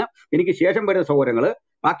ഉറപ്പിക്കുകയാണ്. എനിക്ക് ശേഷം വരുന്ന സഹോദരങ്ങൾ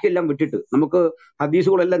ബാക്കിയെല്ലാം വിട്ടിട്ട് നമുക്ക്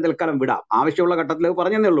ഹദീസുകളെല്ലാം തൽക്കാലം വിടാം. ആവശ്യമുള്ള ഘട്ടത്തിൽ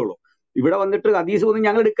പറഞ്ഞതേ ഉള്ളൂ. ഇവിടെ വന്നിട്ട് ഹദീസ് ഒന്നും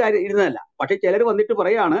ഞങ്ങൾ എടുക്കാൻ ഇരുന്നതല്ല. പക്ഷെ ചിലർ വന്നിട്ട്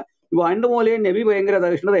പറയാണ് പണ്ട് മൂലേ നബി ഭയങ്കര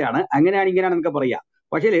സഹിഷ്ണുതയാണ്, അങ്ങനെയാണ് ഇങ്ങനെയാണ് എന്നൊക്കെ പറയാം.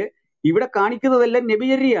 പക്ഷേ ഇവിടെ കാണിക്കുന്നതെല്ലാം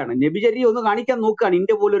നബിചര്യയാണ്. നബിചര്യ ഒന്ന് കാണിക്കാൻ നോക്കുകയാണ്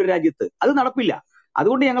ഇന്ത്യ പോലൊരു രാജ്യത്ത്. അത് നടപ്പില്ല.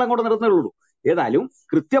 അതുകൊണ്ട് ഞങ്ങൾ അങ്ങോട്ട് നിർത്തുന്നുള്ളൂ. ഏതായാലും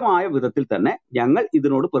കൃത്യമായ വിധത്തിൽ തന്നെ ഞങ്ങൾ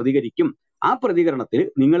ഇതിനോട് പ്രതികരിക്കും. ആ പ്രതികരണത്തിൽ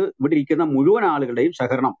നിങ്ങൾ ഇവിടെ ഇരിക്കുന്ന മുഴുവൻ ആളുകളുടെയും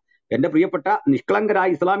സഹകരണം എന്റെ പ്രിയപ്പെട്ട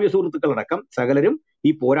നിഷ്കളങ്കരായ ഇസ്ലാമിക സുഹൃത്തുക്കളടക്കം സകലരും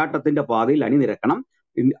ഈ പോരാട്ടത്തിന്റെ പാതയിൽ അണിനിരക്കണം.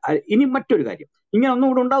 ഇനി മറ്റൊരു കാര്യം, ഇങ്ങനെ ഒന്നും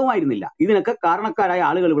കൂടെ ഉണ്ടാവുമായിരുന്നില്ല. ഇതിനൊക്കെ കാരണക്കാരായ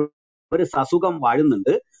ആളുകൾ ഒരു സസുഖം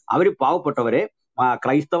വാഴുന്നുണ്ട്. അവര് പാവപ്പെട്ടവരെ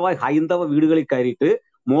ക്രൈസ്തവ ഹൈന്ദവ വീടുകളിൽ കയറിയിട്ട്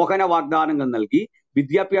മോഹന വാഗ്ദാനങ്ങൾ നൽകി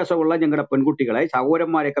വിദ്യാഭ്യാസമുള്ള ഞങ്ങളുടെ പെൺകുട്ടികളെ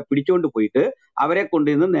സഹോദരന്മാരെയൊക്കെ പിടിച്ചുകൊണ്ട് പോയിട്ട് അവരെ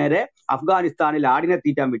കൊണ്ടുവന്ന് നേരെ അഫ്ഗാനിസ്ഥാനിൽ ആടിനെ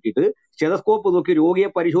തീറ്റാൻ വിട്ടിട്ട് സ്റ്റെതസ്കോപ്പ് നോക്കി രോഗിയെ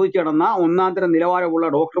പരിശോധിച്ച് നടന്ന ഒന്നാം തരം നിലവാരമുള്ള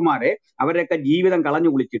ഡോക്ടർമാരെ അവരുടെയൊക്കെ ജീവിതം കളഞ്ഞു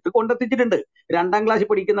കുളിച്ചിട്ട് കൊണ്ടെത്തിച്ചിട്ടുണ്ട്. 2ാം ക്ലാസ്സിൽ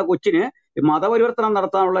പഠിക്കുന്ന കൊച്ചിന് മതപരിവർത്തനം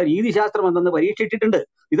നടത്താനുള്ള രീതിശാസ്ത്രം എന്തെന്ന് പരീക്ഷിച്ചിട്ടുണ്ട്.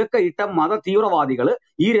 ഇതൊക്കെ ഇട്ട മത തീവ്രവാദികൾ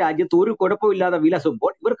ഈ രാജ്യത്ത് ഒരു കുഴപ്പമില്ലാതെ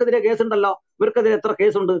വിലസുമ്പോൾ ഇവർക്കെതിരെ കേസുണ്ടല്ലോ. ഇവർക്കെതിരെ എത്ര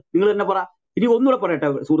കേസുണ്ട് നിങ്ങൾ തന്നെ പറ. ഇനി ഒന്നുകൂടെ പറയട്ടെ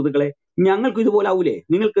സുഹൃത്തുക്കളെ, ഞങ്ങൾക്ക് ഇതുപോലെ ആവൂലേ?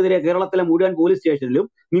 നിങ്ങൾക്കെതിരെ കേരളത്തിലെ മുഴുവൻ പോലീസ് സ്റ്റേഷനിലും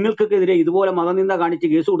നിങ്ങൾക്കെതിരെ ഇതുപോലെ മതനിന്ദ കാണിച്ച്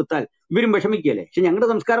കേസ് കൊടുത്താൽ ഇവരും വിഷമിക്കുകയല്ലേ? പക്ഷെ ഞങ്ങളുടെ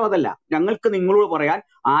സംസ്കാരം അതല്ല. ഞങ്ങൾക്ക് നിങ്ങളോട് പറയാൻ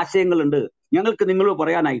ആശയങ്ങളുണ്ട്, ഞങ്ങൾക്ക് നിങ്ങളോട്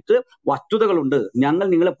പറയാനായിട്ട് വസ്തുതകളുണ്ട്. ഞങ്ങൾ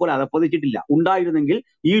നിങ്ങളെപ്പോലെ അതപ്പതിച്ചിട്ടില്ല. ഉണ്ടായിരുന്നെങ്കിൽ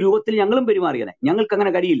ഈ രൂപത്തിൽ ഞങ്ങളും പെരുമാറിയനെ. ഞങ്ങൾക്ക്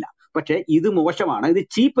അങ്ങനെ കഴിയില്ല. പക്ഷെ ഇത് മോശമാണ്, ഇത്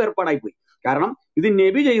ചീപ്പ് ഏർപ്പാടായിപ്പോയി. കാരണം ഇത്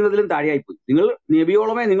നബി ചെയ്യുന്നതിലും താഴെയായിപ്പോയി. നിങ്ങൾ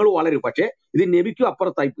നബിയോളമേ നിങ്ങൾ വളരും, പക്ഷെ ഇത് നബിക്കും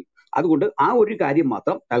അപ്പുറത്തായിപ്പോയി. അതുകൊണ്ട് ആ ഒരു കാര്യം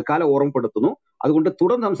മാത്രം തൽക്കാലം ഓർമ്മപ്പെടുത്തുന്നു. അതുകൊണ്ട്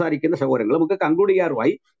തുടർന്ന് സംസാരിക്കുന്ന സഹോദരങ്ങൾ നമുക്ക് കൺക്ലൂഡ്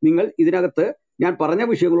ചെയ്യാറുമായി. നിങ്ങൾ ഇതിനകത്ത് ഞാൻ പറഞ്ഞ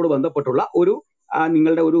വിഷയങ്ങളോട് ബന്ധപ്പെട്ടുള്ള ഒരു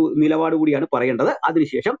നിങ്ങളുടെ ഒരു നിലപാട് കൂടിയാണ് പറയേണ്ടത്.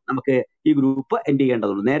 അതിനുശേഷം നമുക്ക് ഈ ഗ്രൂപ്പ് എൻഡ്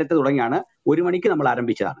ചെയ്യേണ്ടതുണ്ട്. നേരത്തെ തുടങ്ങിയാണ്, 1 മണിക്ക് നമ്മൾ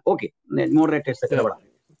ആരംഭിച്ചതാണ്. Okay, moderators ഇടപെടാം.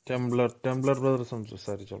 ടെംപ്ലർ ബ്രദർ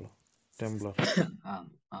സംസാരിച്ചോളൂ. ടെംപ്ലർ.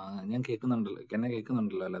 ഞാൻ കേൾക്കുന്നുണ്ടല്ലോ, എന്നെ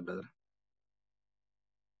കേൾക്കുന്നുണ്ടല്ലോ അല്ലേ ബ്രദർ?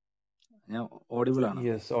 ഞാൻ ഓഡിബിൾ ആണോ?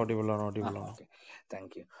 യെസ്, ഓഡിബിൾ ആണ്. Okay,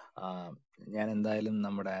 thank you. ഞാൻ എന്തായാലും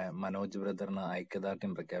നമ്മുടെ മനോജ് ബ്രദറിന്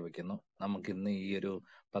ഐക്യദാർഢ്യം പ്രഖ്യാപിക്കുന്നു. നമുക്ക് ഇന്ന് ഈ ഒരു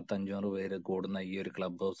 500 പേര് കൂടുന്ന ഈ ഒരു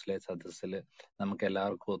ക്ലബ് ഹൗസിലെ സദസ്സിൽ നമുക്ക്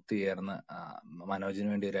എല്ലാവർക്കും ഒത്തുചേർന്ന് മനോജിന്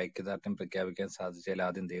വേണ്ടി ഒരു ഐക്യദാർഢ്യം പ്രഖ്യാപിക്കാൻ സാധിച്ചതിൽ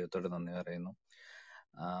ആദ്യം ദൈവത്തോട് നന്ദി പറയുന്നു.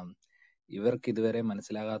 ഇവർക്ക് ഇതുവരെ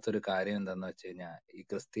മനസ്സിലാകാത്തൊരു കാര്യം എന്താന്ന് വെച്ച് കഴിഞ്ഞാൽ, ഈ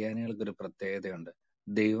ക്രിസ്ത്യാനികൾക്ക് ഒരു പ്രത്യേകതയുണ്ട്.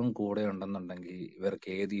 ദൈവം കൂടെ ഉണ്ടെന്നുണ്ടെങ്കിൽ ഇവർക്ക്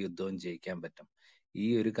ഏത് യുദ്ധവും ജയിക്കാൻ പറ്റും. ഈ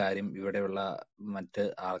ഒരു കാര്യം ഇവിടെയുള്ള മറ്റ്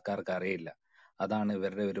ആൾക്കാർക്ക് അറിയില്ല. അതാണ്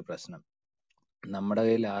ഇവരുടെ ഒരു പ്രശ്നം. നമ്മുടെ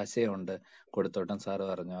കയ്യിൽ ആശയമുണ്ട്, കൊടുത്തോട്ടം സാറ്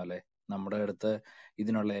പറഞ്ഞ പോലെ നമ്മുടെ അടുത്ത്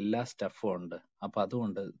ഇതിനുള്ള എല്ലാ സ്റ്റഫും ഉണ്ട്. അപ്പൊ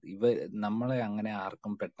അതുകൊണ്ട് നമ്മളെ അങ്ങനെ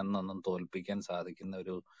ആർക്കും പെട്ടെന്നൊന്നും തോൽപ്പിക്കാൻ സാധിക്കുന്ന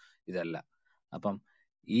ഒരു ഇതല്ല. അപ്പം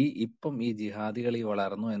ഇപ്പം ഈ ജിഹാദികൾ ഈ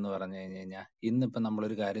വളർന്നു എന്ന് പറഞ്ഞു കഴിഞ്ഞാൽ, ഇന്നിപ്പം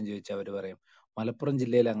നമ്മളൊരു കാര്യം ചോദിച്ചാൽ അവർ പറയും മലപ്പുറം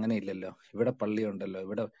ജില്ലയിൽ അങ്ങനെ ഇല്ലല്ലോ, ഇവിടെ പള്ളി ഉണ്ടല്ലോ,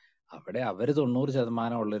 അവിടെ അവര്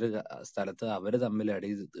 90% ഉള്ളൊരു സ്ഥലത്ത് അവര് തമ്മിൽ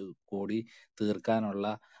കൂടി തീർക്കാനുള്ള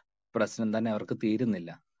പ്രശ്നം തന്നെ അവർക്ക്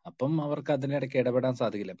തീരുന്നില്ല. അപ്പം അവർക്ക് അതിനിടയ്ക്ക് ഇടപെടാൻ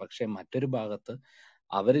സാധിക്കില്ല. പക്ഷെ മറ്റൊരു ഭാഗത്ത്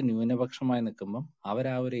അവര് ന്യൂനപക്ഷമായി നിൽക്കുമ്പം അവർ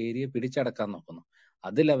ആ ഒരു ഏരിയ പിടിച്ചടക്കാൻ നോക്കുന്നു.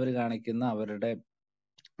 അതിൽ അവർ കാണിക്കുന്ന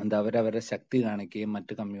അവരവരുടെ ശക്തി കാണിക്കുകയും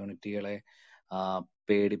മറ്റു കമ്മ്യൂണിറ്റികളെ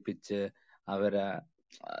പേടിപ്പിച്ച്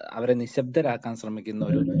അവരെ നിശബ്ദരാക്കാൻ ശ്രമിക്കുന്ന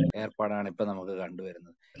ഒരു ഏർപ്പാടാണ് ഇപ്പൊ നമുക്ക്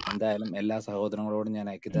കണ്ടുവരുന്നത്. എന്തായാലും എല്ലാ സഹോദരങ്ങളോടും ഞാൻ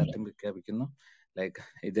ഐക്യദാർഢ്യം പ്രഖ്യാപിക്കുന്നു.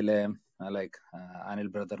 ഇതിലെ അനിൽ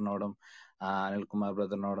ബ്രദറിനോടും അനിൽ കുമാർ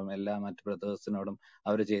ബ്രദറിനോടും എല്ലാ മറ്റു ബ്രദേഴ്സിനോടും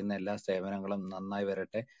അവർ ചെയ്യുന്ന എല്ലാ സേവനങ്ങളും നന്നായി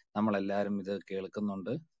വരട്ടെ. നമ്മളെല്ലാവരും ഇത്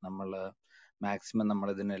കേൾക്കുന്നുണ്ട്. മാക്സിമം നമ്മൾ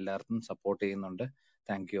ഇതിനെ എല്ലാവർക്കും സപ്പോർട്ട് ചെയ്യുന്നുണ്ട്.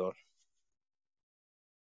 Thank you all.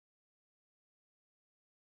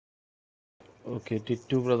 Okay,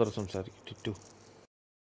 Tittu brother സംസാരിക്കും. ടിറ്റു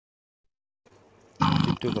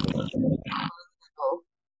ബ്രദർ,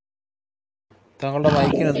 താങ്കളുടെ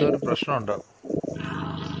മൈക്കിന് എന്തോ ഒരു പ്രശ്നമുണ്ടോ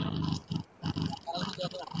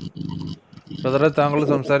ബ്രദറെ? താങ്കൾ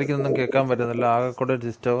സംസാരിക്കുന്നൊന്നും കേൾക്കാൻ പറ്റുന്നില്ല, ആകെ കൂടെ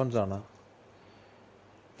ഡിസ്റ്റർബൻസ് ആണ്.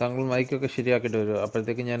 താങ്കൾ മൈക്കൊക്കെ ശരിയാക്കിയിട്ട് വരും.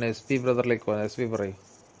 അപ്പോഴത്തേക്ക് ഞാൻ SP ബ്രദറിലേക്ക് പോകാം. SP പറയും.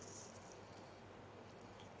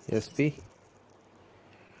 SP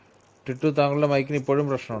ടിറ്റു, താങ്കളുടെ മൈക്കിന് ഇപ്പോഴും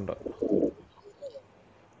പ്രശ്നമുണ്ടോ?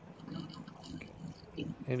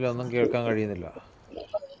 ഇല്ല, ഒന്നും കേൾക്കാൻ കഴിയുന്നില്ല.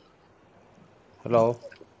 ഹലോ,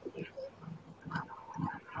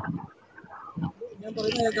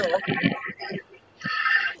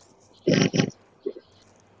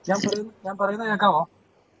 ഞാൻ പറയുന്നത് കേൾക്കാവോ?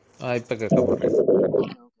 ഇപ്പൊ കേൾക്കാൻ പറയും.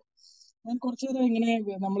 ഞാൻ കുറച്ചു നേരം ഇങ്ങനെ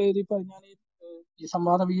ഞാൻ ഈ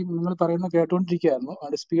സംവാദം നിങ്ങൾ പറയുന്നത് കേട്ടുകൊണ്ടിരിക്കുകയായിരുന്നു.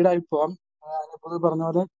 അത് സ്പീഡായി പോവാം. ഞാനിപ്പോൾ പറഞ്ഞ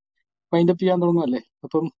പോലെ വൈൻഡപ്പ് ചെയ്യാൻ തുടങ്ങുമല്ലേ.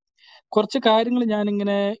 അപ്പം കുറച്ച് കാര്യങ്ങൾ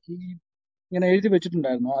ഞാനിങ്ങനെ ഇങ്ങനെ എഴുതി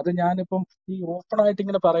വെച്ചിട്ടുണ്ടായിരുന്നു. അത് ഞാനിപ്പം ഈ ഓപ്പൺ ആയിട്ട്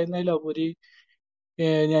ഇങ്ങനെ പറയുന്നതിലുപരി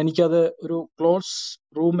എനിക്കത് ഒരു ക്ലോസ്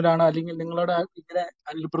റൂമിലാണ്, അല്ലെങ്കിൽ നിങ്ങളുടെ ഇങ്ങനെ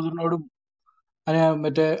അനിൽ ബ്രദറിനോടും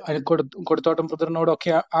മറ്റേ കൊടുത്തോട്ടം ബ്രദറിനോടും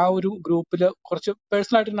ഒക്കെ ആ ഒരു ഗ്രൂപ്പിൽ കുറച്ച്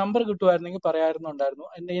പേഴ്സണലായിട്ട് നമ്പർ കിട്ടുമായിരുന്നെങ്കിൽ പറയാറുണ്ടായിരുന്നു.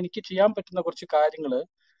 എനിക്ക് ചെയ്യാൻ പറ്റുന്ന കുറച്ച് കാര്യങ്ങൾ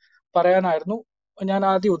പറയാനായിരുന്നു ഞാൻ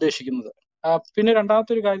ആദ്യം ഉദ്ദേശിക്കുന്നത്. പിന്നെ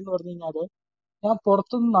രണ്ടാമത്തെ ഒരു കാര്യം എന്ന് പറഞ്ഞു കഴിഞ്ഞാൽ, ഞാൻ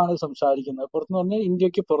പുറത്തുനിന്നാണ് സംസാരിക്കുന്നത്. പുറത്തുനിന്ന് പറഞ്ഞാൽ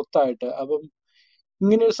ഇന്ത്യക്ക് പുറത്തായിട്ട്. അപ്പം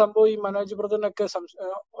ഇങ്ങനെ ഒരു സംഭവം ഈ മനോജ് ബ്രദറിനൊക്കെ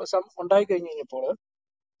ഉണ്ടായി കഴിഞ്ഞു കഴിഞ്ഞപ്പോൾ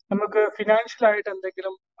നമുക്ക് ഫിനാൻഷ്യൽ ആയിട്ട്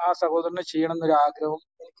എന്തെങ്കിലും ആ സഹോദരന് ചെയ്യണം എന്നൊരു ആഗ്രഹം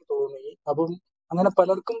എനിക്ക് തോന്നി. അപ്പം അങ്ങനെ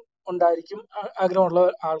പലർക്കും ഉണ്ടായിരിക്കും, ആഗ്രഹമുള്ള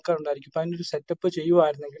ആൾക്കാരുണ്ടായിരിക്കും. അപ്പൊ അതിനൊരു സെറ്റപ്പ്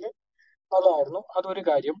ചെയ്യുമായിരുന്നെങ്കിൽ നല്ലതായിരുന്നു. അതൊരു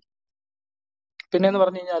കാര്യം. പിന്നെ എന്ന്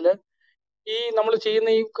പറഞ്ഞു കഴിഞ്ഞാല് ഈ നമ്മൾ ചെയ്യുന്ന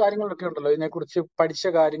ഈ കാര്യങ്ങളൊക്കെ ഉണ്ടല്ലോ, ഇതിനെക്കുറിച്ച് പഠിച്ച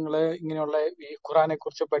കാര്യങ്ങള്, ഇങ്ങനെയുള്ള ഈ ഖുറാനെ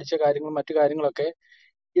കുറിച്ച് പഠിച്ച കാര്യങ്ങളും മറ്റു കാര്യങ്ങളൊക്കെ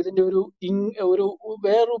ഇതിന്റെ ഒരു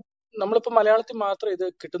വേറൊരു, നമ്മളിപ്പോ മലയാളത്തിൽ മാത്രമേ ഇത്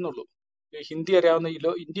കിട്ടുന്നുള്ളൂ. ഈ ഹിന്ദി അറിയാവുന്ന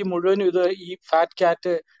ഇന്ത്യ മുഴുവനും ഇത് ഈ ഫാറ്റ്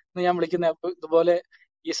ക്യാറ്റ് എന്ന് ഞാൻ വിളിക്കുന്ന ഇതുപോലെ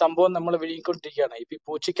ഈ സംഭവം നമ്മൾ വിഴുങ്ങിക്കൊണ്ടിരിക്കുകയാണ്. ഇപ്പൊ ഈ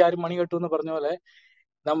പൂച്ചയ്ക്ക് മണി കെട്ടു എന്ന് പറഞ്ഞ പോലെ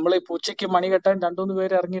നമ്മൾ ഈ പൂച്ചയ്ക്ക് മണി കെട്ടാൻ രണ്ടുമൂന്ന്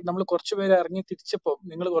പേര് ഇറങ്ങി, നമ്മൾ കുറച്ച് പേര് ഇറങ്ങി തിരിച്ചപ്പോൾ,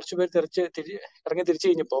 നിങ്ങൾ കുറച്ച് പേര് ഇറങ്ങി തിരിച്ചു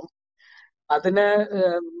കഴിഞ്ഞപ്പം അതിന്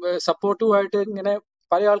സപ്പോർട്ടീവായിട്ട് ഇങ്ങനെ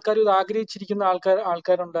പല ആൾക്കാരും ഇത് ആഗ്രഹിച്ചിരിക്കുന്ന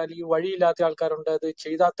ആൾക്കാരുണ്ട്, അല്ലെങ്കിൽ വഴിയില്ലാത്ത ആൾക്കാരുണ്ട്, അത്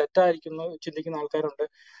ചെയ്താൽ തെറ്റായിരിക്കുന്നു ചിന്തിക്കുന്ന ആൾക്കാരുണ്ട്.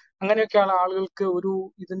 അങ്ങനെയൊക്കെയാണ് ആളുകൾക്ക്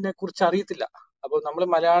ഇതിനെ കുറിച്ച് അറിയത്തില്ല. അപ്പൊ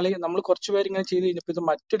നമ്മൾ കുറച്ച് പേര് ഇങ്ങനെ ചെയ്ത് കഴിഞ്ഞപ്പോ ഇത്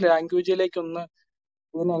മറ്റു ലാംഗ്വേജിലേക്കൊന്ന്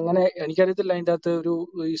ഇതിനെങ്ങനെ, എനിക്കറിയത്തില്ല അതിൻ്റെ അകത്ത്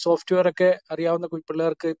ഈ സോഫ്റ്റ്വെയർ ഒക്കെ അറിയാവുന്ന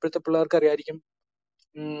ഇപ്പോഴത്തെ പിള്ളേർക്ക് അറിയായിരിക്കും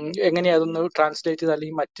എങ്ങനെയാ അതൊന്ന് ട്രാൻസ്ലേറ്റ് ചെയ്ത്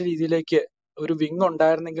അല്ലെങ്കിൽ മറ്റു രീതിയിലേക്ക് ഒരു വിങ്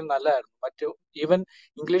ഉണ്ടായിരുന്നെങ്കിൽ നല്ലതായിരുന്നു. ഈവൻ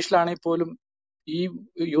ഇംഗ്ലീഷിലാണെങ്കിൽ പോലും ഈ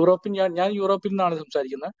ഞാൻ യൂറോപ്പിൽ നിന്നാണ്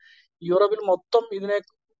സംസാരിക്കുന്നത്. യൂറോപ്പിൽ മൊത്തം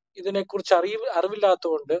ഇതിനെക്കുറിച്ച്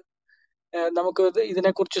അറിവില്ലാത്തതുകൊണ്ട് നമുക്ക്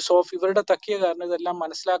ഇതിനെക്കുറിച്ച് ഇവരുടെ തക്കിയ കാരണം ഇതെല്ലാം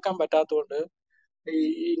മനസ്സിലാക്കാൻ പറ്റാത്തതുകൊണ്ട് ഈ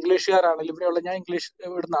ഇംഗ്ലീഷുകാരാണെങ്കിലും ഞാൻ ഇംഗ്ലീഷ്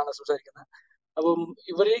ഇവിടുന്നാണ് സംസാരിക്കുന്നത്. അപ്പം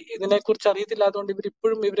ഇതിനെക്കുറിച്ച് അറിയത്തില്ലാത്തതുകൊണ്ട്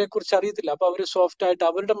ഇവരിപ്പോഴും ഇവരെക്കുറിച്ച് അറിയത്തില്ല. അപ്പൊ അവര് സോഫ്റ്റ് ആയിട്ട്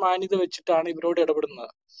അവരുടെ മാന്യത വെച്ചിട്ടാണ് ഇവരോട്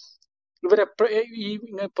ഇടപെടുന്നത്.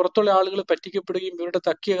 പുറത്തുള്ള ആളുകൾ പറ്റിക്കപ്പെടുകയും ഇവരുടെ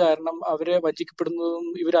തക്കിയ കാരണം അവരെ വഞ്ചിക്കപ്പെടുന്നതും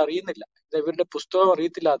ഇവരറിയുന്നില്ല. ഇത് ഇവരുടെ പുസ്തകം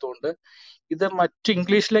അറിയത്തില്ലാത്തതുകൊണ്ട് ഇത്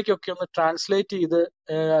ഇംഗ്ലീഷിലേക്കൊക്കെ ഒന്ന് ട്രാൻസ്ലേറ്റ് ചെയ്ത്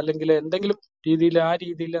അല്ലെങ്കിൽ എന്തെങ്കിലും ആ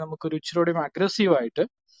രീതിയിൽ നമുക്കൊരു ഇച്ചിരി അഗ്രസീവായിട്ട്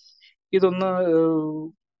ഇതൊന്ന്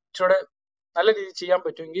ഇച്ചിരി നല്ല രീതിയിൽ ചെയ്യാൻ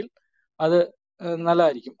പറ്റുമെങ്കിൽ അത്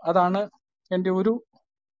നല്ലതായിരിക്കും. അതാണ് എൻ്റെ ഒരു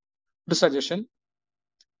സജഷൻ.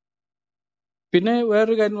 പിന്നെ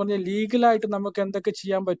വേറൊരു കാര്യം എന്ന് പറഞ്ഞാൽ ലീഗലായിട്ട് നമുക്ക് എന്തൊക്കെ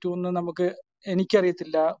ചെയ്യാൻ പറ്റുമെന്ന്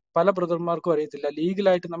എനിക്കറിയത്തില്ല, പല ബ്രദർമാർക്കും അറിയത്തില്ല.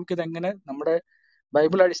 ലീഗലായിട്ട് നമുക്കിത് എങ്ങനെ നമ്മുടെ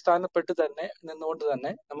ബൈബിൾ അടിസ്ഥാനപ്പെട്ട് തന്നെ നിന്നുകൊണ്ട്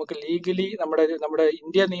തന്നെ നമുക്ക് ലീഗലി നമ്മുടെ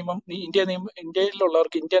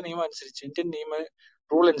ഇന്ത്യയിലുള്ളവർക്ക് ഇന്ത്യ നിയമം അനുസരിച്ച്, ഇന്ത്യൻ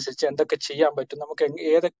റൂൾ അനുസരിച്ച് എന്തൊക്കെ ചെയ്യാൻ പറ്റും, നമുക്ക്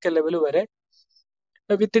ഏതൊക്കെ ലെവൽ വരെ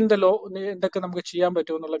വിത്തിൻ ദ ലോ എന്തൊക്കെ നമുക്ക് ചെയ്യാൻ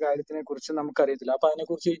പറ്റും എന്നുള്ള കാര്യത്തിനെ കുറിച്ച് നമുക്കറിയത്തില്ല. അപ്പൊ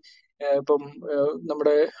അതിനെക്കുറിച്ച് ഇപ്പം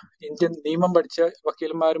നമ്മുടെ ഇന്ത്യൻ നിയമം പഠിച്ച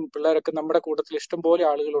വക്കീലന്മാരും പിള്ളേരൊക്കെ നമ്മുടെ കൂട്ടത്തിൽ ഇഷ്ടംപോലെ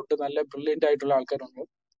ആളുകളുണ്ട്, നല്ല ബ്രില്യൻ്റ് ആയിട്ടുള്ള ആൾക്കാരുണ്ട്.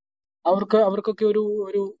 അവർക്കൊക്കെ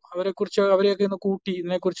അവരെയൊക്കെ ഒന്ന് കൂട്ടി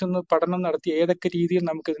ഇതിനെക്കുറിച്ചൊന്ന് പഠനം നടത്തി ഏതൊക്കെ രീതിയിൽ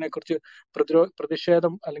നമുക്ക് ഇതിനെക്കുറിച്ച്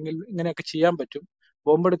പ്രതിഷേധം അല്ലെങ്കിൽ ഇങ്ങനെയൊക്കെ ചെയ്യാൻ പറ്റും.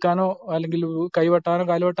 ബോംബെടുക്കാനോ അല്ലെങ്കിൽ കൈവെട്ടാനോ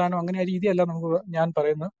കാലുവെട്ടാനോ അങ്ങനെ ആ രീതിയല്ല ഞാൻ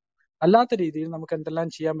പറയുന്നത്. അല്ലാത്ത രീതിയിൽ നമുക്ക് എന്തെല്ലാം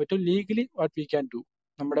ചെയ്യാൻ പറ്റും legally what we can do.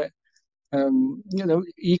 നമ്മുടെ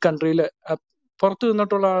ഈ കൺട്രിയിലെ പുറത്തു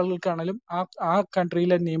നിന്നിട്ടുള്ള ആളുകൾക്കാണെങ്കിലും ആ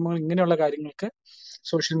കൺട്രിയിലെ നിയമങ്ങൾ ഇങ്ങനെയുള്ള കാര്യങ്ങൾക്ക്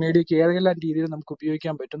സോഷ്യൽ മീഡിയക്ക് ഏതെല്ലാം രീതിയിൽ നമുക്ക്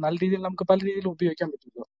ഉപയോഗിക്കാൻ പറ്റും, നല്ല രീതിയിൽ നമുക്ക് പല രീതിയിൽ ഉപയോഗിക്കാൻ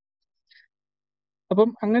പറ്റുമല്ലോ. അപ്പം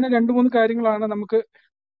അങ്ങനെ 2-3 കാര്യങ്ങളാണ് നമുക്ക്.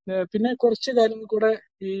 പിന്നെ കുറച്ച് കാര്യങ്ങൾ കൂടെ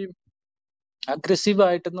ഈ അഗ്രസീവ്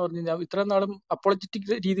ആയിട്ടെന്ന് പറഞ്ഞു കഴിഞ്ഞാൽ ഇത്രയും നാളും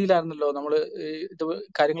അപ്പോളജറ്റിക് രീതിയിലായിരുന്നല്ലോ നമ്മൾ ഇത്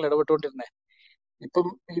കാര്യങ്ങൾ ഇടപെട്ടുകൊണ്ടിരുന്നത്. ഇപ്പം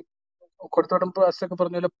ഈ കൊടുത്തോട്ടം പാസ്റ്റൊക്കെ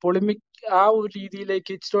പറഞ്ഞ പോലെ പൊളിമിക് ആ ഒരു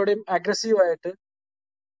രീതിയിലേക്ക് ഇച്ചിരിയോടെയും അഗ്രസീവായിട്ട്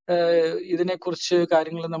ഇതിനെക്കുറിച്ച്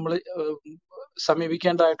കാര്യങ്ങൾ നമ്മൾ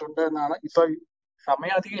സമീപിക്കേണ്ടതായിട്ടുണ്ട് എന്നാണ്. ഇപ്പൊ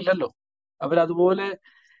സമയം അധികം ഇല്ലല്ലോ.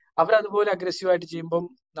 അവരതുപോലെ അഗ്രസീവായിട്ട് ചെയ്യുമ്പം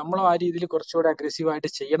നമ്മളും ആ രീതിയിൽ കുറച്ചുകൂടെ അഗ്രസീവായിട്ട്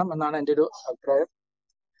ചെയ്യണം എന്നാണ് എൻ്റെ ഒരു അഭിപ്രായം.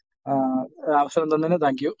 അവസരം തന്നതിന്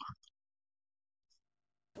thank you.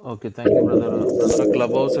 Okay, thank you brother.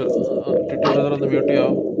 Club house Tittu brother ഒന്ന്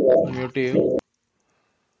മ്യൂട്ട് ചെയ്യൂ.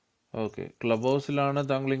 ഓക്കെ, ക്ലബ് ഹൗസിലാണ്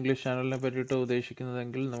താങ്കൾ ഇംഗ്ലീഷ് ചാനലിനെ പറ്റിയിട്ട്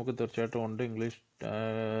ഉദ്ദേശിക്കുന്നതെങ്കിൽ നമുക്ക് തീർച്ചയായിട്ടും ഉണ്ട്. ഇംഗ്ലീഷ്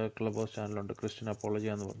ക്ലബ് ഹൗസ് ചാനലുണ്ട്, ക്രിസ്ത്യൻ അപ്പോളജി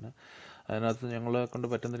എന്ന് പറഞ്ഞ്. അതിനകത്ത് ഞങ്ങളെ കൊണ്ട്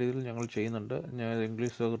പറ്റുന്ന രീതിയിൽ ഞങ്ങൾ ചെയ്യുന്നുണ്ട്.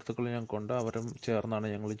 ഇംഗ്ലീഷ് സുഹൃത്തുക്കൾ ഞങ്ങൾക്കുണ്ട്, അവരും ചേർന്നാണ്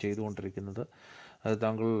ഞങ്ങൾ ചെയ്തുകൊണ്ടിരിക്കുന്നത്. അത്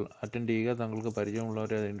താങ്കൾ അറ്റൻഡ് ചെയ്യുക, താങ്കൾക്ക്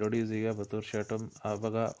പരിചയമുള്ളവരെ ഇൻട്രൊഡ്യൂസ് ചെയ്യുക. അപ്പോൾ തീർച്ചയായിട്ടും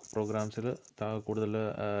വക പ്രോഗ്രാംസിൽ കൂടുതൽ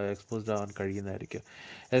എക്സ്പോസ്ഡ് ആവാൻ കഴിയുന്നതായിരിക്കും.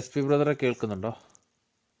 SP ബ്രദറെ കേൾക്കുന്നുണ്ടോ?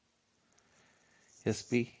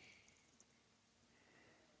 SP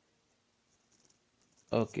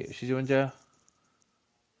okay. ഷിജുവൻ ചായ,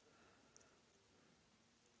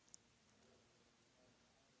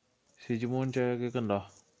 ഷിജുമോൻ ചായ കേൾക്കുന്നുണ്ടോ?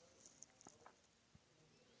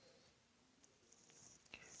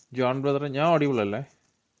 ജോൺ ബ്രദറെ, ഞാൻ ഓഡിബിൾ അല്ലേ?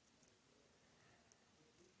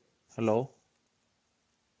 Hello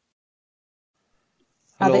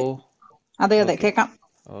hello. അതെ കേൾക്കാം.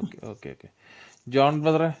 Okay okay okay. John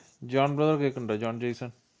brother കേൾക്കുന്നുണ്ടോ? John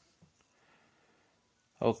Jason.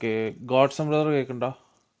 Okay. Godson brother കേൾക്കുന്നുണ്ടോ?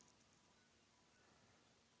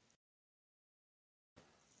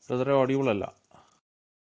 ബ്രദറെ ഓഡിബിൾ അല്ല.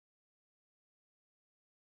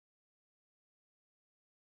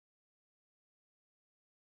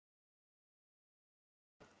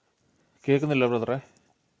 കേൾക്കുന്നില്ല ബ്രദറെ?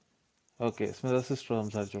 ഓക്കെ, സ്മിത സിസ്റ്റർ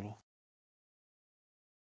സംസാരിച്ചോളൂ.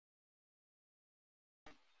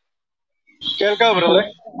 കേൾക്കാവോ ഹലോ. ബ്രദറെ?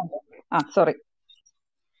 Sorry.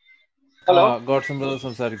 Hello. Godson brother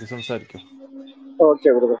സംസാരിക്കൂ. Okay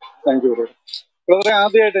brother, thank you brother. ബ്രദറെ,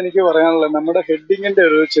 ആദ്യമായിട്ട് എനിക്ക് പറയാനുള്ളത് നമ്മുടെ ഹെഡിങ്ങിന്റെ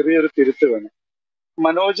ഒരു ചെറിയൊരു തിരുത്ത് വേണം.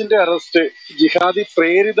 മനോജിന്റെ അറസ്റ്റ് ജിഹാദി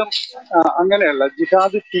പ്രേരിതം അങ്ങനെയല്ല,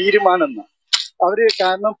 ജിഹാദി തീരുമാനം എന്ന്.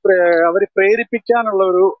 കാരണം അവര് പ്രേരിപ്പിക്കാനുള്ള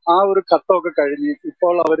ആ ഒരു ഘട്ടമൊക്കെ കഴിഞ്ഞ്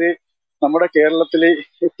ഇപ്പോൾ അവര് നമ്മുടെ കേരളത്തിലെ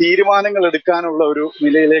തീരുമാനങ്ങൾ എടുക്കാനുള്ള ഒരു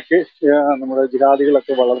നിലയിലേക്ക് നമ്മുടെ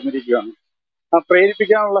ജിഹാദികളൊക്കെ വളർന്നിരിക്കുകയാണ്. ആ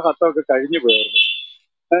പ്രേരിപ്പിക്കാനുള്ള ഘട്ടമൊക്കെ കഴിഞ്ഞു പോയത്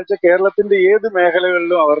എന്നുവെച്ചാൽ കേരളത്തിന്റെ ഏത്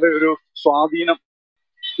മേഖലകളിലും അവരുടെ ഒരു സ്വാധീനം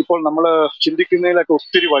ഇപ്പോൾ നമ്മൾ ചിന്തിക്കുന്നതിലൊക്കെ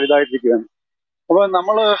ഒത്തിരി വലുതായിട്ടിരിക്കുകയാണ്. അപ്പൊ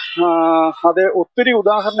നമ്മള് അത് ഒത്തിരി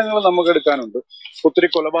ഉദാഹരണങ്ങൾ നമുക്ക് എടുക്കാനുണ്ട്. ഒത്തിരി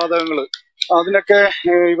കൊലപാതകങ്ങൾ, അതിനൊക്കെ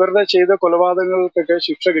ഇവരുടെ ചെയ്ത കൊലപാതകങ്ങൾക്കൊക്കെ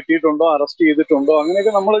ശിക്ഷ കിട്ടിയിട്ടുണ്ടോ, അറസ്റ്റ് ചെയ്തിട്ടുണ്ടോ,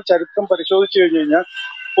 അങ്ങനെയൊക്കെ നമ്മൾ ചരിത്രം പരിശോധിച്ചു കഴിഞ്ഞു കഴിഞ്ഞാൽ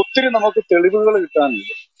ഒത്തിരി നമുക്ക് തെളിവുകൾ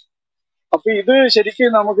കിട്ടാനുണ്ട്. അപ്പൊ ഇത്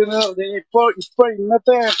ശരിക്കും നമുക്കിന്ന് ഇപ്പൊ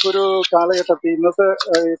ഇന്നത്തെ ഒരു കാലഘട്ടത്തിൽ, ഇന്നത്തെ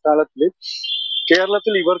കാലത്തിൽ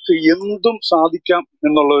കേരളത്തിൽ ഇവർക്ക് എന്തും സാധിക്കാം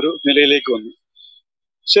എന്നുള്ള ഒരു നിലയിലേക്ക് വന്നു.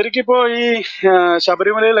 ശരിക്കും ഇപ്പോ ഈ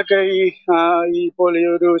ശബരിമലയിലൊക്കെ ഇപ്പോൾ ഈ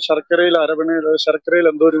ഒരു ശർക്കരയിൽ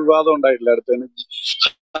എന്തോ ഒരു വിവാദം ഉണ്ടായിട്ടില്ല അടുത്തതിന്.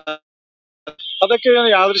 അതൊക്കെ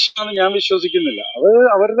യാദൃശ്യമാണെന്ന് ഞാൻ വിശ്വസിക്കുന്നില്ല. അത്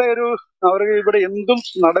അവർക്ക് ഇവിടെ എന്തും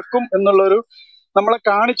നടക്കും എന്നുള്ളൊരു നമ്മളെ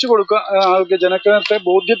കാണിച്ചു കൊടുക്കുക, ജനത്തെ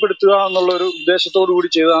ബോധ്യപ്പെടുത്തുക എന്നുള്ള ഒരു ഉദ്ദേശത്തോടു കൂടി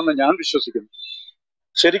ചെയ്തതാണെന്ന് ഞാൻ വിശ്വസിക്കുന്നു.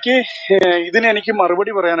 ശരിക്ക് ഇതിന് എനിക്ക്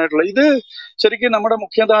മറുപടി പറയാനായിട്ടുള്ള, ഇത് ശരിക്കും നമ്മുടെ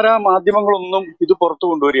മുഖ്യധാരാ മാധ്യമങ്ങളൊന്നും ഇത് പുറത്തു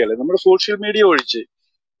കൊണ്ടുവരികയല്ല. നമ്മുടെ സോഷ്യൽ മീഡിയ ഒഴിച്ച്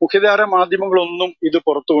മുഖ്യധാരാ മാധ്യമങ്ങളൊന്നും ഇത്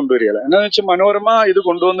പുറത്തു കൊണ്ടുവരികയല്ല. എന്താണെന്ന് വെച്ചാൽ മനോരമ ഇത്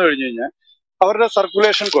കൊണ്ടുവന്നു കഴിഞ്ഞു കഴിഞ്ഞാൽ അവരുടെ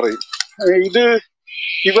സർക്കുലേഷൻ കുറയും.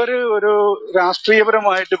 ഇവര് ഒരു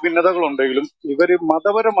രാഷ്ട്രീയപരമായിട്ട് ഭിന്നതകളുണ്ടെങ്കിലും ഇവര്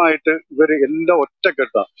മതപരമായിട്ട് എല്ലാം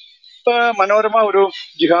ഒറ്റക്കെട്ടാ. ഇപ്പൊ മനോരമ ഒരു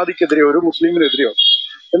ജിഹാദിക്കെതിരെയോ ഒരു മുസ്ലിമിനെതിരെയോ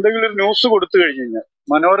എന്തെങ്കിലും ഒരു ന്യൂസ് കൊടുത്തു കഴിഞ്ഞു കഴിഞ്ഞാൽ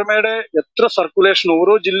മനോരമയുടെ എത്ര സർക്കുലേഷൻ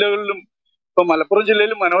ഓരോ ജില്ലകളിലും, ഇപ്പൊ മലപ്പുറം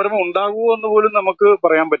ജില്ലയിൽ മനോരമ ഉണ്ടാകുമോ എന്ന് പോലും നമുക്ക്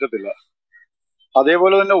പറയാൻ പറ്റത്തില്ല.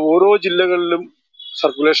 അതേപോലെ തന്നെ ഓരോ ജില്ലകളിലും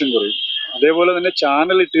സർക്കുലേഷൻ കുറയും. അതേപോലെ തന്നെ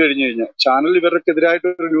ചാനൽ ഇട്ട് കഴിഞ്ഞു കഴിഞ്ഞാൽ, ചാനൽ ഇവർക്കെതിരായിട്ട്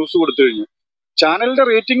ഒരു ന്യൂസ് കൊടുത്തു കഴിഞ്ഞാൽ ചാനലിന്റെ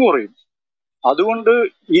റേറ്റിംഗ് കുറയും. അതുകൊണ്ട്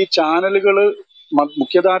ഈ ചാനലുകള്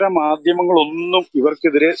മുഖ്യധാര മാധ്യമങ്ങളൊന്നും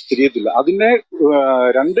ഇവർക്കെതിരെ തിരിയത്തില്ല. അതിനെ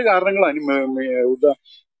രണ്ട് കാരണങ്ങൾ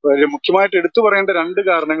മുഖ്യമായിട്ട് എടുത്തു പറയേണ്ട രണ്ട്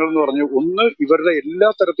കാരണങ്ങൾ എന്ന് പറഞ്ഞു. ഒന്ന്, ഇവരുടെ എല്ലാ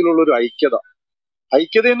തരത്തിലുള്ള ഒരു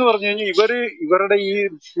ഐക്യത എന്ന് പറഞ്ഞു കഴിഞ്ഞാൽ ഇവരുടെ ഈ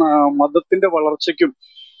മതത്തിന്റെ വളർച്ചയ്ക്കും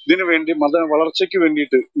ഇതിനു വേണ്ടി വളർച്ചയ്ക്ക്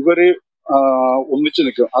വേണ്ടിയിട്ട് ഇവര് ഒന്നിച്ചു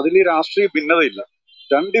നിൽക്കും. അതിൽ ഈ രാഷ്ട്രീയ ഭിന്നതയില്ല.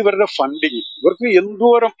 രണ്ട്, ഇവരുടെ ഫണ്ടിങ്. ഇവർക്ക്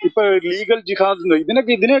എന്തോരം ഇപ്പൊ ലീഗൽ ജിഹാദ്,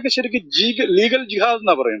 ഇതിനെയൊക്കെ ശരിക്കും ലീഗൽ ജിഹാദ്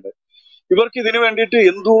എന്നാ പറയേണ്ടത്. ഇവർക്ക് ഇതിനു വേണ്ടിയിട്ട്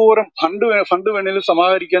എന്തോരം ഫണ്ട് വേണേലും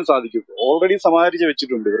സമാഹരിക്കാൻ സാധിക്കും. ഓൾറെഡി സമാഹരിച്ച്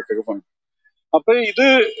വെച്ചിട്ടുണ്ട് ഇവർക്കൊക്കെ ഫണ്ട്. അപ്പൊ ഇത്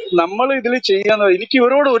നമ്മൾ ഇതിൽ ചെയ്യാന്ന്, എനിക്ക്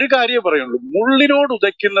ഇവരോട് ഒരു കാര്യമേ പറയുള്ളൂ, മുള്ളിനോട്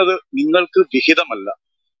ഉதைക്കുന്നത് നിങ്ങൾക്ക് വിഹിതമല്ല.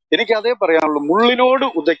 എനിക്ക് അതേ പറയാനുള്ളൂ, മുള്ളിനോട്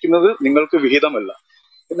ഉதைക്കുന്നത് നിങ്ങൾക്ക് വിഹിതമല്ല.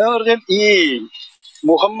 എന്താന്ന് പറഞ്ഞാൽ ഈ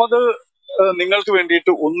മുഹമ്മദ് നിങ്ങൾക്ക്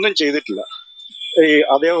വേണ്ടിയിട്ട് ഒന്നും ചെയ്തിട്ടില്ല.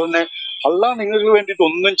 അതേപോലെ തന്നെ അള്ളാഹ് നിങ്ങൾക്ക് വേണ്ടിയിട്ട്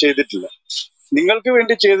ഒന്നും ചെയ്തിട്ടില്ല. നിങ്ങൾക്ക്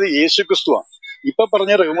വേണ്ടി ചെയ്തത് യേശുക്രിസ്തുവാണ്. ഇപ്പൊ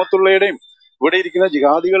പറഞ്ഞ റഹ്മത്തുള്ളയുടെയും ഇവിടെ ഇരിക്കുന്ന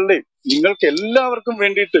ജിഹാദികളുടെയും നിങ്ങൾക്ക് എല്ലാവർക്കും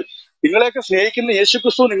വേണ്ടിയിട്ട്, നിങ്ങളെയൊക്കെ സ്നേഹിക്കുന്ന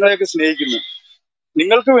യേശുക്രിസ്തു നിങ്ങളെയൊക്കെ സ്നേഹിക്കുന്നു.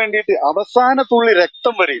 നിങ്ങൾക്ക് വേണ്ടിയിട്ട് അവസാന തുള്ളി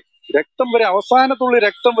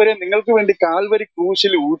രക്തം വരെ നിങ്ങൾക്ക് വേണ്ടി കാൽവരി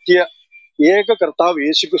ക്രൂശിൽ ഊറ്റിയ ഏക കർത്താവ്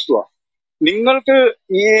യേശുക്രിസ്തുവാണ്. നിങ്ങൾക്ക്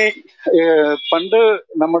ഈ പണ്ട്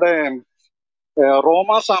നമ്മുടെ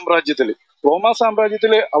റോമാ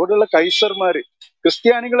സാമ്രാജ്യത്തില് അവിടെയുള്ള കൈസർമാര്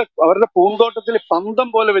ക്രിസ്ത്യാനികളെ അവരുടെ പൂന്തോട്ടത്തിൽ പന്തം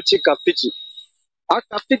പോലെ വെച്ച് കത്തിച്ച്, ആ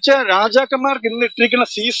കത്തിച്ച രാജാക്കന്മാർക്ക് ഇന്ന് ഇട്ടിരിക്കുന്ന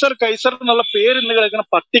സീസർ കൈസർ എന്നുള്ള പേര് ഇന്ന് കിടക്കുന്ന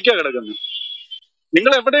പട്ടിക കിടക്കുന്നു.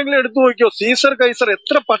 നിങ്ങൾ എവിടെയെങ്കിലും എടുത്തു നോക്കിയോ, സീസർ കൈസർ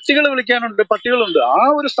എത്ര പട്ടികളുണ്ട്. ആ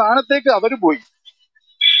ഒരു സ്ഥാനത്തേക്ക് അവര് പോയി.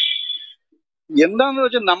 എന്താന്ന്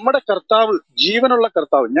വെച്ചാൽ നമ്മുടെ കർത്താവ് ജീവനുള്ള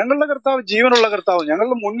കർത്താവ്, ഞങ്ങളുടെ കർത്താവ് ജീവനുള്ള കർത്താവ്,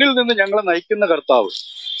 ഞങ്ങളുടെ മുന്നിൽ നിന്ന് ഞങ്ങളെ നയിക്കുന്ന കർത്താവ്,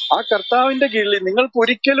 ആ കർത്താവിന്റെ കീഴിൽ നിങ്ങൾക്ക്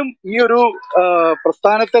ഒരിക്കലും ഈ ഒരു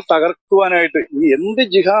പ്രസ്ഥാനത്തെ തകർക്കുവാനായിട്ട് ഈ എന്ത്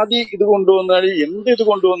ജിഹാദി ഇത്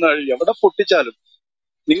കൊണ്ടുവന്നാലും എവിടെ പൊട്ടിച്ചാലും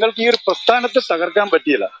നിങ്ങൾക്ക് ഈ ഒരു പ്രസ്ഥാനത്തെ തകർക്കാൻ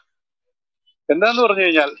പറ്റിയില്ല. എന്താന്ന് പറഞ്ഞു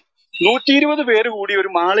കഴിഞ്ഞാൽ 120 പേര് കൂടി ഒരു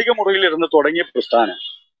മാളിക മുറിയിൽ ഇരുന്ന് തുടങ്ങിയ പ്രസ്ഥാനം,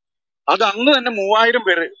 അത് അന്ന് തന്നെ 3000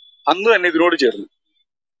 പേര് അന്ന് തന്നെ ഇതിനോട് ചേർന്നു.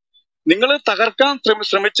 നിങ്ങൾ തകർക്കാൻ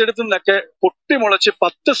ശ്രമിച്ചെടുത്തു നിന്നൊക്കെ പൊട്ടിമുളച്ച്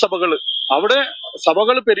 10 സഭകൾ, അവിടെ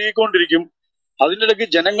സഭകൾ പെരുകിക്കൊണ്ടിരിക്കും, അതിൻ്റെ ഇടയ്ക്ക്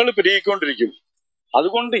ജനങ്ങൾ പെരുകിക്കൊണ്ടിരിക്കും.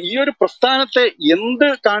 അതുകൊണ്ട് ഈ ഒരു പ്രസ്ഥാനത്തെ എന്ത്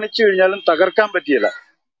കാണിച്ചു കഴിഞ്ഞാലും തകർക്കാൻ പറ്റിയില്ല.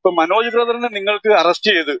 ഇപ്പൊ മനോജ് ബ്രദറിനെ നിങ്ങൾക്ക്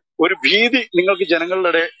അറസ്റ്റ് ചെയ്ത് ഒരു ഭീതി നിങ്ങൾക്ക്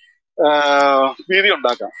ജനങ്ങളുടെ ഭീതി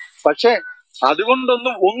ഉണ്ടാക്കാം. പക്ഷെ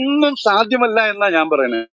അതുകൊണ്ടൊന്നും സാധ്യമല്ല എന്നാ ഞാൻ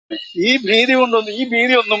പറയുന്നത്. ഈ ഭീതിയൊന്നും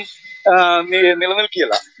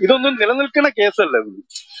നിലനിൽക്കുകയില്ല. ഇതൊന്നും നിലനിൽക്കുന്ന കേസല്ല ഇത്.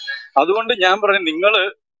 അതുകൊണ്ട് ഞാൻ പറഞ്ഞു, നിങ്ങള്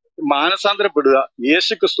മാനസാന്തരപ്പെടുക,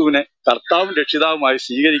 യേശുക്രിസ്തുവിനെ കർത്താവും രക്ഷിതാവുമായി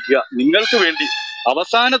സ്വീകരിക്കുക. നിങ്ങൾക്ക് വേണ്ടി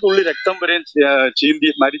അവസാന തുള്ളി രക്തം വരെ ചീന്തി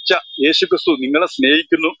മരിച്ച യേശുക്രിസ്തു നിങ്ങളെ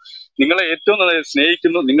സ്നേഹിക്കുന്നു, നിങ്ങളെ ഏറ്റവും നന്നായി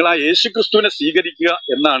സ്നേഹിക്കുന്നു. നിങ്ങൾ ആ യേശുക്രിസ്തുവിനെ സ്വീകരിക്കുക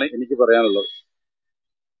എന്നാണ് എനിക്ക് പറയാനുള്ളത്.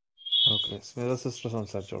 ഓക്കെ, സ്മിത സിസ്റ്റർ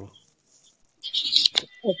സംസാരിച്ചോളൂ.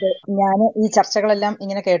 ഓക്കെ, ഞാൻ ഈ ചർച്ചകളെല്ലാം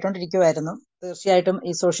ഇങ്ങനെ കേട്ടോണ്ടിരിക്കുവായിരുന്നു. തീർച്ചയായിട്ടും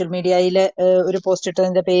ഈ സോഷ്യൽ മീഡിയയിൽ ഒരു പോസ്റ്റ്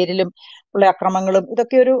ഇട്ടതിന്റെ പേരിലും ഉള്ള അക്രമങ്ങളും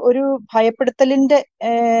ഇതൊക്കെ ഒരു ഭയപ്പെടുത്തലിന്റെ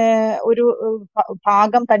ഒരു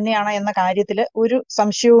ഭാഗം തന്നെയാണ് എന്ന കാര്യത്തിൽ ഒരു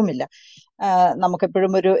സംശയവുമില്ല.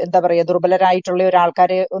 നമുക്കെപ്പോഴും ഒരു എന്താ പറയുക, ദുർബലരായിട്ടുള്ള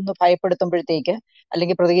ഒരാൾക്കാരെ ഒന്ന് ഭയപ്പെടുത്തുമ്പോഴത്തേക്ക്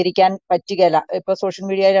അല്ലെങ്കിൽ പ്രതികരിക്കാൻ പറ്റുകയില്ല. ഇപ്പൊ സോഷ്യൽ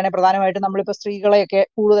മീഡിയയിലാണെങ്കിൽ പ്രധാനമായിട്ടും നമ്മളിപ്പോ സ്ത്രീകളെയൊക്കെ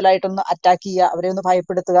കൂടുതലായിട്ടൊന്ന് അറ്റാക്ക് ചെയ്യുക, അവരെ ഒന്ന്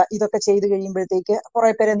ഭയപ്പെടുത്തുക, ഇതൊക്കെ ചെയ്തു കഴിയുമ്പോഴത്തേക്ക്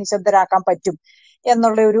കുറെ പേരെ നിശബ്ദരാക്കാൻ പറ്റും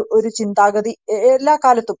എന്നുള്ള ഒരു ചിന്താഗതി എല്ലാ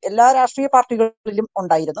കാലത്തും എല്ലാ രാഷ്ട്രീയ പാർട്ടികളിലും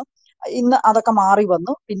ഉണ്ടായിരുന്നു. ഇന്ന് അതൊക്കെ മാറി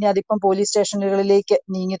വന്നു. പിന്നെ അതിപ്പം പോലീസ് സ്റ്റേഷനുകളിലേക്ക്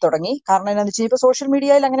നീങ്ങി തുടങ്ങി. കാരണം എന്താണെന്ന് വെച്ചാൽ ഇപ്പൊ സോഷ്യൽ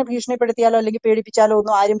മീഡിയയിൽ അങ്ങനെ ഭീഷണിപ്പെടുത്തിയാലോ അല്ലെങ്കിൽ പേടിപ്പിച്ചാലോ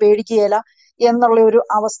ഒന്നും ആരും പേടിക്കുകയില്ല എന്നുള്ള ഒരു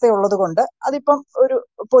അവസ്ഥയുള്ളത് കൊണ്ട് അതിപ്പം ഒരു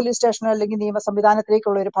പോലീസ് സ്റ്റേഷനോ അല്ലെങ്കിൽ നിയമ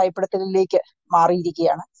സംവിധാനത്തിലേക്കുള്ള ഒരു ഭയപ്പെടുത്തലിലേക്ക്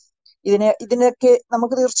മാറിയിരിക്കുകയാണ്. ഇതിനൊക്കെ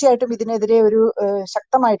നമുക്ക് തീർച്ചയായിട്ടും ഇതിനെതിരെ ഒരു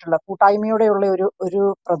ശക്തമായിട്ടുള്ള കൂട്ടായ്മയോടെയുള്ള ഒരു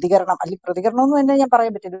പ്രതികരണം, അല്ലെങ്കിൽ പ്രതികരണം എന്ന് തന്നെ ഞാൻ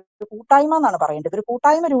പറയാൻ പറ്റില്ല, ഒരു കൂട്ടായ്മ എന്നാണ് പറയേണ്ടത്. ഒരു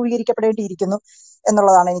കൂട്ടായ്മ രൂപീകരിക്കപ്പെടേണ്ടിയിരിക്കുന്നു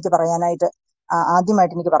എന്നുള്ളതാണ് എനിക്ക് പറയാനായിട്ട്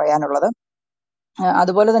ആദ്യമായിട്ട് എനിക്ക് പറയാനുള്ളത്.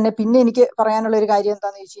 അതുപോലെ തന്നെ പിന്നെ എനിക്ക് പറയാനുള്ള ഒരു കാര്യം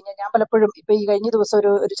എന്താണെന്ന് വെച്ച് കഴിഞ്ഞാൽ, ഞാൻ പലപ്പോഴും ഇപ്പൊ ഈ കഴിഞ്ഞ ദിവസം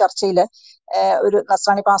ഒരു ചർച്ചയില് ഒരു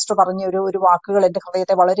നസ്രാണി പാസ്റ്റർ പറഞ്ഞ ഒരു വാക്കുകൾ എന്റെ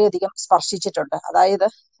ഹൃദയത്തെ വളരെയധികം സ്പർശിച്ചിട്ടുണ്ട്. അതായത്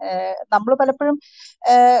നമ്മൾ പലപ്പോഴും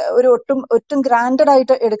ഒരു ഒട്ടും ഗ്രാൻഡഡ്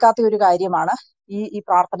ആയിട്ട് എടുക്കാത്ത ഒരു കാര്യമാണ് ഈ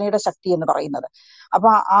പ്രാർത്ഥനയുടെ ശക്തി എന്ന് പറയുന്നത്. അപ്പൊ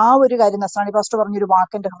ആ ഒരു കാര്യം നസ്രാണി പാസ്റ്റർ പറഞ്ഞൊരു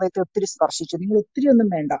വാക്ക് എന്റെ ഹൃദയത്തെ ഒത്തിരി സ്പർശിച്ചു. നിങ്ങൾ ഒത്തിരി ഒന്നും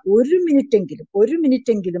വേണ്ട, ഒരു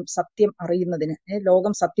മിനിറ്റെങ്കിലും സത്യം അറിയുന്നതിന്,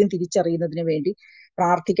 ലോകം സത്യം തിരിച്ചറിയുന്നതിന് വേണ്ടി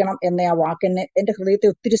പ്രാർത്ഥിക്കണം എന്ന ആ വാക്ക് എന്റെ ഹൃദയത്തെ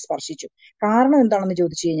ഒത്തിരി സ്പർശിച്ചു. കാരണം എന്താണെന്ന്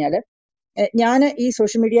ചോദിച്ചു കഴിഞ്ഞാല്, ഞാൻ ഈ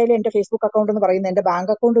സോഷ്യൽ മീഡിയയിൽ എന്റെ ഫേസ്ബുക്ക് അക്കൗണ്ട് എന്ന് പറയുന്നത് എന്റെ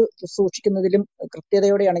ബാങ്ക് അക്കൗണ്ട് സൂക്ഷിക്കുന്നതിലും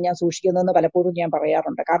കൃത്യതയോടെയാണ് ഞാൻ സൂക്ഷിക്കുന്നതെന്ന് പലപ്പോഴും ഞാൻ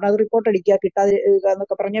പറയാറുണ്ട്. കാരണം അത് റിപ്പോർട്ട് അടിക്കുക കിട്ടാതിരിക്കുക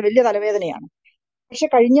എന്നൊക്കെ പറഞ്ഞാൽ വലിയ തലവേദനയാണ്. പക്ഷെ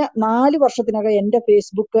കഴിഞ്ഞ 4 വർഷത്തിനകം എന്റെ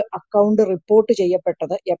ഫേസ്ബുക്ക് അക്കൗണ്ട് റിപ്പോർട്ട്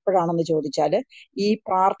ചെയ്യപ്പെട്ടത് എപ്പോഴാണെന്ന് ചോദിച്ചാല്, ഈ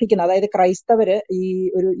പ്രാർത്ഥിക്കുന്ന, അതായത് ക്രൈസ്തവര് ഈ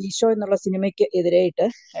ഒരു ഈശോ എന്നുള്ള സിനിമയ്ക്ക് എതിരായിട്ട്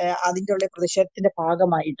അതിന്റെ ഉള്ള പ്രതിഷേധത്തിന്റെ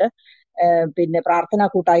ഭാഗമായിട്ട് പിന്നെ പ്രാർത്ഥനാ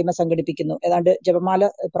കൂട്ടായ്മ സംഘടിപ്പിക്കുന്നു, ഏതാണ്ട് ജപമാല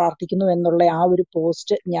പ്രാർത്ഥിക്കുന്നു എന്നുള്ള ആ ഒരു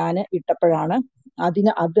പോസ്റ്റ് ഞാൻ ഇട്ടപ്പോഴാണ്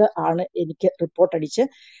അത് ആണ് എനിക്ക് റിപ്പോർട്ട് അടിച്ച്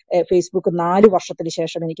ഫേസ്ബുക്ക് 4 വർഷത്തിന്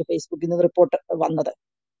ശേഷം എനിക്ക് ഫേസ്ബുക്കിൽ നിന്ന് റിപ്പോർട്ട് വന്നത്.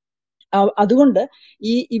 അതുകൊണ്ട്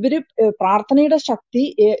ഇവര് പ്രാർത്ഥനയുടെ ശക്തി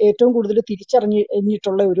ഏറ്റവും കൂടുതൽ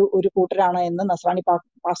തിരിച്ചറിഞ്ഞിട്ടുള്ള ഒരു കൂട്ടരാണ് എന്ന് നസ്രാണി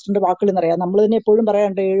പാസ്റ്ററിന്റെ വാക്കുകൾ എന്നറിയാം. നമ്മൾ തന്നെ എപ്പോഴും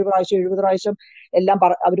പറയാറുണ്ട് 7 പ്രാവശ്യം 70 പ്രാവശ്യം എല്ലാം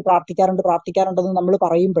അവർ പ്രാർത്ഥിക്കാറുണ്ടെന്ന് നമ്മൾ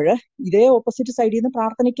പറയുമ്പോൾ, ഇതേ ഓപ്പോസിറ്റ് സൈഡിൽ നിന്ന്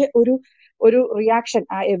പ്രാർത്ഥനയ്ക്ക് ഒരു reaction,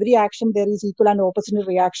 every action there is equal and opposite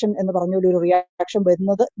reaction എന്ന് പറഞ്ഞ ഒരു റിയാക്ഷൻ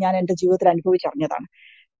വരുന്നത് ഞാൻ എന്റെ ജീവിതത്തിൽ അനുഭവിച്ചറിഞ്ഞതാണ്.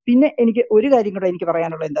 പിന്നെ എനിക്ക് ഒരു കാര്യം കൂടെ എനിക്ക്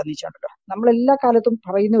പറയാനുള്ളത് എന്താണെന്ന് വെച്ചാണല്ലോ, നമ്മൾ എല്ലാ കാലത്തും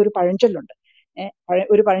പറയുന്ന ഒരു പഴഞ്ചൊല്ലുണ്ട്,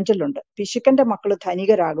 പിശുക്കന്റെ മക്കള്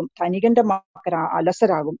ധനികരാകും, ധനികന്റെ മക്കൾ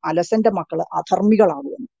അലസരാകും, അലസന്റെ മക്കള്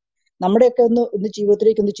അധർമ്മികളാകുമെന്ന്. നമ്മുടെയൊക്കെ ഒന്ന്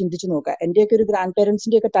ജീവിതത്തിലേക്ക് ഒന്ന് ചിന്തിച്ചു നോക്കുക. എന്റെയൊക്കെ ഒരു ഗ്രാൻഡ്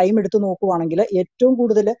പേരൻസിന്റെ ഒക്കെ ടൈം എടുത്ത് നോക്കുവാണെങ്കിൽ ഏറ്റവും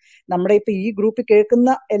കൂടുതൽ നമ്മുടെ ഇപ്പൊ ഈ ഗ്രൂപ്പിൽ കേൾക്കുന്ന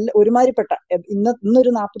ഒരുമാതിരിപ്പെട്ട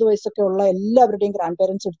ഇന്നൊരു 40 വയസ്സൊക്കെ ഉള്ള എല്ലാവരുടെയും ഗ്രാൻഡ്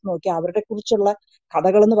പേരൻസ് എടുത്ത് നോക്കിയാൽ അവരുടെ കുറിച്ചുള്ള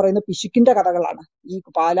കഥകൾ എന്ന് പറയുന്നത് പിശുക്കിന്റെ കഥകളാണ്. ഈ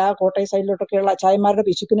പാലാ കോട്ടയം സൈഡിലോട്ടൊക്കെയുള്ള അച്ചായന്മാരുടെ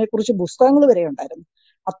പിശുക്കിനെ കുറിച്ച് പുസ്തകങ്ങൾ വരെ ഉണ്ടായിരുന്നു.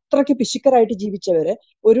 അത്രയ്ക്ക് പിശുക്കരായിട്ട് ജീവിച്ചവര്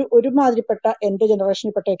ഒരുമാതിരിപ്പെട്ട എന്റെ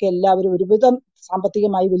ജനറേഷനിൽപ്പെട്ടൊക്കെ എല്ലാവരും ഒരുവിധം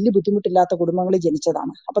സാമ്പത്തികമായി വലിയ ബുദ്ധിമുട്ടില്ലാത്ത കുടുംബങ്ങളിൽ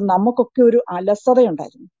ജനിച്ചതാണ്. അപ്പൊ നമുക്കൊക്കെ ഒരു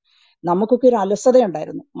അലസതയുണ്ടായിരുന്നു.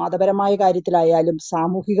 മതപരമായ കാര്യത്തിലായാലും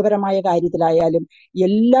സാമൂഹികപരമായ കാര്യത്തിലായാലും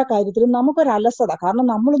എല്ലാ കാര്യത്തിലും നമുക്കൊരു അലസത. കാരണം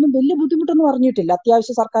നമ്മളൊന്നും വലിയ ബുദ്ധിമുട്ടൊന്നും അറിഞ്ഞിട്ടില്ല.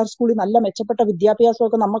 അത്യാവശ്യം സർക്കാർ സ്കൂളിൽ നല്ല മെച്ചപ്പെട്ട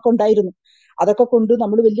വിദ്യാഭ്യാസമൊക്കെ നമുക്കുണ്ടായിരുന്നു. അതൊക്കെ കൊണ്ട്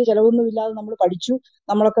നമ്മൾ വലിയ ചെലവൊന്നും ഇല്ലാതെ നമ്മൾ പഠിച്ചു.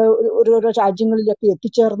 നമ്മളൊക്കെ ഓരോരോ രാജ്യങ്ങളിലൊക്കെ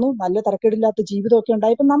എത്തിച്ചേർന്നു. നല്ല തരക്കേടില്ലാത്ത ജീവിതമൊക്കെ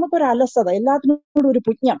ഉണ്ടായപ്പോൾ നമുക്കൊരു അലസത, എല്ലാത്തിനോടും ഒരു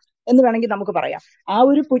പുജ്ഞം എന്ന് വേണമെങ്കിൽ നമുക്ക് പറയാം. ആ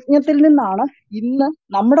ഒരു പുജ്ഞത്തിൽ നിന്നാണ് ഇന്ന്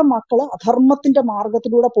നമ്മുടെ മക്കള് അധർമ്മത്തിന്റെ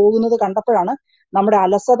മാർഗത്തിലൂടെ പോകുന്നത് കണ്ടപ്പോഴാണ് നമ്മുടെ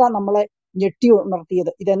അലസത നമ്മളെ ഞെട്ടി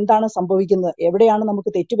ഉണർത്തിയത്. ഇതെന്താണ് സംഭവിക്കുന്നത്, എവിടെയാണ്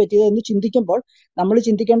നമുക്ക് തെറ്റുപറ്റിയത് എന്ന് ചിന്തിക്കുമ്പോൾ നമ്മൾ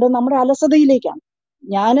ചിന്തിക്കേണ്ടത് നമ്മുടെ അലസതയിലേക്കാണ്.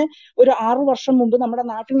 ഞാൻ ഒരു 6 വർഷം മുമ്പ് നമ്മുടെ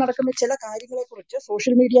നാട്ടിൽ നടക്കുന്ന ചില കാര്യങ്ങളെ കുറിച്ച്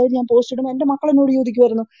സോഷ്യൽ മീഡിയയിൽ ഞാൻ പോസ്റ്റ് ഇടുമ്പോൾ എന്റെ മക്കൾ എന്നോട്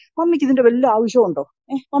ചോദിക്കുമായിരുന്നു, മമ്മിക്ക് ഇതിന്റെ വല്ല ആവശ്യമുണ്ടോ?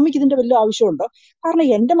 കാരണം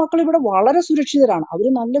എന്റെ മക്കൾ ഇവിടെ വളരെ സുരക്ഷിതരാണ്. അവര്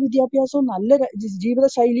നല്ല വിദ്യാഭ്യാസവും നല്ല ജീവിത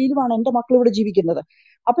ശൈലിയിലുമാണ് എന്റെ മക്കൾ ഇവിടെ ജീവിക്കുന്നത്.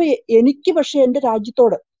 അപ്പൊ എനിക്ക് പക്ഷെ എന്റെ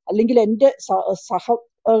രാജ്യത്തോട് അല്ലെങ്കിൽ എന്റെ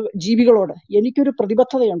ജീവികളോട് എനിക്കൊരു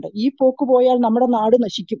പ്രതിബദ്ധതയുണ്ട്. ഈ പോക്ക് പോയാൽ നമ്മുടെ നാട്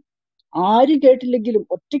നശിക്കും. ആരും കേട്ടില്ലെങ്കിലും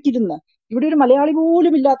ഒറ്റയ്ക്കിരുന്ന് ഇവിടെ ഒരു മലയാളി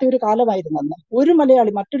പോലും ഇല്ലാത്ത ഒരു കാലമായിരുന്നു അന്ന്.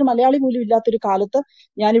 മറ്റൊരു മലയാളി പോലും ഇല്ലാത്തൊരു കാലത്ത്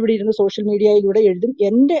ഞാനിവിടെ ഇരുന്ന് സോഷ്യൽ മീഡിയയിലൂടെ എഴുതും.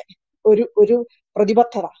 എന്റെ ഒരു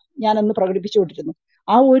പ്രതിബദ്ധത ഞാൻ അന്ന് പ്രകടിപ്പിച്ചുകൊണ്ടിരുന്നു.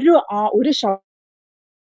 ആ ഒരു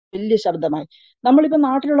വലിയ ശബ്ദമായി. നമ്മളിപ്പോ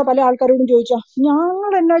നാട്ടിലുള്ള പല ആൾക്കാരോടും ചോദിച്ചാൽ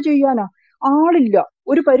ഞങ്ങൾ എന്നാ ചെയ്യാനാ, ആളില്ല,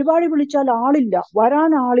 ഒരു പരിപാടി വിളിച്ചാൽ ആളില്ല,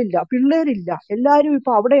 വരാൻ ആളില്ല, പിള്ളേരില്ല, എല്ലാരും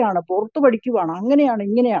ഇപ്പൊ അവിടെയാണ്, പുറത്തു പഠിക്കുവാണ്, അങ്ങനെയാണ്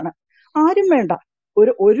ഇങ്ങനെയാണ്. ആരും വേണ്ട.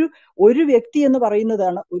 ഒരു വ്യക്തി എന്ന്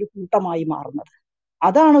പറയുന്നതാണ് ഒരു കൂട്ടമായി മാറുന്നത്.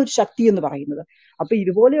 അതാണ് ഒരു ശക്തി എന്ന് പറയുന്നത്. അപ്പൊ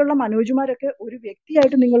ഇതുപോലെയുള്ള മനോജുമാരൊക്കെ ഒരു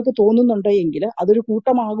വ്യക്തിയായിട്ട് നിങ്ങൾക്ക് തോന്നുന്നുണ്ടെങ്കിൽ അതൊരു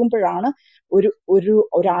കൂട്ടമാകുമ്പോഴാണ്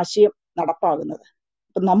ഒരു ആശയം നടപ്പാകുന്നത്.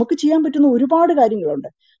 അപ്പൊ നമുക്ക് ചെയ്യാൻ പറ്റുന്ന ഒരുപാട് കാര്യങ്ങളുണ്ട്.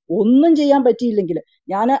 ഒന്നും ചെയ്യാൻ പറ്റിയില്ലെങ്കിൽ,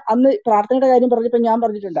 ഞാൻ അന്ന് പ്രാർത്ഥനയുടെ കാര്യം പറഞ്ഞപ്പോ ഞാൻ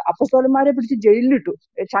പറഞ്ഞിട്ടുണ്ട്, അപ്പസ്തോലന്മാരെ പിടിച്ച് ജയിലിലിട്ടു,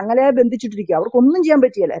 ചങ്ങലയെ ബന്ധിച്ചിട്ടിരിക്കുക, അവർക്കൊന്നും ചെയ്യാൻ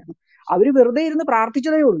പറ്റിയില്ലായിരുന്നു. അവര് വെറുതെ ഇരുന്ന്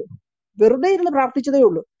പ്രാർത്ഥിച്ചതേ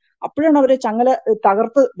ഉള്ളൂ. അപ്പോഴാണ് അവരെ ചങ്ങല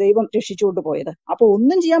തകർത്ത് ദൈവം രക്ഷിച്ചുകൊണ്ട് പോയത്. അപ്പൊ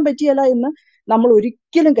ഒന്നും ചെയ്യാൻ പറ്റിയല്ല എന്ന് നമ്മൾ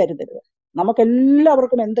ഒരിക്കലും കരുതരുത്.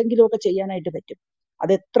 നമുക്കെല്ലാവർക്കും എന്തെങ്കിലുമൊക്കെ ചെയ്യാനായിട്ട് പറ്റും.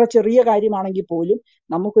 അത് എത്ര ചെറിയ കാര്യമാണെങ്കിൽ പോലും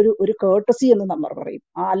നമുക്കൊരു കേർട്ടസി എന്ന് നമ്മൾ പറയും.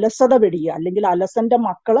 ആ അലസത വെടിയുക, അല്ലെങ്കിൽ അലസന്റെ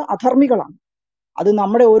മക്കള് അധർമ്മികളാണ്. അത്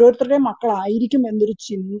നമ്മുടെ ഓരോരുത്തരുടെയും മക്കളായിരിക്കും എന്നൊരു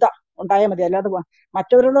ചിന്ത ഉണ്ടായാൽ മതി. അല്ലാതെ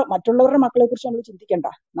മറ്റുള്ളവരുടെ മക്കളെ കുറിച്ച് നമ്മൾ ചിന്തിക്കണ്ട.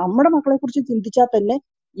 നമ്മുടെ മക്കളെ കുറിച്ച് ചിന്തിച്ചാൽ തന്നെ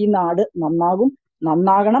ഈ നാട്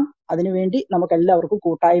നന്നാകണം. അതിനുവേണ്ടി നമുക്ക് എല്ലാവർക്കും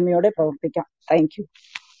കൂട്ടായ്മയോടെ പ്രവർത്തിക്കാം. Thank you.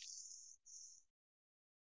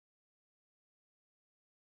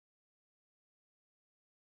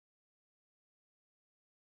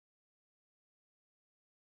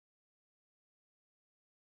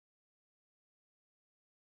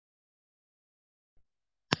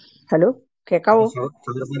 ഹലോ, കേക്കാവോ?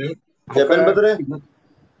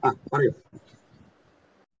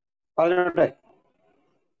 പറഞ്ഞോട്ടെ.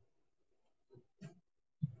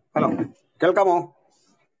 ഹലോ, കേൾക്കാമോ?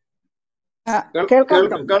 കേൾക്കാം.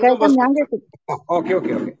 ഞാൻ കേൾക്കും.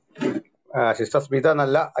 ഓക്കെ. സിസ്റ്റർ സ്മിത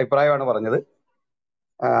നല്ല അഭിപ്രായമാണ് പറഞ്ഞത്.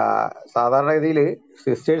 സാധാരണഗതിയിൽ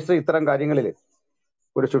സിസ്റ്റേഴ്സ് ഇത്തരം കാര്യങ്ങളിൽ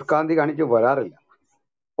ഒരു ശുഷ്കാന്തി കാണിച്ച് വരാറില്ല.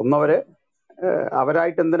 ഒന്നവര്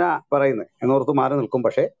അവരായിട്ട് എന്തിനാ പറയുന്നത് എന്നോർത്ത് മാറി നിൽക്കും.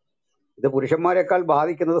 പക്ഷേ ഇത് പുരുഷന്മാരെക്കാൾ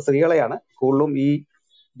ബാധിക്കുന്നത് സ്ത്രീകളെയാണ് കൂടുതലും. ഈ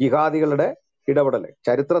ജിഹാദികളുടെ ഇടപെടൽ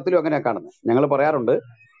ചരിത്രത്തിലും അങ്ങനെയാണ് കാണുന്നത്. ഞങ്ങൾ പറയാറുണ്ട്,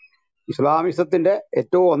 ഇസ്ലാമിസത്തിന്റെ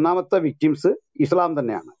ഏറ്റവും ഒന്നാമത്തെ വിക്ടിംസ് ഇസ്ലാം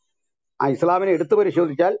തന്നെയാണ്. ആ ഇസ്ലാമിനെ എടുത്തു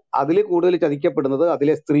പരിശോധിച്ചാൽ അതിൽ കൂടുതൽ ചതിക്കപ്പെടുന്നത്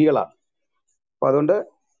അതിലെ സ്ത്രീകളാണ്. അപ്പൊ അതുകൊണ്ട്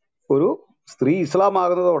ഒരു സ്ത്രീ ഇസ്ലാം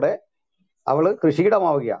ആകുന്നതോടെ അവള്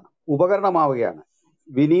കൃഷിയിടമാവുകയാണ്, ഉപകരണമാവുകയാണ്,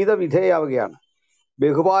 വിനീത വിധേയാവുകയാണ്,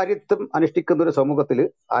 ബഹുഭാര്യത്വം അനുഷ്ഠിക്കുന്ന ഒരു സമൂഹത്തിൽ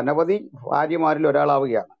അനവധി ഭാര്യമാരിൽ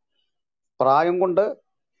ഒരാളാവുകയാണ്. പ്രായം കൊണ്ട്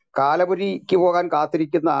കാലപുരിക്ക് പോകാൻ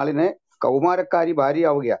കാത്തിരിക്കുന്ന ആളിനെ കൗമാരക്കാരി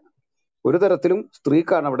ഭാര്യയാവുകയാണ്. ഒരു തരത്തിലും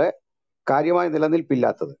സ്ത്രീക്കാണ് അവിടെ കാര്യമായ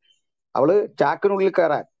നിലനിൽപ്പില്ലാത്തത്. അവള് ചാക്കിനുള്ളിൽ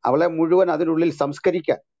കയറാൻ, അവളെ മുഴുവൻ അതിനുള്ളിൽ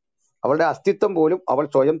സംസ്കരിക്കാൻ, അവളുടെ അസ്തിത്വം പോലും അവൾ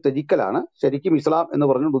സ്വയം ത്യജിക്കലാണ് ശരിക്കും ഇസ്ലാം എന്ന്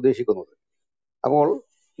പറഞ്ഞുകൊണ്ട് ഉദ്ദേശിക്കുന്നത്. അപ്പോൾ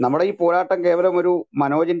നമ്മുടെ ഈ പോരാട്ടം കേവലം ഒരു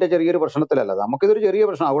മനോജിന്റെ ചെറിയൊരു പ്രശ്നത്തിലല്ല. നമുക്കിതൊരു ചെറിയ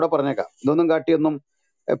പ്രശ്നം അവിടെ പറഞ്ഞേക്കാം, ഇതൊന്നും കാട്ടിയൊന്നും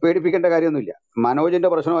പേടിപ്പിക്കേണ്ട കാര്യമൊന്നുമില്ല.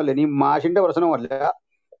 മനോജിന്റെ പ്രശ്നമല്ല, ഇനി മാഷിന്റെ പ്രശ്നമല്ല.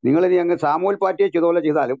 നിങ്ങൾ ഇനി അങ്ങ് സാമൂൽ പാർട്ടിയെ ചെയ്തപോലെ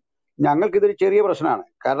ചെയ്താലും ഞങ്ങൾക്കിതൊരു ചെറിയ പ്രശ്നമാണ്.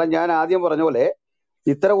 കാരണം ഞാൻ ആദ്യം പറഞ്ഞ പോലെ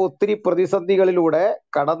ഇത്തരം ഒത്തിരി പ്രതിസന്ധികളിലൂടെ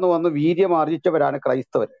കടന്നു വന്ന് വീര്യമാർജിച്ചവരാണ്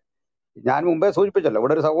ക്രൈസ്തവർ. ഞാൻ മുമ്പേ സൂചിപ്പിച്ചല്ലോ,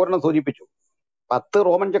 ഇവിടെ ഒരു സഹോദരനെ സൂചിപ്പിച്ചു, 10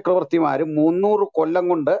 റോമൻ ചക്രവർത്തിമാരും 300 കൊല്ലം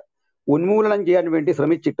കൊണ്ട് ഉന്മൂലനം ചെയ്യാൻ വേണ്ടി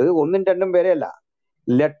ശ്രമിച്ചിട്ട് 1ഉം 2ഉം പേരെയല്ല,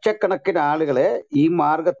 ലക്ഷക്കണക്കിന് ആളുകളെ ഈ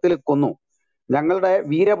മാർഗത്തിൽ കൊന്നു. ഞങ്ങളുടെ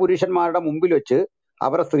വീരപുരുഷന്മാരുടെ മുമ്പിൽ വെച്ച്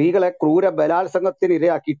അവർ സ്ത്രീകളെ ക്രൂര ബലാത്സംഗത്തിന്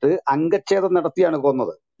ഇരയാക്കിയിട്ട് അംഗച്ഛേദം നടത്തിയാണ്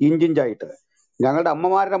കൊന്നത്, ഇഞ്ചിഞ്ചായിട്ട്. ഞങ്ങളുടെ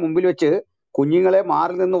അമ്മമാരുടെ മുമ്പിൽ വെച്ച് കുഞ്ഞുങ്ങളെ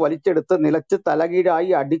മാറിൽ നിന്ന് വലിച്ചെടുത്ത് നിലച്ച് തലകീഴായി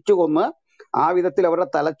അടിച്ചു കൊന്ന് ആ വിധത്തിൽ അവരുടെ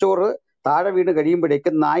തലച്ചോറ് താഴെ വീണ്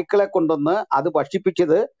കഴിയുമ്പോഴേക്കും നായ്ക്കളെ കൊണ്ടുവന്ന് അത്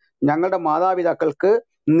ഭക്ഷിപ്പിച്ചത് ഞങ്ങളുടെ മാതാപിതാക്കൾക്ക്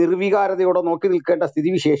നിർവികാരതയോടെ നോക്കി നിൽക്കേണ്ട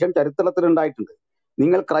സ്ഥിതിവിശേഷം ചരിത്രത്തിൽ ഉണ്ടായിട്ടുണ്ട്.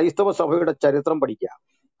 നിങ്ങൾ ക്രൈസ്തവ സഭയുടെ ചരിത്രം പഠിക്കുക,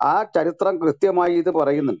 ആ ചരിത്രം കൃത്യമായി ഇത്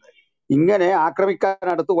പറയുന്നുണ്ട്. ഇങ്ങനെ ആക്രമിക്കാൻ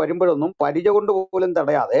അടുത്ത് വരുമ്പോഴൊന്നും പരിച കൊണ്ട് പോലും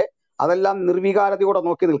തടയാതെ അതെല്ലാം നിർവികാരതയോടെ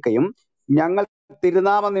നോക്കി നിൽക്കുകയും ഞങ്ങൾ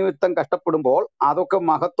തിരുനാമ നിമിത്തം കഷ്ടപ്പെടുമ്പോൾ അതൊക്കെ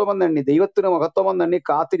മഹത്വമെന്നെണ്ണി, ദൈവത്തിന് മഹത്വമെന്നെണ്ണി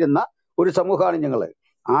കാത്തിരുന്ന ഒരു സമൂഹമാണ് ഞങ്ങൾ.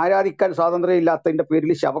 ആരാധിക്കാൻ സ്വാതന്ത്ര്യം ഇല്ലാത്തതിന്റെ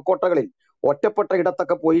പേരിൽ ശവക്കോട്ടകളിൽ ഒറ്റപ്പെട്ട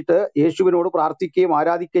ഇടത്തൊക്കെ പോയിട്ട് യേശുവിനോട് പ്രാർത്ഥിക്കുകയും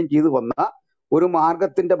ആരാധിക്കുകയും ചെയ്തു വന്ന ഒരു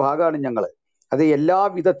മാർഗത്തിന്റെ ഭാഗമാണ് ഞങ്ങൾ. അത് എല്ലാ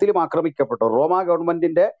വിധത്തിലും ആക്രമിക്കപ്പെട്ടു. റോമാ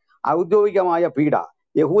ഗവൺമെന്റിന്റെ ഔദ്യോഗികമായ പീഡ,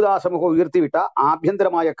 യഹൂദാ സമൂഹം ഉയർത്തിവിട്ട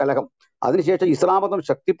ആഭ്യന്തരമായ കലഹം, അതിനുശേഷം ഇസ്ലാം മതം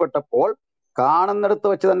ശക്തിപ്പെട്ടപ്പോൾ കാണുന്നിടത്ത്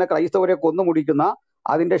വെച്ച് തന്നെ ക്രൈസ്തവരെ കൊന്നുമുടിക്കുന്ന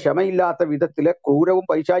അതിന്റെ ക്ഷമയില്ലാത്ത വിധത്തിലെ ക്രൂരവും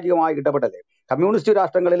പൈശാചികമായ ഇടപെടല്, കമ്മ്യൂണിസ്റ്റ്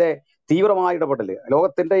രാഷ്ട്രങ്ങളിലെ തീവ്രമായ ഇടപെടല്,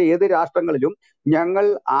 ലോകത്തിന്റെ ഏത് രാഷ്ട്രങ്ങളിലും ഞങ്ങൾ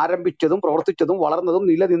ആരംഭിച്ചതും പ്രവർത്തിച്ചതും വളർന്നതും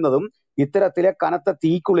നിലനിന്നതും ഇത്തരത്തിലെ കനത്ത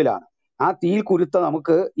തീക്കുള്ളിലാണ്. ആ തീയിൽ കുരുത്ത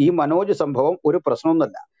നമുക്ക് ഈ മനോജ് സംഭവം ഒരു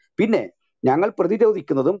പ്രശ്നമൊന്നുമല്ല. പിന്നെ ഞങ്ങൾ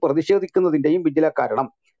പ്രതിഷേധിക്കുന്നതിന്റെയും പിന്നിലെ കാരണം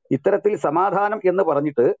ഇത്തരത്തിൽ സമാധാനം എന്ന്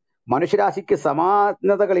പറഞ്ഞിട്ട് മനുഷ്യരാശിക്ക്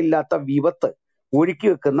സമാനതകളില്ലാത്ത വിപത്ത് ഒഴുക്കി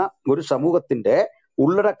വെക്കുന്ന ഒരു സമൂഹത്തിന്റെ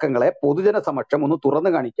ഉള്ളടക്കങ്ങളെ പൊതുജന സമക്ഷം ഒന്ന് തുറന്നു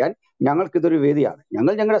കാണിക്കാൻ ഞങ്ങൾക്കിതൊരു വേദിയാണ്.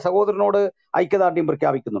 ഞങ്ങൾ ഞങ്ങളുടെ സഹോദരനോട് ഐക്യദാർഢ്യം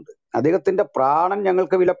പ്രഖ്യാപിക്കുന്നുണ്ട്. അദ്ദേഹത്തിന്റെ പ്രാണൻ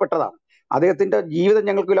ഞങ്ങൾക്ക് വിലപ്പെട്ടതാണ്, അദ്ദേഹത്തിന്റെ ജീവിതം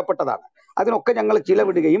ഞങ്ങൾക്ക് വിലപ്പെട്ടതാണ്. അതിനൊക്കെ ഞങ്ങൾ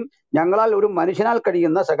ചിലവിടുകയും ഞങ്ങളാൽ ഒരു മനുഷ്യനാൽ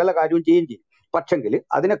കഴിയുന്ന സകല കാര്യവും ചെയ്യുകയും ചെയ്യും. പക്ഷെങ്കിൽ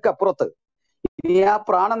അതിനൊക്കെ അപ്പുറത്ത് ഇനി ആ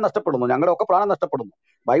പ്രാണൻ നഷ്ടപ്പെടുന്നു, ഞങ്ങളുടെ ഒക്കെ പ്രാണൻ നഷ്ടപ്പെടുന്നു.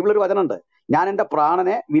 ബൈബിൾ ഒരു വചനമുണ്ട്, ഞാൻ എൻ്റെ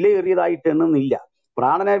പ്രാണനെ വിലയേറിയതായിട്ട് എണ്ണുന്നില്ല.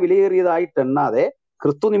 പ്രാണനെ വിലയേറിയതായിട്ട് എണ്ണാതെ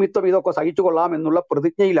ക്രിസ്തു നിമിത്തം ഇതൊക്കെ സഹിച്ചു കൊള്ളാം എന്നുള്ള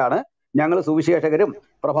പ്രതിജ്ഞയിലാണ് ഞങ്ങൾ സുവിശേഷകരും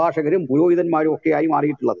പ്രഭാഷകരും പുരോഹിതന്മാരും ഒക്കെ ആയി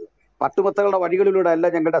മാറിയിട്ടുള്ളത്. പട്ടുമത്തകളുടെ വഴികളിലൂടെ അല്ല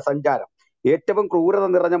ഞങ്ങളുടെ സഞ്ചാരം. ഏറ്റവും ക്രൂരത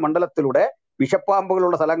നിറഞ്ഞ മണ്ഡലത്തിലൂടെ,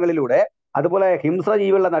 വിഷപ്പാമ്പുകളുള്ള സ്ഥലങ്ങളിലൂടെ, അതുപോലെ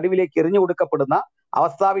ഹിംസ്രജീവികളുടെ നടുവിലേക്ക് എറിഞ്ഞു കൊടുക്കപ്പെടുന്ന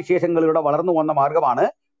അവസ്ഥാവിശേഷങ്ങളിലൂടെ വളർന്നു വന്ന മാർഗമാണ്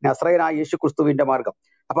നസ്രയനായ യേശു ക്രിസ്തുവിന്റെ മാർഗം.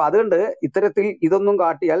 അപ്പൊ അതുകൊണ്ട് ഇത്തരത്തിൽ ഇതൊന്നും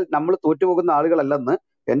കാട്ടിയാൽ നമ്മൾ തോറ്റുപോകുന്ന ആളുകളല്ലെന്ന്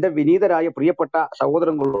എന്റെ വിനീതരായ പ്രിയപ്പെട്ട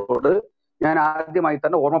സഹോദരങ്ങളോട് ഞാൻ ആദ്യമായി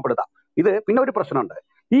തന്നെ ഓർമ്മപ്പെടുത്താം. ഇത് പിന്നെ ഒരു പ്രശ്നമുണ്ട്.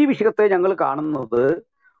 ഈ വിഷയത്തെ ഞങ്ങൾ കാണുന്നത്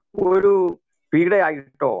ഒരു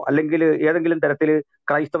പീഡയായിട്ടോ അല്ലെങ്കിൽ ഏതെങ്കിലും തരത്തിൽ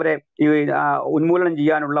ക്രൈസ്തവരെ ഉന്മൂലനം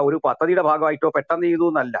ചെയ്യാനുള്ള ഒരു പദ്ധതിയുടെ ഭാഗമായിട്ടോ പെട്ടെന്ന് ചെയ്തു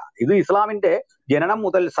എന്നല്ല. ഇത് ഇസ്ലാമിന്റെ ജനനം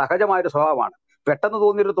മുതൽ സഹജമായൊരു സ്വഭാവമാണ്, പെട്ടെന്ന്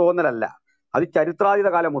തോന്നിയൊരു തോന്നലല്ല. അത് ചരിത്രാതീത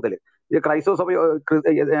കാലം മുതൽ ക്രൈസ്തവ സഭ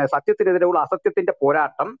സത്യത്തിനെതിരെയുള്ള അസത്യത്തിന്റെ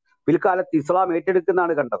പോരാട്ടം പിൽക്കാലത്ത് ഇസ്ലാം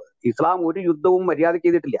ഏറ്റെടുക്കുന്നതാണ് കണ്ടത്. ഇസ്ലാം ഒരു യുദ്ധവും മര്യാദ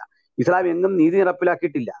ചെയ്തിട്ടില്ല. ഇസ്ലാം എങ്ങും നീതി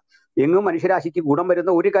നടപ്പിലാക്കിയിട്ടില്ല. എങ്ങും മനുഷ്യരാശിക്ക് ഗുണം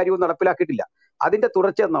വരുന്ന ഒരു കാര്യവും നടപ്പിലാക്കിയിട്ടില്ല. അതിന്റെ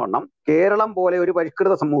തുടർച്ച എന്നവണ്ണം കേരളം പോലെ ഒരു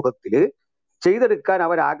പരിഷ്കൃത സമൂഹത്തിൽ ചെയ്തെടുക്കാൻ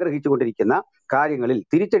അവർ ആഗ്രഹിച്ചു കൊണ്ടിരിക്കുന്ന കാര്യങ്ങളിൽ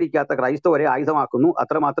തിരിച്ചടിക്കാത്ത ക്രൈസ്തവരെ ആയുധമാക്കുന്നു.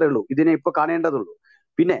 അത്ര മാത്രമേ ഉള്ളൂ. ഇതിനെ ഇപ്പൊ കാണേണ്ടതുള്ളൂ.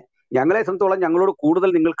 പിന്നെ ഞങ്ങളെ സംബന്ധിച്ചോളം ഞങ്ങളോട് കൂടുതൽ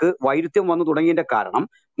നിങ്ങൾക്ക് വൈരുദ്ധ്യം വന്നു തുടങ്ങിയതിന്റെ കാരണം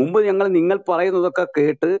മുമ്പ് നിങ്ങൾ പറയുന്നതൊക്കെ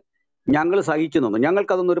കേട്ട് ഞങ്ങൾ സഹിച്ചു നിന്നു.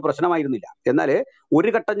 ഞങ്ങൾക്കതൊന്നും ഒരു പ്രശ്നമായിരുന്നില്ല. എന്നാൽ ഒരു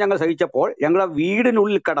ഘട്ടം ഞങ്ങൾ സഹിച്ചപ്പോൾ ഞങ്ങളുടെ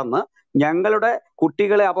വീടിനുള്ളിൽ കടന്ന് ഞങ്ങളുടെ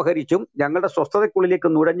കുട്ടികളെ അപഹരിച്ചും ഞങ്ങളുടെ സ്വസ്ഥതയ്ക്കുള്ളിലേക്ക്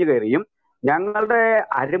നുഴഞ്ഞു കയറിയും ഞങ്ങളുടെ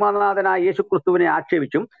അരുമനാഥനായ യേശു ക്രിസ്തുവിനെ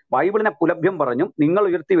ആക്ഷേപിച്ചും ബൈബിളിനെ പുലഭ്യം പറഞ്ഞും നിങ്ങൾ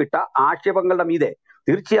ഉയർത്തിവിട്ട ആക്ഷേപങ്ങളുടെ മീതെ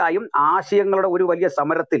തീർച്ചയായും ആശയങ്ങളുടെ ഒരു വലിയ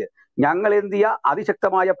സമരത്തിൽ ഞങ്ങൾ എന്തിയ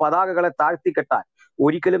അതിശക്തമായ പതാകകളെ താഴ്ത്തിക്കെട്ടാൻ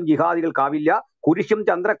ഒരിക്കലും ജിഹാദികൾക്കാവില്ല. കുരിശും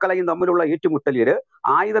ചന്ദ്രക്കലയും തമ്മിലുള്ള ഏറ്റുമുട്ടലില്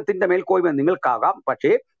ആയുധത്തിന്റെ മേൽക്കോയ്മ നിങ്ങൾക്കാകാം,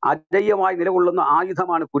 പക്ഷേ അജയ്യമായി നിലകൊള്ളുന്ന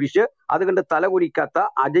ആയുധമാണ് കുരിശ്. അതുകൊണ്ട് തലകുനിക്കാത്ത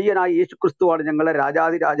അജയ്യനായ യേശു ക്രിസ്തുവാണ് ഞങ്ങളുടെ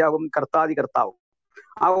രാജാതി രാജാവും കർത്താതി കർത്താവും.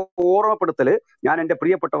 ആ ഓർമ്മപ്പെടുത്തല് ഞാൻ എൻ്റെ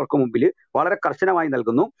പ്രിയപ്പെട്ടവർക്ക് മുമ്പിൽ വളരെ കർശനമായി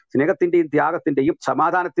നൽകുന്നു. സ്നേഹത്തിന്റെയും ത്യാഗത്തിന്റെയും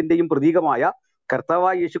സമാധാനത്തിന്റെയും പ്രതീകമായ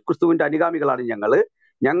കർത്താവായ യേശു ക്രിസ്തുവിന്റെ അനുഗാമികളാണ്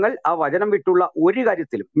ഞങ്ങൾ ആ വചനം വിട്ടുള്ള ഒരു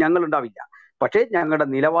കാര്യത്തിലും ഞങ്ങൾ ഉണ്ടാവില്ല. പക്ഷേ ഞങ്ങളുടെ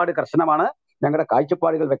നിലപാട് കർശനമാണ്, ഞങ്ങളുടെ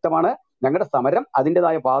കാഴ്ചപ്പാടുകൾ വ്യക്തമാണ്. ഞങ്ങളുടെ സമരം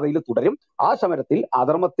അതിൻ്റെതായ പാതയിൽ തുടരും. ആ സമരത്തിൽ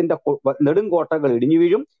അധർമ്മത്തിന്റെ നെടുങ്കോട്ടകൾ ഇടിഞ്ഞു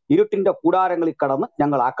വീഴും. ഇരുട്ടിന്റെ കൂടാരങ്ങളിൽ കടന്ന്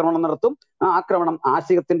ഞങ്ങൾ ആക്രമണം നടത്തും. ആ ആക്രമണം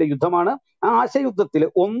ആശയത്തിന്റെ യുദ്ധമാണ്. ആ ആശയയുദ്ധത്തിൽ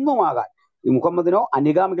ഒന്നുമാകാൻ മുഹമ്മദിനോ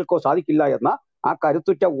അനുഗാമികൾക്കോ സാധിക്കില്ല എന്ന ആ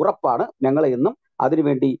കരുത്തുറ്റ ഉറപ്പാണ് ഞങ്ങളെ എന്നും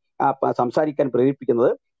അതിനുവേണ്ടി സംസാരിക്കാൻ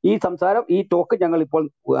പ്രേരിപ്പിക്കുന്നത്. ഈ ടോക്ക് ഞങ്ങൾ ഇപ്പോൾ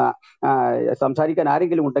സംസാരിക്കാൻ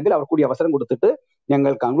ആരെങ്കിലും ഉണ്ടെങ്കിൽ അവർ കൂടി അവസരം കൊടുത്തിട്ട്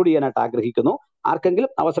ഞങ്ങൾ കൺക്ലൂഡ് ചെയ്യാനായിട്ട് ആഗ്രഹിക്കുന്നു.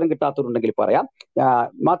 ആർക്കെങ്കിലും അവസരം കിട്ടാത്തവരുണ്ടെങ്കിൽ പറയാം.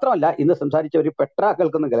 മാത്രമല്ല, ഇന്ന് സംസാരിച്ച ഒരു പെട്ര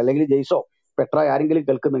കേൾക്കുന്നെങ്കിൽ അല്ലെങ്കിൽ ജെയ്സോ പെട്ര ആരെങ്കിലും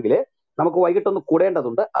കേൾക്കുന്നെങ്കിൽ നമുക്ക് വൈകിട്ടൊന്ന്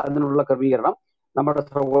കൂടേണ്ടതുണ്ട്. അതിനുള്ള ക്രമീകരണം നമ്മുടെ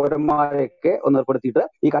സഹോദരന്മാരെയൊക്കെ ഒന്ന് ഏർപ്പെടുത്തിയിട്ട്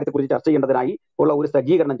ഈ കാര്യത്തെക്കുറിച്ച് ചർച്ച ചെയ്യേണ്ടതിനായി ഉള്ള ഒരു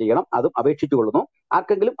സജ്ജീകരണം ചെയ്യണം. അതും അപേക്ഷിച്ചു കൊള്ളുന്നു.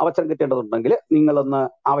 ആർക്കെങ്കിലും അവസരം കിട്ടേണ്ടതുണ്ടെങ്കിൽ നിങ്ങളൊന്ന്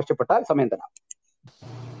ആവശ്യപ്പെട്ടാൽ സമയം തരാം.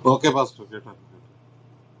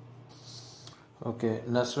 ഓക്കെ,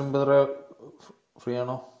 നസ്രിൻ ബ്രദർ ഫ്രീ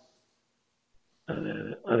ആണോ?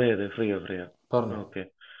 അതെ ഫ്രീയാ പറഞ്ഞു. ഓക്കെ.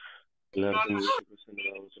 എല്ലാവർക്കും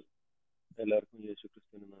യേശു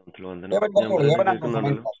ക്രിസ്തുവിന്റെ നാമത്തിൽ വന്ദനം. ഞാൻ പറയുന്നത്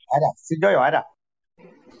കേൾക്കുന്നുണ്ടല്ലോ?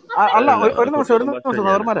 അല്ല, ഒരു നിമിഷം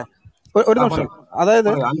സഹോദരന്മാരെ, ഒരു നിമിഷം. അതായത്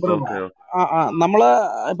നമ്മള്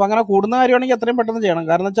ഇപ്പൊ അങ്ങനെ കൂടുന്ന കാര്യമാണെങ്കിൽ എത്രയും പെട്ടെന്ന് ചെയ്യണം.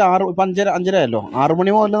 കാരണം വെച്ചാൽ ഇപ്പൊ 5:30 ആയല്ലോ. 6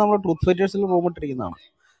 മണി മുതൽ നമ്മൾ ട്രൂത്ത് ഫൈറ്റേഴ്സിൽ റൂം ഇട്ടിരിക്കുന്നതാണ്.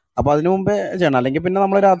 അപ്പൊ അതിനു മുമ്പേ ചെയ്യണം, അല്ലെങ്കിൽ പിന്നെ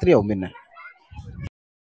നമ്മൾ രാത്രിയാവും. പിന്നെ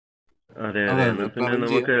അതെ പിന്നെ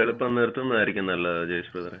നമുക്ക് എളുപ്പം നിർത്തുന്നതായിരിക്കും നല്ലത്.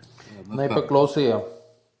 ജയേഷ് ബ്രദറെ, എന്നാ ഇപ്പൊ ക്ലോസ് ചെയ്യാം.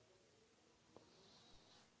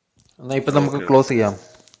 നമുക്ക് ക്ലോസ് ചെയ്യാം.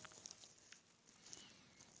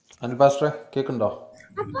 അനിൽ പാസ്റ്ററെ കേൾക്കുന്നുണ്ടോ?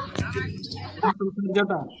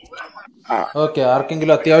 ഓക്കെ,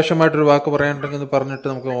 ആർക്കെങ്കിലും അത്യാവശ്യമായിട്ടൊരു വാക്ക് പറയാനുണ്ടെങ്കിൽ പറഞ്ഞിട്ട്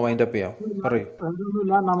നമുക്ക് വൈൻഡ് അപ്പ് ചെയ്യാം. പറയൂ.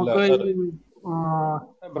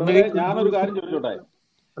 ഞാനൊരു കാര്യം ചോദിച്ചോട്ടെ?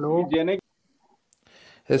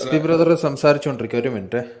 SP brother സംസാരിച്ചോണ്ടിരിക്കും. ഒരു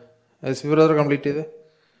മിനിറ്റ്, SP ബ്രദർ കംപ്ലീറ്റ് ചെയ്ത്.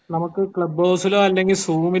 നമുക്ക് ക്ലബ് ഹൗസിലോ അല്ലെങ്കിൽ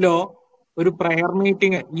സൂമിലോ ഒരു പ്രയർ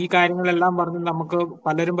മീറ്റിംഗ്, ഈ കാര്യങ്ങളെല്ലാം പറഞ്ഞ് നമുക്ക്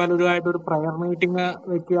പലരുമായിട്ട് ഒരു പ്രയർ മീറ്റിംഗ്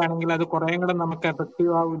വെക്കുകയാണെങ്കിൽ അത് കുറെ കൂടെ നമുക്ക്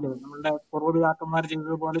എഫക്റ്റീവ് ആവില്ലേ? നമ്മളുടെ പൂർവ്വപിതാക്കന്മാർ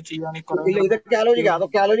ചെയ്തതുപോലെ ചെയ്യുകയാണെങ്കിൽ ഇതൊക്കെ ആലോചിക്കാം.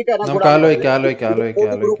 നമുക്ക് ആലോചിക്കാം.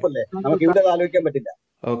 ഗ്രൂപ്പല്ലേ, നമുക്ക് ഇവിടെ ആലോചിക്കാൻ പറ്റില്ല.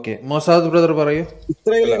 ഓക്കെ, മൊസാദ് ബ്രദർ പറയൂ.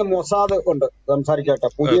 ഇസ്രയേലിൽ അല്ല, നിന്ന് മൊസാദ് ഉണ്ട് സംസാരിക്കട്ടെ.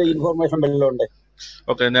 പുതിയ ഓക്കെ ഇൻഫർമേഷൻ വല്ലതും ഉണ്ട്.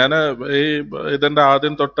 ഓക്കെ. ഞാൻ ഈ ഇതിന്റെ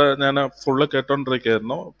ആദ്യം തൊട്ട് ഞാൻ ഫുള്ള്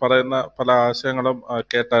കേട്ടോണ്ടിരിക്കുകയായിരുന്നു. പറയുന്ന പല ആശയങ്ങളും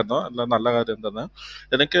കേട്ടായിരുന്നു. എല്ലാം നല്ല കാര്യം തന്നെ.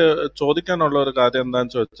 എനിക്ക് ചോദിക്കാനുള്ള ഒരു കാര്യം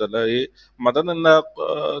എന്താണെന്ന് ചോദിച്ചാൽ, ഈ മതനിന്ദ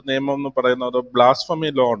നിയമം എന്ന് പറയുന്ന ഒരു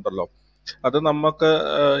ബ്ലാസ്ഫമി ലോ ഉണ്ടല്ലോ, അത് നമുക്ക്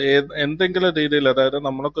എന്തെങ്കിലും രീതിയിൽ, അതായത്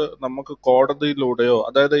നമുക്ക് കോടതിയിലൂടെയോ,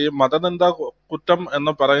 അതായത് ഈ മതനിന്ദ കുറ്റം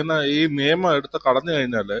എന്ന് പറയുന്ന ഈ നിയമം എടുത്ത് കളഞ്ഞു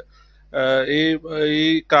കഴിഞ്ഞാൽ ഈ ഈ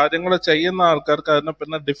കാര്യങ്ങൾ ചെയ്യുന്ന ആൾക്കാർക്ക് അതിനെ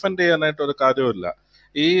പിന്നെ ഡിഫെൻഡ് ചെയ്യാനായിട്ട് ഒരു കാര്യമില്ല.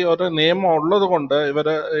 ഈ ഒരു നിയമം ഉള്ളത് കൊണ്ട്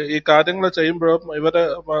ഇവര് ഈ കാര്യങ്ങൾ ചെയ്യുമ്പോഴും ഇവര്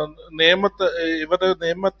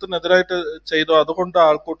നിയമത്തിനെതിരായിട്ട് ചെയ്തു, അതുകൊണ്ട്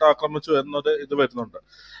ആൾക്കൂട്ടം ആക്രമിച്ചു എന്നൊരു ഇത് വരുന്നുണ്ട്.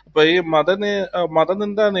 അപ്പൊ ഈ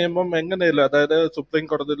മതനിന്ദ നിയമം എങ്ങനെയില്ല, അതായത് സുപ്രീം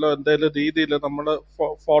കോടതിയിലോ എന്തെങ്കിലും രീതിയിൽ നമ്മൾ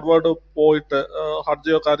ഫോർവേഡ് പോയിട്ട്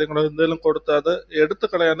ഹർജിയോ കാര്യങ്ങളോ എന്തെങ്കിലും കൊടുത്ത് അത് എടുത്തു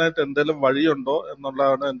കളയാനായിട്ട് എന്തെങ്കിലും വഴിയുണ്ടോ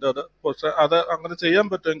എന്നുള്ളതാണ് എൻ്റെ ഒരു ക്വസ്റ്റ്യൻ. അത് അങ്ങനെ ചെയ്യാൻ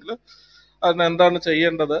പറ്റുമെങ്കിൽ അതിനെന്താണ്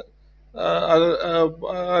ചെയ്യേണ്ടത്? അത്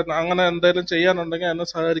അങ്ങനെ എന്തെങ്കിലും ചെയ്യാനുണ്ടെങ്കിൽ എന്നെ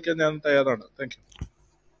സഹകരിക്കാൻ ഞാൻ തയ്യാറാണ്. Thank you.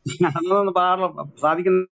 അതൊന്നും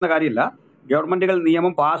സാധിക്കുന്ന കാര്യമില്ല. ഗവൺമെന്റുകൾ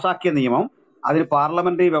നിയമം പാസാക്കിയ നിയമം അതിന്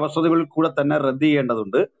പാർലമെന്ററി വ്യവസ്ഥകളിൽ കൂടെ തന്നെ റദ്ദ്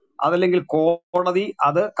ചെയ്യേണ്ടതുണ്ട്. അതല്ലെങ്കിൽ കോടതി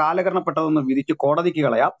അത് കാലഹരണപ്പെട്ടതെന്ന് വിധിച്ച് കോടതിക്ക്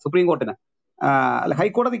കളയാം, സുപ്രീം കോർട്ടിന് അല്ല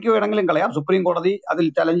ഹൈക്കോടതിക്ക് വേണമെങ്കിലും കളയാം. സുപ്രീം കോടതി അതിൽ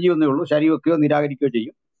ചലഞ്ച് ചെയ്യുന്നേ ഉള്ളൂ, ശരിവെക്കുകയോ നിരാകരിക്കുകയോ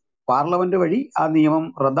ചെയ്യും. പാർലമെന്റ് വഴി ആ നിയമം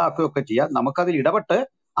റദ്ദാക്കുകയൊക്കെ ചെയ്യാം. നമുക്കതിൽ ഇടപെട്ട്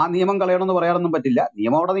ആ നിയമം കളയണമെന്ന് പറയാനൊന്നും പറ്റില്ല.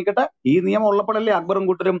 നിയമം അവിടെ നിൽക്കട്ടെ. ഈ നിയമം ഉള്ളപ്പോഴല്ലേ അക്ബറും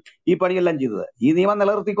കൂട്ടരും ഈ പണിയെല്ലാം ചെയ്തത്. ഈ നിയമം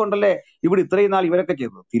നിലനിർത്തിക്കൊണ്ടല്ലേ ഇവിടെ ഇത്രയും നാൾ ഇവരൊക്കെ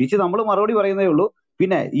ചെയ്തത്. തിരിച്ച് നമ്മൾ മറുപടി പറയുന്നേ ഉള്ളൂ.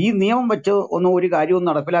 പിന്നെ ഈ നിയമം വെച്ച് ഒന്നും ഒരു കാര്യവും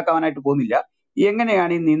നടപ്പിലാക്കാനായിട്ട് പോകുന്നില്ല.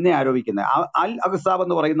 എങ്ങനെയാണ് ഈ നിന്ന ആരോപിക്കുന്നത്? അൽ അഖ്സാബ്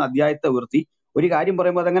എന്ന് പറയുന്ന അധ്യായത്തെ ഉയർത്തി ഒരു കാര്യം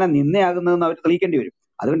പറയുമ്പോൾ അതെങ്ങനെ നിന്നയാകുന്നതെന്ന് അവർ തെളിയിക്കേണ്ടി വരും.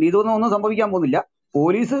 അതുകൊണ്ട് ഒന്നും സംഭവിക്കാൻ പോകുന്നില്ല.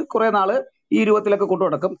 പോലീസ് കുറെ നാള് ഈ രൂപത്തിലൊക്കെ കൊണ്ടു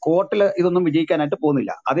നടക്കും. കോർട്ടിൽ ഇതൊന്നും വിജയിക്കാനായിട്ട്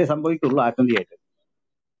പോകുന്നില്ല. അതേ സംഭവിക്കുള്ളൂ ആത്യന്തികമായിട്ട്.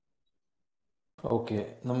 ഓക്കെ,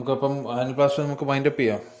 നമുക്കപ്പം അനിൽ പാസ്റ്റർ നമുക്ക് വൈൻഡപ്പ്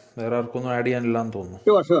ചെയ്യാം. വേറെ ആർക്കൊന്നും ആഡ് ചെയ്യാനില്ലാന്ന് തോന്നുന്നു.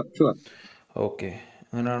 ഷുവർ. ഓക്കെ,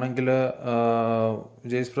 അങ്ങനെയാണെങ്കിൽ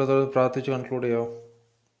ജെയ്സ് ബ്രദർ പ്രാർത്ഥിച്ച് കൺക്ലൂഡ് ചെയ്യാമോ?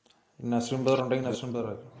 നസ്രീം ബ്രദർ ഉണ്ടെങ്കിൽ നസ്രീം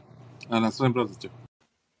ബ്രദർ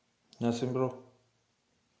നസ്രീം ബ്രോ.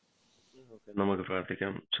 നമുക്ക്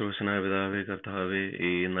പ്രാർത്ഥിക്കാം. ശോഷനായ പിതാവേ, കർത്താവേ, ഈ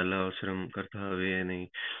നല്ല അവസരം കർത്താവേ നീ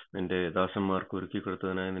നിന്റെ ദാസന്മാർക്ക് ഒരുക്കി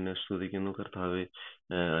കൊടുത്തതിനായി നിന്നെ സ്തുതിക്കുന്നു. കർത്താവേ,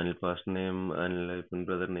 അനിൽ പാസ്റ്ററിനെയും അനിൽ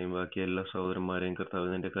ബ്രദറിനെയും ബാക്കി എല്ലാ സഹോദരന്മാരെയും കർത്താവേ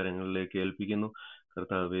നിന്റെ കരങ്ങളിലേക്ക് ഏൽപ്പിക്കുന്നു.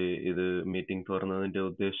 കർത്താവേ, ഇത് മീറ്റിംഗ് തുറന്നതിന്റെ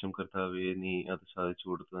ഉദ്ദേശം കർത്താവേ നീ അത് സാധിച്ചു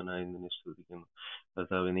കൊടുത്തതിനായി നിന്നെ സ്തുതിക്കുന്നു.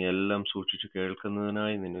 കർത്താവേ, നീ എല്ലാം സൂക്ഷിച്ച്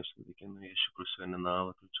കേൾക്കുന്നതിനായി നിന്നെ സ്തുതിക്കുന്നു. യേശു ക്രിസ്തുവിന്റെ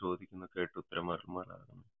നാമത്തിൽ ചോദിക്കുന്നു, കേട്ട് ഉത്തരമാകുന്നു.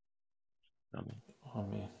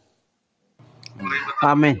 ആമേൻ.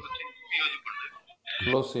 ആമേൻ.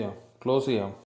 ക്ലോസ് ചെയ്യാം.